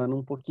se demoran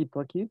un poquito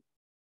aquí,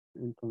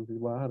 entonces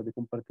voy a dejar de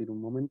compartir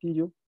un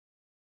momentillo.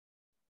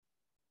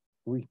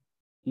 Uy,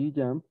 y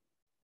ya.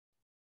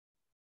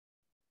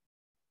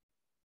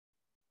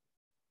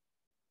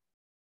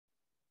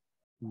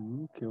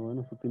 Qué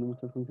bueno, esto tiene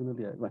muchas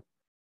funcionalidades.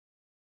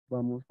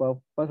 Bueno, a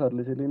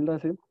pasarles el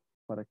enlace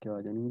para que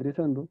vayan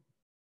ingresando.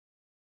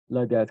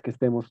 La idea es que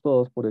estemos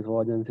todos, por eso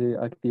váyanse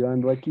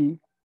activando aquí,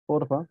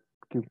 porfa,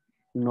 que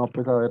no,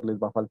 pues a ver, les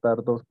va a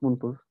faltar 2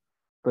 puntos.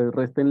 Entonces,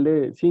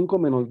 réstenle 5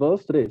 menos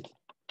 2 3.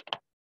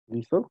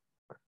 ¿Listo?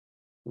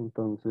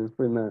 Entonces,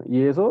 pues nada.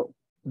 Y eso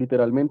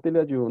literalmente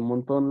le ayudó un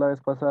montón la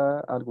vez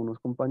pasada a algunos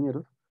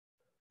compañeros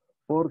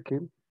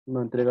porque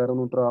no entregaron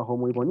un trabajo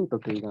muy bonito,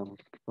 que digamos.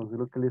 Entonces,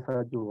 lo que les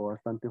ayudó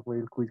bastante fue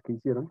el quiz que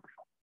hicieron.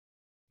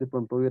 De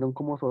pronto vieron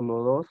como solo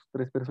 2,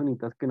 3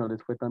 personitas que no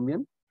les fue tan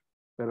bien,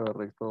 pero el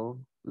resto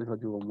les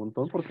ayudó un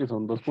montón porque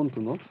son 2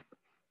 puntos, ¿no?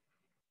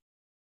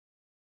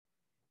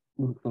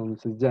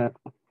 Entonces ya,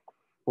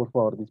 por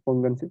favor,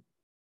 dispónganse.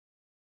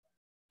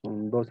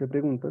 Son 12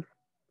 preguntas.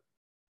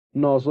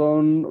 No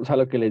son, o sea,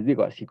 lo que les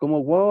digo, así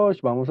como, wow,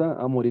 vamos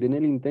a morir en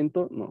el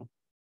intento. No,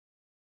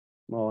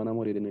 no van a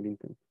morir en el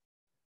intento.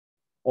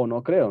 O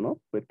no creo, ¿no?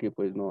 Porque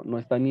pues no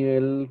está a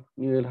nivel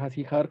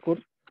así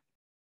hardcore.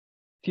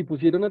 Si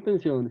pusieron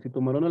atención, si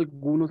tomaron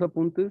algunos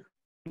apuntes,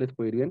 les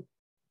puede ir bien.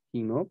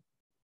 Si no,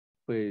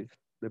 pues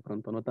de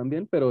pronto no tan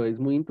bien, pero es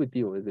muy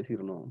intuitivo, es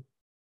decir, no,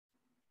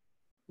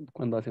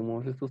 cuando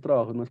hacemos estos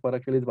trabajos no es para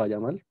que les vaya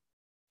mal,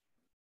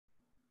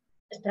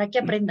 Es para que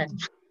aprendan,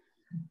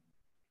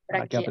 para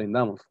para que que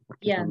aprendamos,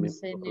 porque también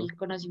afiancen nosotros, el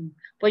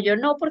conocimiento. Pues yo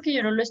no, porque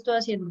yo no lo estoy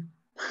haciendo.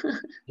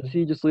 yo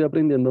sí, yo estoy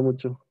aprendiendo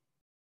mucho.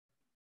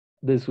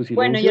 De su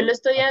Bueno, yo lo silencio,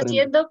 estoy aprendo.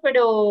 haciendo,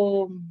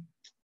 pero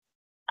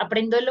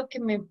aprendo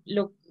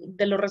de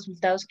de los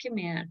resultados que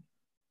me dan.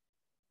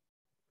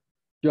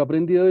 Yo he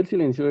aprendido del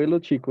silencio de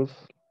los chicos,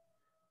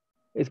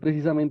 es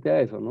precisamente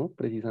a eso, ¿no?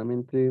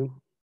 Precisamente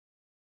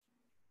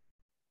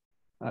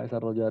a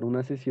desarrollar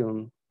una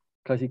sesión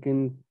casi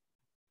que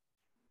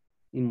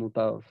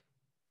inmutados.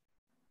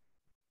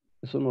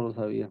 Eso no lo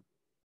sabía.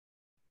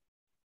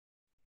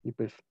 Y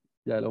pues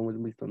ya lo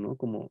hemos visto, ¿no?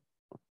 Como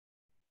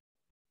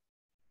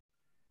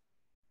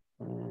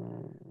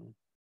mm,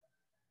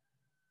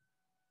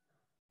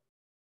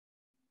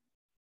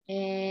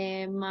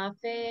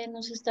 Mafe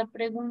nos está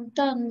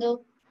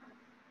preguntando,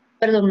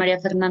 perdón, María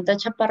Fernanda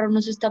Chaparro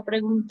nos está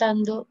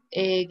preguntando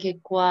que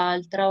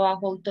cuál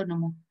trabajo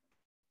autónomo.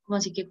 ¿Cómo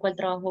así que cuál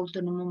trabajo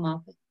autónomo,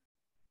 Mafe?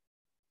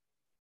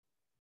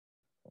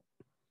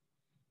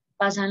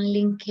 ¿Pasan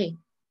link qué?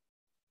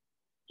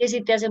 Que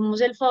si te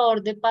hacemos el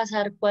favor de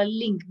pasar cuál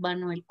link,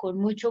 Manuel, con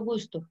mucho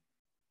gusto,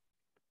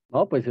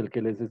 no, pues el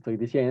que les estoy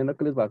diciendo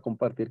que les va a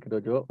compartir, creo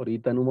yo,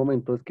 ahorita en un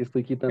momento es que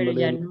estoy pero quitándole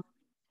ya no.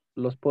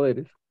 los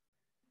poderes.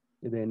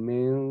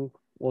 Denme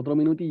otro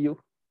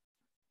minutillo,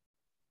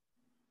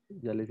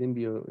 ya les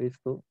envío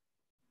esto.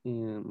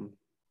 em,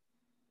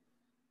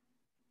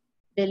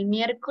 Del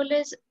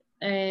miércoles,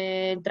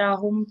 el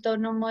trabajo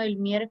autónomo del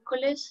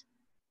miércoles,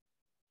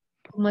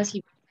 ¿cómo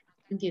así?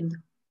 No entiendo.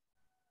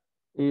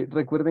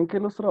 Recuerden que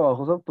los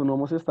trabajos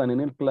autónomos están en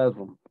el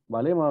Classroom,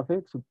 ¿vale,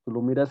 Mafe? Si tú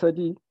lo miras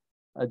allí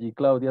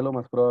Claudia lo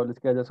más probable es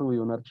que haya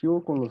subido un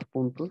archivo con los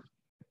puntos.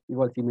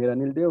 Igual si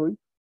miran el de hoy,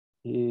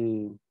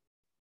 eh,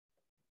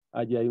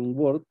 allí hay un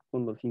Word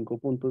con los 5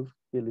 puntos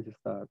que les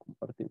estaba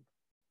compartiendo.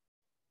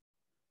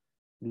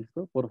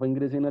 ¿Listo? Porfa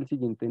ingresen al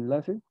siguiente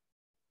enlace.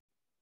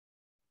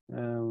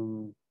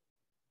 Am,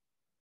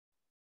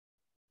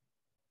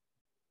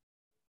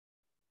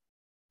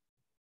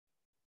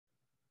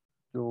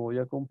 yo voy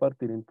a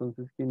compartir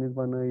entonces quiénes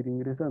van a ir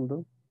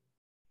ingresando.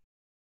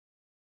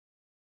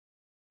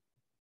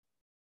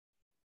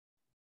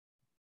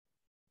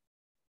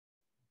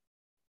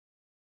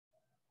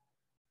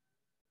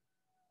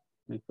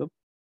 ¿Listo?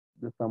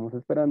 Lo estamos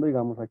esperando,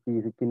 digamos aquí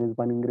dice quiénes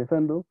van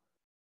ingresando.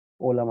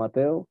 Hola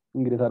Mateo,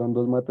 ingresaron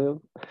 2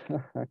 Mateos.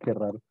 Qué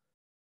raro.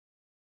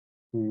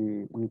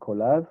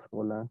 Nicolás,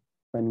 hola.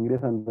 Están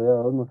ingresando de a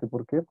dos, no sé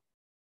por qué.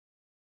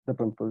 De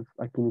pronto es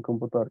aquí mi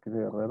computador que se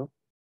ve raro.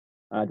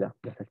 Ah, ya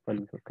se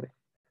actualizó, creo.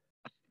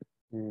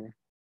 Eh,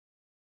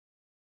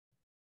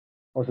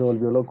 o se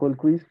volvió loco el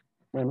quiz.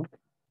 Bueno,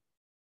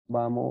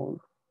 vamos.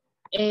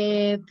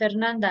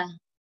 Fernanda,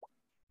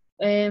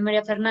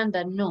 María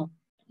Fernanda, no,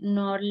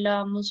 no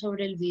hablamos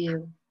sobre el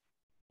video.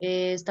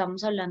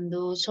 Estamos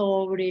hablando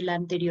sobre el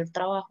anterior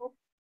trabajo,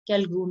 que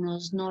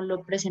algunos no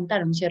lo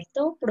presentaron,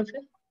 ¿cierto,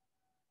 profe?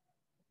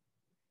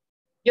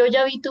 Yo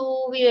ya vi tu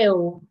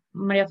video,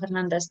 María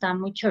Fernanda, está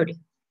muy chévere.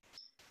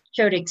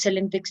 Chévere,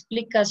 excelente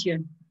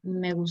explicación,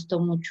 me gustó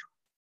mucho.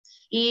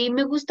 Y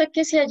me gusta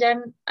que se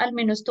hayan al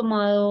menos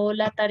tomado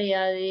la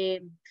tarea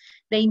de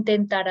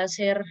intentar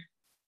hacer,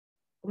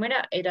 ¿cómo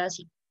era? Era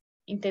así,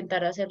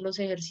 intentar hacer los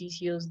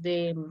ejercicios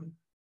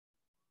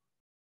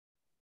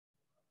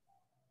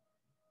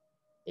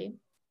 ¿sí?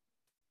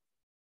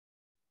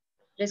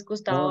 Les No,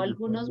 costaba a yo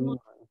estoy algunos,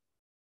 ahí.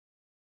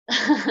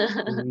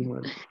 Muy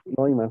mal.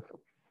 No hay más.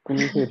 Con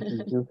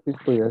ejercicios que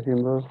estoy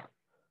haciendo,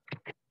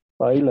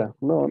 baila.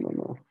 No, no,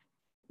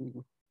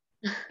 no.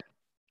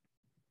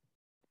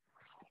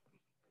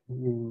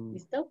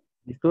 ¿Listo?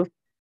 ¿Listos?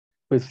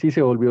 Pues sí,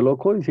 se volvió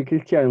loco. Dice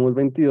que habemos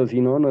 22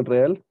 y no, no es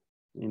real.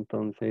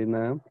 Entonces,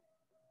 nada.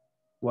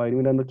 Voy a ir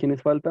mirando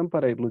quiénes faltan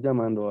para irlos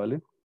llamando,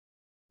 ¿vale?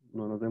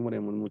 No nos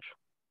demoremos mucho.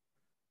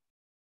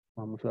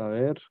 Vamos a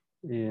ver.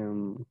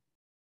 em,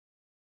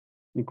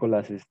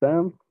 Nicolás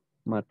está.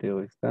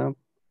 Mateo está.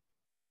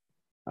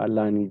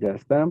 Alani ya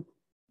está.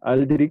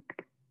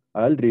 Aldric.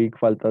 Aldric,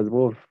 faltas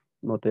vos.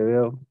 No te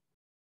veo.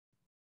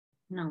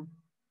 No, no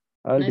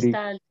Aldric.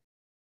 está.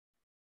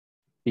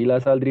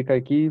 Pilas Aldric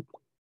aquí.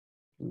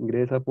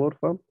 Ingresa,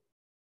 porfa.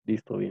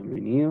 Listo,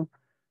 bienvenido.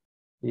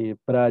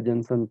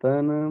 Brian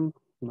Santana.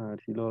 A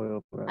ver si lo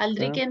veo por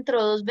Aldrich acá.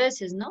 entró 2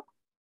 veces, ¿no?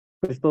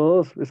 Pues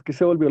todos, es que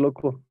se volvió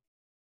loco.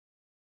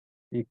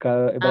 Y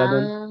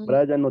Ah,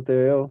 Brian, no te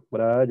veo.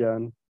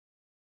 Brian,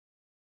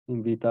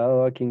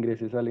 invitado a que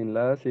ingreses al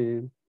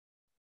enlace.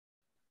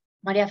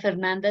 María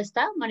Fernanda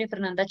está. María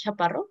Fernanda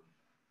Chaparro.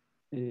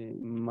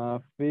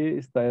 Mafe,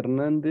 está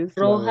Hernández,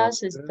 la veo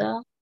Rojas acá.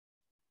 está.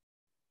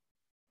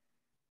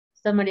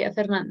 Está María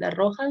Fernanda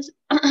Rojas.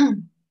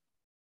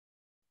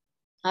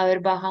 A ver,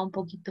 baja un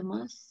poquito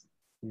más.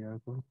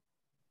 Tiago,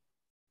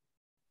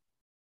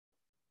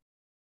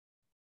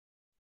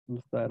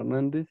 está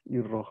Hernández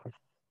y Rojas.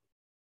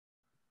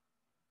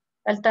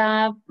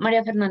 Falta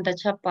María Fernanda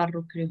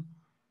Chaparro, creo.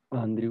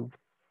 Andrew,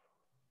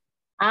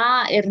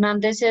 Ah,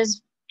 Hernández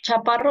es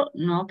Chaparro.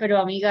 No, pero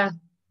amiga,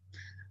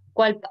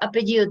 ¿cuál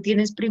apellido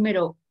tienes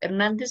primero?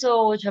 ¿Hernández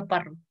o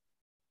Chaparro?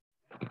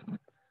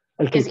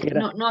 el Porque que quiera.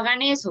 no, no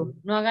hagan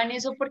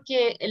eso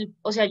porque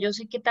o sea, yo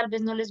sé que tal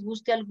vez no les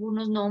guste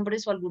algunos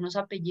nombres o algunos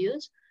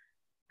apellidos,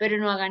 pero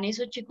no hagan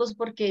eso, chicos,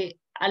 porque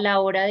a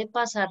la hora de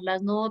pasar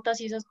las notas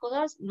y esas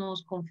cosas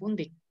nos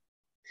confunde.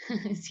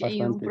 Si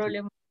hay un Bastante, sí.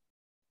 problema,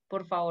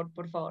 por favor,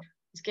 por favor.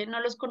 Es que no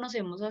los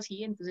conocemos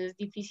así, entonces es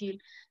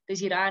difícil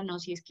decir, ah, no,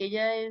 si es que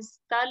ella es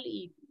tal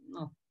y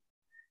no,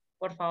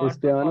 por favor, por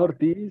favor.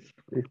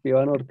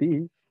 Esteban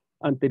Ortiz,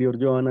 anterior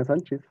Joana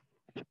Sánchez.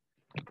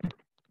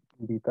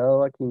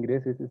 Invitado a que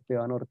ingreses,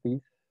 Esteban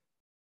Ortiz.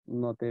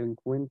 No te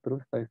encuentro,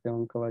 está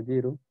Esteban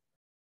Caballero.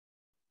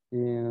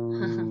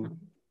 Em,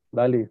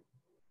 Dale,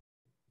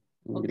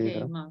 Ok,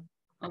 ingresa. ma,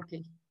 ok.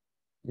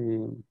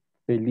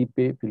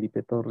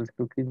 Felipe Torres,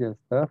 creo que ya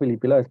está.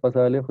 Felipe, la vez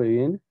pasada le fue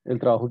bien. El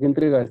trabajo que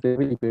entregaste,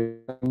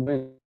 Felipe,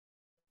 bueno,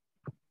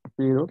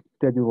 pero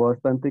te ayudó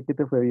bastante que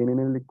te fue bien en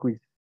el quiz,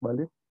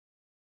 ¿vale?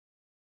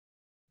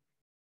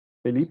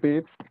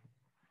 Felipe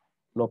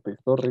López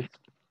Torres,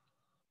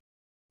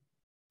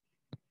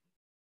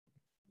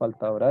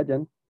 falta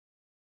Brian,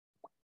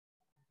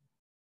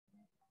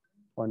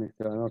 Juan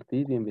Esteban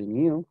Ortiz,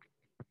 bienvenido.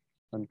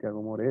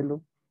 Santiago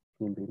Morelo,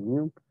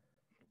 bienvenido.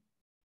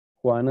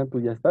 Juana,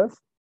 ¿tú ya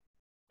estás?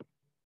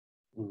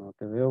 No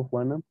te veo,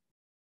 Juana.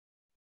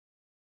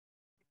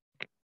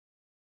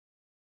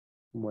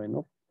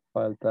 Bueno,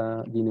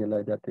 falta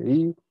Ginela, ya te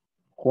vi.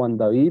 Juan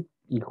David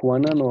y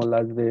Juana no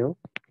las veo.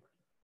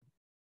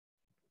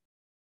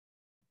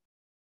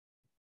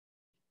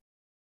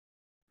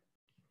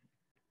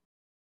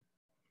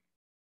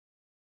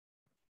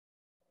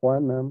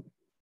 Juana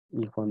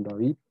y Juan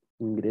David,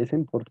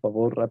 ingresen por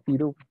favor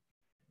rápido.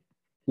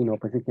 Si no,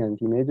 pues se quedan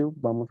sin ello.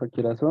 Vamos a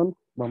qué hora son.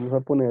 Vamos a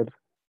poner,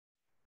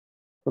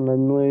 son las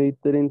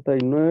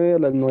 9:39, a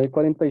las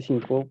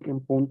 9:45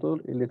 en punto.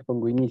 Les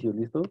pongo inicio,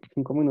 ¿listo?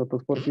 5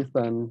 minutos por si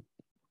están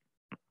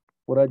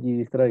por allí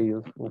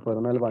distraídos o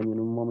fueron al baño en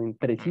un momento,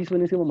 preciso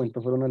en ese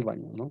momento fueron al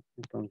baño, ¿no?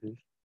 Entonces,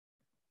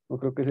 no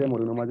creo que se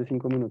demore uno más de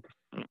 5 minutos.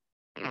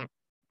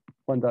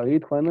 Juan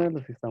David, Juana,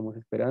 los estamos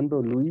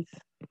esperando. Luis,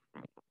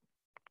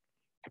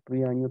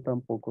 Riaño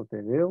tampoco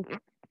te veo.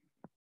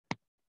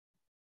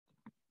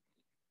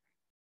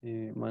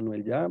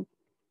 Manuel ya.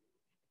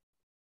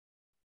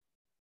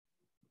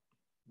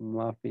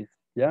 Mafis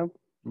ya.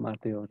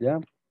 Mateo ya.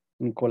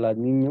 Nicolás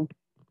Niño.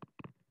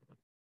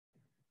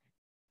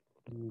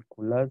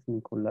 Nicolás,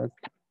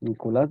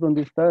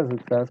 ¿dónde estás?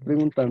 Estabas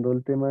preguntando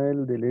el tema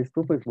del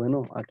esto, pues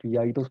bueno, aquí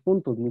hay 2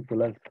 puntos,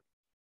 Nicolás.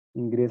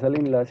 Ingresa al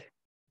enlace.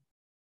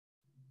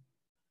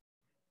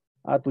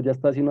 Ah, tú ya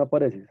estás y no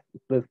apareces.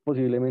 Entonces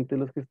posiblemente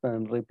los que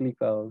están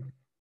replicados,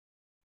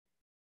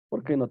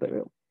 porque no te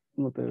veo,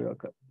 no te veo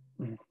acá.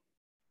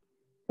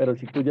 Pero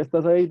si tú ya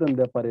estás ahí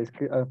donde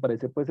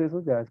aparece pues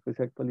eso, ya después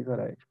se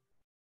actualizará eso.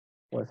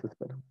 O eso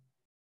espero.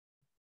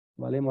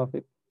 Vale,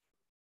 Mafe,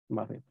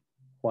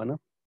 Juana,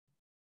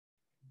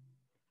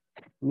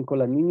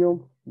 Nicolás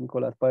Niño,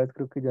 Nicolás Páez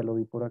creo que ya lo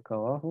vi por acá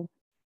abajo.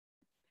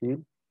 Sí,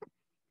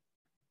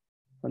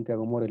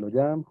 Santiago Morelo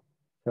ya,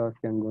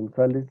 Sebastián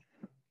González,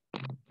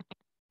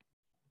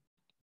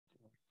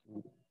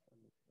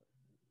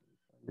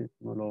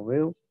 no lo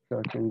veo,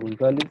 Sebastián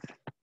González,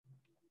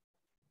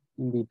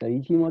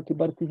 invitadísimo a que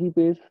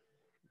participes,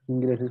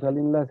 ingreses al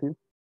enlace.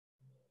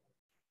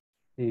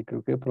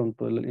 Creo que de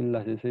pronto el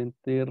enlace se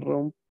te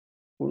rompe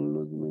con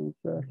los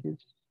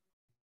mensajes.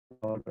 Voy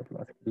a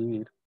volverlo a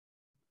escribir.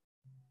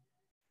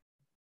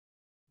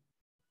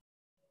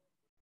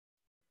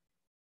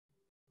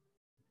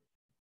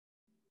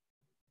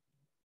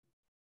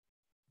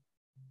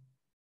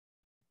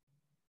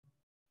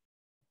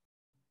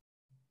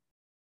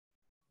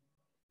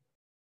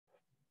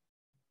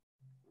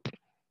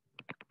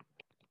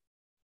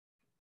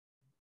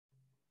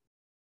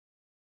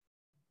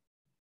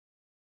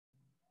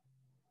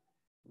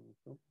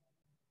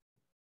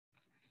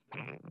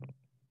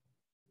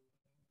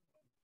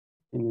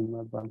 ¿Quiénes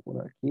más van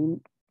por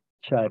aquí?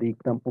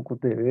 Sharik tampoco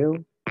te veo.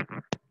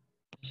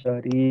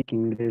 Sharik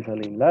ingresa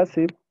al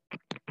enlace.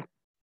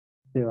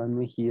 Esteban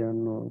Mejía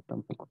no,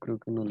 tampoco creo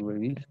que no lo he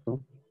visto.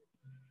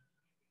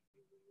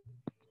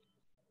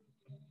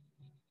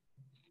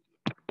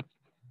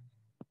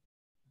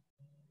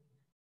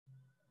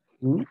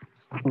 Mm,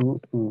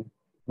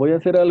 Voy a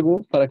hacer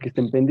algo para que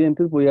estén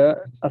pendientes. Voy a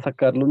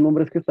sacar los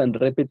nombres que están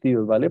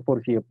repetidos, ¿vale?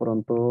 Por si de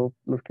pronto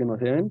los que no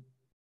se ven.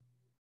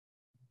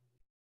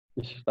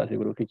 Está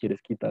seguro que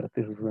quieres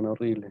quitarte, eso suena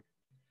horrible.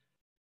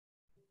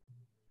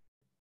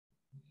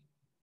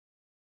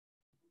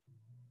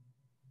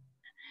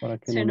 Para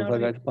que no Suena nos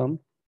haga horrible. spam.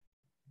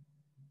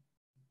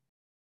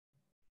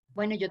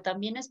 Bueno, yo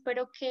también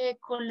espero que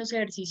con los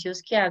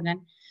ejercicios que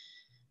hagan,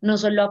 no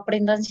solo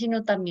aprendan,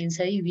 sino también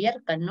se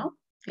diviertan, ¿no?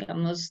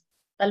 Digamos,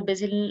 tal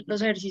vez en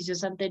los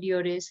ejercicios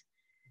anteriores,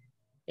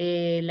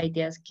 la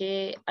idea es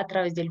que a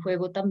través del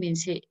juego también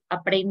se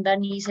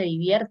aprendan y se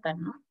diviertan,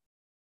 ¿no?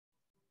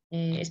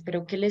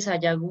 Espero que les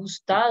haya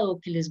gustado,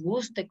 que les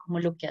guste como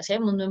lo que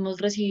hacemos. No hemos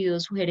recibido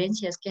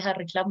sugerencias, quejas,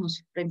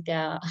 reclamos frente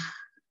a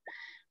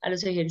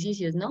los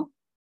ejercicios, ¿no?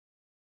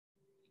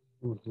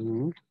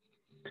 Ujú.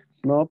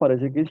 No,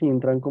 parece que sí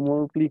entran como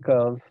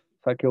duplicados.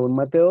 Saqué un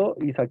Mateo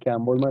y saqué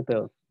ambos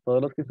Mateos.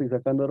 Todos los que estoy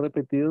sacando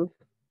repetidos.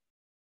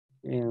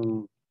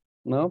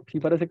 No,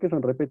 sí parece que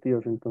son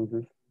repetidos,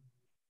 entonces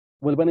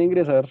vuelvan a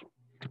ingresar.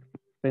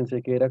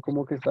 Pensé que era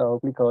como que estaba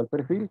duplicado el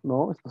perfil.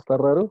 No, esto está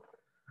raro.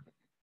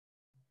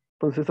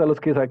 Entonces a los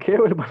que saqué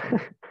vuelvan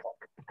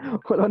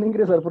a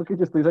ingresar porque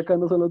yo estoy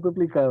sacando son los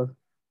duplicados.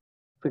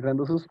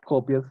 Sacando sus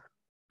copias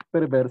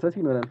perversas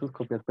y no eran sus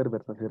copias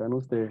perversas, eran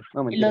ustedes.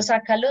 No, ¿Y lo mentiras.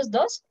 saca los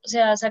dos? O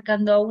sea,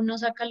 sacando a uno,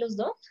 saca los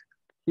dos.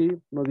 Sí,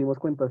 nos dimos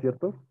cuenta,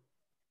 ¿cierto?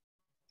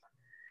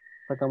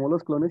 Sacamos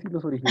los clones y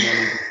los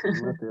originales,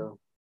 dice Mateo.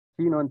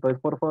 Sí, no, entonces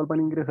por favor van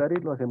a ingresar y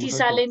lo Si hacemos así.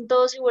 salen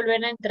todos y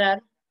vuelven a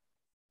entrar,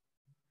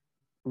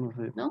 No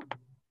sé, ¿no?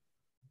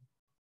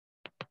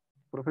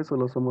 profe,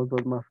 solo somos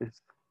dos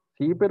mafes.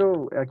 Sí,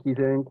 pero aquí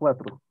se ven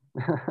cuatro.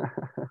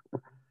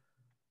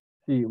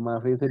 Sí,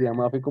 mafe sería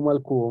mafe como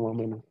al cubo, más o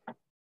menos.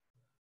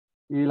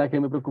 Y la que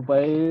me preocupa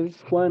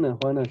es Juana.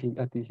 Juana, sí,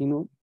 a ti sí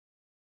no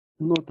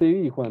te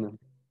vi, Juana.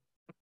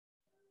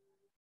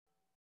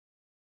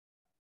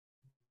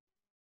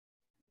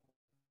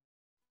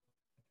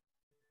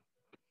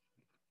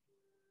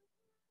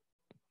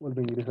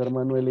 Vuelve a ingresar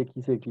Manuel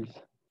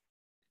XX.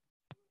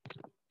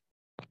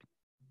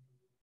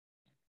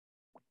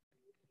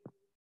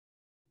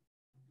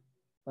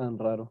 Tan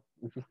raro.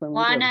 Eso está muy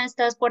raro. Juana,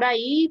 ¿estás por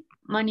ahí?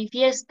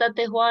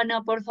 Manifiéstate,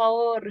 Juana, por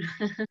favor.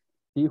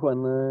 Sí,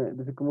 Juana,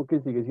 dice como que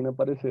sigue sin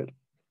aparecer.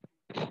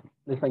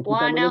 Le están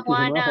quitando el Juana, oxígeno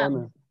a Juana,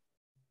 Juana.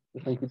 Le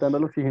están quitando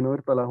el oxígeno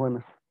virtual a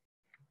Juana.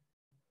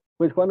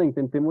 Pues Juana,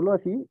 intentémoslo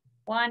así.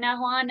 Juana,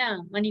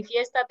 Juana,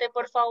 manifiéstate,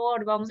 por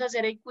favor. Vamos a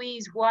hacer el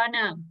quiz,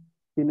 Juana.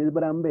 ¿Quién es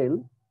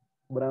Brambell?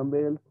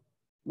 Brambell,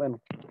 bueno,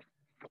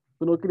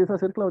 ¿tú no quieres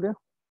hacer, Claudia?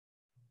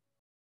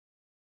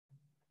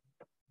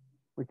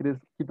 ¿O quieres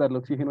quitarle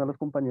oxígeno a los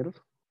compañeros?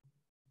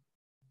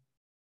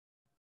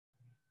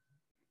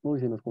 Uy,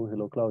 se nos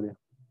congeló Claudia.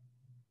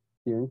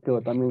 Bien,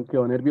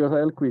 quedó nerviosa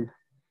del quiz.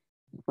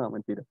 No,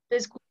 mentira. Te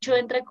escucho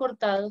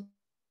entrecortado.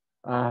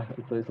 Ah,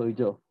 entonces soy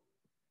yo.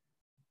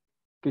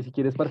 Que si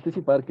quieres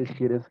participar, que si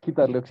quieres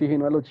quitarle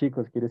oxígeno a los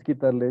chicos, quieres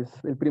quitarles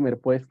el primer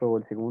puesto o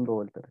el segundo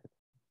o el tercero.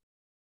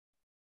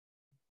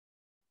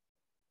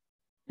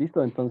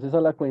 Listo, entonces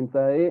a la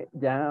cuenta de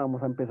ya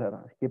vamos a empezar.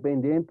 Así que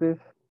pendientes,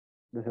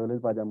 deseo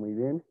les vaya muy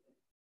bien.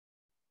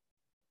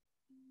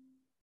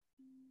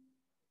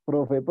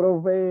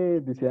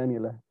 Profe, dice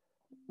Daniela.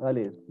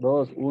 Vale,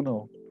 dos,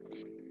 uno,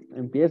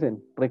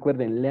 empiecen.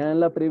 Recuerden, lean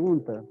la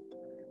pregunta.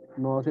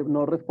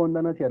 No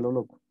respondan hacia lo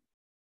loco.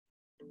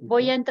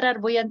 Voy ¿Listo? a entrar,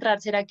 voy a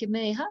entrar. ¿Será que me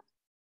deja?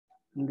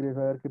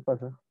 Ingresa a ver qué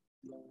pasa.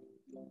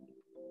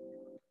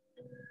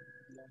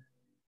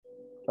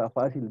 Está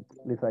fácil,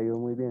 les ha ido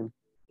muy bien.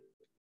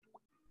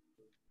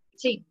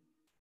 Sí.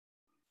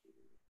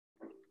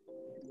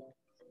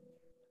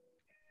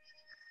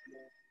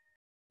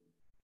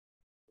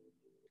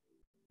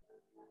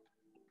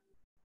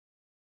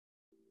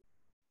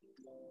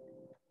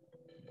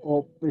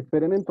 O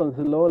esperen,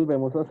 entonces lo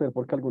volvemos a hacer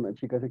porque algunas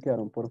chicas se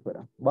quedaron por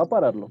fuera. Va a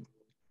pararlo.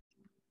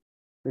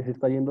 Les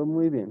está yendo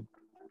muy bien.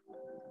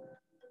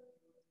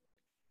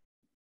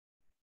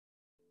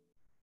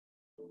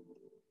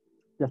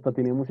 Y hasta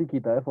tiene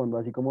musiquita de fondo,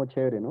 así como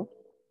chévere, ¿no?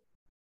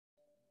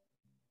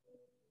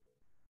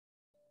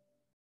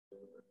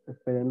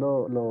 Esperen,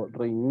 lo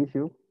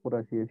reinicio, por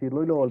así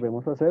decirlo, y lo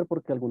volvemos a hacer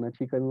porque algunas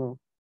chicas no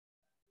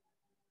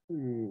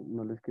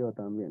les quedó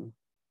tan bien.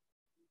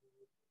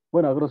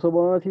 Bueno, a grosso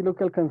modo, así lo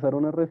que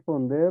alcanzaron a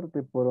responder,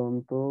 de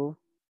pronto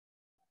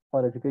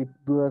parece que hay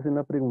dudas en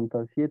la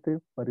pregunta 7,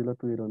 varios la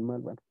tuvieron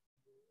mal, bueno.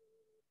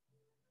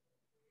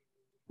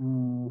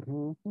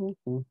 Ujú, ujú,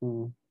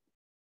 ujú.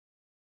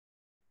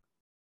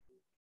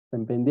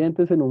 Estén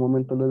pendientes, en un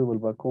momento les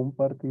vuelvo a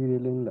compartir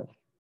el enlace.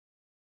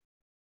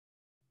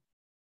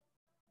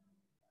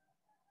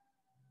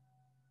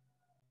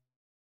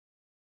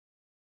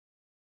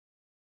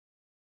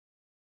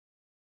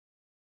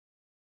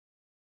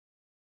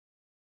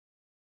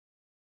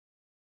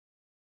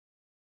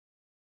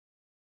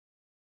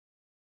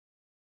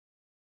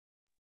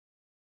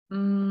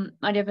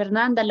 María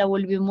Fernanda, la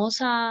volvimos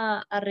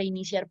a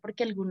reiniciar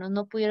porque algunos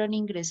no pudieron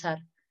ingresar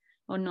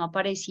o no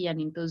aparecían.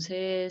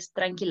 Entonces,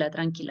 tranquila,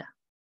 tranquila.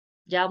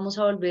 Ya vamos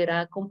a volver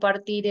a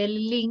compartir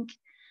el link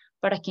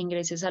para que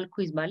ingreses al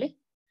quiz, ¿vale?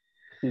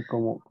 Y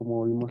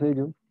como vimos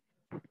ellos,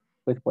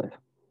 pues por eso.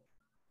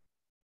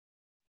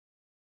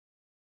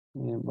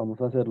 Vamos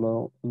a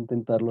hacerlo,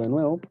 intentarlo de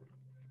nuevo.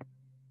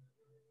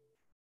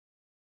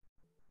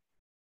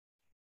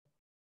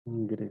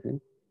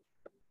 Ingresen.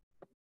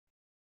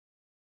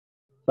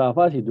 Estaba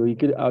fácil, yo vi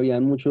que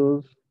habían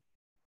muchas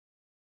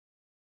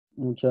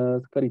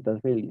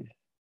caritas felices.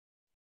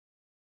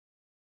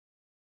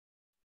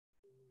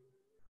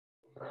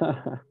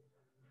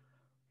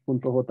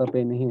 Punto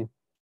 .jpng.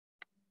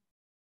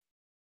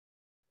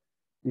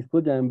 Listo,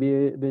 ya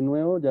envié de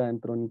nuevo, ya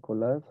entró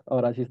Nicolás.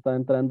 Ahora sí está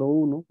entrando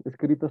uno.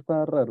 Escrito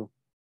está raro.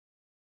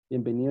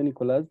 Bienvenido,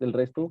 Nicolás. Del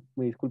resto,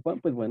 me disculpan,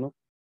 pues bueno,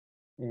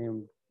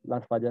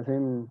 las fallas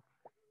en...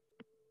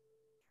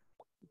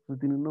 Eso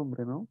tiene un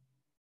nombre, ¿no?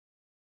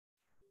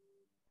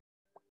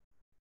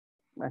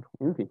 Bueno,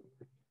 en fin.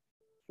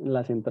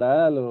 La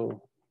central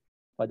o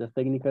fallas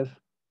técnicas.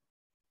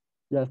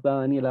 Ya está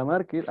Daniela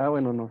Márquez. Ah,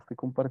 bueno, no estoy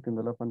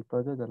compartiendo la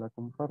pantalla, ya la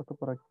comparto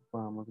para que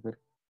podamos ver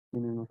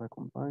quiénes nos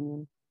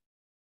acompañan.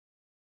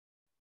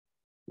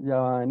 Ya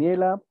va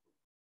Daniela,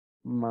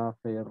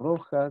 Mafe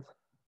Rojas,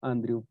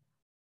 Andrew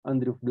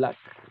Black,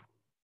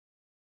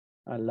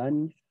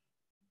 Alanis,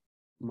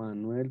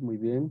 Manuel, muy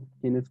bien.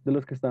 ¿Quiénes de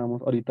los que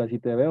estábamos? Ahorita sí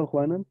te veo,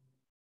 Juana.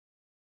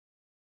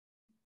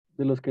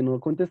 De los que no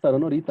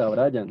contestaron ahorita,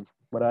 Brian.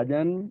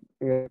 Brian,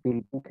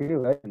 ¿qué?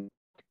 Brian.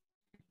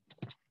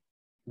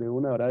 De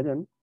una,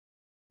 Brian.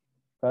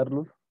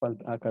 Carlos,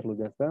 Carlos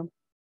ya está.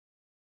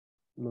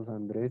 Los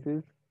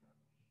Andreses,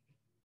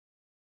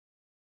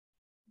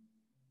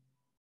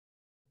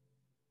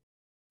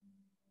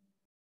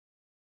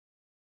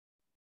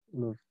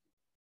 los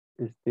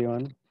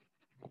Esteban,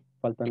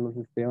 faltan los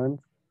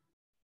Esteban.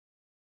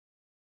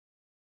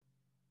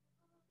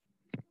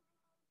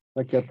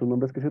 Aquí a tus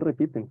nombres que se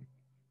repiten.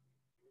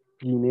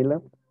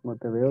 Ginela, no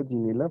te veo,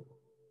 Ginela.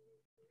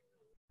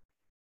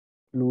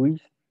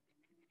 Luis,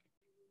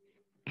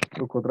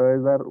 tocó otra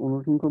vez dar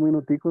unos 5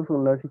 minuticos,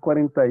 son las y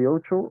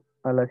 48,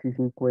 a las y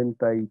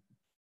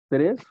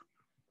 53.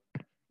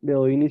 Le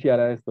doy iniciar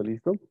a esto,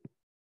 ¿listo?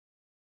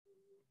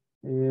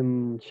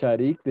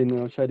 Sharik, de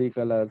nuevo Sharik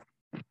a las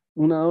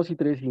 1, 2 y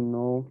 3 y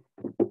no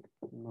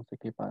sé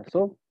qué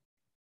pasó.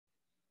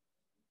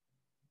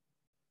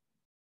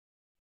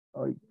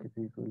 Ay, ¿qué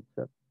se hizo el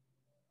chat?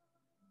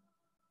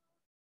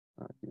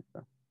 Aquí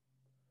está.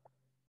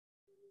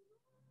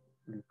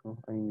 Listo,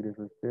 ahí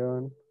ingresó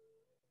Esteban.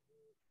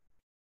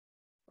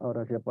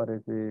 Ahora sí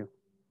aparece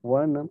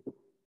Juana.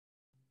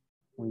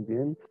 Muy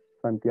bien.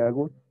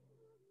 Santiago.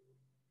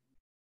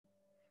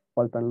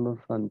 Faltan los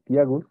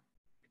Santiagos.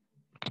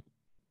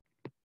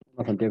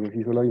 No, Santiago,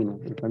 sí, solo hay uno.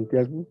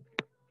 Santiago.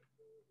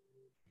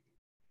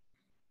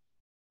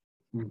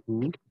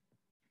 Ujú.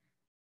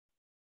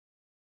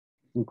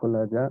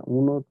 Nicolás ya.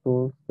 1,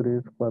 2,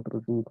 3,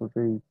 4, 5,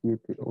 6,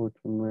 7, 8,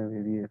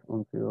 9, 10,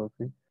 11,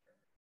 12.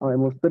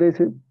 Habemos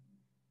 13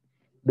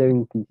 de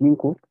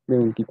 25, de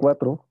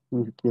 24.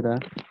 Ni siquiera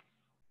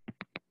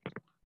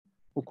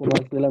poco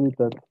más de la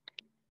mitad.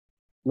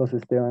 Los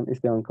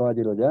Esteban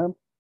Caballero ya.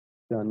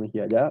 Esteban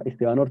Mejía ya.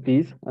 Esteban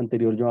Ortiz,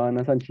 anterior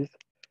Joana Sánchez.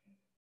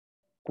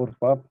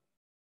 Porfa.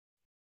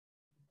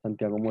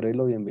 Santiago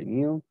Morelo,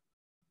 bienvenido.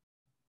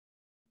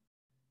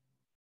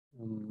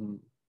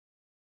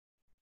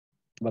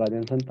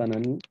 Brian Santana,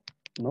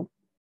 no.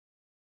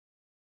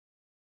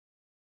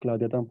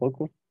 Claudia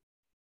tampoco.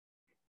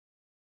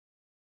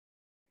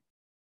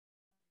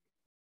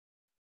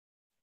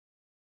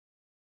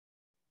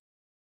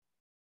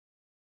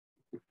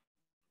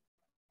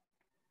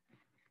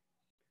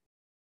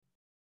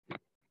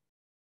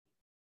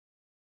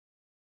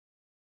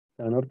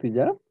 Esteban Ortiz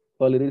ya.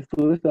 ¿Cuál eres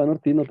tú, Esteban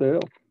Ortiz? No te veo.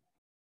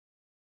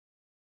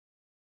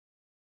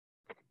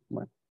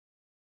 Bueno.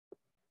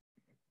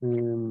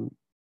 em,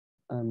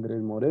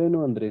 Andrés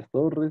Moreno, Andrés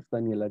Torres,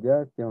 Daniela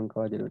ya, Esteban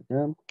Caballero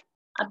ya.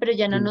 Ah, pero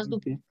ya no nos...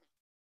 Felipe.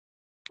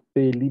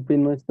 Felipe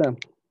no está.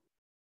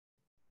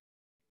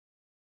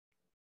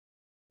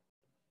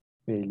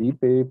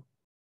 Felipe.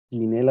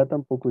 Ginela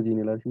tampoco.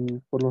 Ginela sí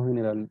por lo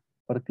general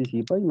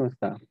participa y no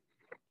está.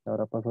 ¿Qué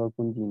habrá pasado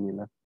con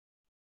Ginela?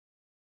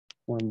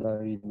 Juan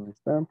David no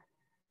está.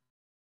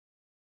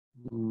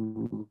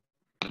 Mm,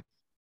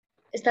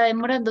 Está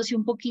demorándose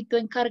un poquito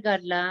en cargar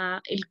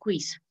el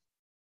quiz.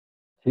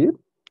 ¿Sí?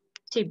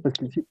 Sí. Pues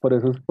que sí, por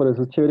eso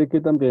es chévere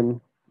que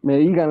también me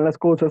digan las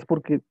cosas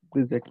porque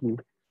desde aquí,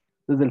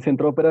 desde el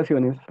Centro de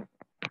Operaciones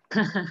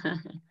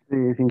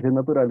de Ciencias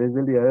Naturales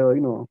del día de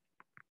hoy, no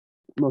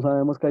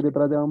sabemos qué hay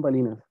detrás de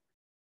bambalinas.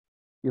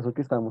 Y eso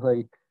que estamos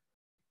ahí.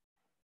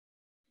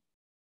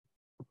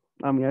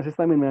 A mí a veces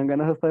también me dan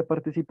ganas hasta de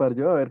participar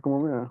yo, a ver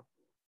cómo me va,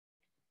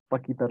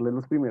 para quitarle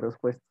los primeros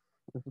puestos.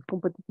 Eso es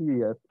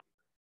competitividad,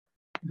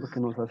 lo que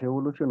nos hace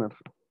evolucionar.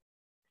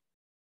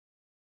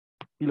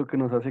 Y lo que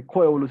nos hace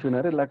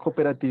coevolucionar es la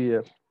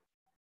cooperatividad.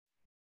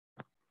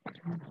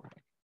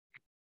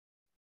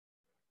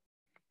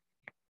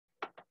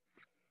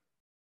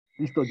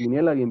 Listo,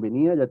 Ginela,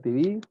 bienvenida, ya te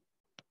vi.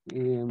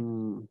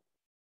 Em,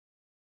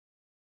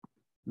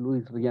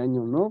 Luis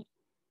Riaño, ¿no?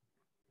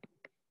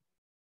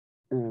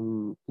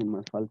 ¿Quién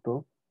más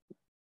faltó?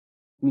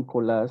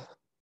 Nicolás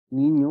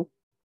Niño.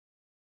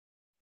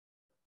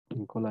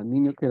 Nicolás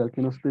Niño, que era el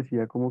que nos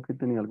decía como que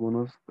tenía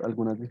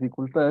algunas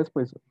dificultades,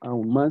 pues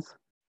aún más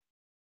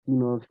si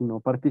no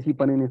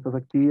participan en estas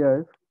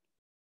actividades,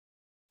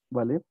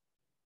 ¿vale?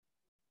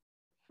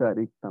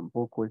 Sharik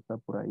tampoco está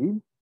por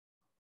ahí.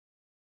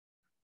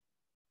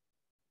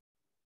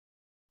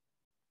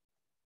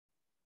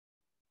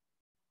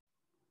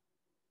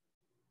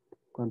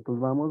 ¿Cuántos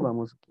vamos?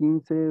 Vamos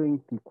 15,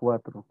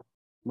 24.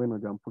 Bueno,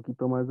 ya un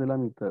poquito más de la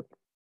mitad.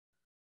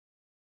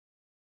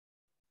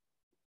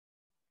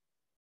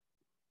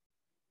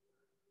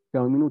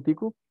 Ya un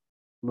minutico,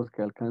 los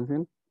que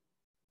alcancen.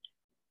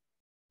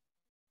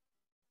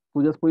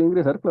 ¿Tú ya has podido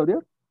ingresar, Claudia?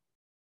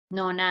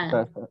 No,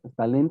 nada.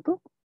 ¿Está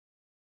lento?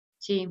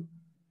 Sí,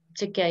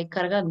 se queda ahí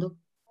cargando.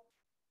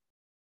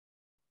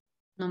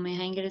 No me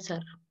deja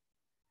ingresar.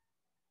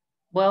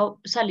 Voy a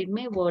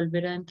salirme y voy a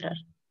volver a entrar.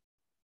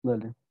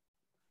 Dale.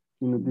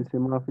 Y nos dice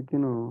Mafe que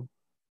no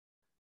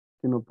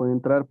puede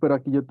entrar, pero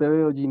aquí yo te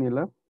veo,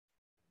 Ginela.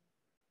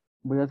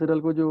 Voy a hacer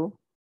algo yo.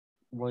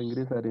 Voy a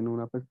ingresar en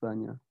una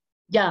pestaña.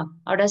 Ya,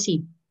 ahora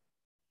sí.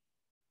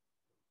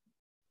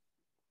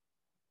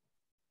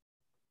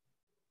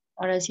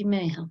 Ahora sí me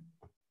deja.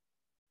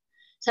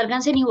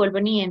 Sálganse y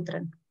vuelven y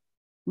entran.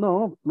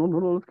 No, no, no,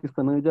 no, los que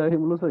están ahí ya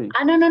dejémoslos ahí.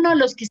 Ah, no, no, no,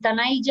 los que están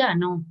ahí ya,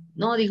 no.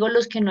 No, digo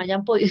los que no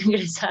hayan podido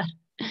ingresar.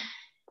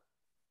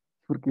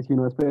 Porque si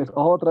no, esperes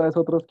otra vez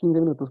otros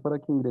 15 minutos para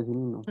que ingresen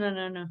y no. No,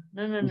 no, no,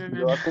 no, no, Y no, si no, yo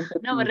no. voy a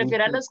No, me competir en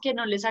refiero a que los que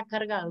no les ha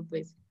cargado,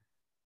 pues.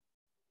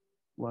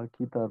 voy a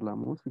quitar la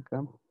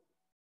música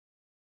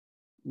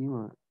y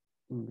voy a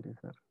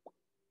ingresar.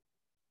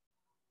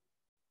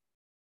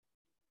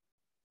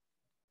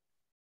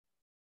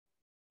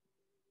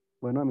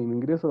 Bueno, a mí me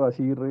ingresó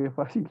así re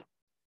fácil.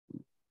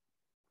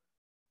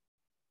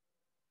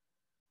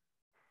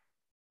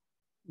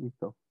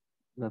 Listo.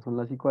 Ya son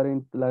las y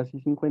 40, las y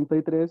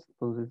 53,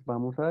 entonces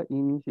vamos a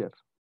iniciar.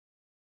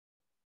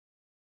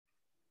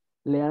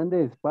 Lean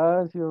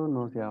despacio,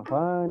 no se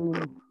afanen,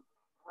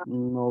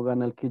 no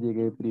gana el que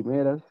llegue de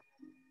primeras,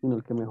 sino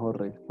el que mejor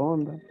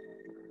responda.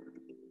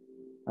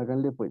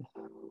 Háganle pues.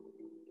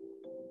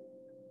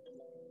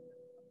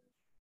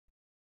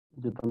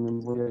 Yo también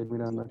voy a ir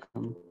mirando acá.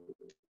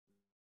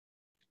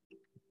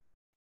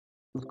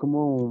 Es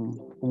como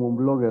un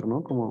blogger,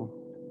 ¿no? Como,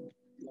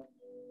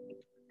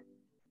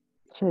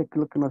 che, ¿qué es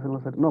lo que no hacen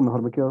los... No,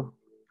 mejor me quedo.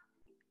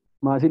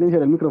 Me voy a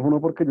silenciar el micrófono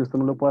porque yo esto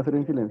no lo puedo hacer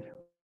en silencio.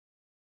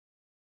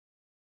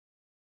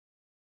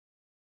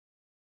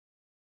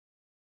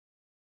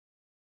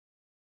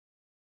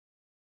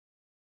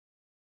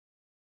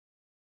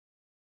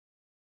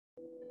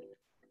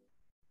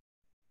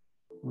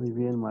 Muy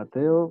bien,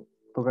 Mateo.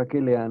 Toca que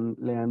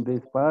lean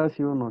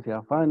despacio, no se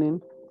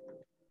afanen.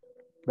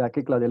 Vea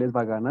que Claudia les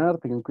va a ganar.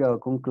 Tengan cuidado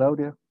con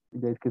Claudia.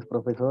 Ya es que es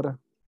profesora.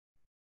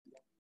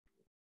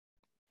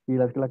 Y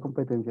es que la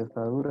competencia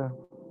está dura.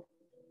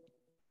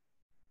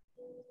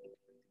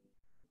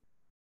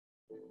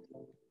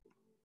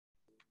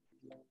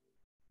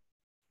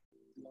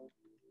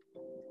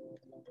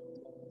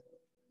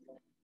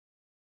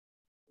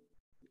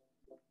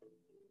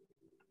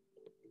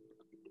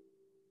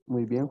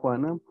 Muy bien,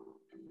 Juana.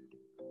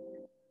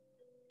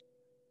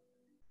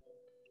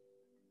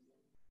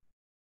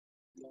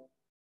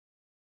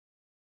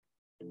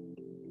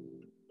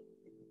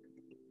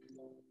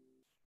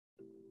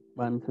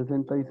 Van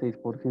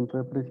 66%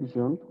 de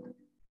precisión.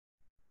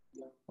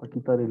 Voy a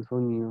quitar el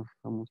sonido,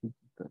 la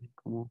musiquita.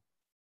 Como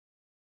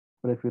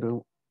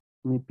prefiero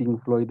mi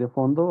Pink Floyd de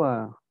fondo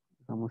a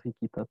esa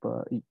musiquita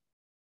toda. Y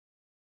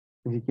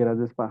ni siquiera es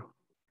de spa.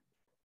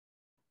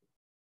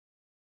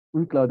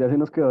 Uy, Claudia se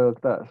nos quedó de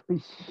octavas.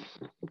 Uy,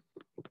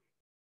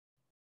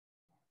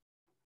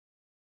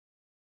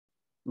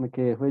 me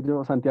quedé, fue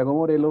yo. Santiago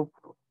Morelo,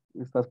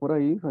 ¿estás por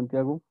ahí,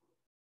 Santiago?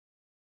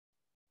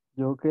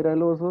 Yo que era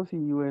el oso,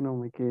 sí, bueno,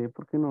 me quedé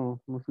porque no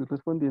estoy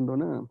respondiendo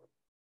nada.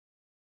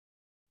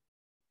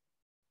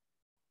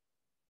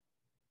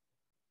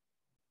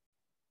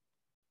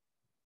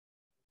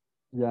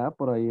 Ya,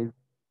 por ahí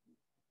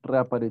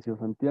reapareció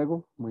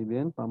Santiago. Muy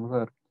bien, vamos a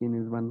ver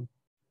quiénes van.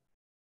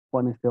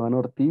 Juan Esteban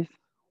Ortiz,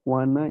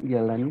 Juana y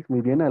Alanis.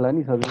 Muy bien,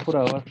 Alanis, has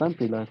mejorado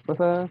bastante. La vez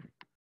pasada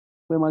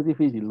fue más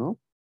difícil, ¿no?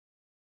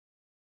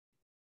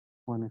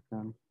 Juan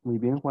Esteban. Muy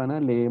bien, Juana,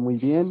 lee muy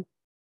bien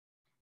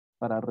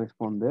para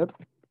responder.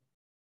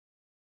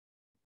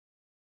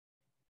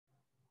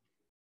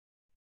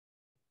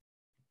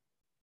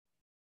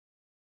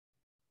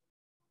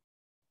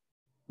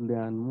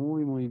 Lean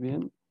muy, muy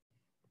bien.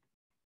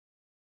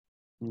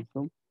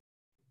 Listo.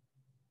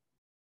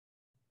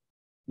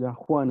 Ya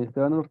Juan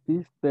Esteban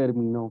Ortiz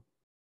terminó.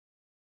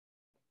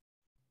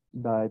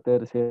 Da de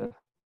terceras.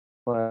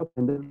 Para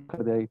aprender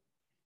de ahí.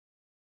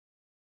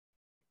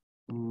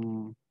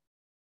 Mm,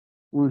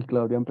 Uy,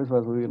 Claudia empezó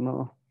a subir,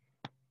 no.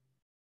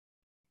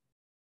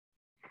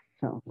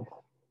 Chao, pues.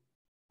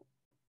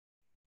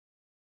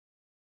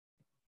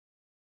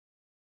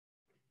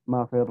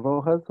 Mafer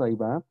Rojas, ahí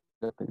va,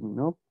 ya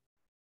terminó.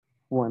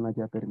 Juana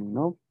ya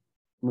terminó.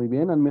 Muy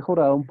bien, han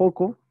mejorado un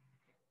poco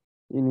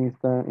en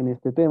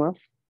este tema.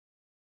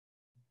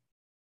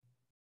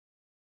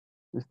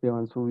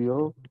 Esteban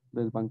subió,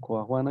 desbancó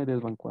a Juana y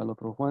desbancó al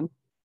otro Juan,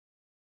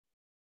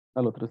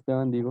 al otro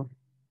Esteban, digo.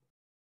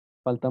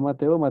 Falta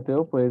Mateo.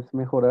 Mateo, puedes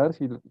mejorar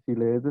si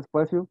lees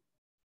despacio.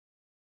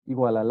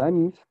 Igual a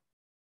Lanis,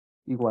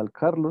 igual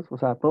Carlos. O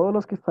sea, todos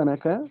los que están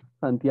acá,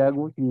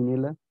 Santiago,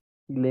 Ginela,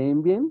 si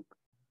leen bien,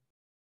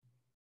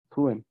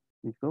 suben.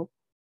 ¿Listo?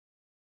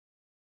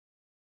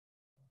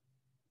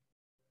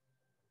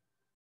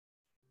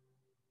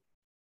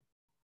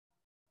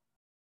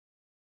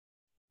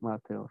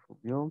 Mateo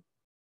subió.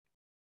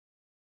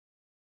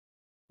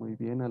 Muy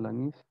bien,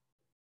 Alanis.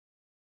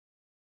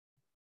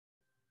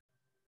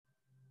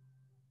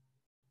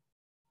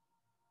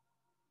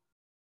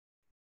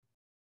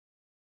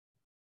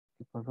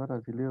 ¿Qué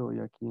pasará si le doy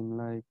aquí en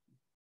like?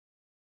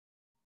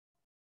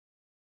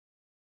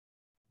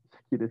 Si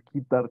quieres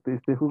quitarte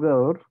este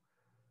jugador,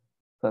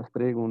 estas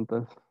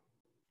preguntas.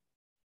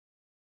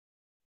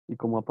 ¿Y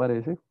cómo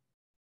aparece?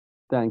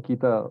 Te han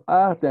quitado.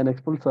 Ah, te han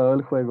expulsado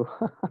del juego.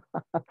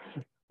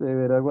 De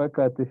ver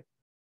aguacate.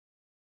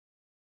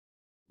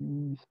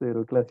 Y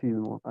cero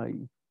clasismo.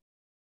 Ahí.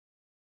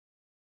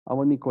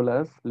 Vamos,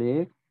 Nicolás,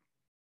 lee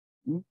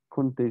y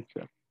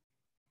contesta.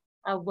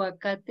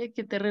 Aguacate,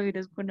 ¿qué te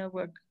refieres con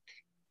aguacate?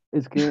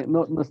 Es que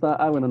no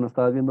está, bueno, no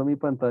estabas viendo mi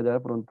pantalla de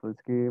pronto. Es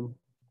que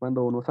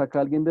cuando uno saca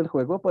a alguien del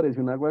juego,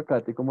 aparece un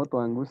aguacate como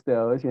todo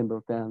angustiado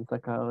diciendo, te han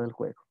sacado del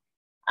juego.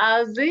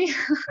 Ah, sí.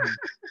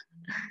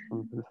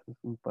 Mm. Entonces es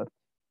un par.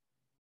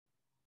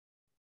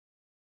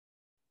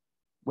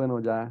 Bueno,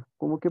 ya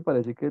como que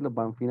parece que los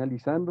van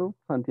finalizando.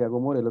 Santiago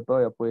Morelo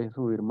todavía puede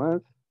subir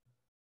más.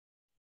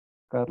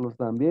 Carlos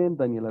también,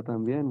 Daniela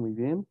también, muy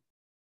bien.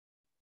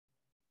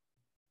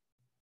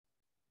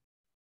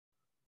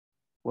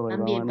 Por ahí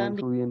Van va bien, Manuel van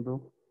bien,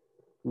 subiendo.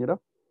 Señora,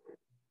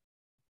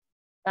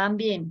 van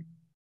bien,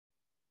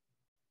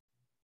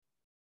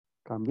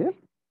 ¿también?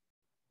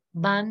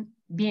 van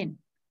bien,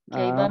 que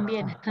ahí van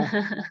bien.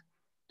 Ah,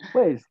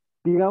 pues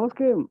digamos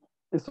que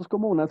esto es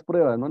como unas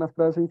pruebas, ¿no? Unas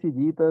pruebas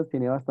sencillitas,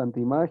 tiene bastante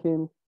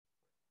imagen. Lo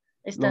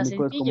Está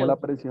único es como la sencillo.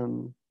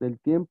 presión del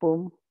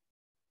tiempo.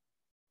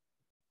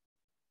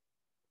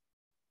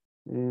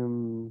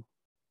 Em,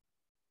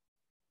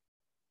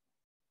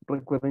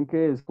 recuerden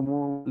que es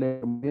como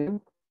leer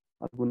bien.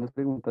 Algunas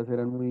preguntas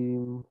eran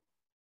muy...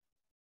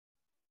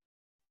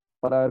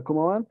 Para ver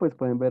cómo van, pues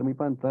pueden ver mi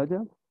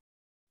pantalla.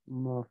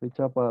 Mafe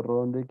Chaparro,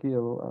 ¿dónde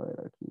quedó? A ver,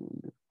 aquí,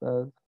 ¿dónde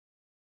estás?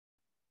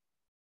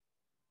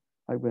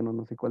 Ay, bueno,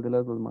 no sé cuál de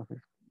las dos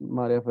Mafes.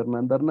 María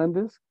Fernanda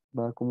Hernández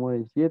va como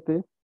de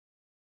 7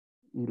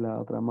 y la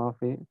otra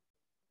Mafe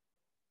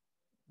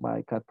va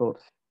de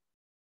 14.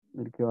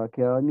 El que va a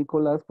quedar es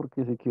Nicolás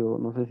porque se quedó,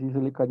 no sé si se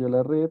le cayó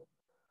la red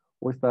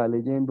o estaba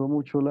leyendo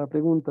mucho la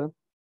pregunta.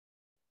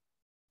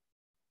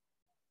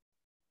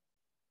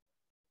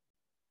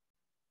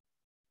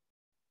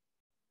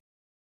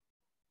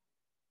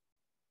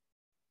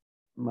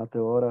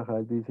 Mateo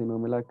Barajas dice, no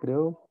me la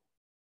creo,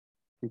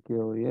 que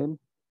quedó bien.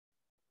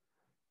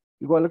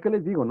 Igual lo que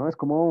les digo, ¿no? Es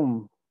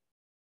como,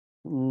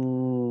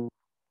 mm,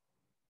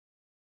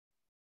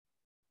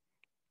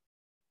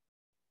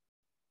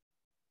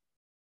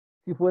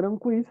 si fuera un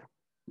quiz,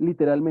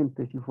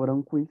 literalmente, si fuera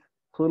un quiz,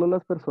 solo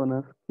las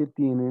personas que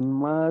tienen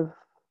más,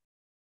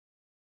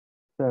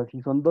 o sea,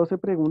 si son 12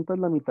 preguntas,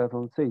 la mitad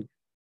son 6,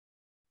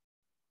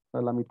 o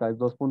sea, la mitad es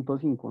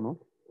 2,5, ¿no?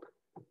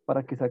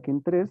 Para que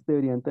saquen 3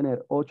 deberían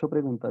tener 8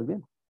 preguntas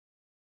bien.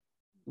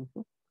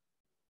 ¿Listo?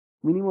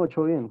 Mínimo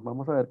 8 bien.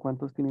 Vamos a ver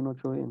cuántos tienen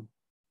 8 bien.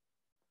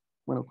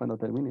 Bueno, cuando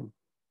terminen.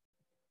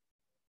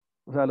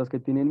 O sea, los que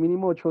tienen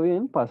mínimo 8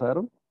 bien,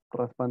 pasaron,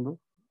 raspando.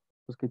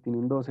 Los que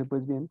tienen 12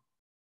 pues bien.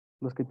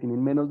 Los que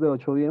tienen menos de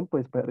 8 bien,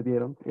 pues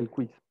perdieron el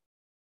quiz.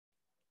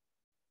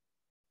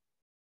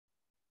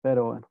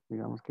 Pero bueno,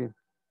 digamos que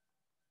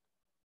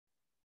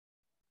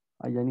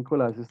allá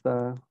Nicolás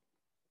está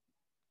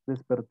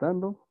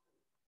despertando,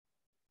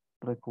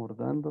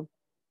 recordando.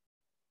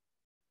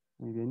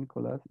 Muy bien,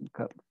 Nicolás y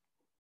Carlos.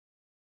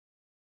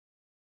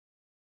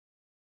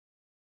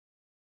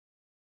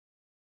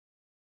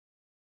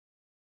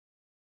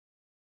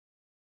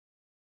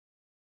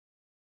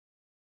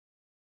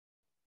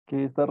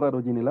 ¿Qué está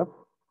raro, Ginela?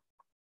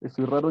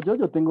 ¿Estoy raro yo?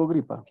 Yo tengo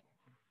gripa.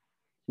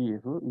 Sí,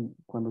 eso. Y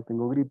cuando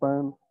tengo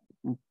gripa,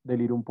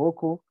 deliro un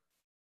poco,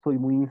 soy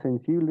muy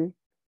insensible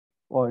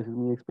o a veces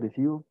muy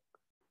expresivo.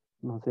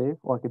 No sé,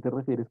 ¿o a qué te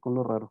refieres con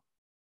lo raro?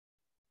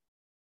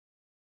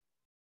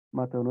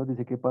 Mateo nos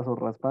dice que pasó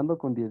raspando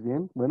con 10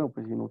 bien. Bueno,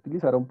 pues si no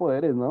utilizaron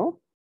poderes, ¿no?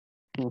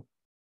 Mm,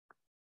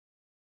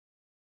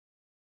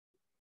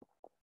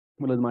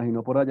 Me lo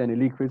imagino por allá en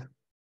el ICFES.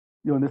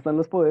 ¿Y dónde están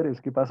los poderes?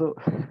 ¿Qué pasó?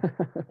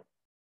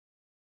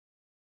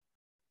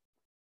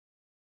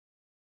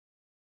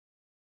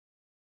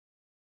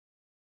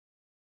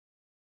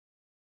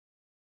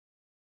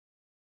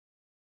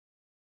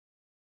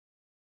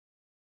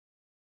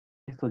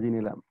 Listo,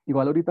 Ginela.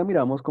 Igual ahorita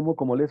miramos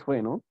cómo les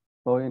fue, ¿no?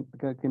 Todo bien,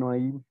 que no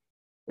hay...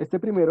 Este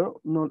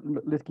primero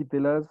les quité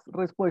las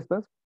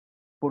respuestas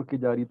porque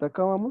ya ahorita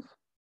acabamos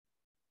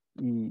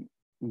y,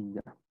 y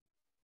ya.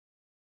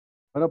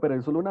 Bueno, pero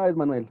es solo una vez,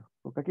 Manuel.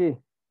 Toca aquí.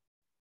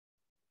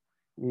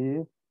 Y,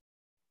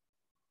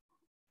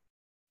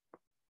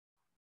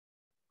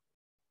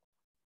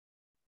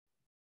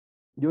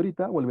 y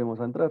ahorita volvemos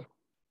a entrar.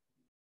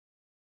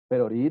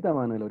 Pero ahorita,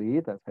 Manuel,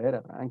 ahorita,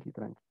 espera, tranqui,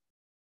 tranqui.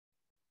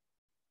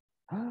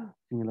 Ah,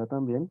 Ginela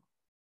también,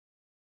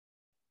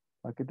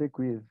 para que te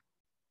cuides.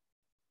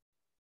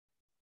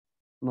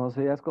 No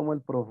seas como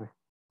el profe,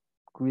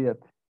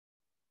 cuídate,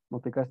 no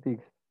te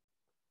castigues.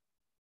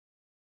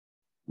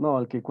 No,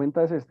 el que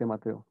cuenta es este,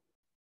 Mateo.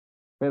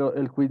 Pero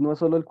el quiz no es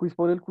solo el quiz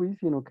por el quiz,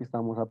 sino que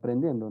estamos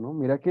aprendiendo, ¿no?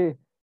 Mira que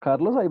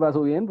Carlos ahí va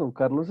subiendo.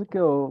 Carlos se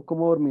quedó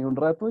como dormido un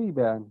rato y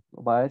vean,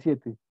 va de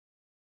 7.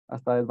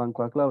 Hasta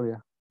desbancó a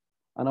Claudia.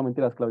 Ah, no,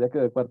 mentiras, Claudia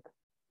quedó de cuarta.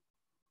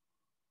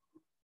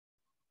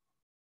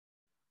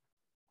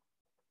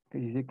 Que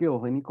sí se quedó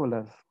fue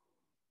Nicolás.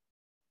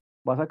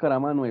 Va a sacar a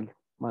Manuel.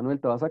 Manuel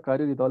te va a sacar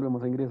y ahorita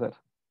volvemos a ingresar.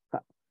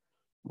 Ja,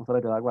 vamos a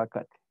ver el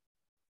aguacate.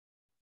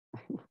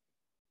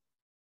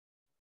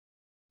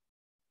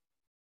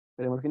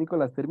 Esperemos que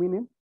Nicolás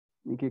termine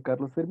y que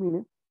Carlos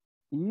termine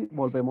y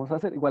volvemos a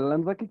hacer. Igual la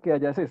nota que queda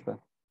ya es esta.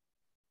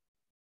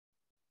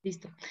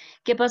 Listo.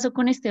 ¿Qué pasó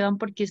con Esteban?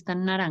 Porque está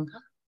en naranja.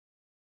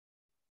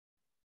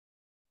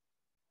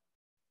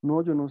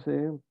 No, yo no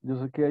sé. Yo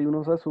sé que hay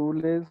unos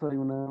azules, hay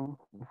un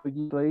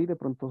fueguito ahí, de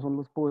pronto son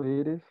los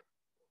poderes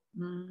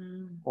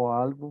Mm, o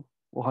algo,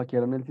 o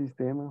hackearon el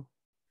sistema.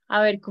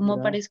 a ver, ¿cómo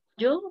Mira, aparezco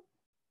yo?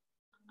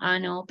 Ah,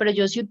 no, pero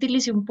yo sí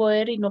utilicé un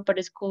poder y no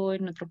aparezco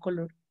en otro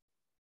color.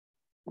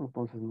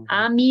 entonces no sé.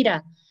 Ah,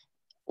 mira,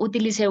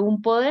 utilicé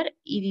un poder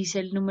y dice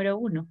el número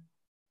 1.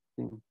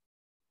 Sí.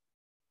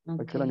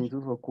 Ok. Axel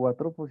usó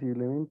 4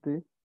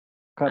 posiblemente.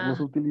 Carlos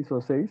Ah,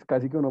 utilizó 6,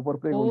 casi que uno por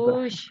pregunta.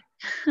 uy,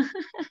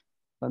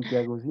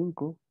 Santiago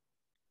 5.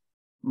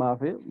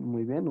 Mafe,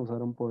 muy bien,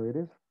 usaron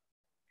poderes.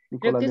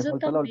 creo Nicolás que le eso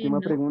falta la también, última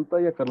 ¿no?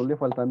 pregunta y a Carlos le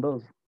faltan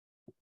 2.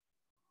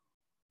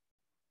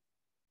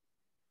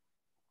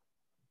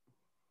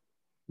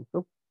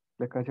 ¿Listo?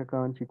 Ya casi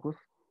acaban, chicos.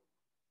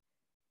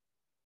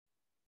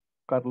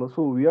 Carlos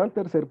subió al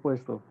tercer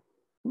puesto.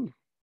 Mm,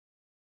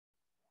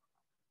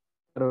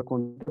 Pero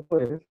con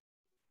poderes.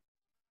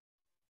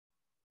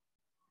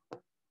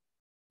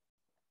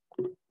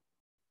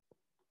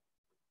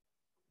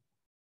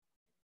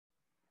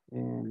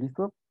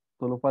 ¿Listo?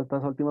 Solo falta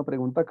esa última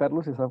pregunta,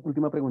 Carlos. Esa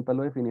última pregunta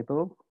lo define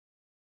todo.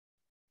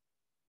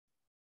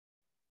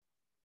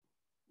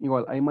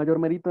 Igual, hay mayor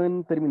mérito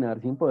en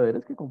terminar sin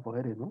poderes que con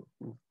poderes, ¿no?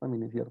 Eso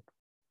también es cierto.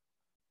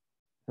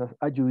 Esas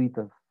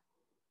ayuditas.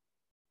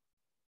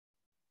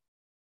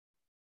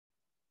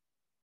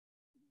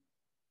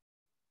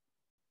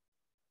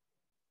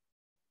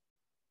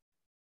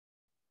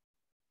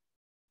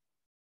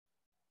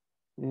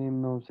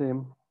 No sé.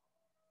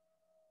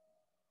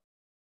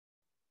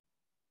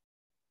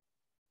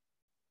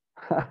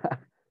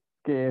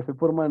 Que F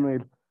por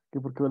Manuel. Que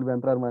porque vuelve a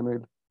entrar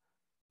Manuel.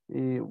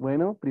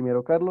 Bueno,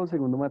 primero Carlos,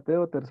 segundo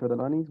Mateo, tercero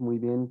Alanis. Muy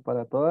bien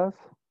para todas.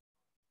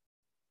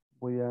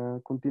 Voy a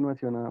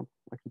continuación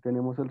aquí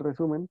tenemos el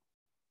resumen.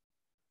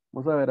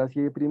 Vamos a ver así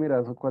de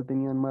primerazo cuál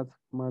tenían más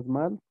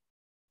mal.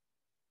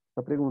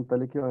 Esta pregunta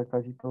le quedó a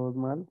casi todos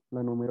mal.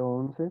 La número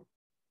 11,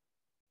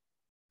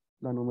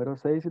 la número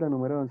 6 y la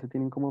número 11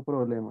 tienen como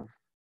problemas.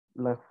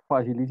 La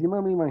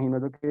facilísima me imagino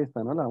yo que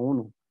está, ¿no? La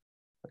uno.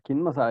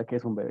 ¿Quién no sabe qué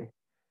es un bebé?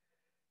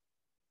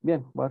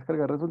 Bien, voy a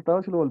descargar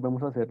resultados y lo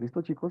volvemos a hacer.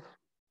 ¿Listo, chicos?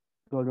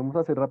 Lo volvemos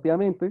a hacer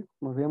rápidamente,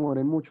 no se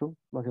demoren mucho,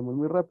 lo hacemos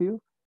muy rápido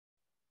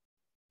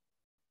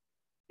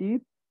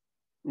y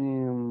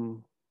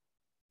em,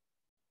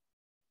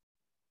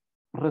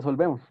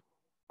 resolvemos.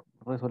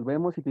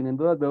 Resolvemos si tienen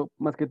dudas. Veo,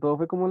 más que todo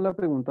fue como en la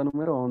pregunta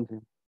número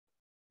 11.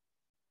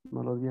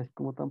 No los vi así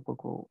como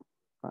tampoco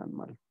tan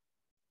mal.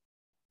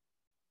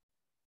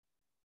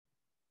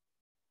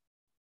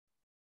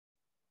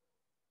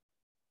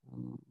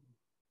 Mm,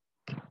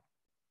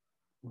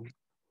 ¿dónde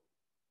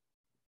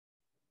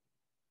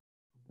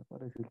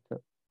aparece el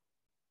chat?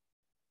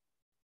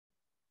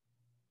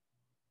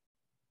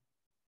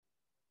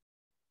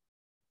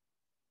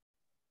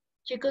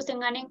 chicos,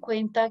 tengan en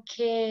cuenta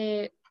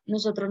que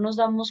nosotros nos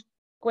damos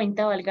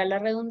cuenta, valga la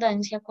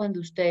redundancia, cuando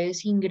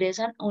ustedes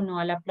ingresan o no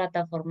a la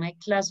plataforma de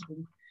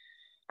Classroom.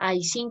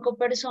 Hay 5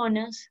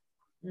 personas,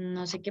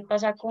 no sé qué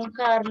pasa con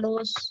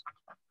Carlos,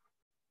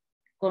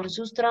 con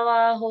sus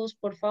trabajos,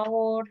 por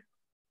favor.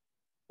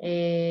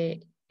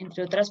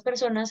 Entre otras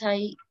personas,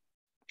 hay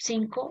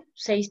 5,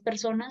 6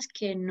 personas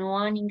que no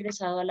han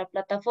ingresado a la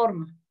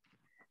plataforma.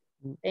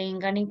 Mm,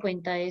 Tengan en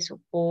cuenta eso,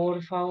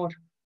 por favor.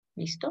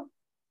 ¿Listo?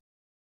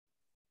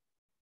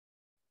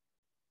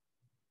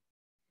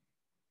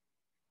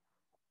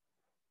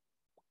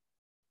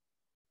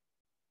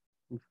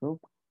 ¿Listo?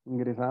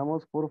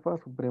 Ingresamos, porfa,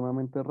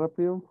 supremamente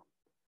rápido.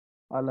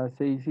 A las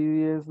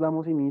 6:10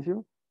 damos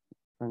inicio.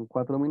 En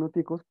 4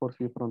 minuticos, por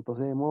si de pronto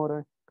se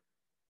demora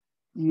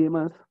y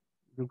demás.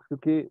 Yo creo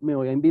que me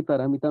voy a invitar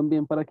a mí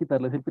también para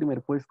quitarles el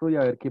primer puesto y a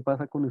ver qué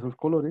pasa con esos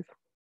colores.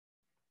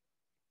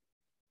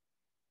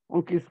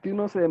 Aunque es que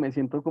no sé, me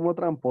siento como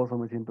tramposo,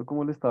 me siento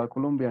como el Estado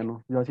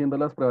colombiano. Yo haciendo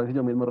las pruebas y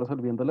yo mismo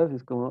resolviéndolas,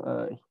 es como,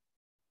 ay,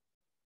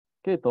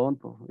 qué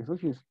tonto. Eso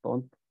sí es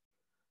tonto,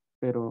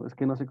 pero es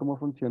que no sé cómo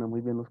funcionan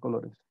muy bien los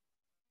colores.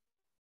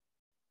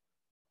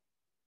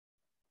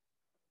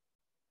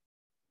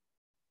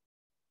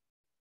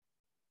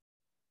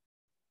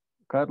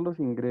 Carlos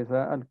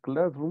ingresa al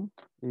Classroom.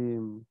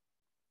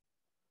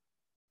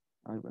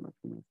 Ay, bueno,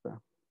 aquí no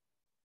está.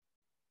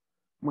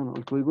 Bueno,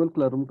 el código del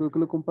Classroom creo que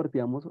lo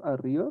compartíamos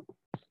arriba,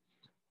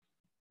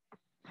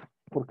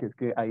 porque es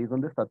que ahí es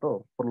donde está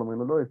todo, por lo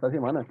menos lo de esta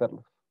semana,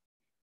 Carlos.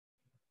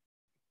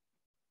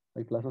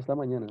 Hay clase hasta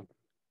mañana.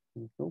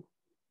 ¿Listo?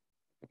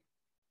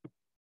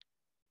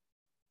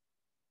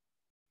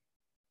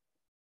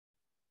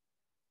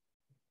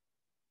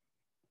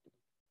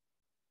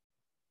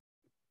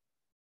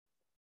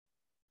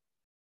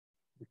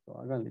 Listo,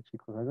 háganle,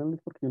 chicos, háganle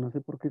porque yo no sé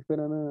por qué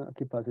esperan a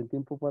que pase el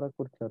tiempo para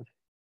corcharse.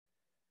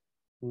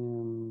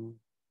 Em,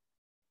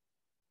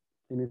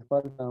 ¿Quiénes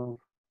faltan?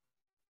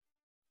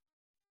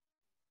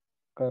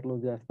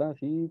 Carlos ya está,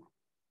 sí.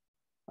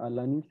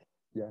 Alanis,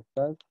 ya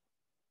estás.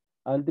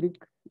 Aldrich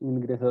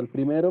ingresó al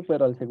primero,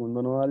 pero al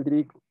segundo no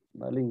Aldrich.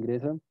 Vale,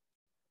 ingresa.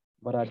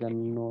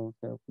 Brian no,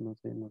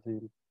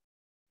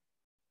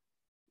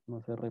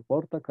 no se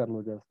reporta.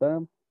 Carlos ya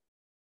está.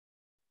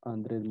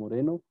 Andrés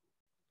Moreno,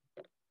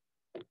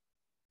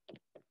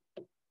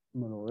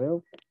 no lo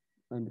veo.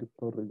 Andrés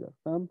Torres ya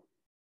está.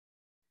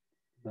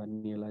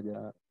 Daniela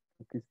ya,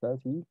 aquí está,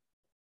 sí.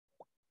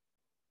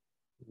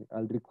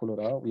 Aldrich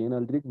Colorado, bien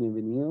Aldrich,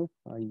 bienvenido.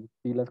 Hay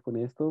pilas con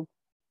esto.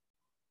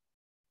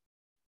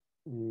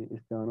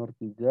 Esteban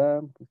Ortiz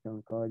ya,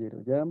 Esteban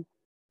Caballero ya.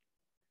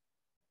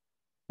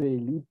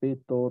 Felipe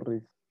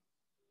Torres,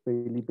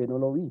 Felipe no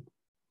lo vi.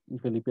 Y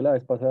Felipe la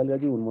vez pasada le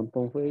ayudó un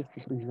montón, fue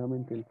esto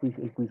precisamente, el quiz.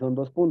 El quiz son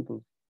 2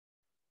 puntos.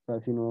 O sea,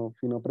 si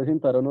no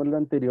presentaron el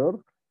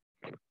anterior,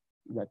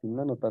 ya tiene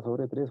una nota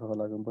sobre 3,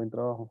 ojalá haga un buen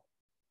trabajo.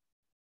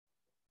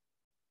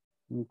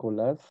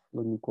 Nicolás,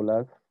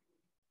 Nicolás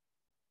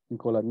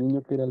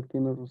Niño, que era el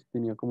que nos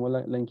tenía como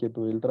la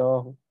inquietud del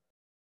trabajo.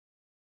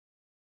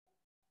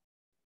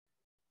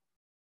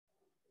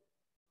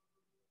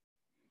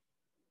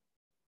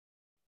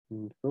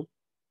 Listo.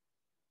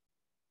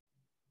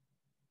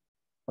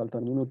 Falta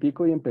un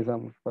minutico y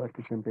empezamos para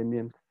que estén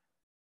pendientes.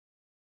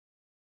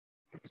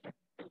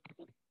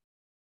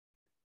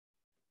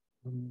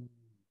 Mm,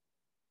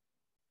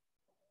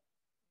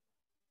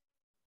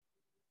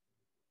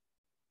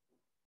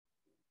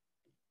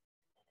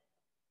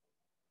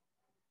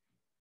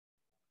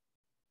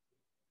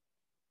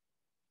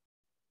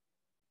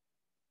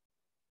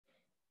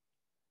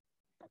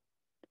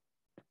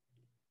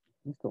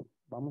 Listo,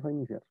 vamos a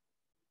iniciar.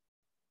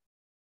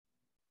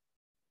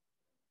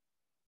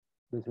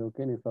 Deseo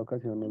que en esta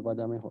ocasión nos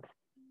vaya mejor.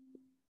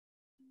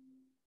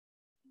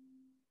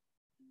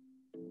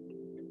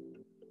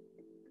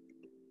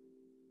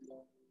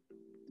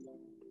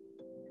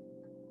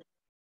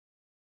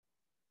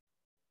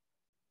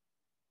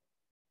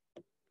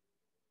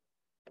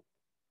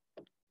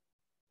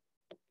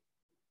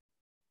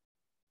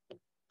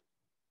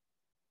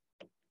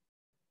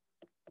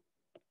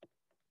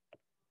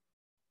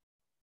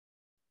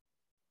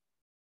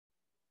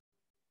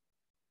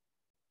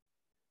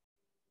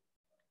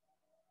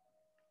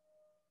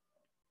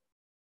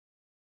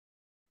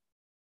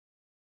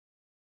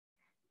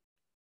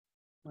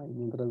 Ahí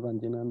mientras van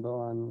llenando,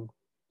 van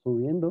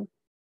subiendo.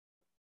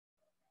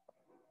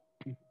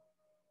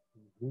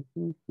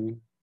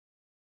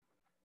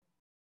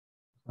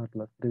 A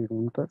las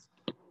preguntas.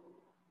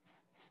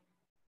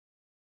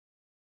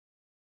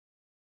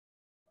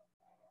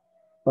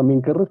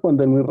 También que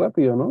responden muy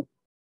rápido, ¿no?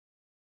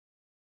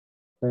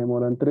 Se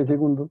demoran 3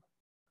 segundos.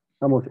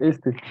 Vamos,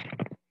 se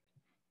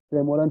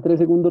demoran 3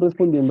 segundos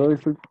respondiendo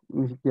esto,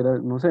 ni siquiera,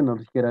 no sé, no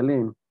siquiera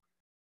leen.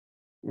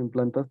 En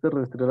plantas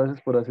terrestres las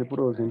esporas se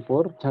producen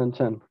por chan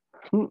chan.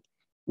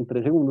 En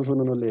 3 segundos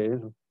uno no lee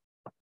eso.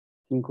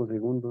 5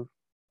 segundos,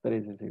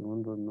 13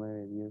 segundos,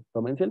 9, 10.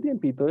 Tómense el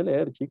tiempito de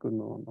leer, chicos,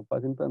 no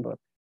pasen tan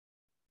rápido.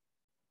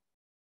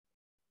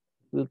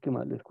 Es el que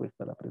más les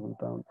cuesta la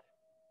pregunta 11.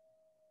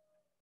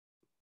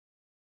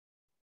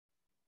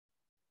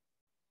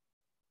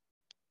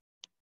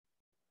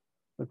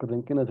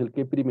 Recuerden que no es el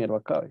que primero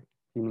acabe,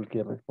 sino el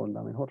que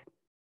responda mejor.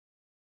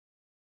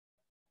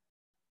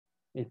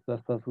 Esta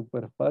está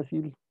súper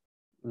fácil.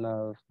 La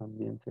 2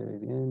 también se ve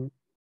bien.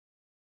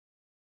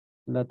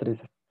 La 3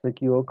 se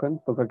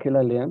equivocan, toca que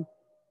la lean.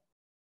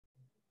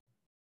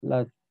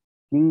 La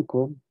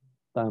 5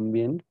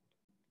 también.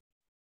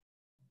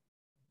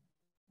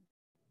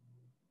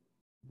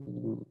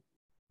 Mm,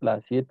 La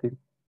 7.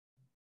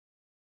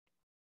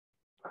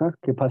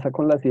 ¿Qué pasa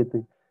con la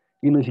 7?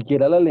 Y ni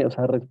siquiera la leen, o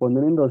sea,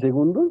 responden en 2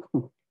 segundos.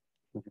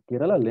 Ni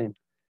siquiera la leen.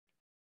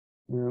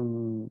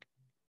 Mm,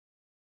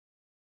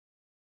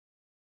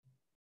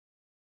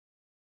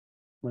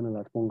 bueno,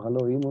 la esponja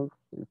lo vimos,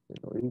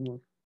 lo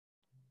vimos.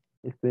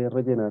 Este de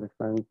rellenar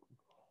está en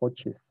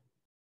Hoches.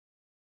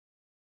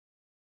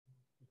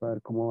 A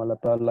ver cómo va la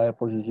tabla de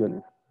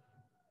posiciones.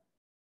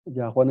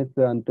 Ya Juan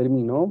Esteban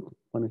terminó.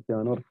 Juan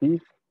Esteban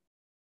Ortiz.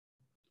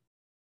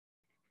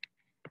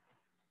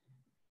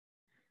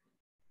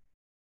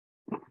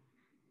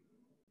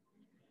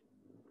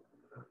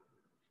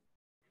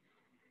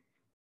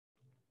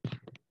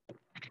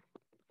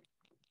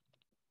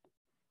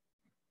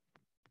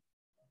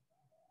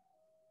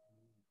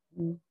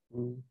 Mm,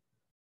 mm.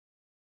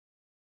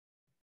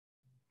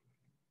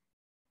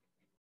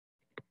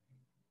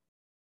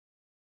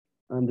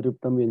 Andrew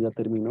también ya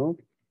terminó.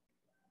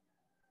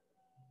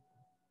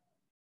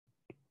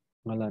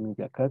 Alan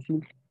ya casi.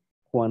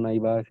 Juana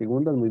iba de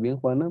segundas. Muy bien,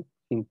 Juana.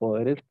 Sin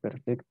poderes,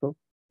 perfecto.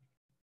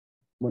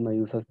 Bueno, ahí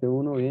usaste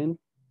uno, bien.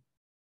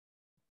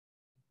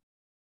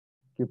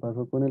 ¿Qué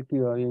pasó con el que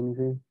iba bien?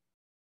 Dice,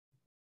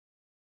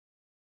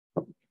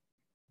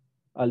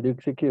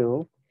 Aldrich se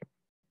quedó.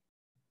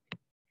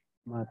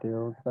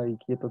 Mateo está ahí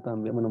quieto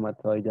también. Bueno,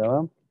 Mateo ahí ya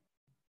va.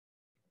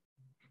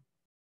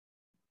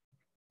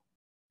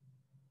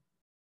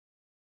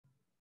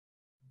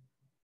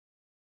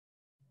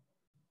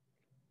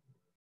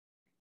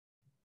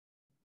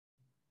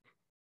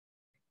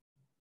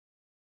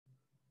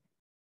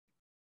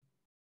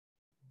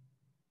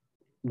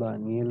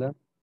 Daniela.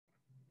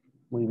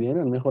 Muy bien,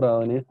 han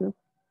mejorado en este.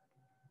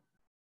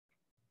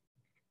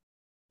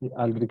 Y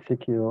Aldrich se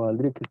quedó.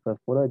 Aldrich, ¿estás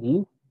por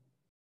allí?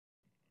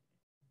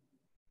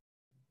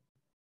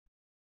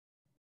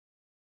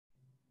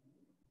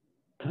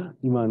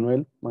 ¿Y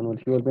Manuel? ¿Manuel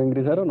si vuelve a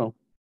ingresar o no?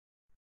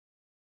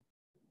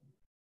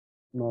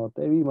 No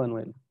te vi,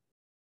 Manuel.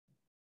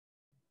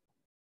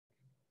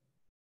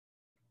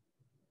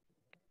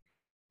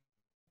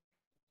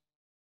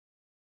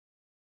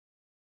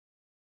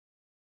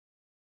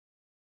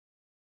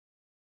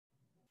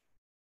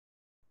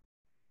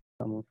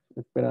 Estamos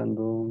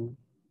esperando.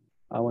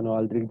 Ah, bueno,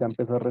 Aldrich ya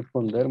empezó a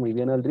responder. Muy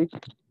bien, Aldrich.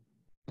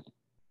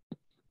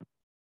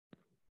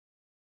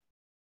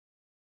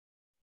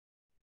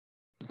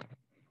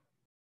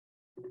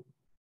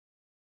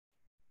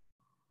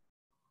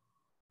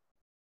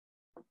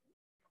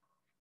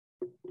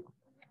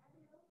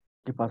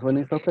 ¿Qué pasó en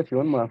esta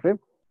ocasión, Mafe?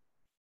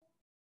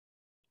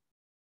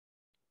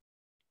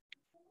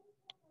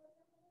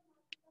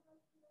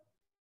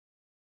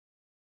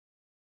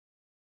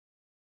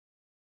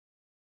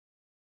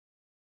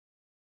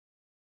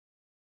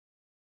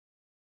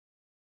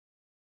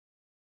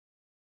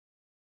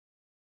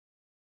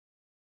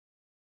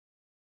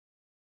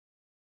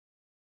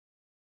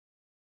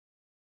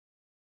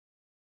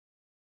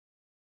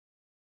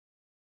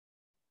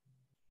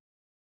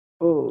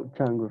 Oh,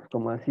 changos,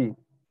 ¿cómo así?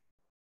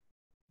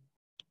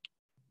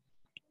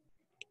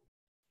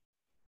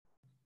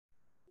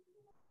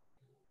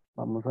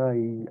 Vamos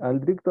ahí.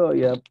 Aldrich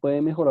todavía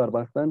puede mejorar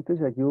bastante.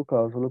 Se ha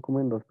equivocado solo como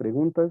en dos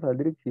preguntas.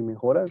 Aldrich, si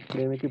mejoras,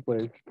 créeme que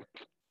puedes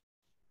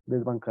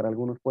desbancar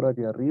algunos por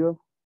allí arriba.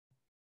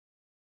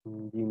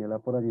 Ginela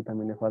por allí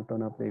también le falta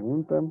una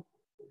pregunta.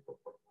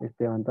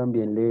 Esteban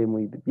también lee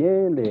muy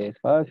bien, lee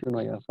despacio, no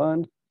hay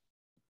afán.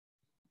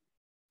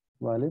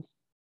 ¿Vale?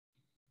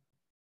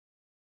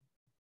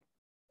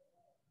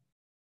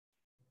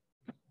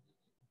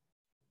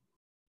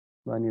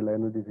 Daniela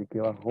nos dice que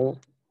bajó.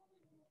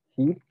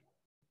 Sí.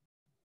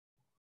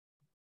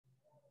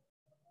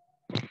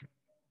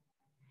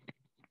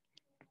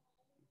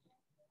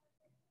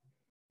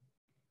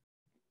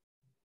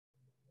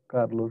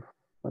 Carlos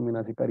también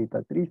hace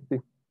carita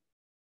triste.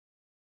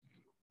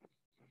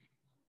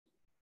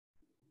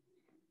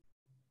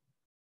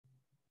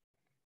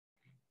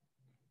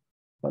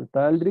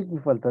 Falta Aldrich y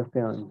falta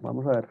Esteban.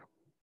 Vamos a ver.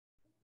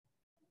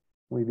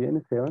 Muy bien,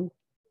 Esteban.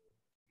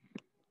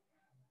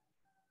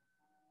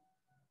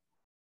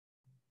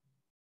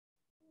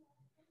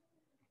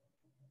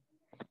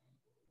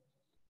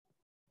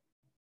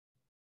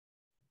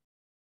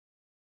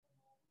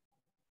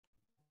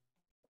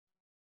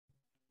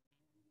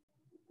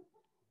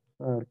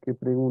 A ver qué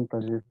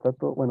preguntas. Está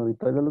todo. Bueno,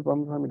 ahorita ya los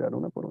vamos a mirar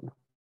una por una.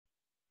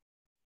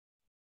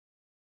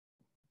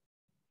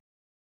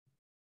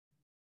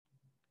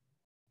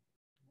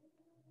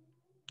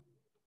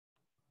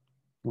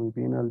 Muy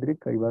bien,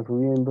 Aldrich. Ahí va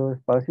subiendo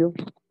despacio,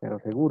 pero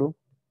seguro.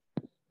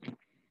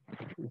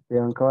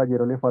 Esteban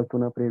Caballero le falta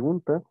una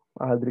pregunta.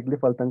 A Aldrich le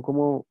faltan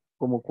como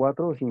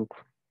cuatro o cinco.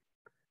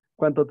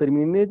 Cuando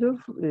terminen ellos,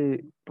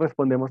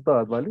 respondemos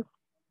todas, ¿vale?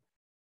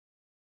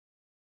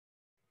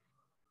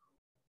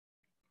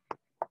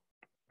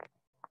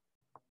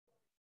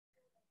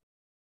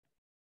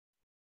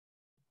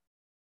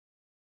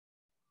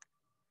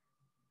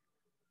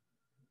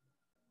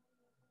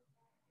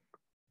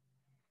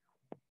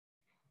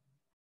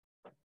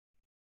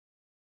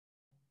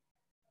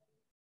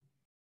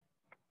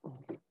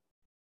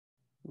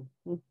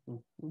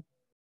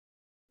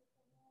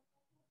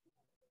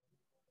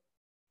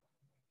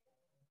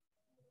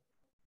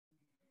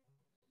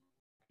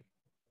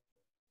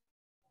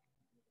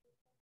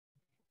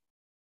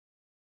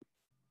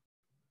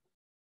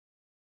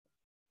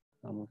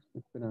 Estamos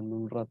esperando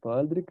un rato a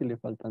Aldri, que le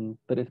faltan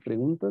 3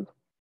 preguntas.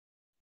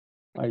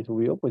 Ahí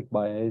subió, pues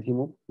va a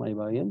décimo, ahí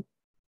va bien,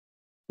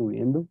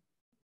 subiendo,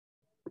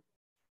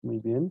 muy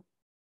bien.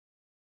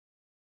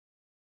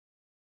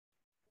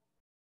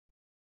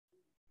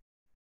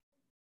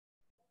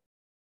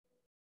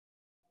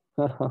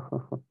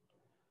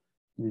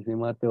 Dice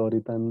Mateo,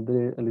 ahorita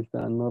el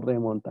Esteban nos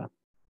remonta.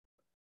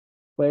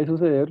 Puede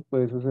suceder,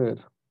 puede suceder.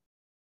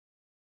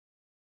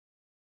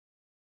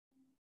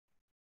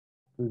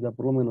 Pues ya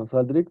por lo menos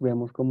Aldrich,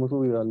 veamos cómo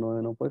subió al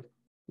noveno, pues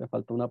le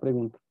falta una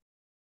pregunta.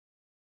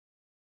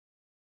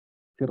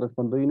 Si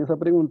responde bien esa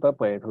pregunta,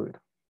 puede subir.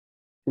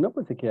 Si no,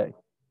 pues se queda ahí.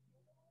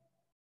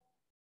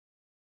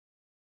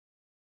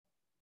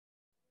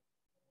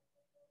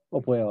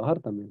 O puede bajar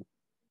también.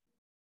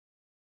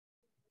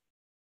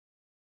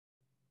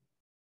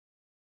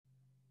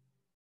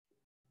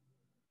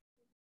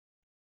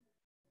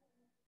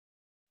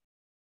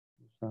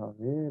 Vamos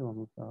a ver,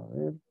 vamos a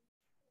ver.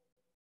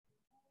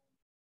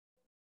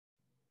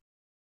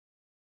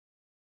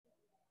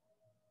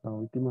 La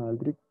última,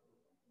 Aldrich.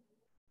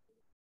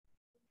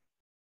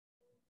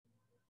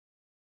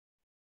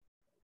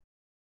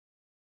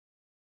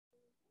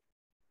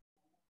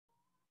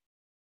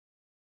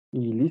 Y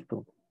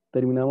listo.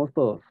 Terminamos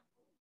todos.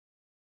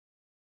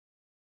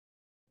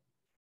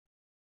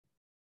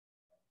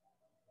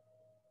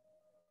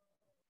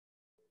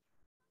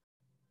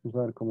 Vamos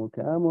a ver cómo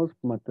quedamos.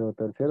 Mateo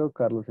tercero,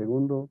 Carlos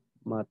segundo,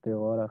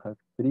 Mateo Barajas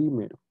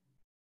primero.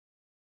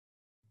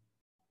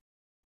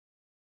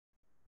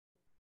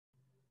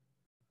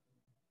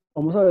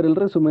 Vamos a ver el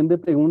resumen de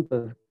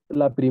preguntas.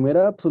 La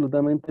primera,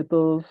 absolutamente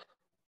todos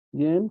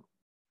bien.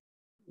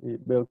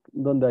 Veo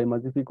donde hay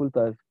más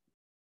dificultades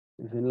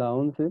es en la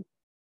 11,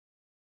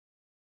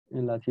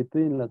 en la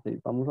 7 y en la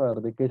 6. Vamos a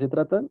ver de qué se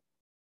tratan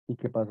y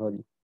qué pasó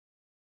allí.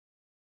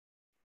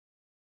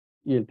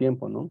 Y el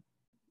tiempo, ¿no?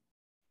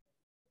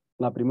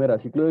 La primera,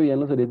 ciclo de vida en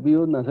los seres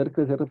vivos, nacer,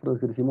 crecer,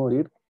 reproducirse y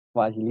morir.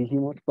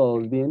 Facilísimo,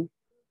 todos bien.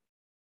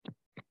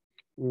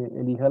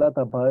 Elija la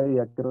etapa de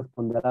vida que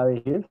responde a la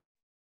vejez.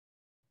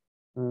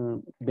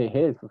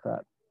 Vejez, o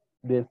sea,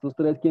 de estos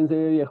tres, ¿quién se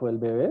ve viejo? ¿El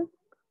bebé?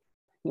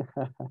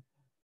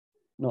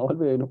 No, el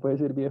bebé no puede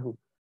ser viejo.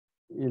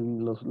 Y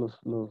los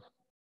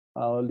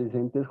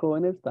adolescentes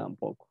jóvenes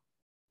tampoco.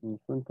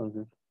 ¿Listo?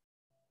 Entonces,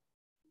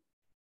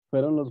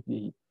 fueron los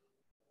viejitos.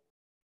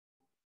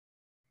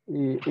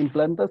 En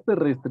plantas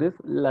terrestres,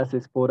 las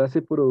esporas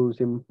se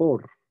producen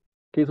por...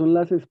 ¿Qué son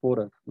las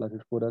esporas? Las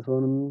esporas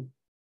son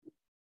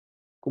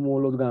como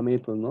los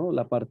gametos, ¿no?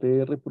 La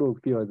parte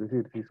reproductiva, es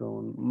decir, si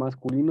son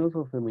masculinos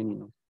o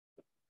femeninos.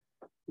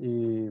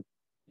 Eh,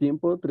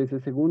 Tiempo, 13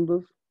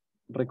 segundos.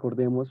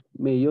 Recordemos,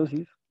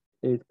 meiosis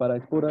es para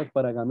esporas,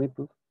 para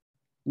gametos.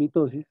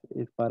 Mitosis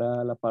es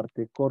para la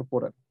parte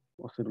corporal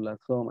o células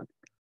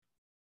somáticas.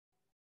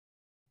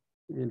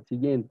 El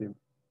siguiente,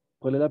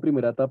 ¿cuál es la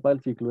primera etapa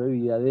del ciclo de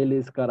vida del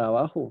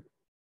escarabajo?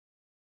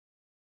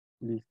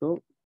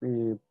 ¿Listo?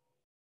 Eh,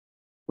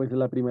 pues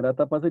la primera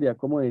etapa sería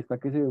como esta,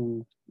 que se ve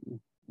un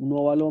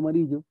óvalo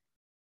amarillo.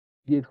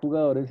 10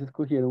 jugadores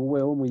escogieron un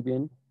huevo, muy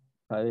bien.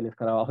 O sea, del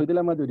escarabajo y de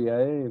la mayoría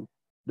de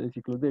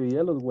ciclos de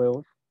vida, los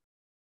huevos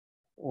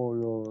o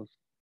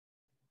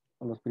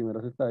los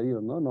primeros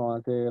estadios, ¿no? No va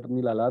a ser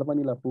ni la larva,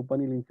 ni la pupa,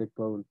 ni el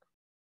insecto adulto.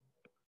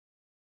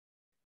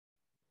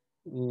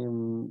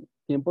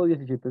 Tiempo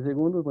 17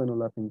 segundos, bueno,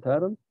 la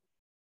pensaron.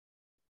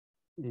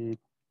 Eh,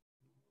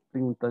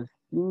 Pregunta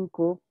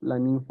 5, ¿la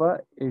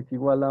ninfa es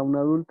igual a un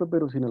adulto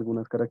pero sin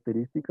algunas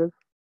características?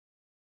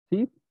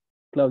 Sí,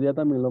 Claudia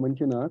también lo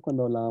mencionaba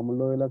cuando hablábamos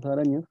lo de las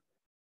arañas.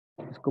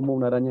 Es como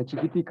una araña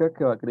chiquitica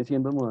que va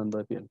creciendo mudando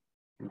de piel.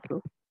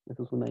 ¿Listo?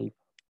 Eso es una if.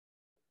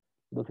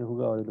 12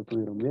 jugadores lo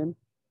tuvieron bien.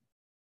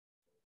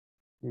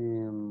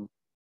 Em,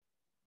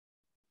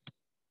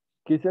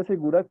 ¿Qué se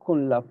asegura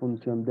con la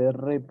función de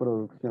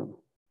reproducción?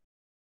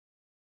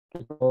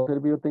 Que todo ser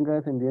vivo tenga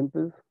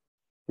descendientes,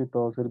 que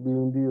todo ser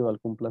vivo individual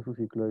cumpla su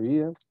ciclo de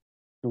vida,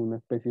 que una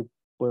especie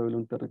pueble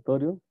un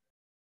territorio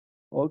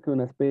o que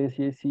una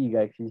especie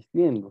siga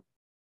existiendo.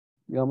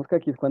 Digamos que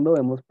aquí es cuando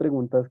vemos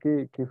preguntas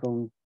que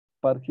son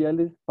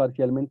parciales,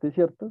 parcialmente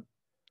ciertas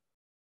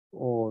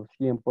o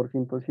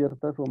 100%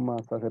 ciertas o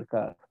más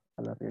acercadas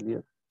a la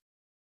realidad.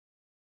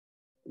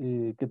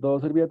 Que todo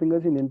ser vivo tenga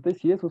descendientes,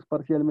 sí, eso es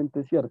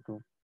parcialmente cierto.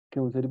 Que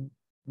un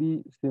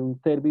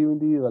ser vivo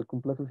individual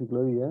cumpla su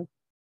ciclo de vida,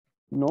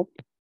 no,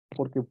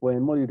 porque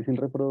pueden morir sin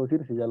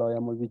reproducirse, ya lo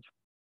habíamos dicho.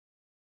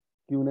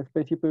 Que una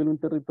especie puebla un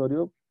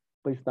territorio,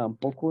 pues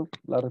tampoco,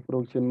 la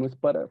reproducción no es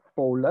para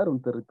poblar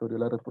un territorio,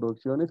 la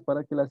reproducción es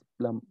para que la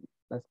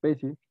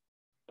especie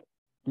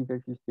siga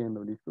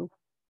existiendo, ¿listo?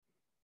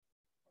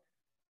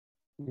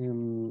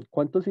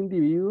 ¿Cuántos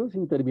individuos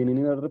intervienen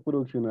en la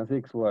reproducción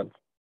asexual?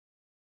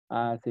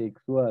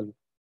 Asexual.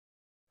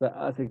 O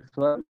sea,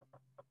 asexual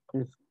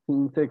es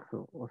sin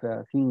sexo, o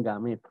sea, sin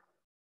gametos.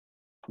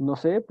 No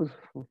sé, pues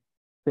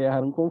se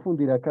dejaron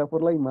confundir acá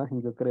por la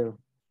imagen, yo creo.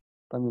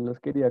 También los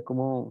quería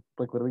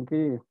recuerden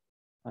que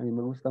a mí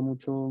me gusta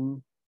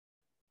mucho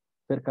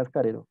ser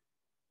cascarero.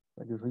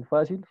 sea, yo soy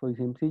fácil, soy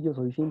sencillo,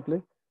 soy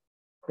simple,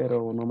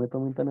 pero no me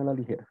tomen tan a la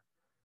ligera.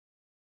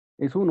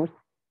 Es uno.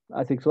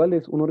 Asexual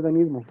es un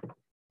organismo.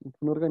 Es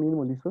un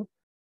organismo, ¿listo?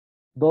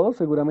 Dos,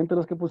 seguramente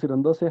los que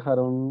pusieron dos se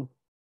dejaron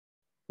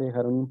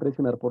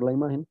impresionar por la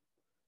imagen.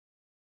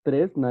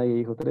 Tres, nadie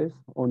dijo tres,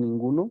 o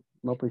ninguno.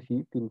 No, pues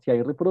sí, si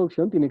hay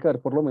reproducción, tiene que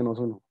haber por lo menos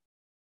uno.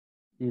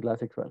 Y la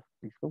sexual,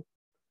 ¿listo?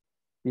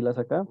 Y las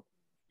acá.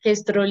 ¿Qué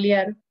es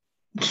trolear?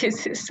 ¿Qué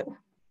es eso?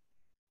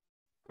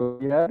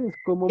 Trolear es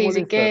como Que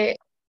dice molestar. que,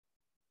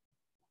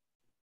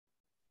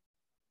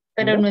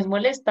 pero Mira, no es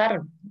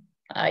molestar.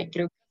 Ay,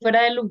 creo que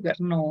fuera de lugar.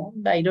 No,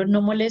 Dairo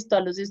no molestó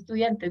a los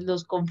estudiantes,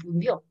 los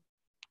confundió.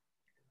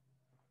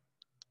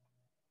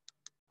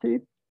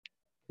 sí,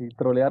 sí,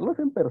 trolearlos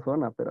en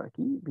persona, pero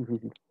aquí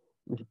difícil.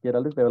 Ni siquiera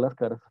les veo las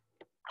caras.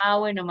 Ah,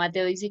 bueno,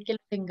 Mateo dice que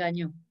los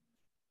engañó.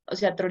 O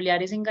sea,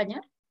 trolear es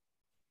engañar,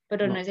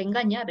 pero no No, es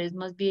engañar, es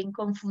más bien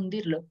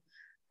confundirlo,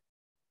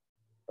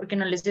 porque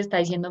no les está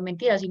diciendo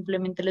mentiras,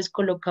 simplemente les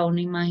coloca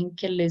una imagen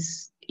que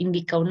les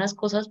indica unas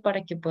cosas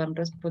para que puedan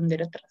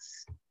responder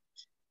atrás.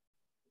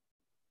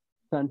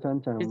 chan,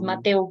 chan, Es chan.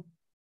 Mateo.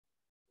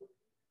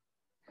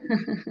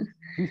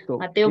 Listo.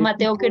 Mateo, ¿Qué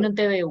Mateo, tipo que de... no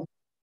te veo.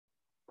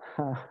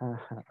 Ja, ja,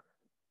 ja.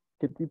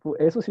 ¿Qué tipo?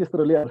 Eso sí es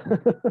trolear.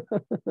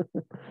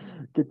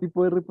 ¿Qué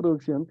tipo de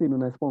reproducción tiene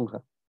una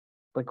esponja?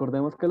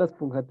 Recordemos que la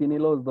esponja tiene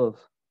los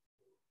dos.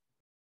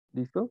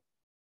 ¿Listo?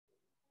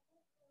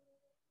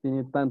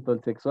 Tiene tanto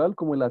el sexual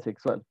como el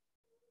asexual.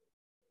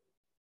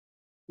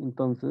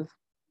 Entonces,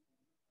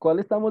 ¿cuál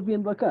estamos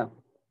viendo acá?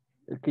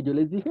 El que yo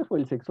les dije fue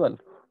el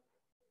sexual,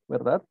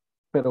 ¿verdad?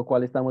 Pero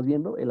 ¿cuál estamos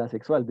viendo? El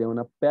asexual. De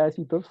un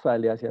pedacito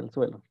sale hacia el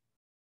suelo.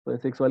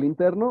 Entonces, sexual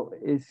interno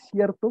es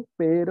cierto,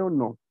 pero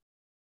no.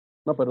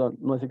 No, perdón,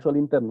 no es sexual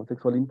interno.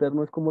 Sexual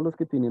interno es como los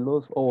que tienen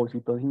los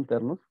ovocitos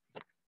internos.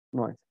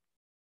 No es.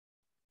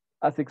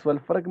 Asexual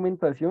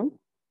fragmentación,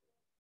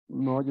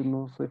 no, yo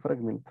no soy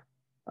fragmento.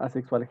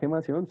 Asexual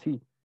gemación,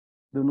 sí.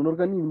 De un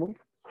organismo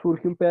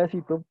surge un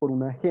pedacito por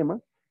una gema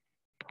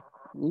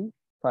y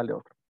sale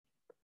otro.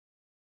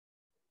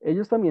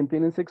 Ellos también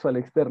tienen sexual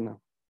externa.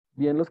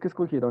 Bien los que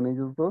escogieron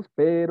ellos dos,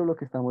 pero lo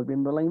que estamos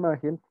viendo en la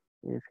imagen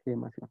es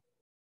gemación.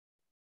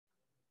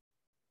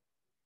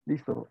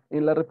 Listo.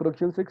 En la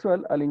reproducción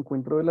sexual, al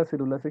encuentro de las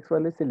células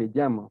sexuales se le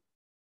llama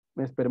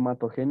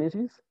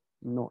espermatogénesis,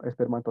 no,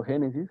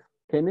 espermatogénesis.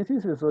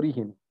 Génesis es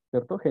origen,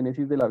 ¿cierto?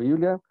 Génesis de la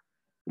Biblia,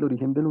 el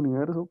origen del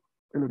universo,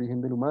 el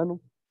origen del humano.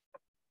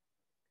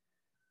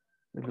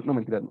 No,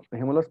 mentira, no,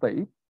 dejémoslo hasta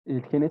ahí.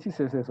 El génesis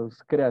es eso,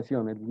 es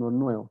creación, es lo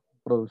nuevo,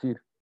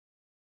 producir.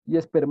 Y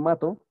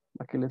espermato,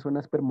 ¿a qué le suena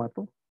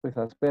espermato? Pues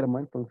a esperma,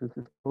 entonces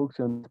es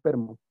producción de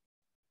esperma.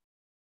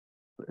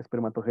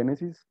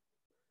 Espermatogénesis,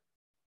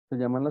 ¿se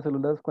llaman las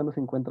células cuando se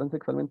encuentran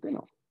sexualmente?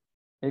 No.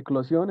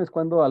 Eclosión es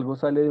cuando algo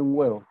sale de un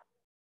huevo,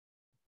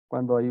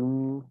 cuando hay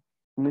un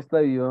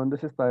estadio donde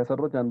se está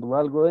desarrollando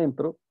algo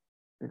dentro,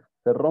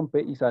 se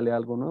rompe y sale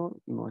algo nuevo,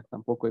 no es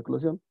tampoco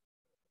eclosión.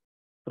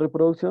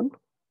 Reproducción,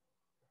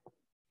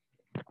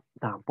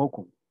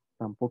 tampoco.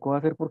 Tampoco va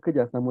a ser porque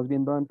ya estamos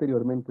viendo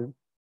anteriormente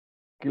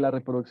que la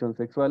reproducción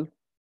sexual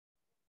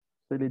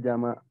se le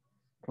llama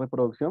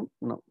reproducción,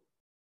 no.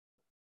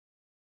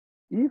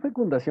 Y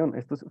fecundación,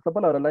 esta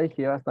palabra la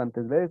dije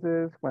bastantes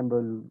veces, cuando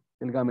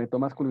el gameto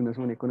masculino se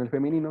une con el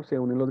femenino, se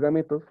unen los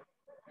gametos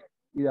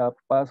y da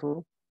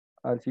paso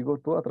al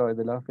cigoto a través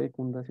de la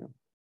fecundación.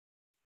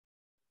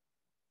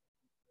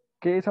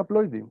 ¿Qué es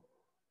haploide?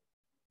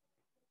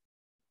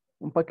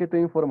 Un paquete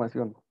de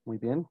información, muy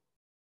bien.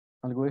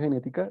 Algo de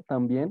genética,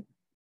 también,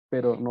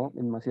 pero no,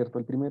 es más cierto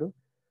el primero.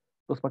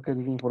 Los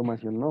paquetes de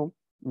información, no.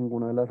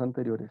 Ninguna de las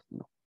anteriores,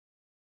 no.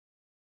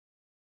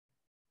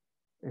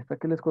 Esta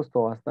que les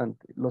costó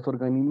bastante. Los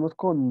organismos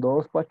con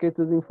dos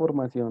paquetes de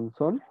información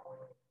son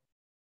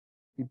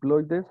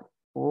diploides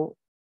o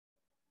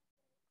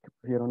 ¿qué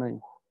pusieron ahí?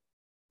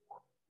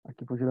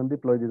 Aquí pusieron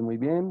diploides muy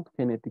bien,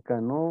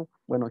 genética no.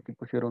 Bueno, aquí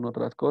pusieron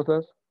otras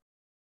cosas.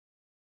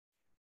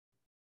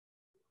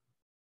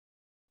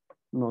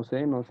 No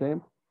sé, no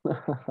sé.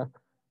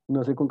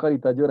 No sé con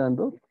caritas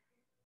llorando.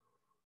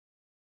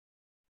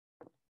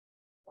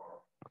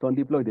 Son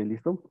diploides,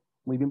 ¿listo?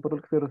 Muy bien por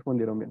los que se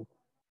respondieron bien.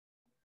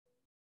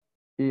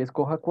 Y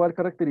escoja cuál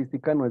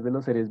característica no es de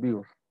los seres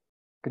vivos.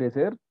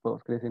 Crecer,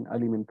 todos crecen.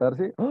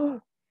 Alimentarse,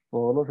 ¡ah!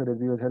 Todos los seres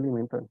vivos se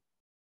alimentan.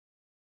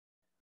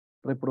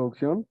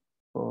 Reproducción,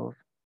 todos.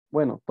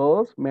 Bueno,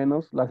 todos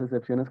menos las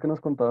excepciones que nos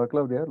contaba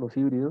Claudia, los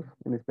híbridos,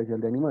 en especial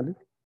de animales.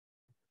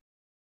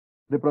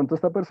 De pronto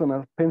esta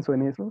persona pensó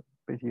en eso,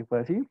 pues si fue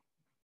así,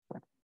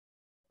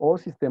 o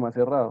sistema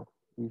cerrado,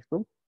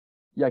 ¿listo?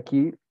 Y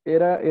aquí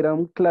era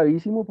un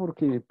clavísimo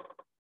porque,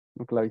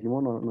 un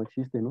clavísimo no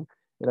existe, ¿no?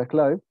 Era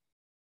clave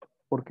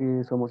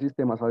porque somos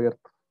sistemas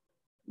abiertos.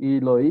 Y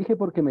lo dije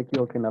porque me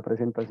equivoqué en la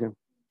presentación,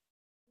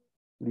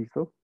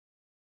 ¿listo?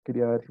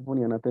 Quería ver si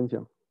ponían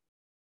atención.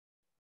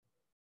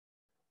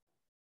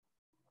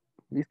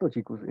 Listo,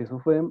 chicos, eso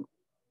fue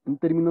en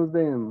términos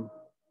de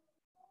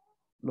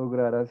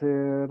lograr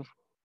hacer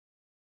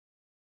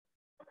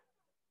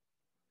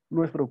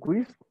nuestro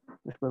quiz.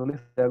 Espero les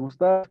haya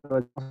gustado, espero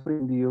hayamos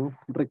aprendido,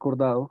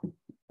 recordado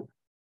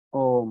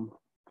o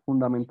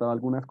fundamentado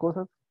algunas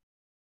cosas,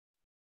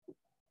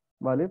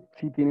 ¿vale?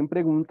 Si tienen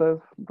preguntas,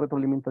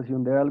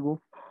 retroalimentación de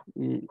algo,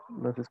 y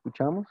las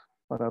escuchamos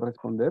para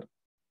responder.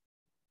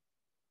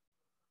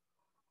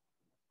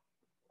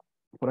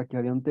 Por aquí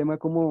había un tema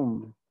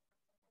como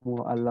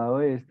al lado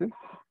de este,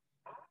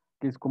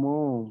 que es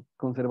como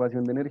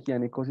conservación de energía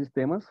en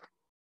ecosistemas,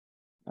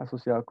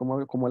 asociado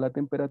como a la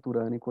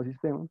temperatura en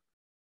ecosistemas.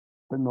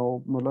 Pues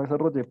no lo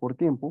desarrollé por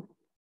tiempo,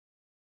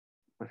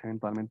 pues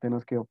eventualmente no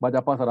es que vaya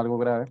a pasar algo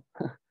grave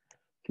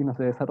si no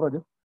se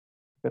desarrolla,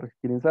 pero si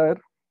quieren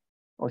saber,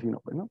 o si no,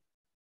 pues no.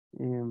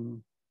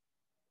 Em,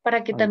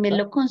 para que también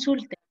ahorita, lo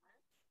consulten,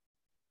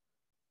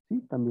 sí,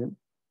 también.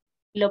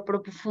 lo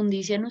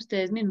profundicen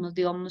ustedes mismos.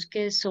 Digamos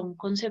que son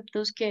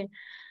conceptos que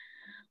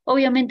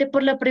obviamente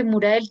por la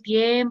premura del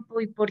tiempo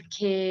y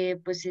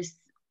porque pues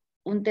es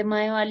un tema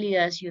de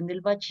validación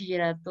del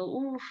bachillerato,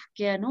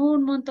 quedan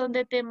un montón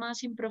de temas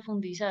sin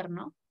profundizar,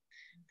 ¿no?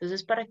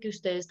 Entonces, para que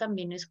ustedes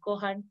también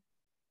escojan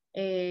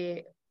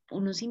eh,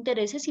 unos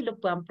intereses y lo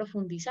puedan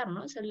profundizar,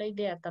 ¿no? Esa es la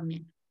idea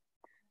también.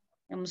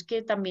 Digamos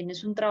que también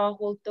es un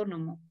trabajo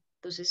autónomo.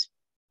 Entonces,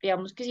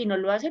 digamos que si no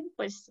lo hacen,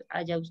 pues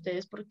allá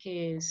ustedes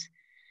porque es,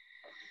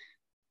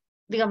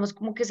 digamos,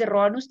 como que se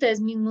roban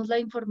ustedes mismos la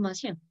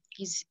información.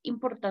 Y es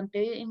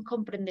importante en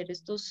comprender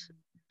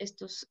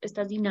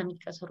estas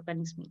dinámicas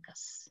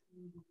organísmicas.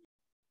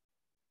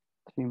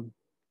 Sí.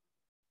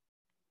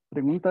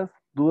 Preguntas,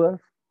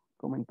 dudas,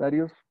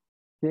 comentarios,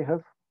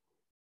 quejas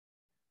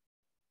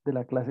de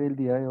la clase del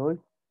día de hoy.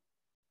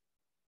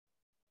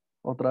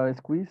 Otra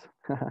vez quiz.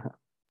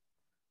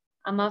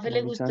 A Mafe Como le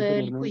he dicho gustó el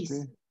anteriormente,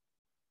 quiz.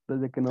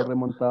 desde que nos To-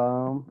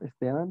 remontaba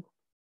Esteban,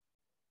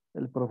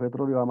 el profe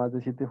troleó a más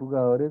de 7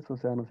 jugadores, o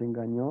sea, nos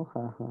engañó,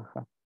 ja, ja,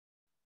 ja.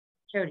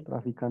 Chévere.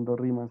 Traficando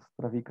rimas,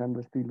 traficando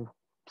estilo.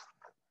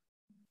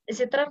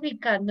 Ese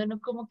traficando, no,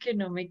 como que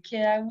no me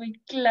queda muy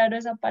claro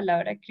esa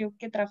palabra. Creo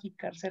que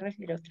traficar se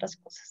refiere a otras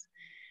cosas.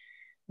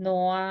 No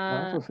No,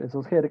 a,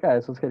 eso es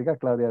jerga,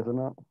 Claudia, eso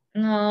no.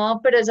 no,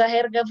 pero esa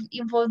jerga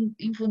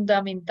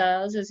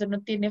infundamentada, o sea, eso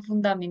no tiene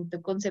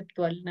fundamento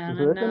conceptual, nada, Eso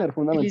nada, debe nada. tener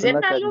fundamento en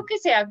Utilicen la algo calle. que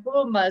sea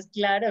como más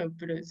claro,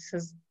 pero eso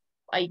es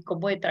ahí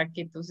como de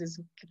traquetos,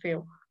 eso, qué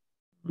feo.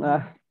 Mm.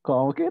 Ah,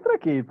 ¿cómo que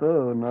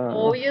traquito? No,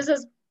 Obvio,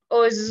 esas,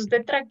 o esos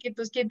de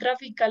traquetos, ¿quién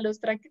trafica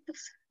los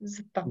traquetos?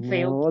 Es tan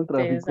feo no, que el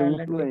ustedes tráfico de hablan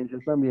de.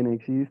 influencias también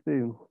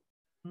existe.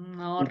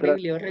 No, Literal-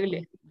 horrible,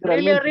 horrible.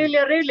 Horrible, literalmente,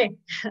 horrible, horrible.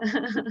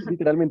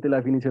 literalmente, la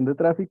definición de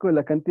tráfico es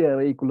la cantidad de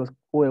vehículos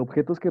o de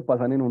objetos que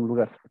pasan en un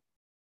lugar.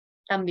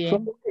 También.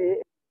 Solo que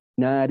el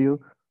escenario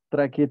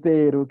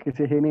traquetero que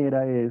se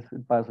genera es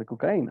el paso de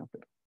cocaína.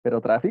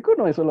 Pero tráfico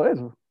no es solo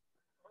eso.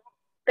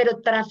 Pero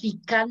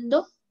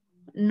traficando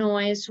no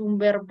es un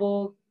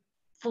verbo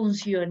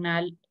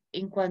funcional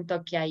en cuanto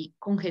a que hay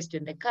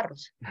congestión de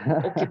carros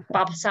o que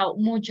pasa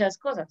muchas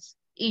cosas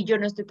y yo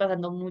no estoy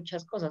pasando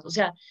muchas cosas. O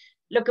sea,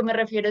 lo que me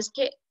refiero es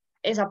que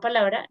esa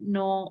palabra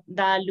no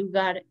da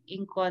lugar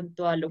en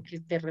cuanto a lo que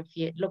te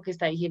refiere, lo que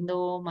está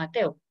diciendo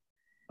Mateo.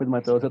 Pues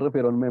Mateo se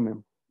refiere a un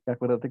meme. Y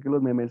acuérdate que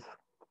los memes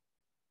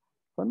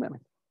son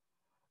memes.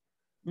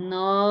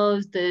 No,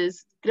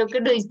 ustedes creo que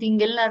no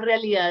distinguen la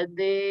realidad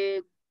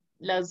de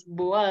las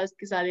bobadas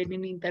que salen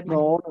en internet.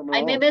 No, no,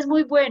 Hay no. memes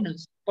muy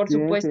buenos, por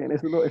Bien, bien. supuesto,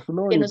 Eso es lo que nos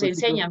bonito, chicos,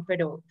 enseñan,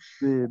 pero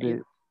de, hay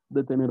de,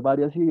 de tener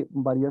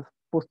varias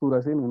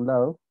posturas en un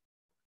lado.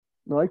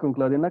 No, y con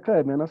Claudia en la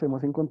academia nos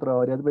hemos encontrado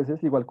varias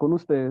veces, igual con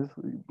ustedes,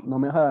 no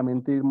me dejará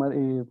mentir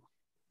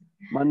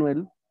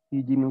Manuel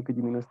y Jimmy, aunque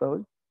Jimmy no está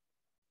hoy,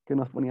 que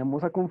nos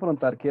poníamos a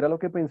confrontar qué era lo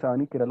que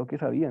pensaban y qué era lo que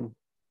sabían.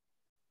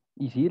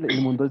 Y sí,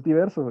 el mundo es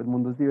diverso, el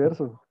mundo es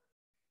diverso.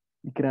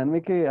 Y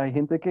créanme que hay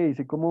gente que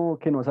dice como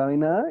que no sabe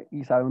nada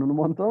y saben un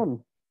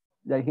montón.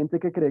 Y hay gente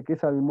que cree que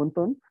sabe un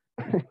montón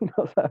y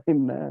no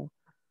saben nada.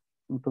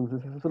 Entonces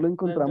eso lo no es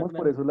encontramos, por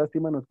verdad. eso es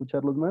lástima no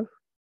escucharlos más.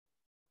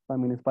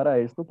 También es para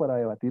esto, para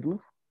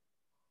debatirlos,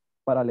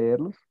 para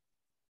leerlos.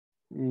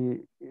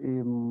 El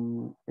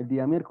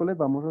día miércoles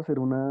vamos a hacer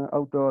una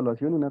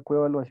autoevaluación, una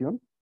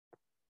coevaluación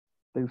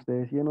de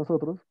ustedes y de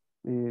nosotros.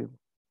 Eh,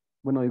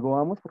 bueno, digo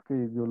vamos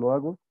porque yo lo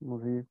hago, no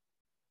sé,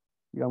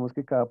 digamos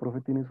que cada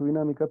profe tiene su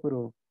dinámica,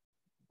 pero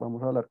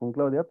vamos a hablar con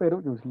Claudia,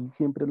 pero yo sí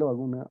siempre lo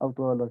hago una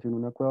autoevaluación,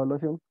 una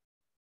coevaluación.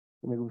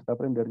 Me gusta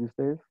aprender de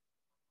ustedes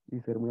y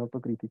ser muy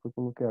autocrítico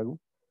con lo que hago.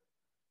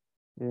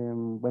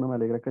 Bueno, me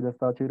alegra que haya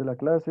estado chévere la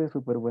clase,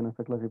 súper buena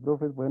esta clase,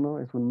 profes. Bueno,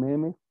 es un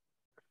meme.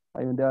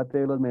 Hay un debate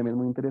de los memes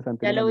muy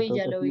interesante en Ya el lo vi,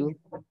 ámbito ya lo vi.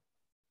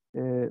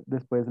 educativo.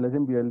 Después les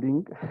envío el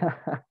link.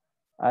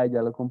 Ahí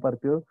ya lo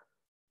compartió.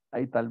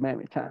 Ahí está el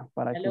meme, chan.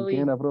 Para Ya que lo vi,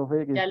 entienda,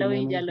 profe, que ya este lo vi,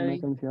 meme ya es lo una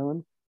vi.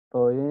 canción.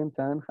 Todo bien,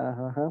 chan, ja,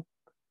 ja, ja.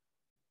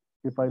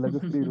 Que bailas de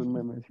escribir un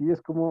meme. Sí,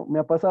 es como me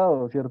ha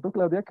pasado, ¿cierto,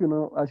 Claudia? Que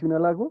uno hace un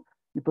halago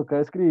y toca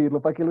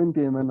escribirlo para que lo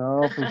entiendan.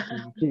 No, pues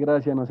qué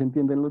gracia, no se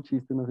entienden los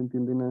chistes, no se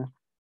entiende nada.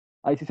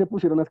 Ahí sí se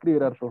pusieron a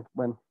escribir harto.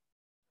 Bueno,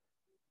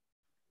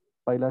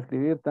 baila a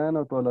escribir, tan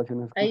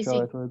autoevaluación, he Ahí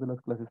escuchado sí, eso desde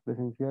las clases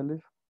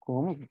presenciales.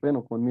 ¿Cómo?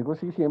 Bueno, conmigo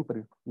sí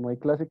siempre. No hay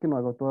clase que no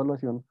haga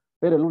autoevaluación.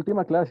 Pero en la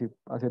última clase,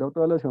 hacer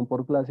autoevaluación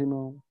por clase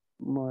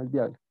no es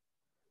viable.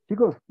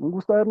 Chicos, un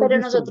gusto habernos Pero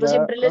visto. nosotros Ya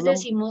siempre les hablamos.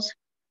 decimos,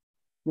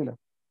 Mira,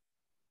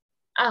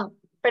 ah,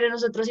 pero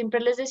nosotros siempre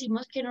les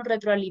decimos que nos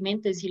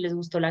retroalimenten si les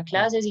gustó la ah,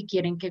 clase, si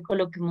quieren que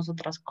coloquemos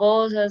otras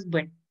cosas,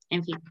 bueno,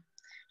 en fin,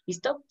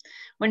 ¿listo?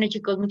 Bueno,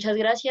 chicos, muchas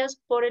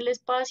gracias por el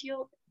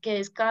espacio, que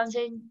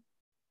descansen,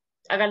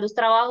 hagan los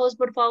trabajos,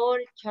 por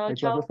favor, chao, hay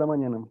plazo chao, hasta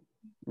mañana.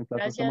 Hay plazo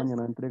hasta gracias.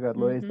 mañana de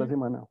entregarlo de esta Ujú.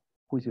 semana.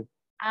 Juicio.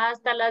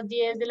 Hasta las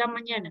 10 de la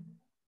mañana.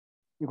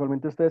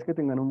 Igualmente ustedes que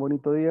tengan un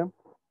bonito día.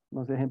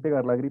 No se dejen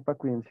pegar la gripa,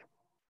 cuídense.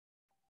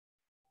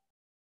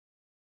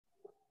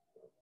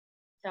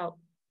 Chao.